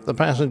hoped that the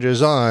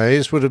passengers'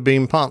 eyes would have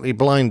been partly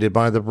blinded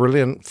by the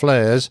brilliant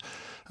flares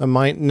and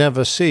might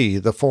never see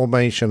the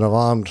formation of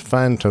armed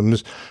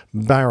phantoms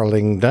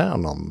barreling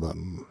down on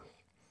them.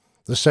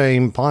 The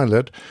same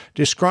pilot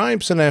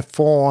describes an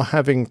F-4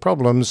 having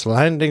problems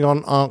landing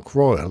on Ark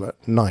Royal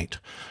at night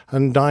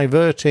and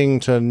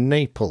diverting to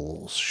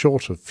Naples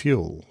short of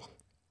fuel.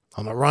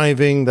 On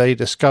arriving, they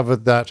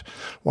discovered that,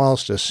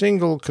 whilst a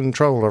single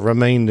controller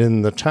remained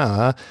in the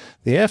tower,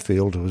 the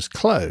airfield was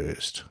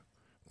closed.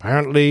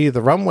 Apparently,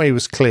 the runway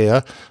was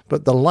clear,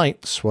 but the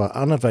lights were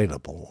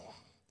unavailable.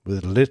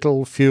 With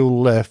little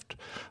fuel left,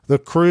 the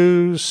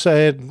crew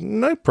said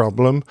no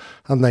problem,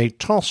 and they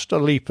tossed a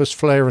Lepus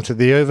flare into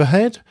the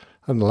overhead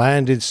and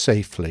landed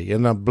safely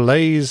in a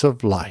blaze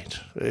of light,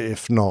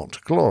 if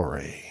not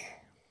glory.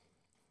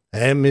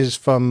 M is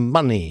for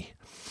money.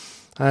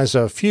 As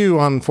a few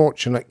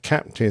unfortunate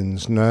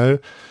captains know,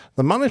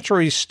 the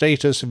monetary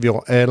status of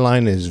your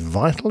airline is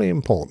vitally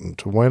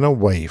important when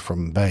away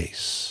from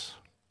base.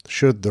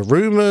 Should the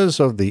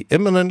rumours of the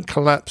imminent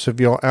collapse of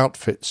your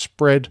outfit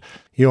spread,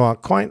 you are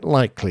quite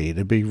likely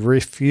to be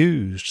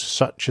refused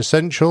such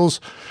essentials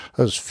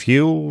as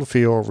fuel for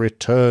your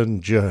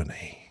return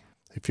journey.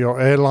 If your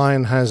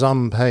airline has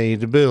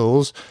unpaid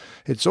bills,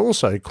 it's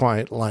also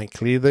quite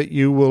likely that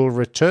you will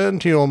return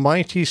to your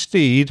mighty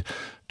steed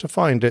to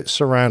find it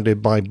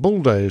surrounded by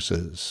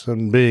bulldozers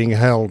and being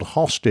held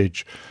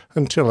hostage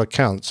until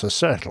accounts are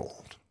settled.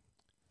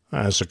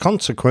 As a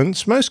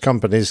consequence, most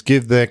companies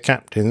give their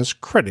captains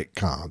credit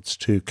cards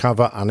to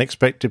cover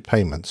unexpected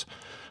payments,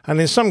 and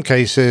in some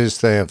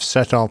cases they have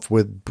set off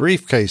with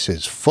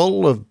briefcases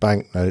full of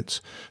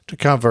banknotes to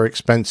cover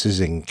expenses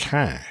in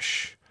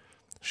cash.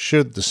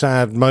 Should the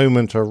sad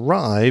moment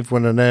arrive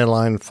when an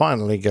airline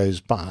finally goes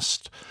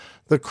bust,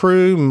 the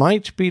crew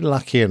might be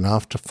lucky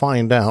enough to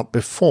find out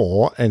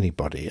before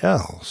anybody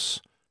else.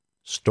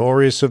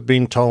 Stories have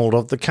been told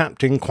of the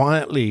captain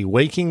quietly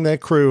waking their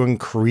crew and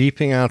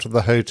creeping out of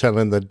the hotel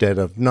in the dead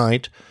of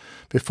night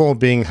before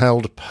being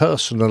held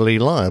personally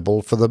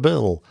liable for the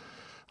bill.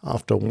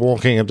 After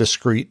walking a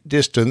discreet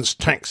distance,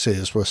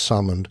 taxis were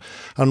summoned,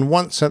 and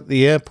once at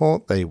the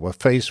airport they were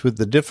faced with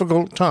the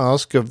difficult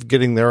task of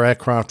getting their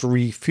aircraft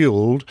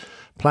refueled,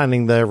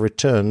 planning their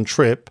return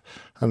trip,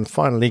 and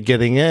finally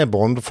getting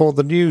airborne before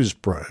the news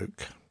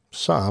broke.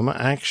 Some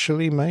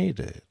actually made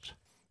it.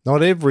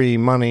 Not every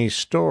money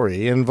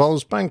story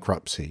involves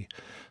bankruptcy.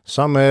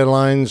 Some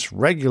airlines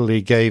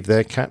regularly gave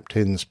their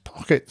captains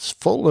pockets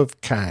full of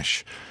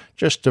cash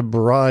just to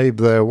bribe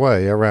their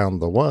way around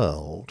the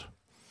world.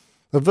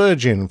 The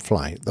Virgin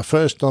flight, the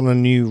first on a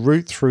new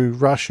route through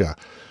Russia,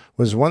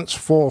 was once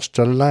forced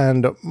to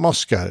land at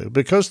Moscow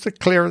because the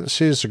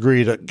clearances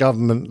agreed at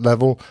government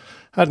level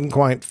hadn't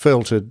quite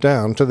filtered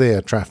down to the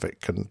air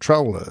traffic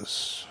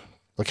controllers.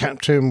 The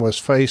captain was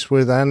faced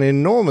with an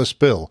enormous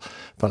bill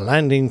for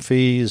landing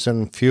fees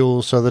and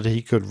fuel so that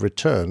he could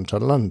return to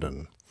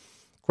London.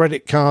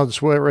 Credit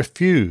cards were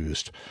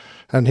refused,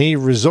 and he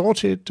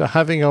resorted to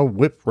having a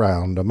whip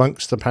round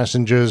amongst the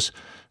passengers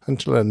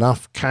until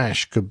enough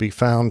cash could be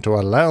found to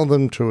allow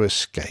them to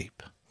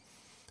escape.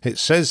 It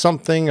says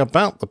something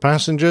about the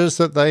passengers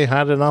that they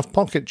had enough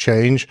pocket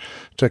change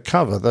to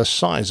cover the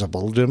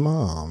sizable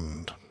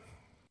demand.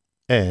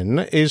 N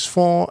is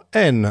for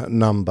N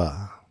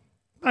number.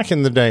 Back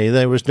in the day,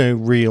 there was no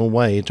real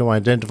way to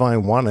identify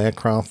one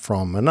aircraft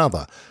from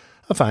another,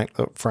 a fact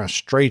that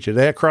frustrated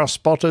aircraft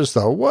spotters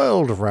the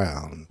world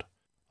round.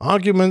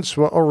 Arguments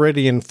were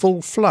already in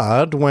full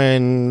flood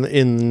when,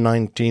 in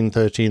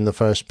 1913, the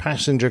first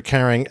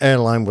passenger-carrying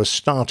airline was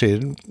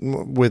started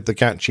with the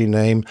catchy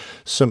name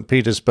St.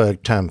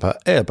 Petersburg-Tampa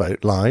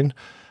Airboat Line,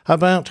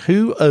 about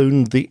who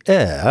owned the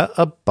air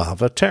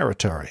above a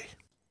territory.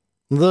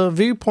 The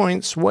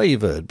viewpoints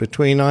wavered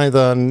between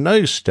either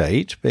no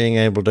state being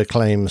able to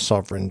claim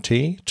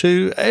sovereignty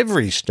to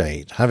every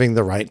state having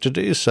the right to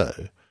do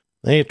so.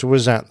 It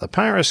was at the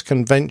Paris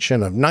Convention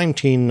of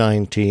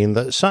 1919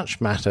 that such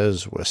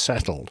matters were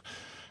settled,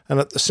 and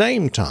at the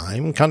same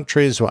time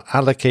countries were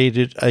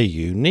allocated a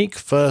unique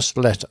first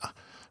letter,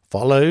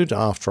 followed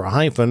after a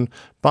hyphen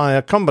by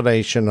a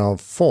combination of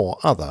 4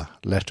 other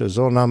letters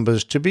or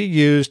numbers to be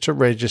used to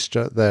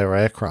register their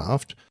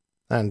aircraft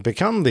and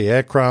become the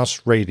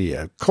aircraft's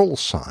radio call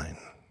sign.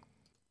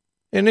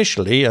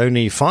 Initially,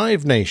 only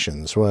 5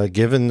 nations were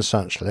given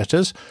such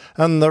letters,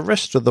 and the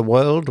rest of the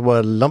world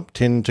were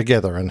lumped in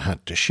together and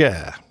had to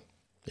share.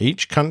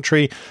 Each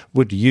country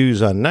would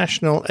use a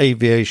national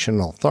aviation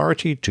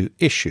authority to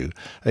issue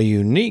a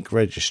unique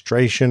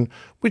registration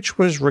which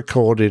was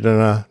recorded in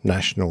a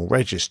national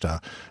register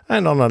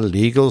and on a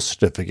legal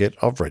certificate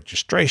of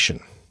registration.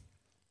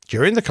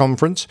 During the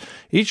conference,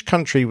 each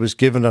country was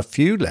given a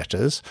few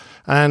letters,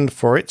 and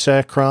for its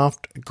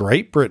aircraft,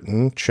 Great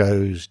Britain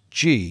chose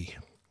G,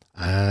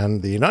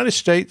 and the United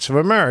States of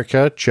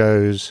America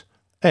chose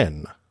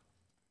N.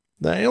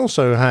 They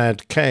also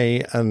had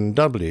K and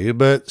W,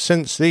 but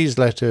since these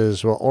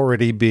letters were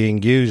already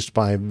being used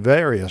by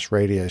various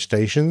radio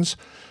stations,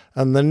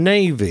 and the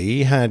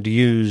Navy had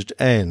used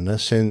N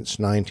since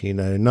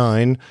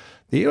 1909,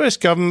 the US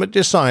government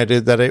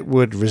decided that it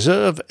would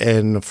reserve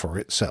N for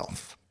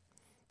itself.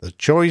 The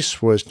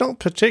choice was not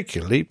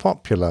particularly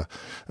popular,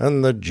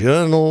 and the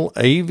journal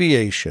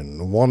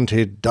Aviation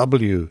wanted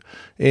W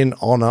in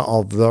honor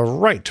of the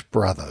Wright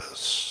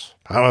brothers.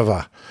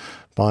 However,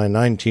 by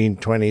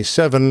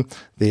 1927,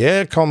 the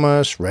Air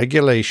Commerce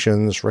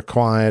regulations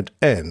required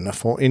N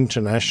for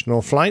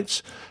international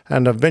flights,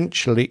 and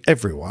eventually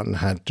everyone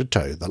had to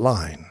toe the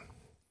line.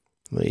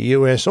 The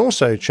US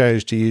also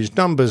chose to use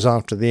numbers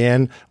after the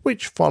N,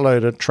 which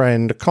followed a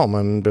trend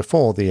common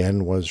before the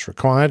N was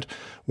required,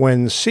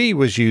 when C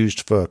was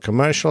used for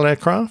commercial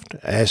aircraft,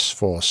 S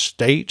for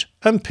state,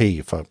 and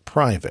P for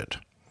private.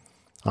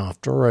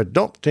 After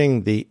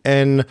adopting the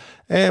N,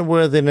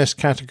 airworthiness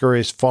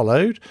categories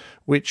followed,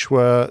 which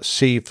were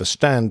C for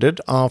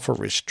standard, R for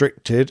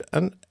restricted,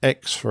 and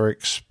X for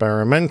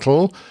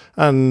experimental,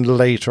 and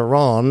later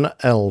on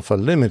L for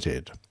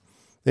limited.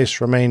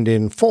 This remained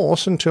in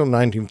force until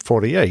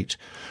 1948,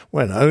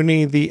 when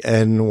only the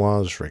N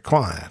was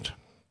required.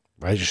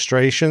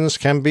 Registrations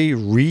can be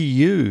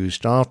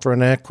reused after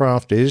an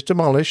aircraft is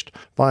demolished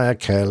by a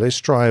careless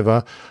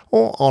driver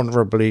or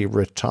honourably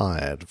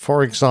retired.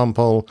 For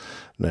example,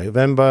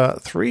 November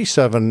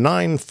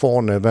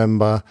 3794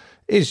 November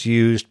is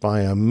used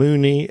by a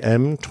Mooney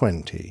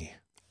M20.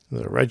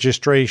 The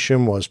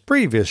registration was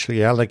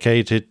previously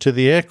allocated to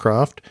the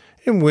aircraft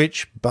in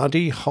which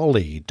Buddy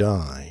Holly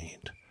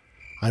died.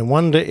 I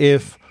wonder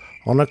if,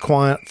 on a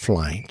quiet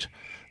flight,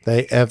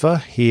 they ever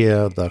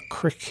hear the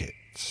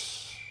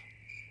crickets.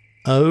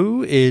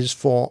 O is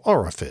for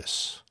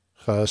orifice,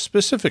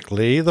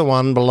 specifically the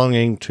one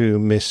belonging to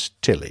Miss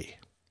Tilly.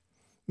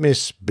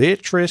 Miss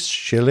Beatrice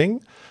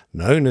Schilling,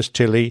 known as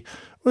Tilly,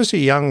 was a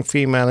young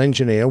female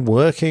engineer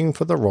working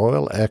for the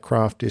Royal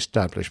Aircraft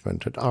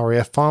Establishment at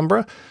RAF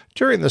Farnborough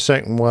during the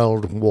Second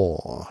World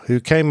War, who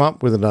came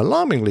up with an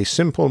alarmingly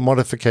simple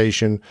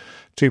modification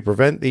to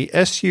prevent the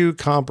SU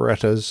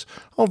carburetors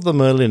of the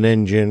Merlin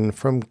engine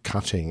from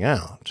cutting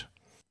out.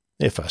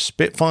 If a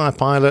Spitfire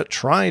pilot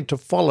tried to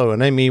follow an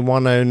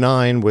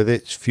ME-109 with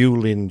its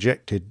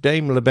fuel-injected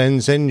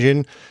Daimler-Benz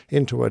engine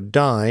into a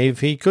dive,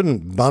 he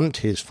couldn't bunt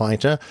his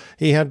fighter,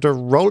 he had to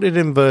roll it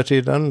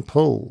inverted and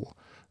pull.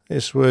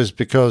 This was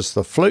because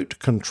the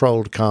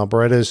float-controlled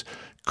carburetors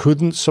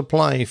couldn't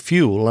supply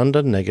fuel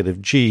under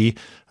negative G,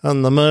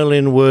 and the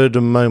Merlin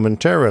would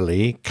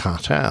momentarily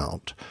cut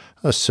out,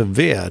 a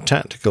severe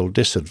tactical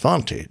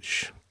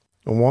disadvantage.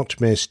 What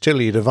Miss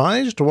Tilly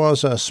devised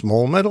was a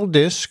small metal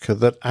disc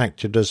that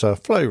acted as a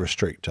flow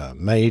restrictor,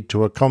 made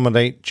to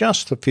accommodate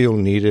just the fuel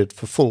needed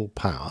for full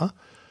power,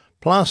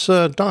 plus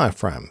a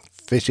diaphragm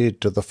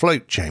fitted to the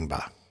float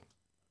chamber.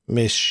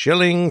 Miss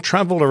Schilling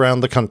travelled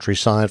around the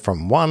countryside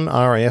from one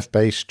RAF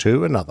base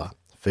to another,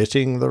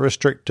 fitting the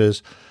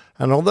restrictors,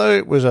 and although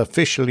it was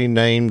officially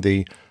named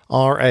the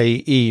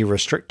RAE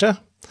restrictor,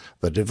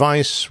 the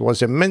device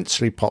was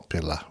immensely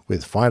popular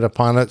with fighter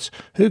pilots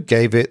who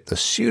gave it the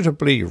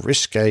suitably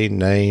risque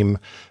name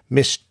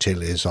Miss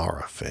Tilly's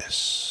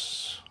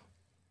Orifice.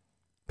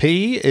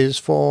 P is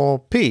for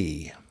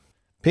P.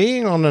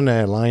 Peeing on an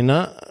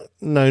airliner,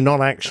 no,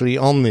 not actually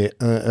on the,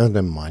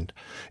 never mind,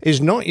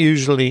 is not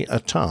usually a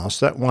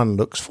task that one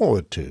looks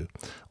forward to,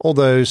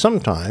 although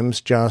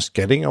sometimes just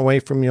getting away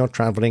from your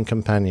travelling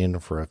companion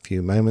for a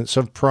few moments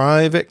of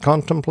private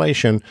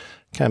contemplation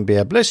can be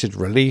a blessed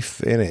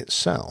relief in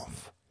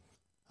itself.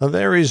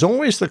 There is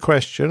always the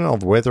question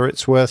of whether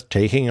it's worth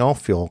taking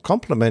off your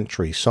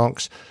complimentary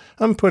socks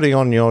and putting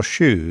on your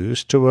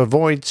shoes to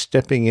avoid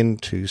stepping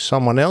into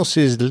someone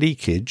else's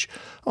leakage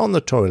on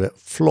the toilet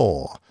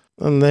floor,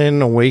 and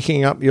then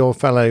waking up your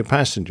fellow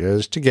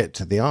passengers to get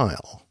to the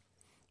aisle.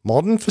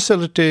 Modern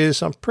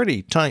facilities are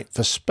pretty tight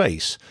for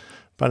space,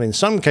 but in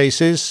some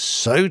cases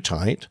so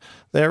tight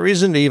there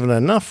isn't even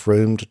enough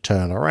room to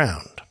turn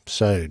around.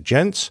 So,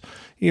 gents,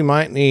 you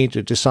might need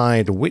to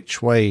decide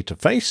which way to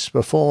face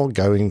before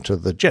going to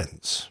the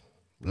gents.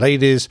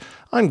 Ladies,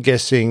 I'm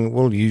guessing,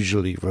 will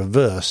usually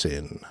reverse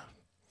in.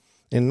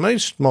 In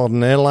most modern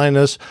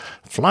airliners,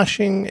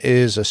 flushing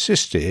is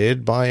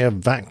assisted by a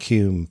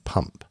vacuum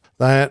pump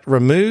that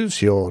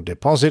removes your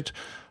deposit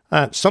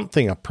at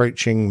something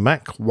approaching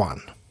Mach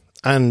 1.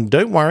 And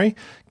don't worry,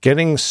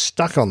 getting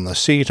stuck on the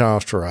seat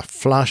after a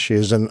flush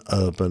is an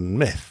urban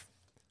myth.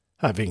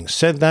 Having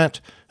said that,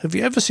 have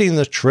you ever seen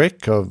the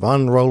trick of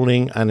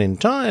unrolling an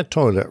entire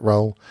toilet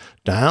roll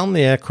down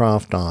the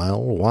aircraft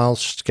aisle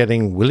whilst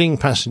getting willing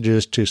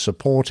passengers to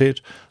support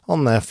it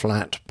on their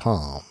flat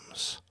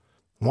palms?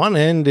 One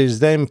end is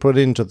then put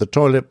into the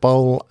toilet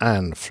bowl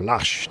and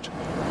flushed.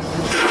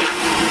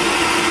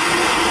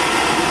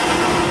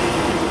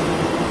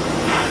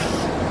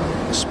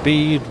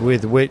 Speed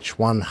with which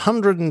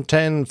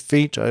 110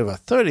 feet over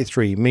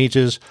 33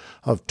 meters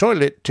of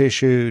toilet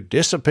tissue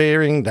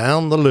disappearing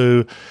down the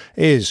loo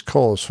is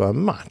cause for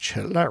much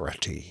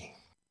hilarity.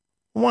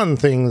 One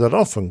thing that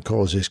often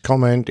causes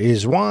comment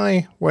is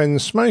why, when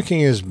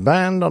smoking is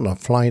banned on a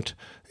flight,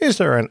 is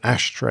there an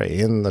ashtray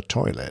in the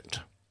toilet?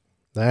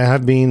 There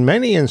have been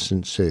many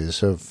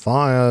instances of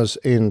fires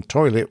in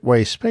toilet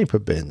waste paper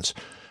bins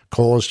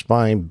caused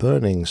by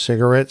burning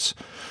cigarettes,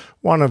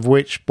 one of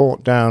which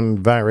brought down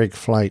Varig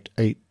Flight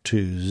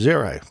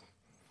 820.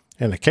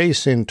 In a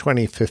case in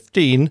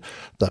 2015,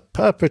 the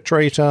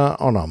perpetrator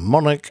on a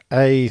Monarch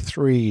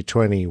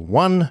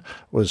A321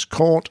 was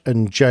caught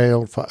and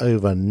jailed for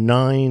over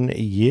 9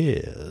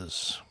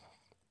 years.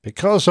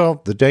 Because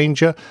of the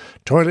danger,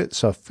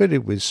 toilets are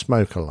fitted with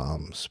smoke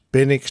alarms,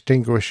 bin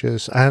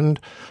extinguishers, and,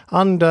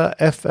 under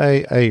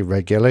FAA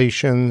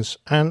regulations,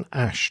 an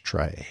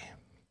ashtray.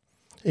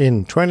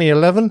 In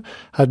 2011,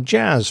 a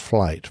Jazz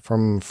flight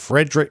from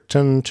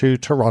Fredericton to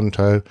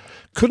Toronto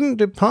couldn't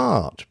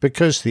depart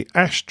because the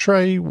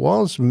ashtray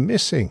was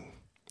missing.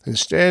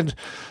 Instead,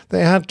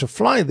 they had to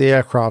fly the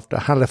aircraft to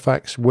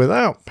Halifax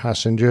without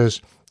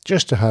passengers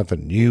just to have a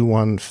new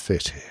one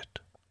fitted.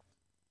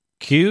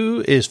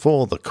 Q is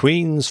for the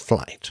Queen's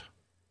Flight.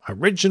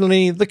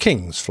 Originally the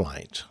King's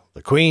Flight,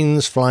 the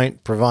Queen's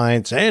Flight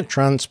provides air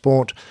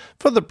transport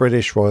for the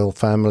British royal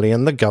family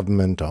and the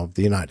government of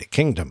the United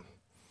Kingdom.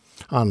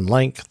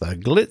 Unlike the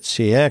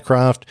glitzy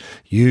aircraft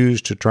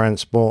used to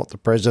transport the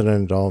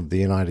President of the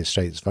United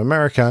States of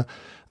America,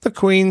 the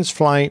Queen's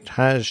Flight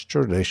has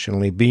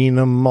traditionally been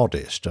a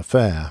modest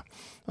affair,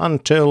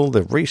 until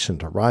the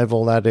recent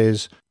arrival, that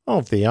is,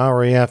 of the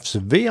RAF's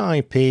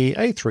VIP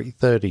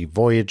A330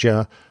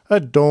 Voyager,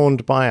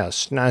 adorned by a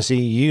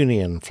snazzy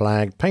Union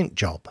flag paint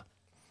job.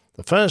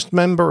 The first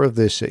member of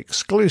this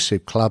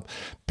exclusive club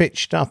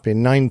pitched up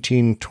in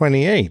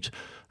 1928,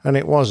 and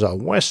it was a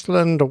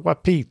Westland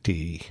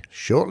Wapiti,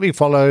 shortly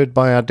followed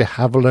by a de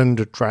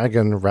Havilland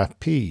Dragon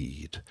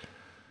Rapide.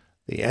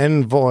 The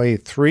Envoy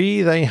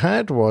 3 they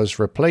had was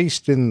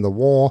replaced in the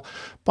war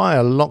by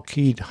a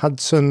Lockheed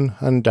Hudson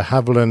and de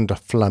Havilland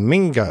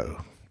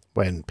Flamingo.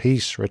 When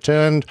peace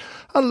returned,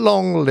 a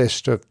long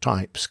list of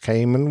types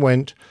came and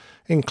went,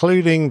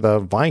 including the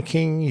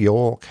Viking,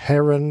 York,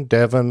 Heron,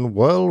 Devon,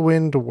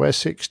 Whirlwind,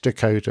 Wessex,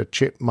 Dakota,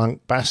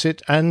 Chipmunk,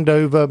 Bassett,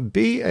 Andover,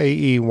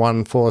 BAE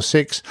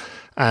 146,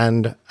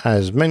 and,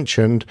 as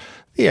mentioned,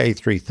 the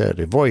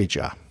A330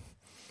 Voyager.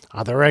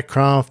 Other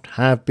aircraft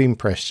have been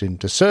pressed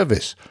into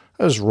service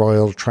as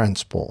royal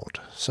transport,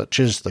 such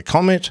as the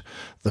Comet,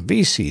 the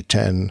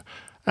VC-10,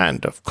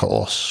 and, of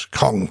course,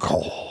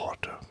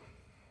 Concorde.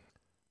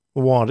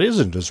 What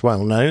isn't as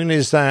well known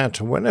is that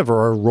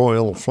whenever a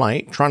royal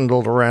flight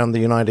trundled around the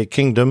United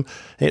Kingdom,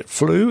 it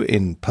flew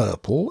in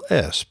purple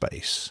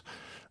airspace.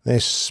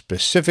 This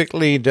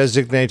specifically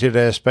designated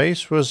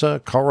airspace was a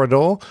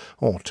corridor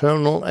or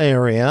terminal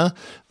area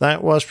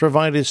that was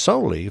provided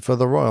solely for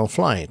the royal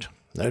flight,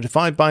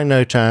 notified by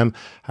NOTAM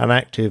and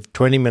active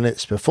 20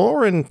 minutes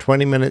before and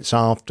 20 minutes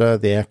after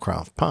the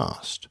aircraft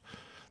passed.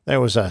 There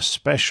was a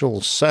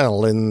special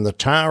cell in the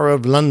Tower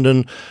of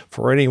London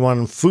for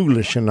anyone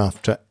foolish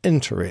enough to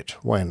enter it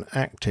when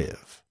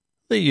active.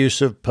 The use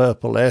of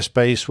purple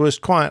airspace was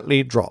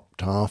quietly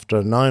dropped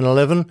after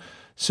 9/11,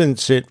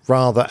 since it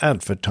rather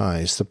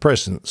advertised the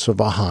presence of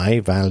a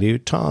high-value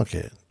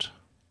target.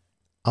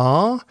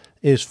 R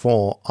is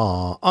for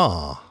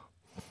RR.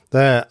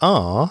 There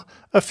are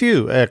a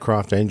few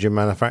aircraft engine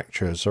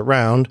manufacturers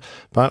around,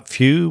 but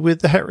few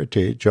with the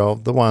heritage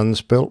of the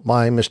ones built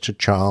by Mr.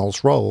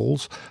 Charles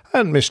Rolls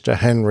and Mr.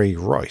 Henry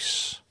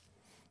Royce.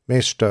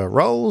 Mr.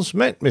 Rolls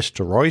met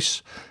Mr.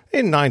 Royce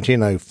in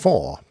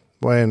 1904,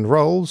 when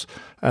Rolls,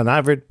 an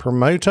avid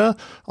promoter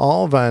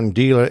of and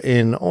dealer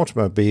in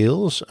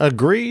automobiles,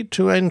 agreed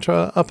to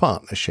enter a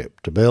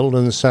partnership to build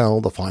and sell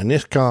the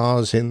finest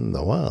cars in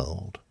the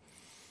world.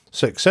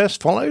 Success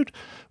followed,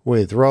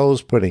 with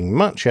Rolls putting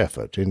much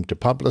effort into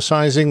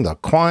publicising the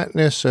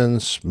quietness and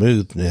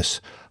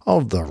smoothness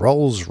of the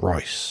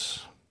Rolls-Royce.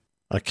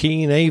 A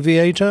keen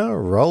aviator,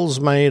 Rolls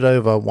made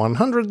over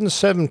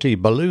 170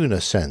 balloon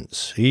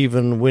ascents,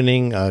 even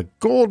winning a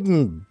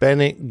Gordon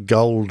Bennett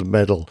Gold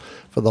Medal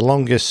for the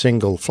longest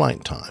single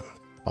flight time.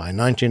 By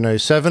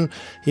 1907,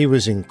 he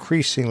was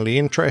increasingly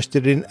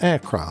interested in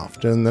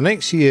aircraft, and the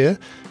next year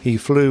he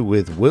flew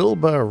with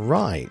Wilbur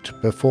Wright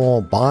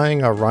before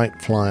buying a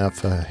Wright Flyer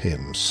for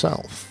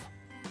himself.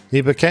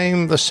 He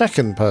became the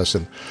second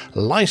person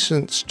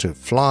licensed to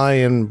fly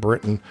in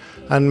Britain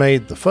and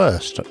made the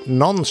first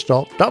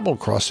non-stop double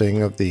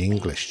crossing of the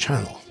English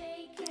Channel.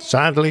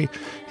 Sadly,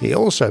 he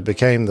also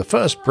became the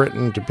first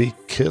Briton to be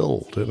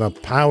killed in a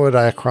powered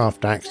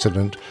aircraft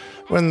accident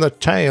when the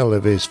tail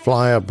of his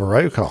flyer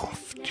broke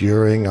off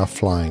during a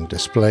flying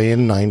display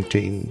in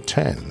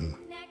 1910.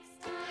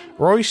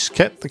 Royce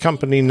kept the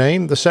company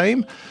name the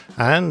same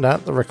and,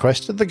 at the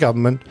request of the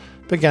government,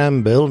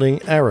 began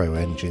building aero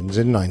engines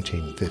in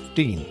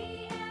 1915.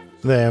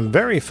 Their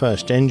very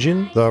first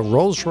engine, the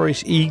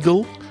Rolls-Royce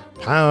Eagle,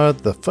 powered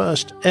the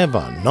first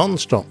ever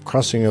non-stop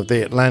crossing of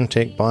the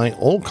Atlantic by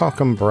Alcock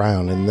and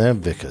Brown in their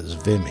Vickers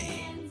Vimy.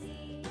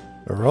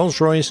 The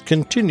Rolls-Royce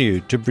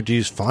continued to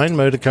produce fine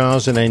motor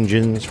cars and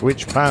engines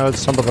which powered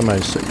some of the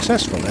most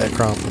successful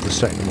aircraft of the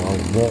Second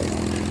World War,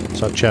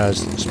 such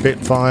as the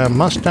Spitfire,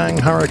 Mustang,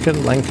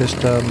 Hurricane,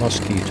 Lancaster,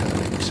 Mosquito,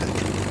 etc.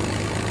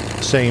 At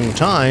the same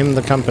time,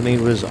 the company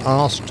was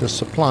asked to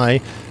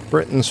supply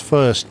Britain's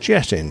first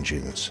jet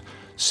engines,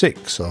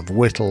 6 of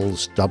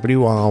Whittle's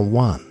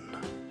WR-1.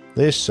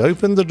 This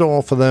opened the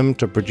door for them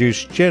to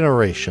produce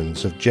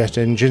generations of jet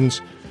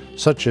engines,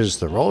 such as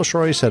the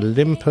Rolls-Royce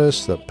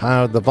Olympus that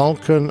powered the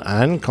Vulcan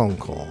and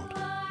Concorde,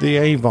 the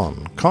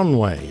Avon,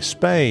 Conway,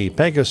 Spey,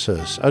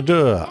 Pegasus,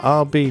 Adur,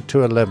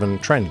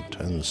 RB211 Trent,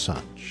 and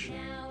such.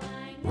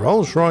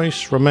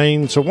 Rolls-Royce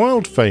remains a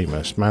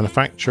world-famous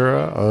manufacturer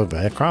of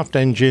aircraft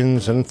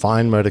engines and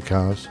fine motor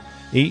cars,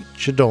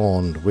 each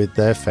adorned with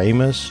their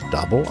famous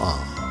double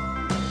R.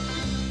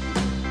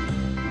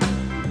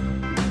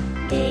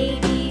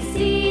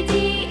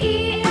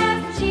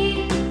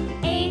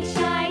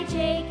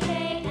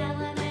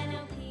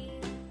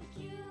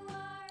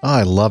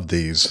 I love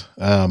these.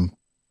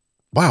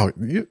 Wow,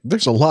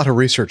 there's a lot of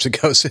research that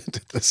goes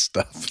into this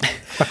stuff.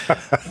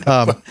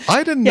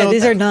 I didn't know. Yeah,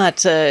 these are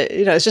not.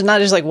 It's just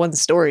not just like one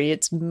story.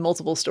 It's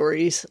multiple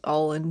stories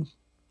all in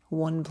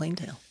one plain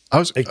tale.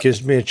 It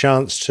gives me a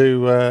chance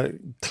to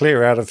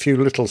clear out a few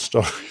little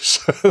stories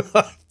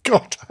I've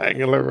got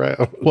hanging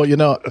around.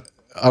 Well,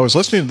 I was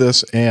listening to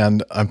this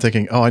and I'm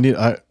thinking,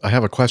 I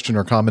have a question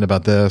or comment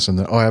about this, and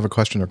then I have a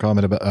question or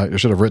comment about. I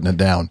should have written it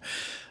down.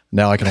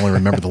 Now I can only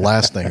remember the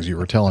last things you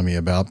were telling me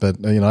about,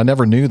 but I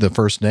never knew the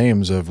first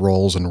names of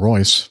Rolls and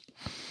Royce.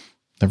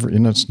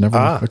 It's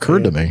never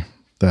occurred to me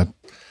that.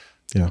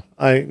 Yeah,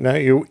 I know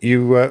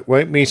you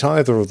won't meet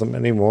either of them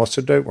anymore,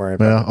 so don't worry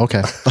about it.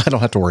 Okay, I don't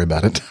have to worry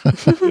about it.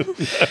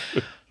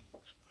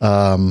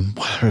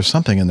 There's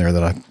something in there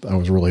that I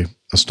was really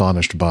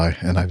astonished by,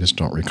 and I just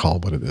don't recall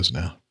what it is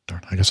now.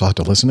 Darn, I guess I'll have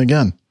to listen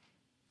again.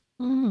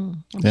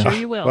 I'm sure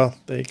you will. Well,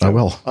 there you go. I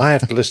will. I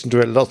have to listen to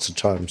it lots of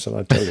times, and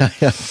I tell you,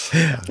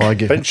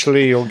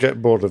 eventually you'll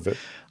get bored of it.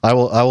 I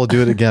will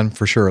do it again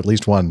for sure, at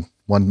least one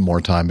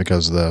more time,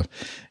 because the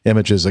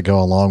images that go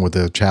along with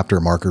the chapter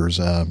markers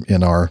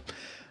in our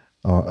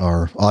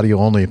audio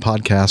only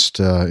podcast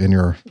in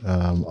your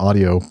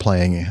audio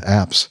playing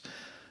apps,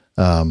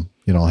 I'll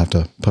have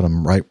to put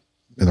them right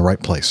in the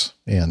right place,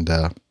 and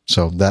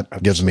so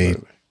that gives me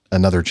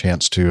another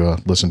chance to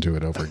listen to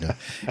it over again.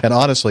 And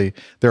honestly,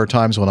 there are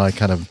times when I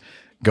kind of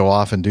go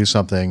off and do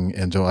something,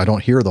 and so I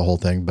don't hear the whole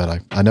thing,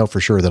 but I know for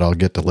sure that I'll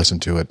get to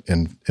listen to it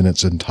in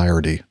its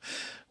entirety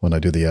when I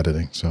do the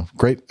editing. So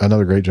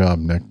another great job,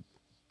 Nick.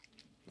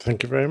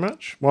 Thank you very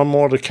much. One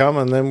more to come,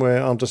 and then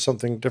we're on to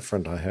something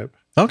different, I hope.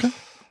 Okay.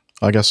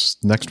 I guess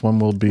next one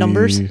will be...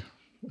 Numbers?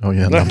 Oh,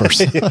 yeah,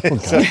 numbers.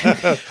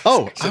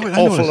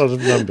 Awful lot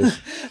of numbers.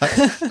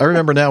 I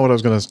remember now what I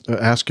was going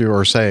to ask you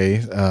or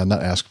say,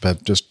 not ask,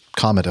 but just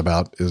comment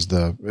about is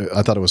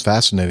I thought it was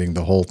fascinating,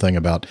 the whole thing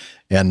about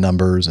N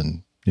numbers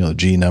and, the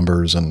G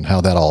numbers and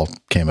how that all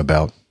came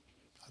about.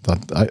 I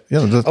thought,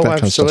 that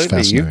kind of stuff's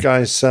fascinating. You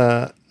guys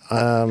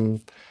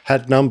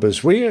had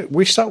numbers.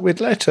 We start with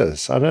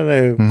letters. I don't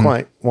know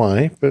quite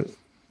why, but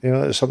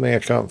it's something I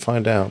can't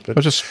find out. But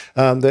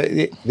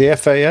the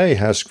FAA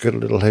has a good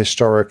little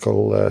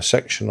historical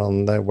section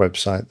on their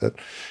website that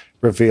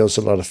reveals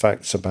a lot of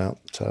facts about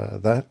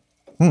that.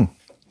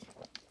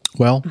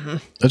 Well,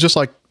 it's just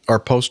like our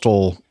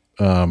postal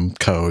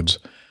codes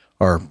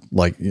are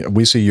like,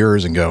 we see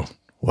yours and go,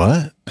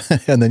 what?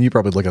 And then you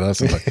probably look at us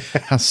and like,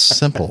 how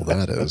simple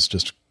that is.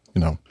 Just,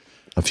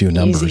 a few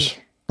numbers.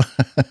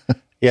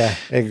 Yeah,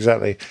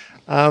 exactly.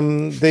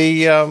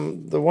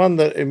 The one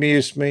that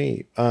amused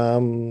me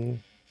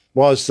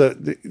was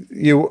that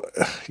you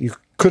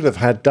could have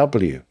had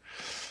W,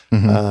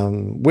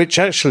 which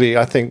actually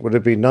I think would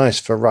have been nice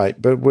for Wright,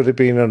 but would have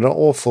been an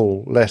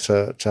awful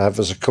letter to have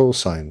as a call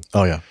sign.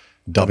 Oh yeah,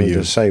 W.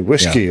 To say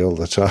whiskey all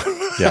the time.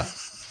 Yeah,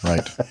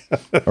 right.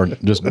 Or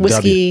just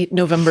whiskey, W.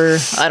 November.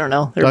 I don't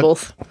know. They're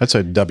both. I'd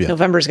say W.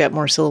 November's got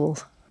more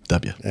syllables.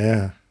 W.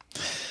 Yeah.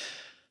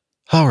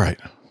 All right.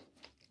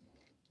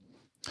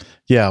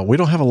 Yeah, we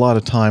don't have a lot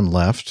of time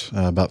left,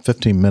 about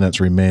 15 minutes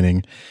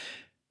remaining.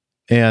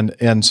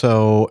 And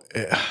so,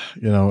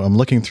 I'm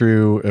looking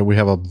through, we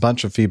have a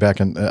bunch of feedback,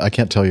 and I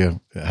can't tell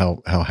you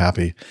how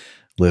happy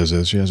Liz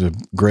is. She has a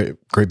great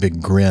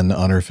big grin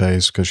on her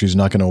face because she's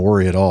not going to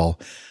worry at all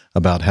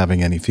about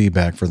having any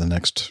feedback for the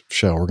next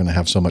show. We're going to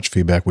have so much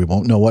feedback, we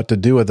won't know what to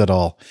do with it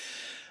all,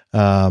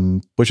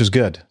 which is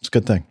good. It's a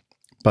good thing.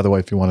 By the way,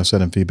 if you want to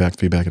send in feedback at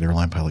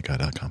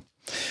airlinepilotguy.com.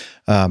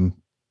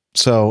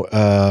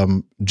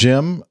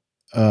 Jim,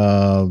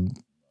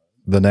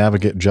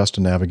 just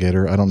a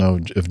navigator. I don't know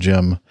if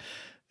Jim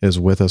is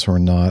with us or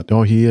not.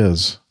 Oh, he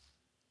is.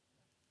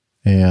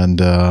 And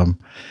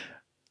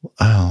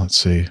let's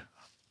see.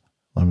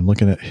 I'm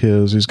looking at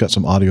he's got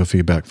some audio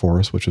feedback for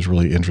us, which is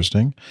really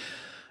interesting.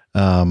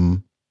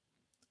 And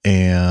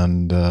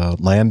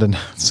Landon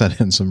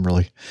sent in some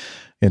really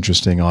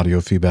interesting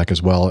audio feedback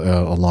as well,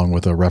 along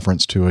with a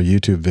reference to a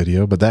YouTube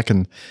video, but that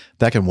can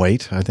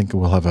wait. I think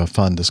we'll have a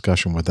fun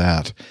discussion with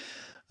that.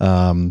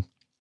 There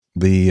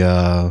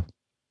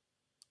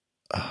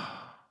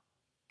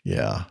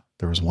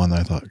was one that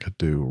I thought I could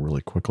do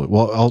really quickly.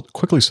 Well, I'll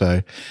quickly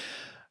say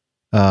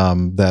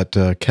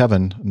that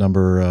Kevin,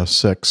 number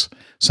 6,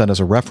 sent us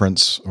a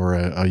reference or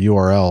a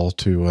URL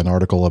to an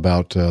article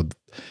about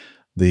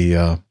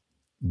the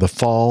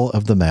fall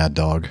of the Mad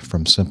Dog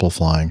from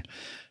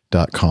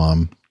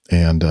simpleflying.com.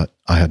 And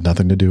I had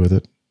nothing to do with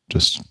it,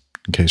 just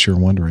in case you're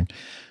wondering.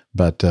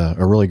 But a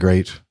really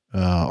great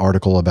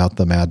article about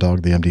the Mad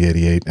Dog, the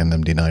MD-88 and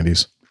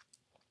MD-90s,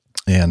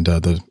 and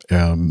the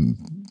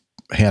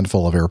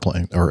handful of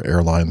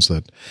airlines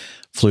that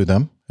flew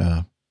them.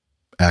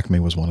 Acme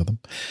was one of them.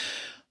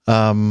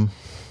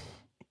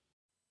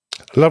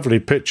 Lovely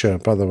picture,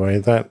 by the way.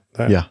 That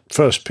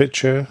first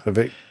picture of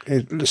it,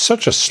 it's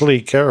such a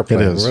sleek airplane,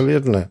 really,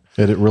 isn't it?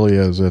 It really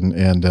is,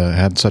 and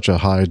had such a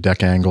high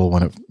deck angle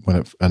when it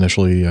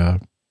initially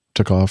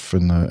took off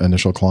in the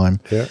initial climb.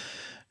 Yeah,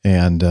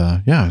 and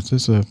it's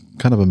just a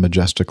kind of a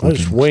majestic.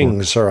 Those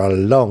wings are a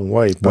long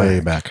way back. Way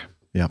back.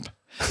 Yep.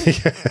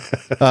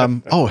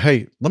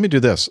 Hey, let me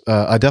do this.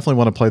 I definitely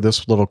want to play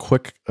this little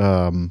quick.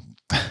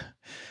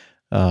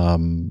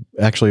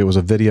 Actually, it was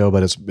a video,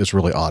 but it's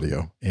really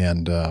audio.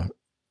 And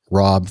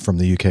Rob from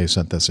the UK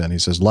sent this in. He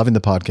says, "Loving the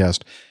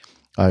podcast."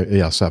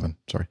 7.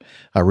 Sorry.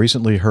 I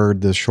recently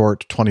heard this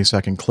short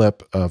 20-second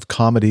clip of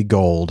Comedy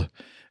Gold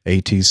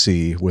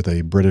ATC with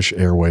a British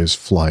Airways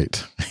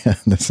flight.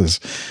 This is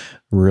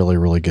really,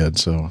 really good.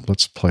 So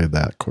let's play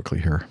that quickly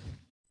here.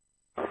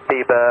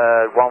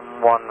 Seabird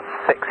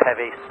 116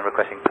 Heavy,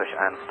 requesting push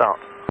and start.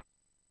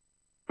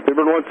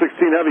 Seabird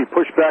 116 Heavy,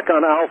 push back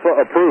on Alpha,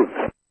 approved.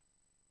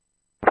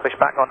 Push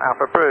back on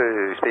Alpha,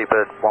 approved.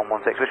 Seabird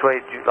 116, which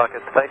way would you like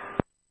us to face?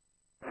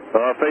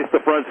 Face the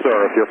front,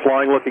 sir. If you're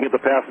flying looking at the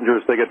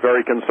passengers, they get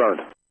very concerned.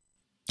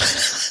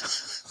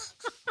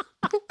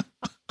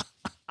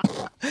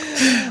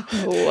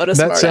 What a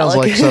smart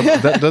aleck.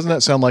 Doesn't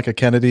that sound like a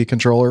Kennedy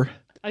controller?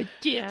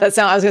 Yeah. I was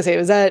going to say,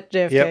 was that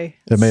JFK? Yep.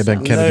 It may have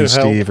been Kennedy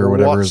Steve or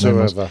whatever his name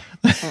was. Well,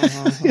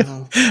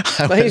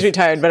 he's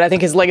retired, but I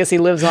think his legacy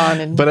lives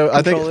on in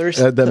controllers.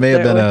 I think that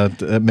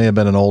may have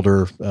been an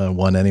older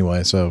one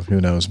anyway. So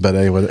who knows? But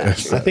anyway, I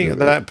think at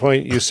that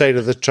point you say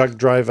to the truck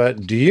driver,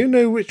 "Do you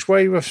know which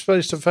way we're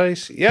supposed to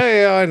face?"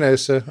 Yeah, I know,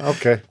 sir.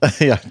 Okay.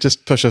 Yeah,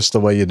 just push us the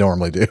way you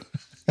normally do.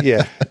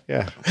 Yeah.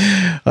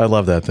 I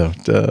love that though.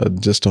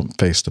 Just don't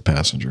face the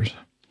passengers.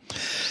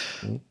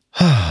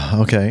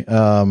 Okay.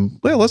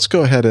 Well, let's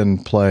go ahead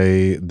and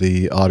play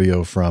the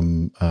audio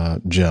from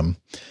Jim,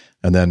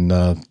 and then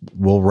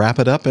we'll wrap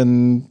it up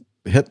and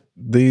hit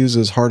these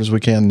as hard as we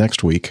can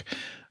next week.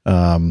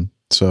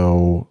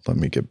 So let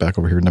me get back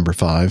over here. Number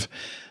 5.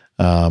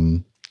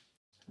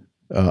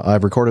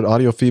 I've recorded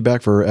audio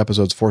feedback for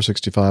episodes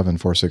 465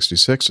 and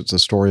 466. It's the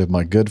story of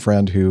my good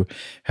friend who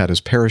had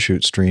his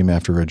parachute stream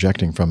after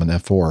ejecting from an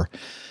F4.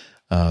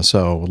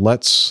 So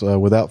let's,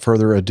 without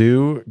further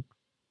ado,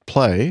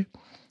 play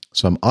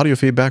some audio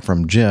feedback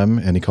from Jim,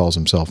 and he calls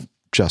himself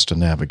Just a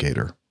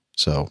Navigator.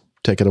 So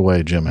take it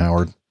away, Jim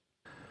Howard.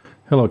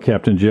 Hello,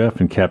 Captain Jeff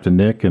and Captain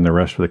Nick and the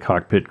rest of the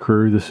cockpit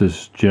crew. This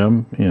is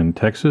Jim in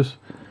Texas,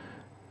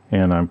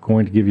 and I'm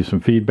going to give you some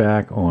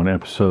feedback on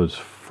episodes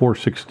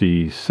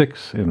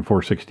 466 and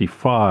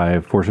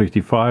 465.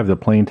 465, the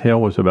plane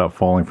tail was about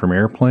falling from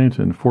airplanes,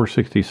 and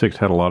 466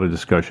 had a lot of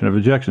discussion of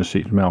ejection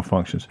seat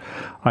malfunctions.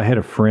 I had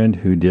a friend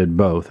who did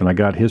both, and I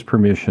got his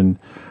permission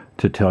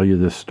to tell you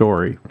this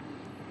story.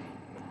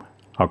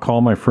 I'll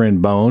call my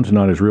friend Bones,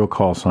 not his real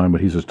call sign,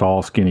 but he's a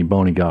tall, skinny,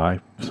 bony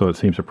guy, so it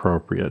seems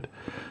appropriate.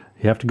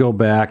 You have to go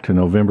back to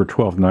November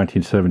 12,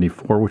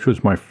 1974, which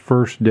was my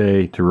first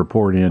day to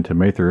report in to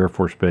Mather Air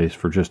Force Base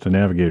for Just a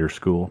Navigator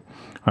school.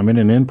 I'm in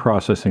an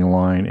in-processing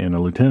line, and a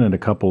lieutenant a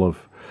couple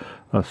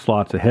of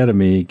slots ahead of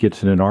me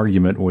gets in an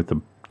argument with the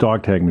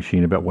dog tag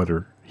machine about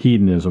whether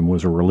hedonism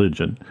was a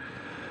religion.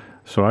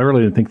 So I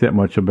really didn't think that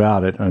much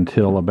about it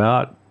until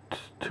about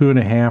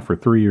 2.5 or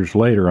 3 years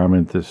later. I'm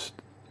at this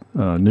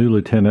new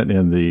lieutenant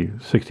in the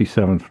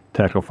 67th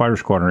Tactical Fighter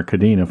Squadron at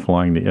Kadena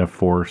flying the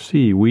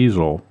F-4C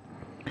Weasel.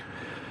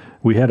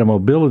 We had a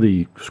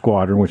mobility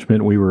squadron, which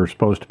meant we were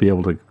supposed to be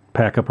able to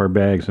pack up our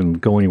bags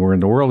and go anywhere in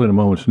the world at a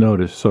moment's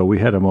notice. So we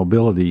had a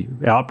mobility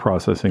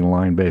out-processing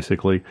line,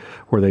 basically,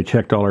 where they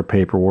checked all our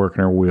paperwork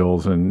and our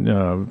wheels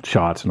and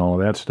shots and all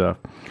of that stuff.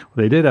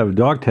 They did have a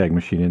dog tag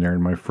machine in there,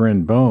 and my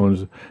friend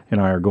Bones and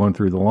I are going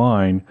through the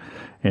line,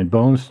 and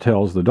Bones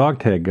tells the dog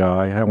tag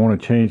guy, I want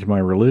to change my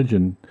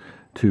religion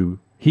to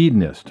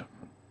hedonist.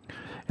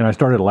 And I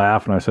started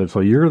laughing. I said, so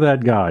you're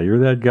that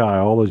guy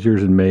all those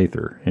years in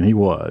Mather. And he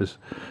was.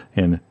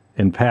 And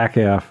in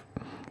PACAF,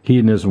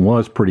 hedonism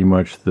was pretty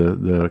much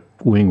the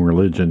wing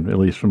religion, at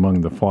least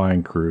among the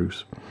flying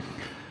crews.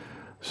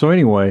 So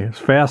anyway,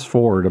 fast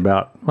forward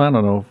about,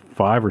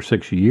 5 or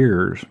 6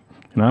 years,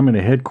 and I'm in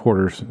a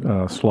headquarters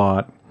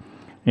slot,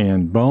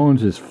 and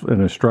Bones is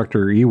an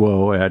instructor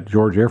EWO at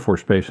George Air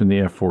Force Base in the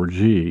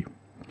F-4G.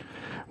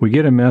 We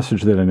get a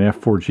message that an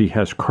F-4G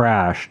has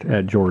crashed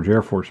at George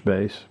Air Force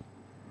Base.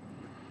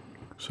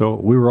 So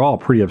we were all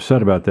pretty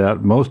upset about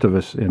that. Most of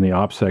us in the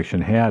ops section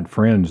had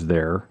friends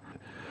there.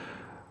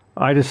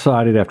 I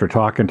decided, after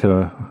talking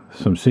to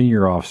some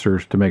senior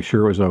officers to make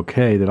sure it was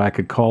okay, that I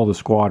could call the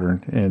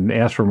squadron and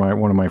ask for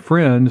one of my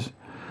friends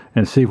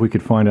and see if we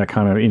could find out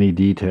kind of any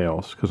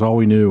details, because all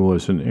we knew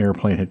was an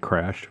airplane had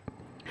crashed.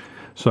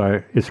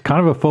 So it's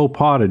kind of a faux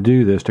pas to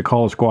do this, to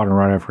call a squadron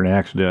right after an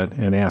accident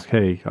and ask,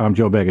 hey, I'm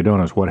Joe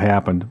Bagadonas, what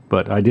happened?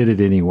 But I did it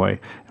anyway.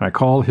 And I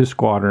called his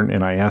squadron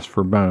and I asked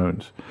for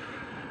Bones.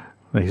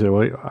 And he said,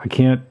 well, I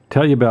can't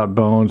tell you about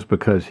Bones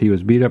because he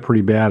was beat up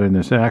pretty bad in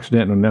this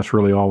accident, and that's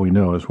really all we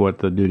know, is what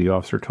the duty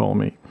officer told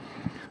me.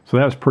 So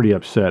that was pretty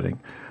upsetting.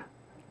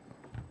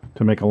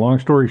 To make a long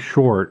story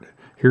short,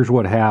 here's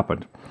what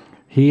happened.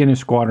 He and his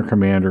squadron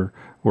commander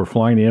were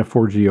flying the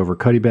F-4G over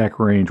Cuddyback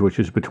Range, which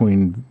is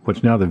between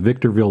what's now the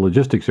Victorville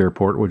Logistics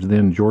Airport, which is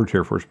then George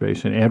Air Force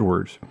Base, and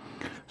Edwards.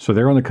 So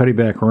they're on the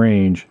Cuddyback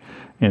Range,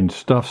 and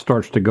stuff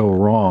starts to go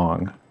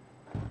wrong.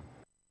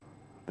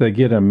 They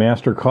get a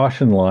master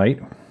caution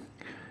light,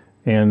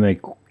 and they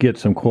get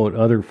some, quote,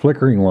 other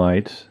flickering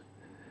lights,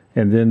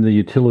 and then the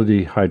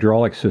utility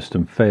hydraulic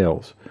system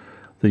fails.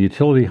 The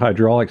utility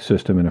hydraulic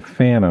system in a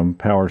Phantom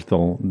powers the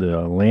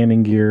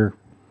landing gear,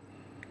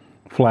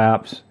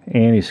 flaps,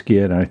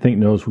 anti-skid, and I think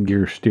nose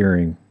gear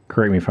steering.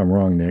 Correct me if I'm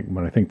wrong, Nick,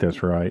 but I think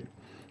that's right,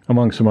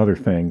 among some other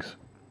things.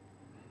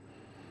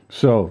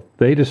 So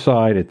they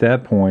decide at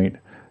that point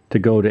to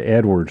go to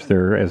Edwards.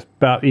 They're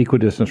about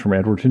equidistance from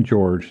Edwards and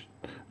George.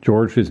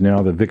 George is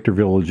now the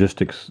Victorville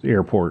Logistics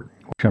Airport,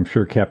 which I'm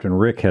sure Captain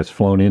Rick has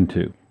flown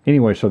into.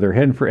 Anyway, so they're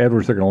heading for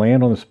Edwards. They're going to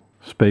land on the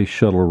Space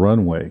Shuttle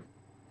runway.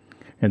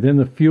 And then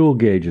the fuel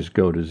gauges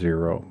go to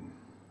zero.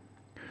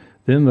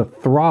 Then the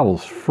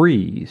throttles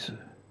freeze.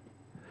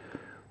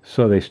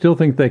 So they still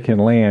think they can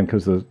land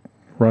because the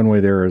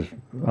runway there is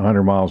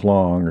 100 miles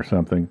long or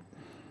something.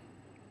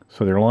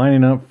 So they're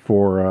lining up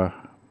for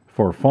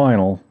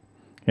final,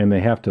 and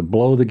they have to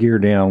blow the gear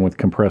down with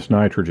compressed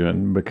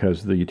nitrogen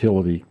because the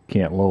utility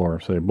can't lower.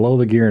 So they blow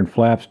the gear and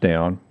flaps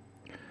down.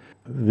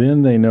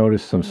 Then they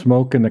notice some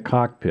smoke in the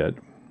cockpit.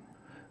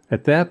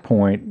 At that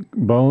point,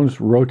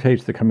 Bones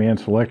rotates the command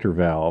selector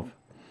valve.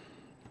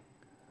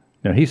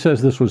 Now, he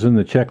says this was in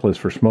the checklist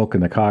for smoke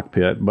in the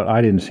cockpit, but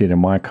I didn't see it in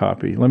my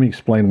copy. Let me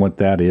explain what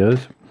that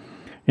is.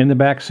 In the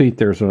back seat,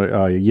 there's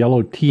a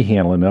yellow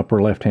T-handle in the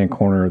upper left-hand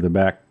corner of the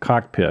back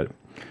cockpit.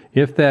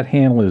 If that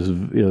handle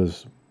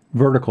is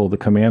vertical, the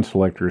command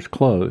selector is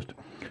closed.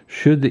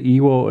 Should the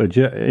EWO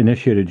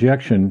initiate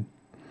ejection,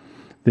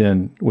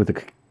 then with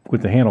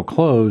the handle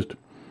closed,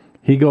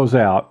 he goes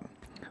out.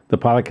 The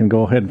pilot can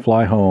go ahead and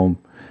fly home,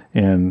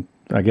 and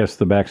I guess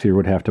the backseater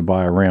would have to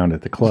buy a round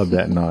at the club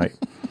that night.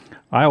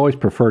 I always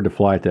preferred to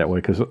fly it that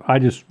way because I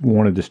just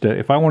wanted to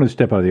if I wanted to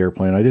step out of the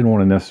airplane, I didn't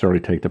want to necessarily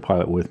take the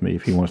pilot with me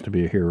if he wants to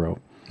be a hero.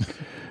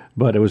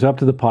 But it was up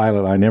to the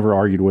pilot. I never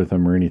argued with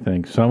him or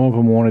anything. Some of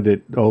them wanted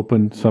it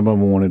open, some of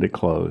them wanted it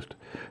closed.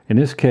 In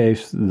this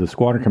case, the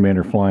squadron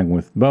commander flying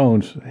with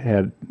Bones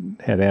had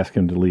asked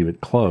him to leave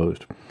it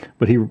closed,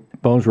 but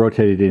Bones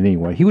rotated it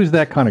anyway. He was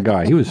that kind of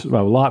guy. He was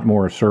a lot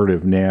more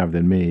assertive nav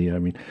than me. I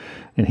mean,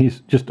 and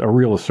he's just a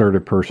real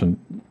assertive person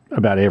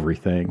about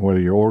everything, whether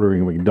you're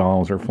ordering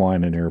McDonald's or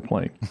flying an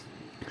airplane.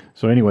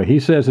 So anyway, he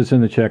says it's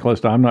in the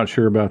checklist. I'm not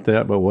sure about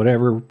that, but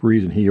whatever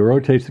reason, he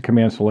rotates the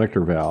command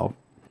selector valve.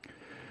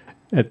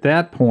 At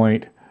that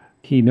point,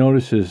 he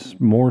notices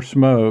more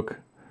smoke.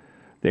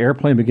 The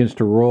airplane begins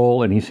to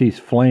roll, and he sees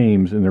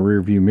flames in the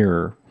rearview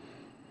mirror.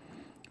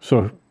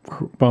 So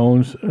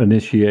Bones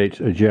initiates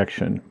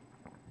ejection.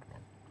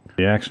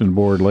 The accident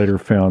board later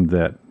found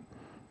that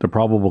the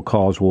probable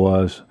cause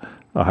was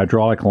a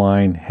hydraulic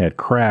line had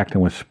cracked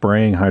and was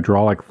spraying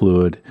hydraulic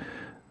fluid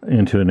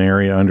into an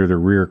area under the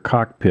rear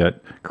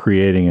cockpit,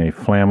 creating a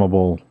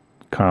flammable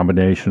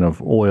combination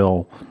of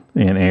oil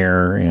and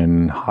air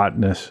and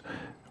hotness,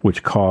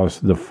 which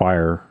caused the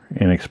fire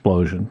and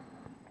explosion.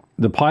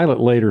 The pilot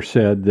later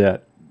said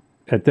that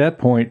at that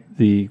point,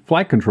 the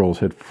flight controls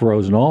had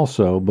frozen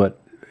also, but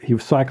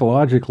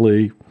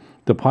psychologically,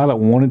 the pilot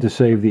wanted to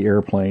save the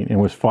airplane and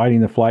was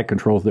fighting the flight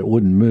controls that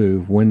wouldn't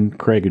move when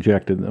Craig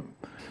ejected them.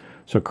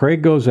 So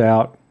Craig goes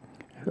out,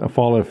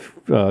 followed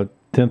a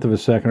tenth of a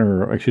second,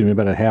 or excuse me,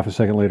 about a half a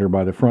second later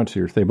by the front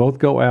seaters. They both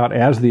go out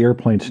as the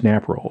airplane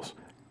snap rolls.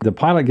 The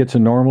pilot gets a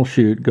normal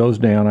chute, goes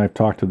down. I've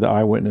talked to the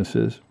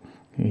eyewitnesses.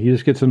 He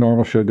just gets a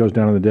normal chute, goes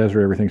down in the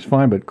desert, everything's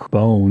fine, but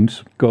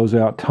Bones goes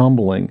out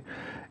tumbling.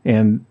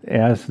 And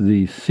as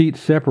the seat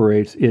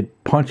separates,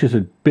 it punches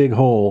a big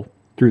hole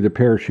through the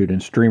parachute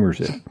and streamers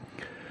it.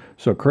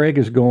 So Craig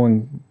is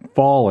going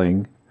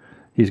falling,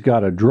 he's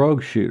got a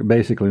drogue chute,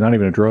 basically not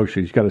even a drogue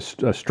chute. He's got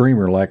a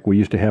streamer like we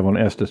used to have on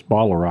Estes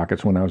bottle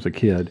rockets when I was a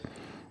kid,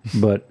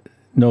 but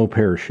no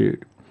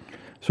parachute.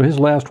 So his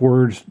last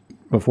words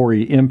before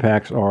he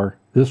impacts are,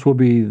 "This will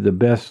be the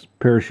best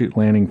parachute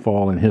landing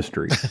fall in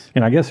history."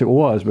 And I guess it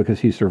was, because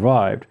he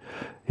survived.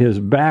 His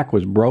back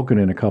was broken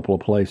in a couple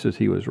of places.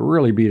 He was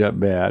really beat up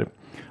bad.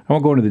 I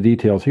won't go into the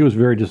details. He was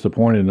very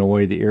disappointed in the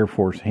way the Air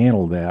Force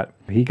handled that.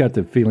 He got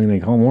the feeling they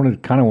kind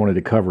of wanted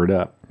to cover it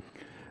up.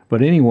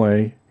 But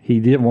anyway, he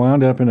did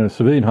wound up in a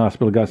civilian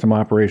hospital, got some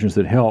operations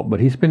that helped, but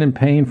he's been in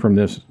pain from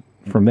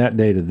that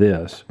day to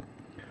this.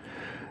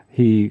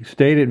 He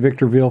stayed at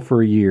Victorville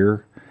for a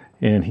year,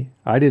 and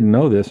I didn't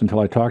know this until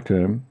I talked to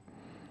him.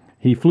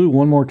 He flew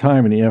one more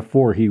time in the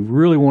F-4. He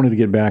really wanted to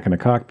get back in the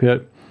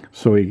cockpit,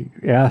 so he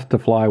asked to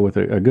fly with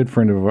a good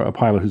friend of a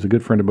pilot who's a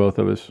good friend of both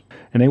of us.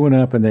 And they went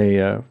up and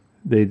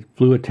they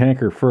flew a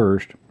tanker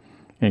first,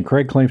 and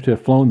Craig claims to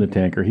have flown the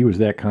tanker. He was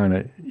that kind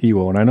of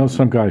EWO, and I know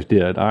some guys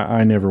did.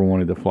 I never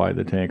wanted to fly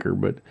the tanker,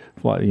 but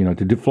fly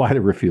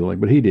the refueling,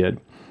 but he did.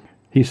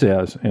 He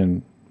says,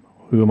 and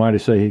who am I to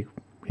say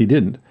he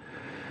didn't?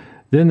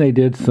 Then they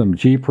did some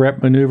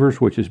G-prep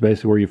maneuvers, which is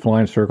basically where you fly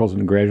in circles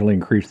and gradually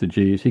increase the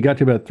Gs. He got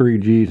to about 3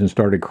 Gs and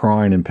started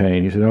crying in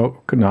pain. He said, "Oh,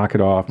 knock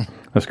it off.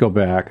 Let's go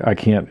back. I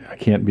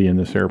can't be in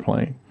this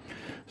airplane."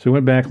 So he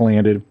went back,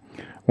 landed,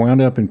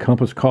 wound up in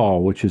Compass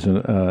Call, which is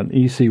an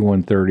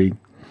EC-130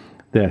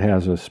 that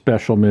has a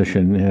special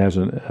mission. It has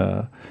in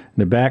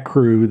the back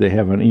crew, they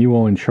have an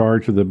EWO in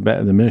charge of the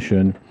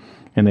mission,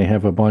 and they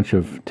have a bunch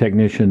of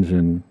technicians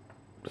and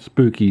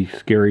spooky,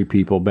 scary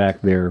people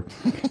back there,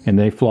 and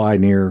they fly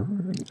near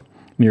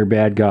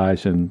bad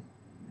guys and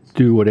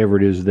do whatever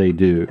it is they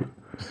do.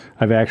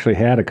 I've actually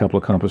had a couple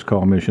of Compass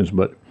Call missions,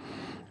 but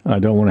I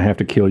don't want to have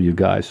to kill you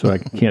guys, so I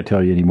can't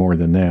tell you any more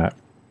than that.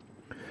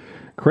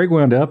 Craig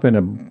wound up in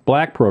a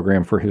black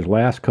program for his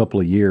last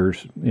couple of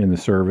years in the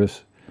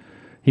service.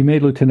 He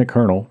made lieutenant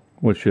colonel,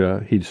 which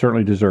he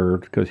certainly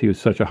deserved because he was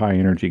such a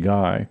high-energy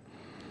guy.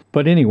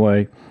 But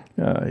anyway,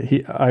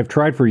 I've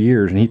tried for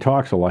years, and he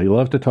talks a lot. He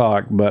loves to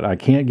talk, but I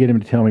can't get him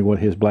to tell me what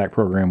his black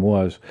program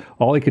was.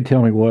 All he could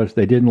tell me was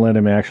they didn't let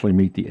him actually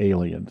meet the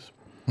aliens.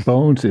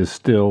 Bones is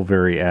still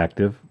very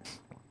active.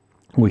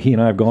 He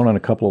and I have gone on a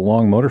couple of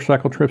long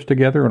motorcycle trips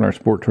together on our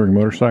sport touring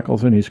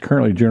motorcycles, and he's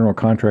currently general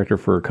contractor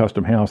for a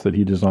custom house that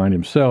he designed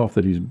himself,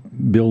 that he's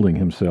building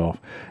himself.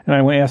 And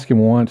I asked him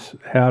once,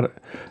 how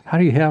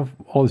do you have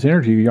all this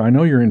energy? I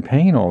know you're in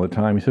pain all the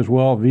time. He says,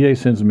 well, VA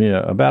sends me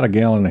about a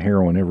gallon of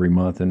heroin every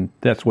month, and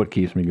that's what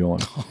keeps me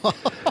going.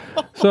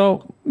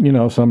 So,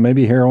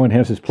 maybe heroin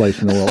has its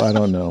place in the world. I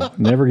don't know.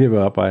 Never give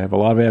up. I have a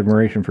lot of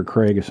admiration for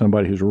Craig as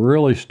somebody who's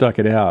really stuck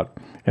it out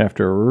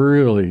after a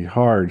really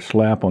hard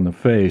slap on the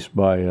face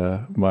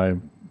by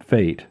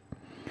fate.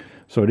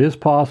 So it is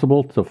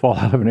possible to fall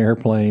out of an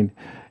airplane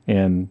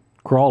and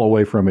crawl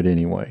away from it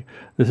anyway.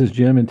 This is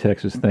Jim in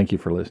Texas. Thank you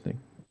for listening.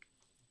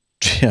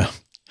 Yeah.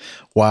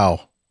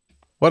 Wow.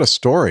 What a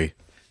story.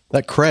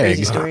 That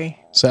Craig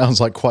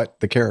sounds like quite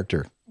the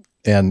character.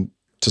 And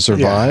to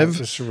survive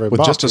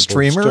with just a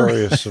streamer?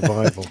 Story of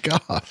survival.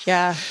 Gosh.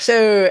 Yeah.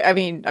 So,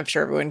 I'm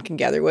sure everyone can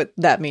gather what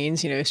that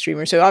means,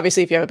 streamer. So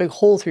obviously if you have a big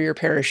hole through your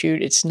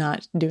parachute, it's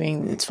not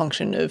doing its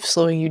function of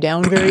slowing you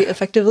down very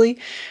effectively.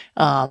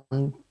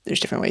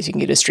 There's different ways you can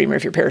get a streamer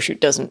if your parachute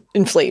doesn't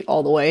inflate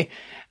all the way.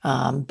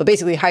 But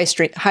basically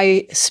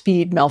high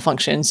speed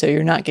malfunction. So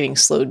you're not getting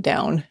slowed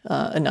down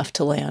enough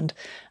to land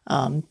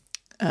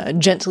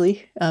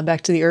gently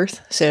back to the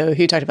earth. So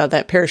he talked about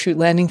that parachute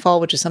landing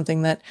fall, which is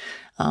something that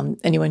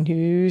anyone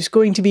who's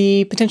going to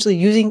be potentially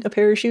using a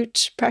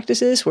parachute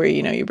practices, where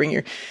you bring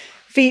your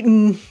feet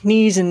and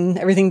knees and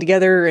everything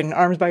together and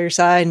arms by your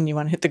side, and you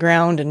want to hit the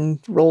ground and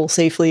roll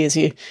safely as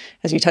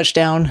you touch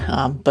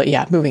down. But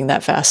yeah, moving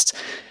that fast,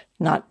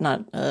 not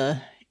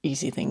a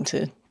easy thing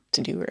to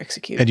do or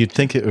execute. And you'd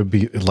think it would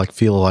be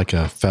feel like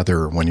a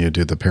feather when you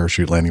do the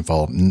parachute landing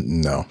fall.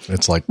 No,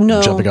 it's like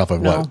jumping off a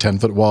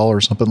 10-foot wall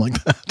or something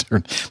like that,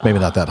 or maybe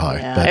not that high.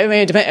 Yeah.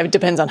 It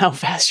depends on how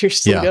fast you're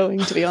still going,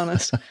 to be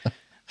honest.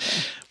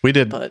 We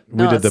did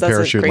the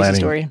parachute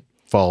landing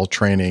fall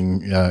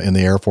training in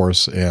the Air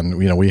Force, and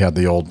we had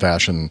the old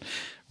fashioned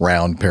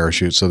round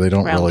parachute, so they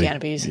don't really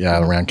canopies.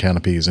 Round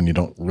canopies, and you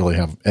don't really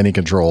have any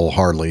control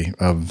hardly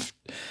of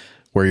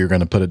where you're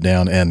going to put it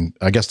down. And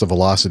I guess the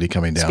velocity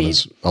coming down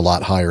is a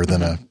lot higher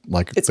than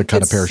the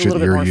kind of parachute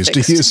you're used to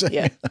using.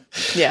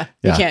 Yeah.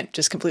 You can't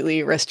just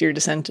completely rest your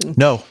descent and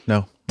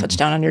touch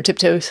down on your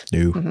tiptoes.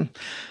 No. Mm-hmm.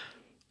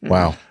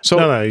 Wow. So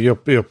no, you're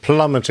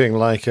plummeting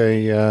like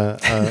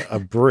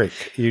a brick.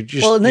 You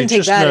just and then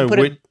take that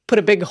and put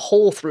a big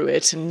hole through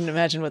it, and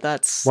imagine what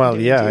that's. Well,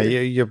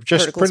 you're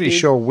just pretty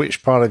sure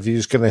which part of you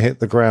is going to hit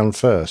the ground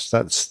first.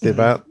 That's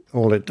about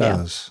all it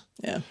does.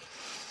 Yeah.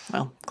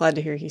 Well, glad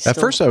to hear he's at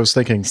first I was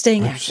thinking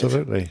staying active.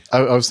 Absolutely.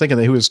 I was thinking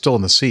that he was still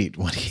in the seat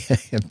when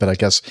but I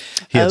guess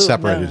he had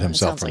separated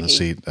himself from the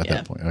seat at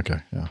that point. Okay.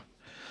 Yeah.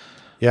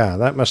 Yeah,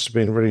 that must have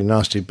been really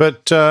nasty.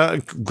 But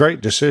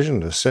great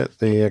decision to set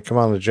the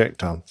command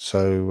eject on.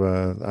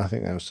 So I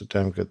think that was a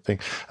damn good thing.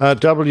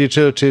 Double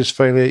utilities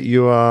failure,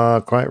 you are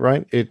quite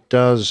right. It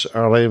does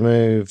early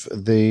move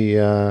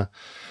the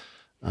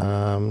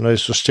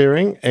nose for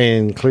steering,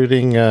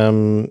 including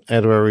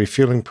air-to-air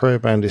refueling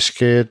probe,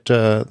 anti-skid,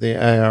 the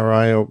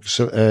ARI,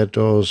 auxiliary air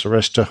doors,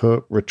 arrestor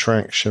hook,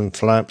 retraction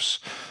flaps,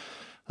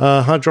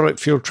 hydraulic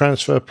fuel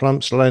transfer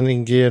pumps,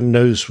 landing gear,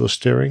 nose for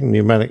steering,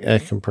 pneumatic air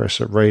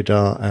compressor,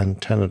 radar,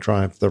 antenna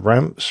drive, the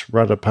ramps,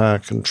 rudder power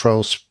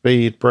control,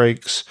 speed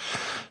brakes,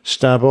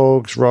 stab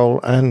augs, roll,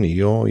 and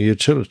your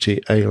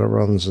utility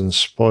ailerons and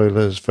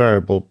spoilers,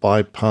 variable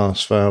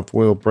bypass valve,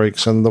 wheel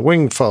brakes, and the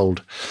wing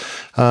fold.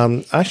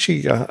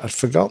 Actually, I'd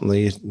forgotten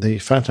the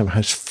Phantom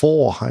has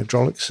 4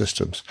 hydraulic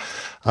systems,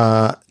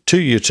 2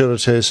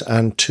 utilities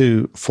and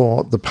 2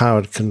 for the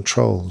powered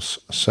controls.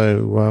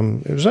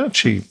 So it was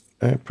actually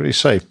pretty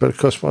safe. But of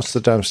course, once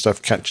the damn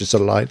stuff catches a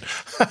light,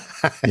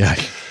 yeah,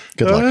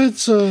 good luck.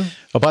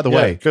 Oh, by the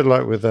way, good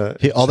luck with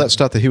that. All that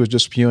stuff that he was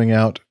just spewing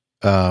out,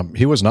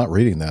 he was not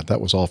reading that. That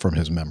was all from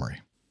his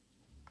memory.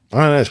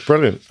 Oh, that's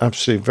brilliant.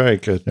 Absolutely very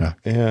good. Yeah.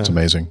 It's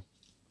amazing.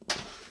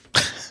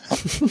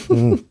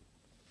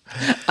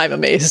 I'm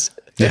amazed.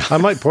 Yeah. I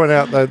might point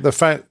out that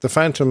the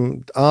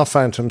Phantom, our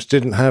Phantoms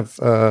didn't have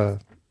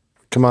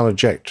command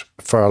eject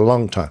for a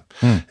long time.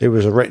 It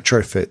was a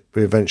retrofit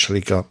we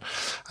eventually got.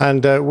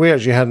 And we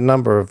actually had a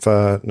number of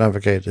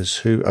navigators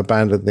who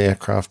abandoned the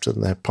aircraft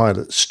and their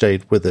pilots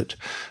stayed with it.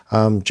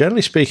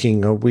 Generally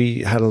speaking,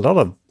 we had a lot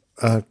of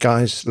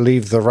guys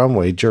leave the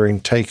runway during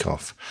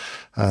takeoff.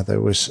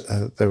 There was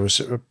a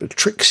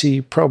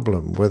tricksy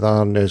problem with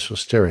our nose for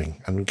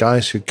steering, and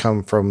guys who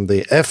come from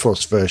the Air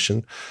Force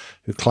version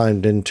who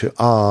climbed into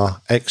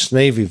our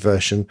ex-Navy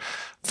version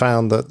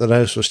found that the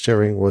nose for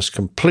steering was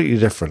completely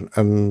different,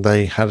 and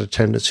they had a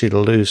tendency to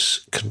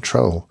lose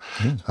control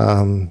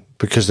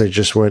because they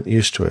just weren't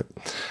used to it.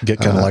 Get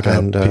kind of like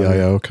a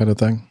PIO kind of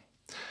thing?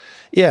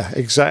 Yeah,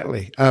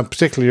 exactly,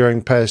 particularly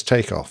during pairs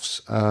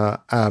takeoffs,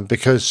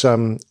 because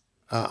the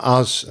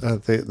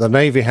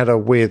Navy had a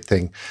weird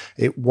thing.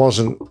 It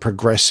wasn't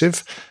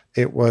progressive.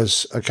 It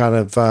was a kind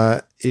of,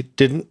 it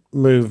didn't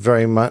move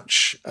very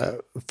much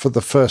for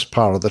the first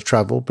part of the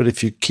travel, but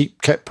if you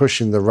kept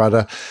pushing the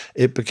rudder,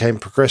 it became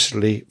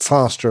progressively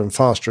faster and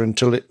faster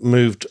until it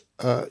moved,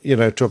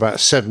 to about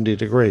 70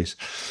 degrees.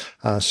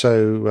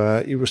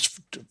 So it was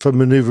for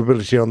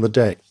maneuverability on the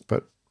deck,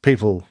 but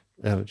people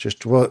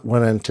just weren't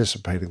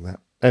anticipating that.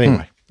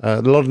 Anyway,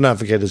 a lot of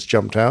navigators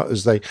jumped out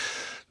as they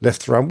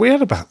left the run. We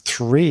had about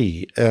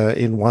 3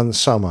 in one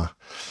summer.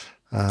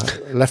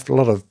 Left a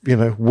lot of,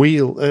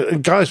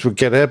 guys would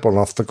get airborne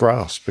off the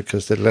grass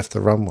because they'd left the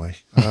runway.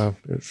 It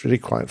was really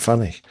quite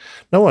funny.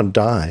 No one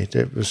died.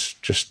 It was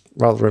just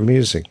rather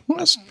amusing. Well,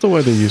 that's the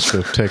way they used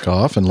to take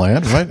off and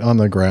land, right, on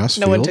the grass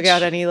No fields. one took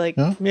out any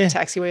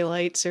taxiway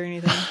lights or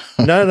anything.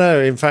 No.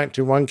 In fact,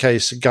 in one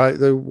case,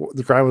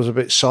 the ground was a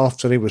bit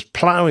soft and he was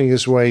plowing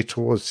his way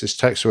towards this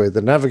taxiway.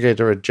 The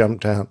navigator had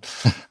jumped out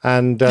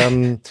and...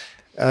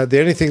 the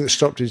only thing that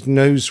stopped his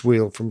nose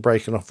wheel from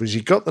breaking off was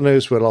he got the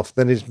nose wheel off,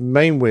 then his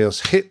main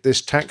wheels hit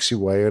this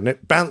taxiway and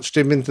it bounced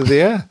him into the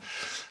air.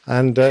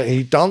 And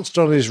he danced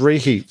on his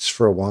reheats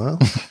for a while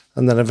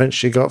and then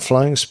eventually got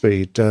flying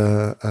speed.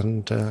 I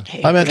meant to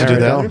do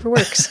that. Whatever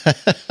works.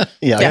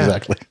 yeah,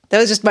 exactly. That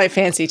was just my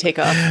fancy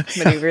takeoff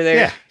maneuver there.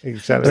 Yeah,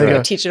 exactly. I'm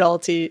going to teach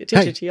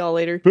it to y'all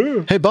later.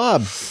 Hey,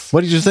 Bob,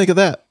 what did you think of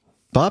that?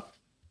 Bob,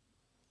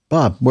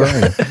 where are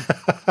you?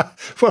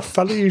 Well,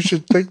 funny you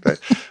should think that.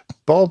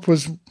 Bob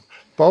was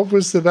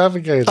the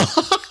navigator.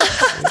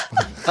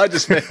 I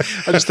just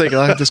think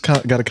I just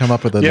got to come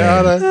up with a name.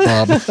 I know.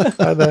 Bob.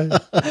 I know.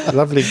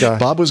 Lovely guy.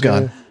 Bob was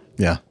gone.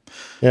 Yeah.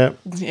 Yep.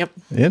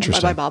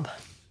 Interesting. Bye, Bob.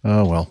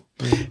 Oh well.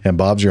 And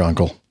Bob's your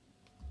uncle.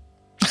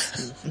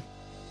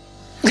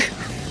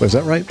 Was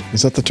that right?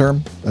 Is that the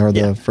term or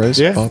the phrase?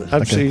 Yeah, Bob?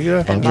 absolutely.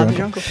 Okay. Yeah. Bob's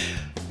your uncle.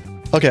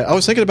 Okay, I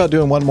was thinking about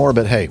doing one more,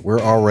 but hey,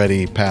 we're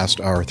already past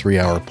our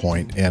 3-hour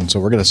point, and so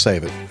we're going to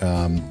save it.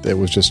 It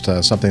was just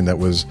something that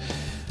was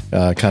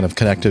kind of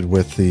connected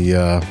with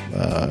the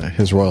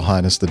His Royal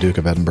Highness the Duke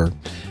of Edinburgh,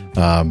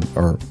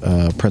 or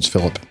Prince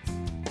Philip,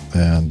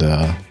 and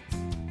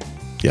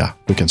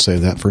we can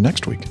save that for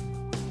next week.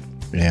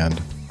 And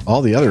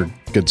all the other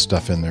good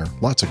stuff in there,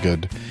 lots of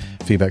good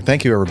feedback.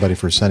 Thank you, everybody,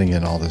 for sending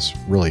in all this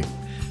really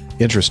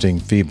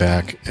interesting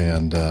feedback,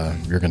 and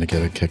you're going to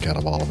get a kick out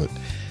of all of it.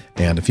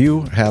 And if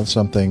you have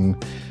something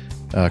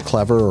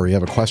clever or you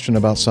have a question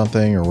about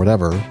something or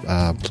whatever,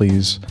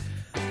 please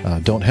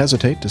don't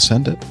hesitate to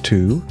send it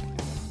to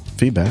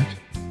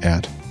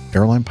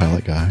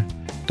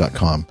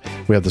feedback@airlinepilotguy.com.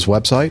 We have this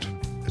website.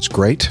 It's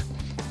great.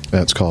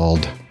 It's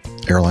called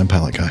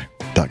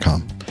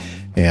airlinepilotguy.com.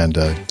 And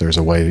there's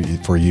a way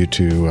for you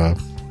to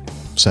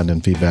send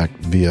in feedback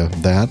via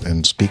that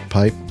and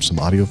SpeakPipe, some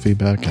audio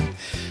feedback. And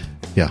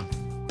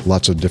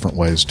lots of different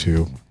ways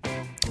to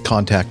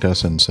contact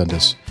us and send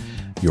us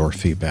your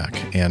feedback.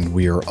 And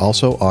we are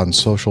also on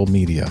social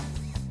media.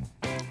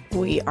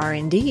 We are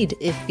indeed.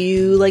 If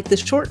you like the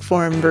short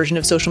form version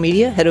of social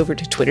media, head over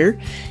to Twitter,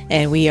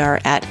 and we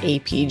are at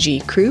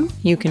APG Crew.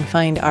 You can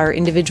find our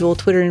individual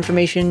Twitter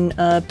information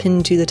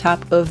pinned to the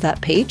top of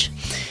that page.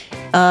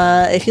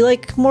 If you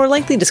like more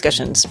lengthy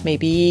discussions,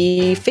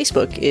 maybe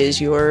Facebook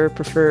is your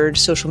preferred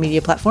social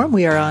media platform.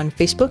 We are on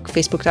Facebook,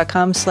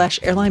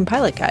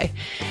 facebook.com/airlinepilotguy.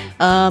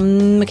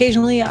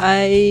 Occasionally,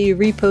 I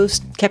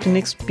repost Captain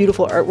Nick's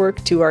beautiful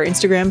artwork to our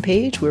Instagram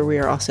page, where we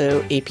are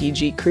also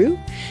APG Crew.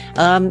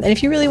 And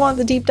if you really want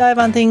the deep dive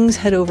on things,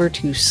 head over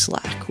to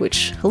Slack,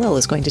 which Hillel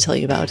is going to tell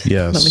you about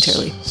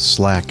momentarily.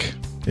 Slack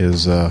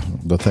is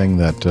the thing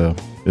that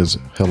is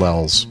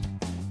Hillel's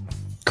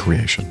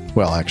creation.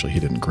 Well, actually, he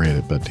didn't create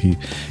it, but he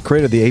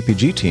created the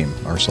APG team,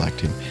 our Slack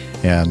team.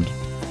 And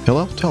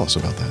Hillel, tell us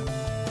about that.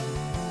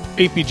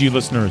 APG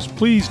listeners,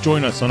 please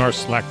join us on our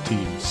Slack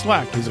team.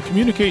 Slack is a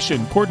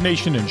communication,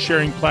 coordination, and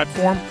sharing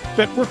platform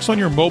that works on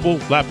your mobile,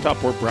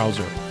 laptop, or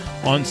browser.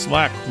 On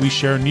Slack, we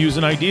share news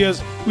and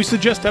ideas, we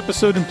suggest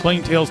episode and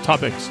Plain Tales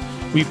topics,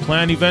 we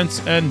plan events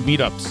and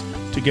meetups.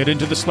 To get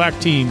into the Slack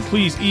team,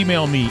 please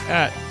email me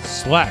at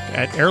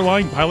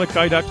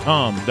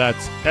slack@airlinepilotguy.com.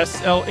 That's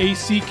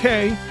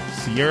SLACK,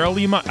 Sierra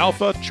Lima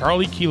Alpha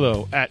Charlie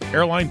Kilo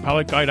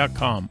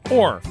 @airlinepilotguy.com.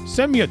 Or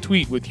send me a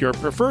tweet with your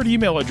preferred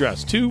email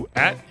address to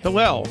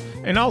 @Hillel,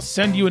 and I'll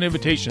send you an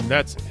invitation.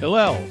 That's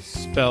Hillel,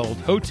 spelled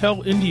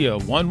Hotel India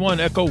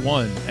 11 Echo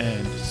 1,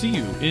 and see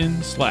you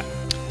in Slack.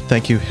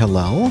 Thank you,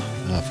 Hillel,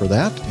 for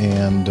that.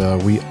 And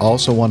we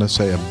also want to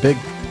say a big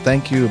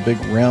thank you, a big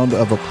round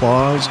of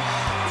applause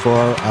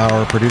for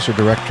our producer,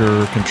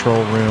 director,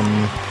 control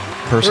room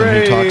person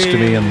who talks to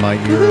me in my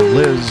ear,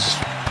 Liz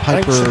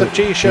Piper. Thanks for the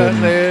t-shirt,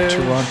 in Liz.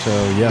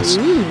 Toronto. Yes,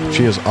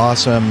 she is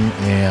awesome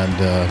and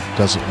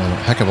does a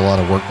heck of a lot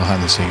of work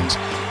behind the scenes.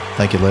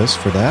 Thank you, Liz,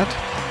 for that.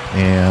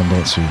 And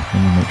let's see, let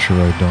me make sure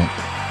I don't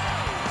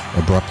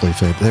abruptly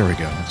fade. There we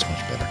go. That's much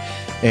better.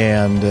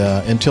 And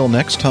until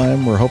next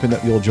time, we're hoping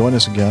that you'll join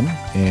us again,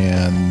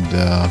 and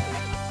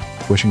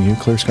wishing you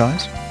clear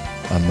skies,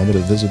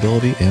 unlimited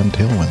visibility, and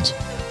tailwinds.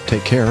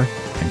 Take care,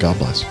 and God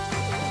bless.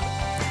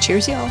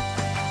 Cheers, y'all.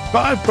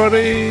 Bye,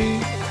 buddy.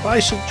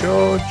 Bye, St.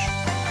 George.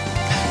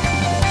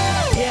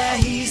 Yeah,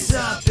 he's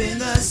up in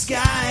the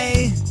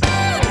sky.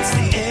 It's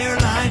the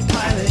airline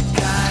pilot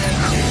guy.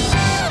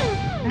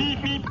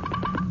 Meep, meep.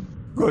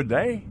 Good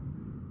day.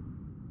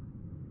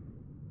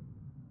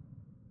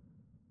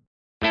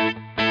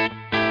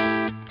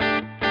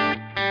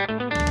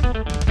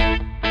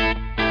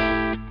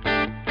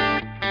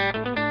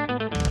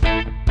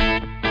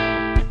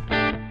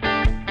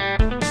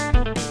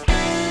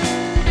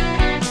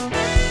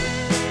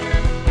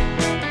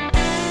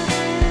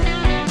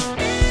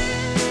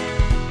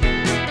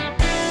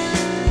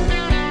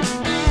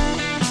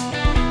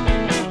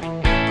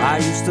 I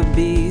used to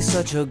be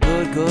such a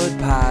good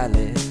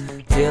pilot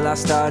till I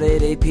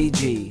started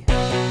APG.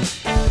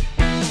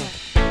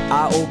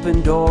 I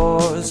opened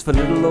doors for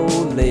little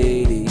old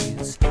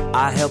ladies,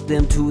 I helped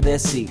them to their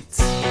seats.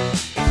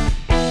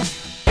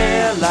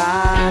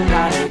 Airline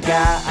pilot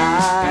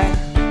guy,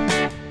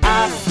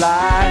 I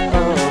fly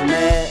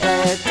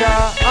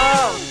America.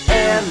 Oh,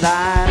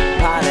 airline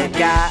pilot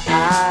guy,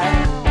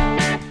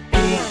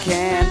 he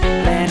can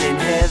land in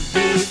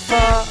heavy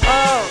fog.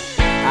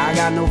 I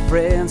got no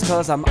friends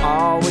cause I'm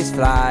always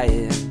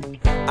flying,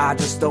 I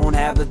just don't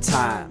have the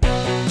time.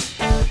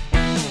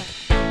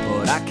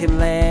 But I can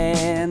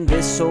land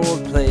this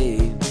old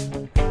plane,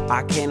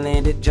 I can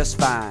land it just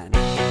fine.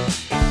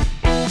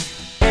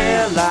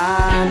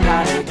 Airline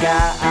pilot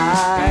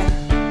guy,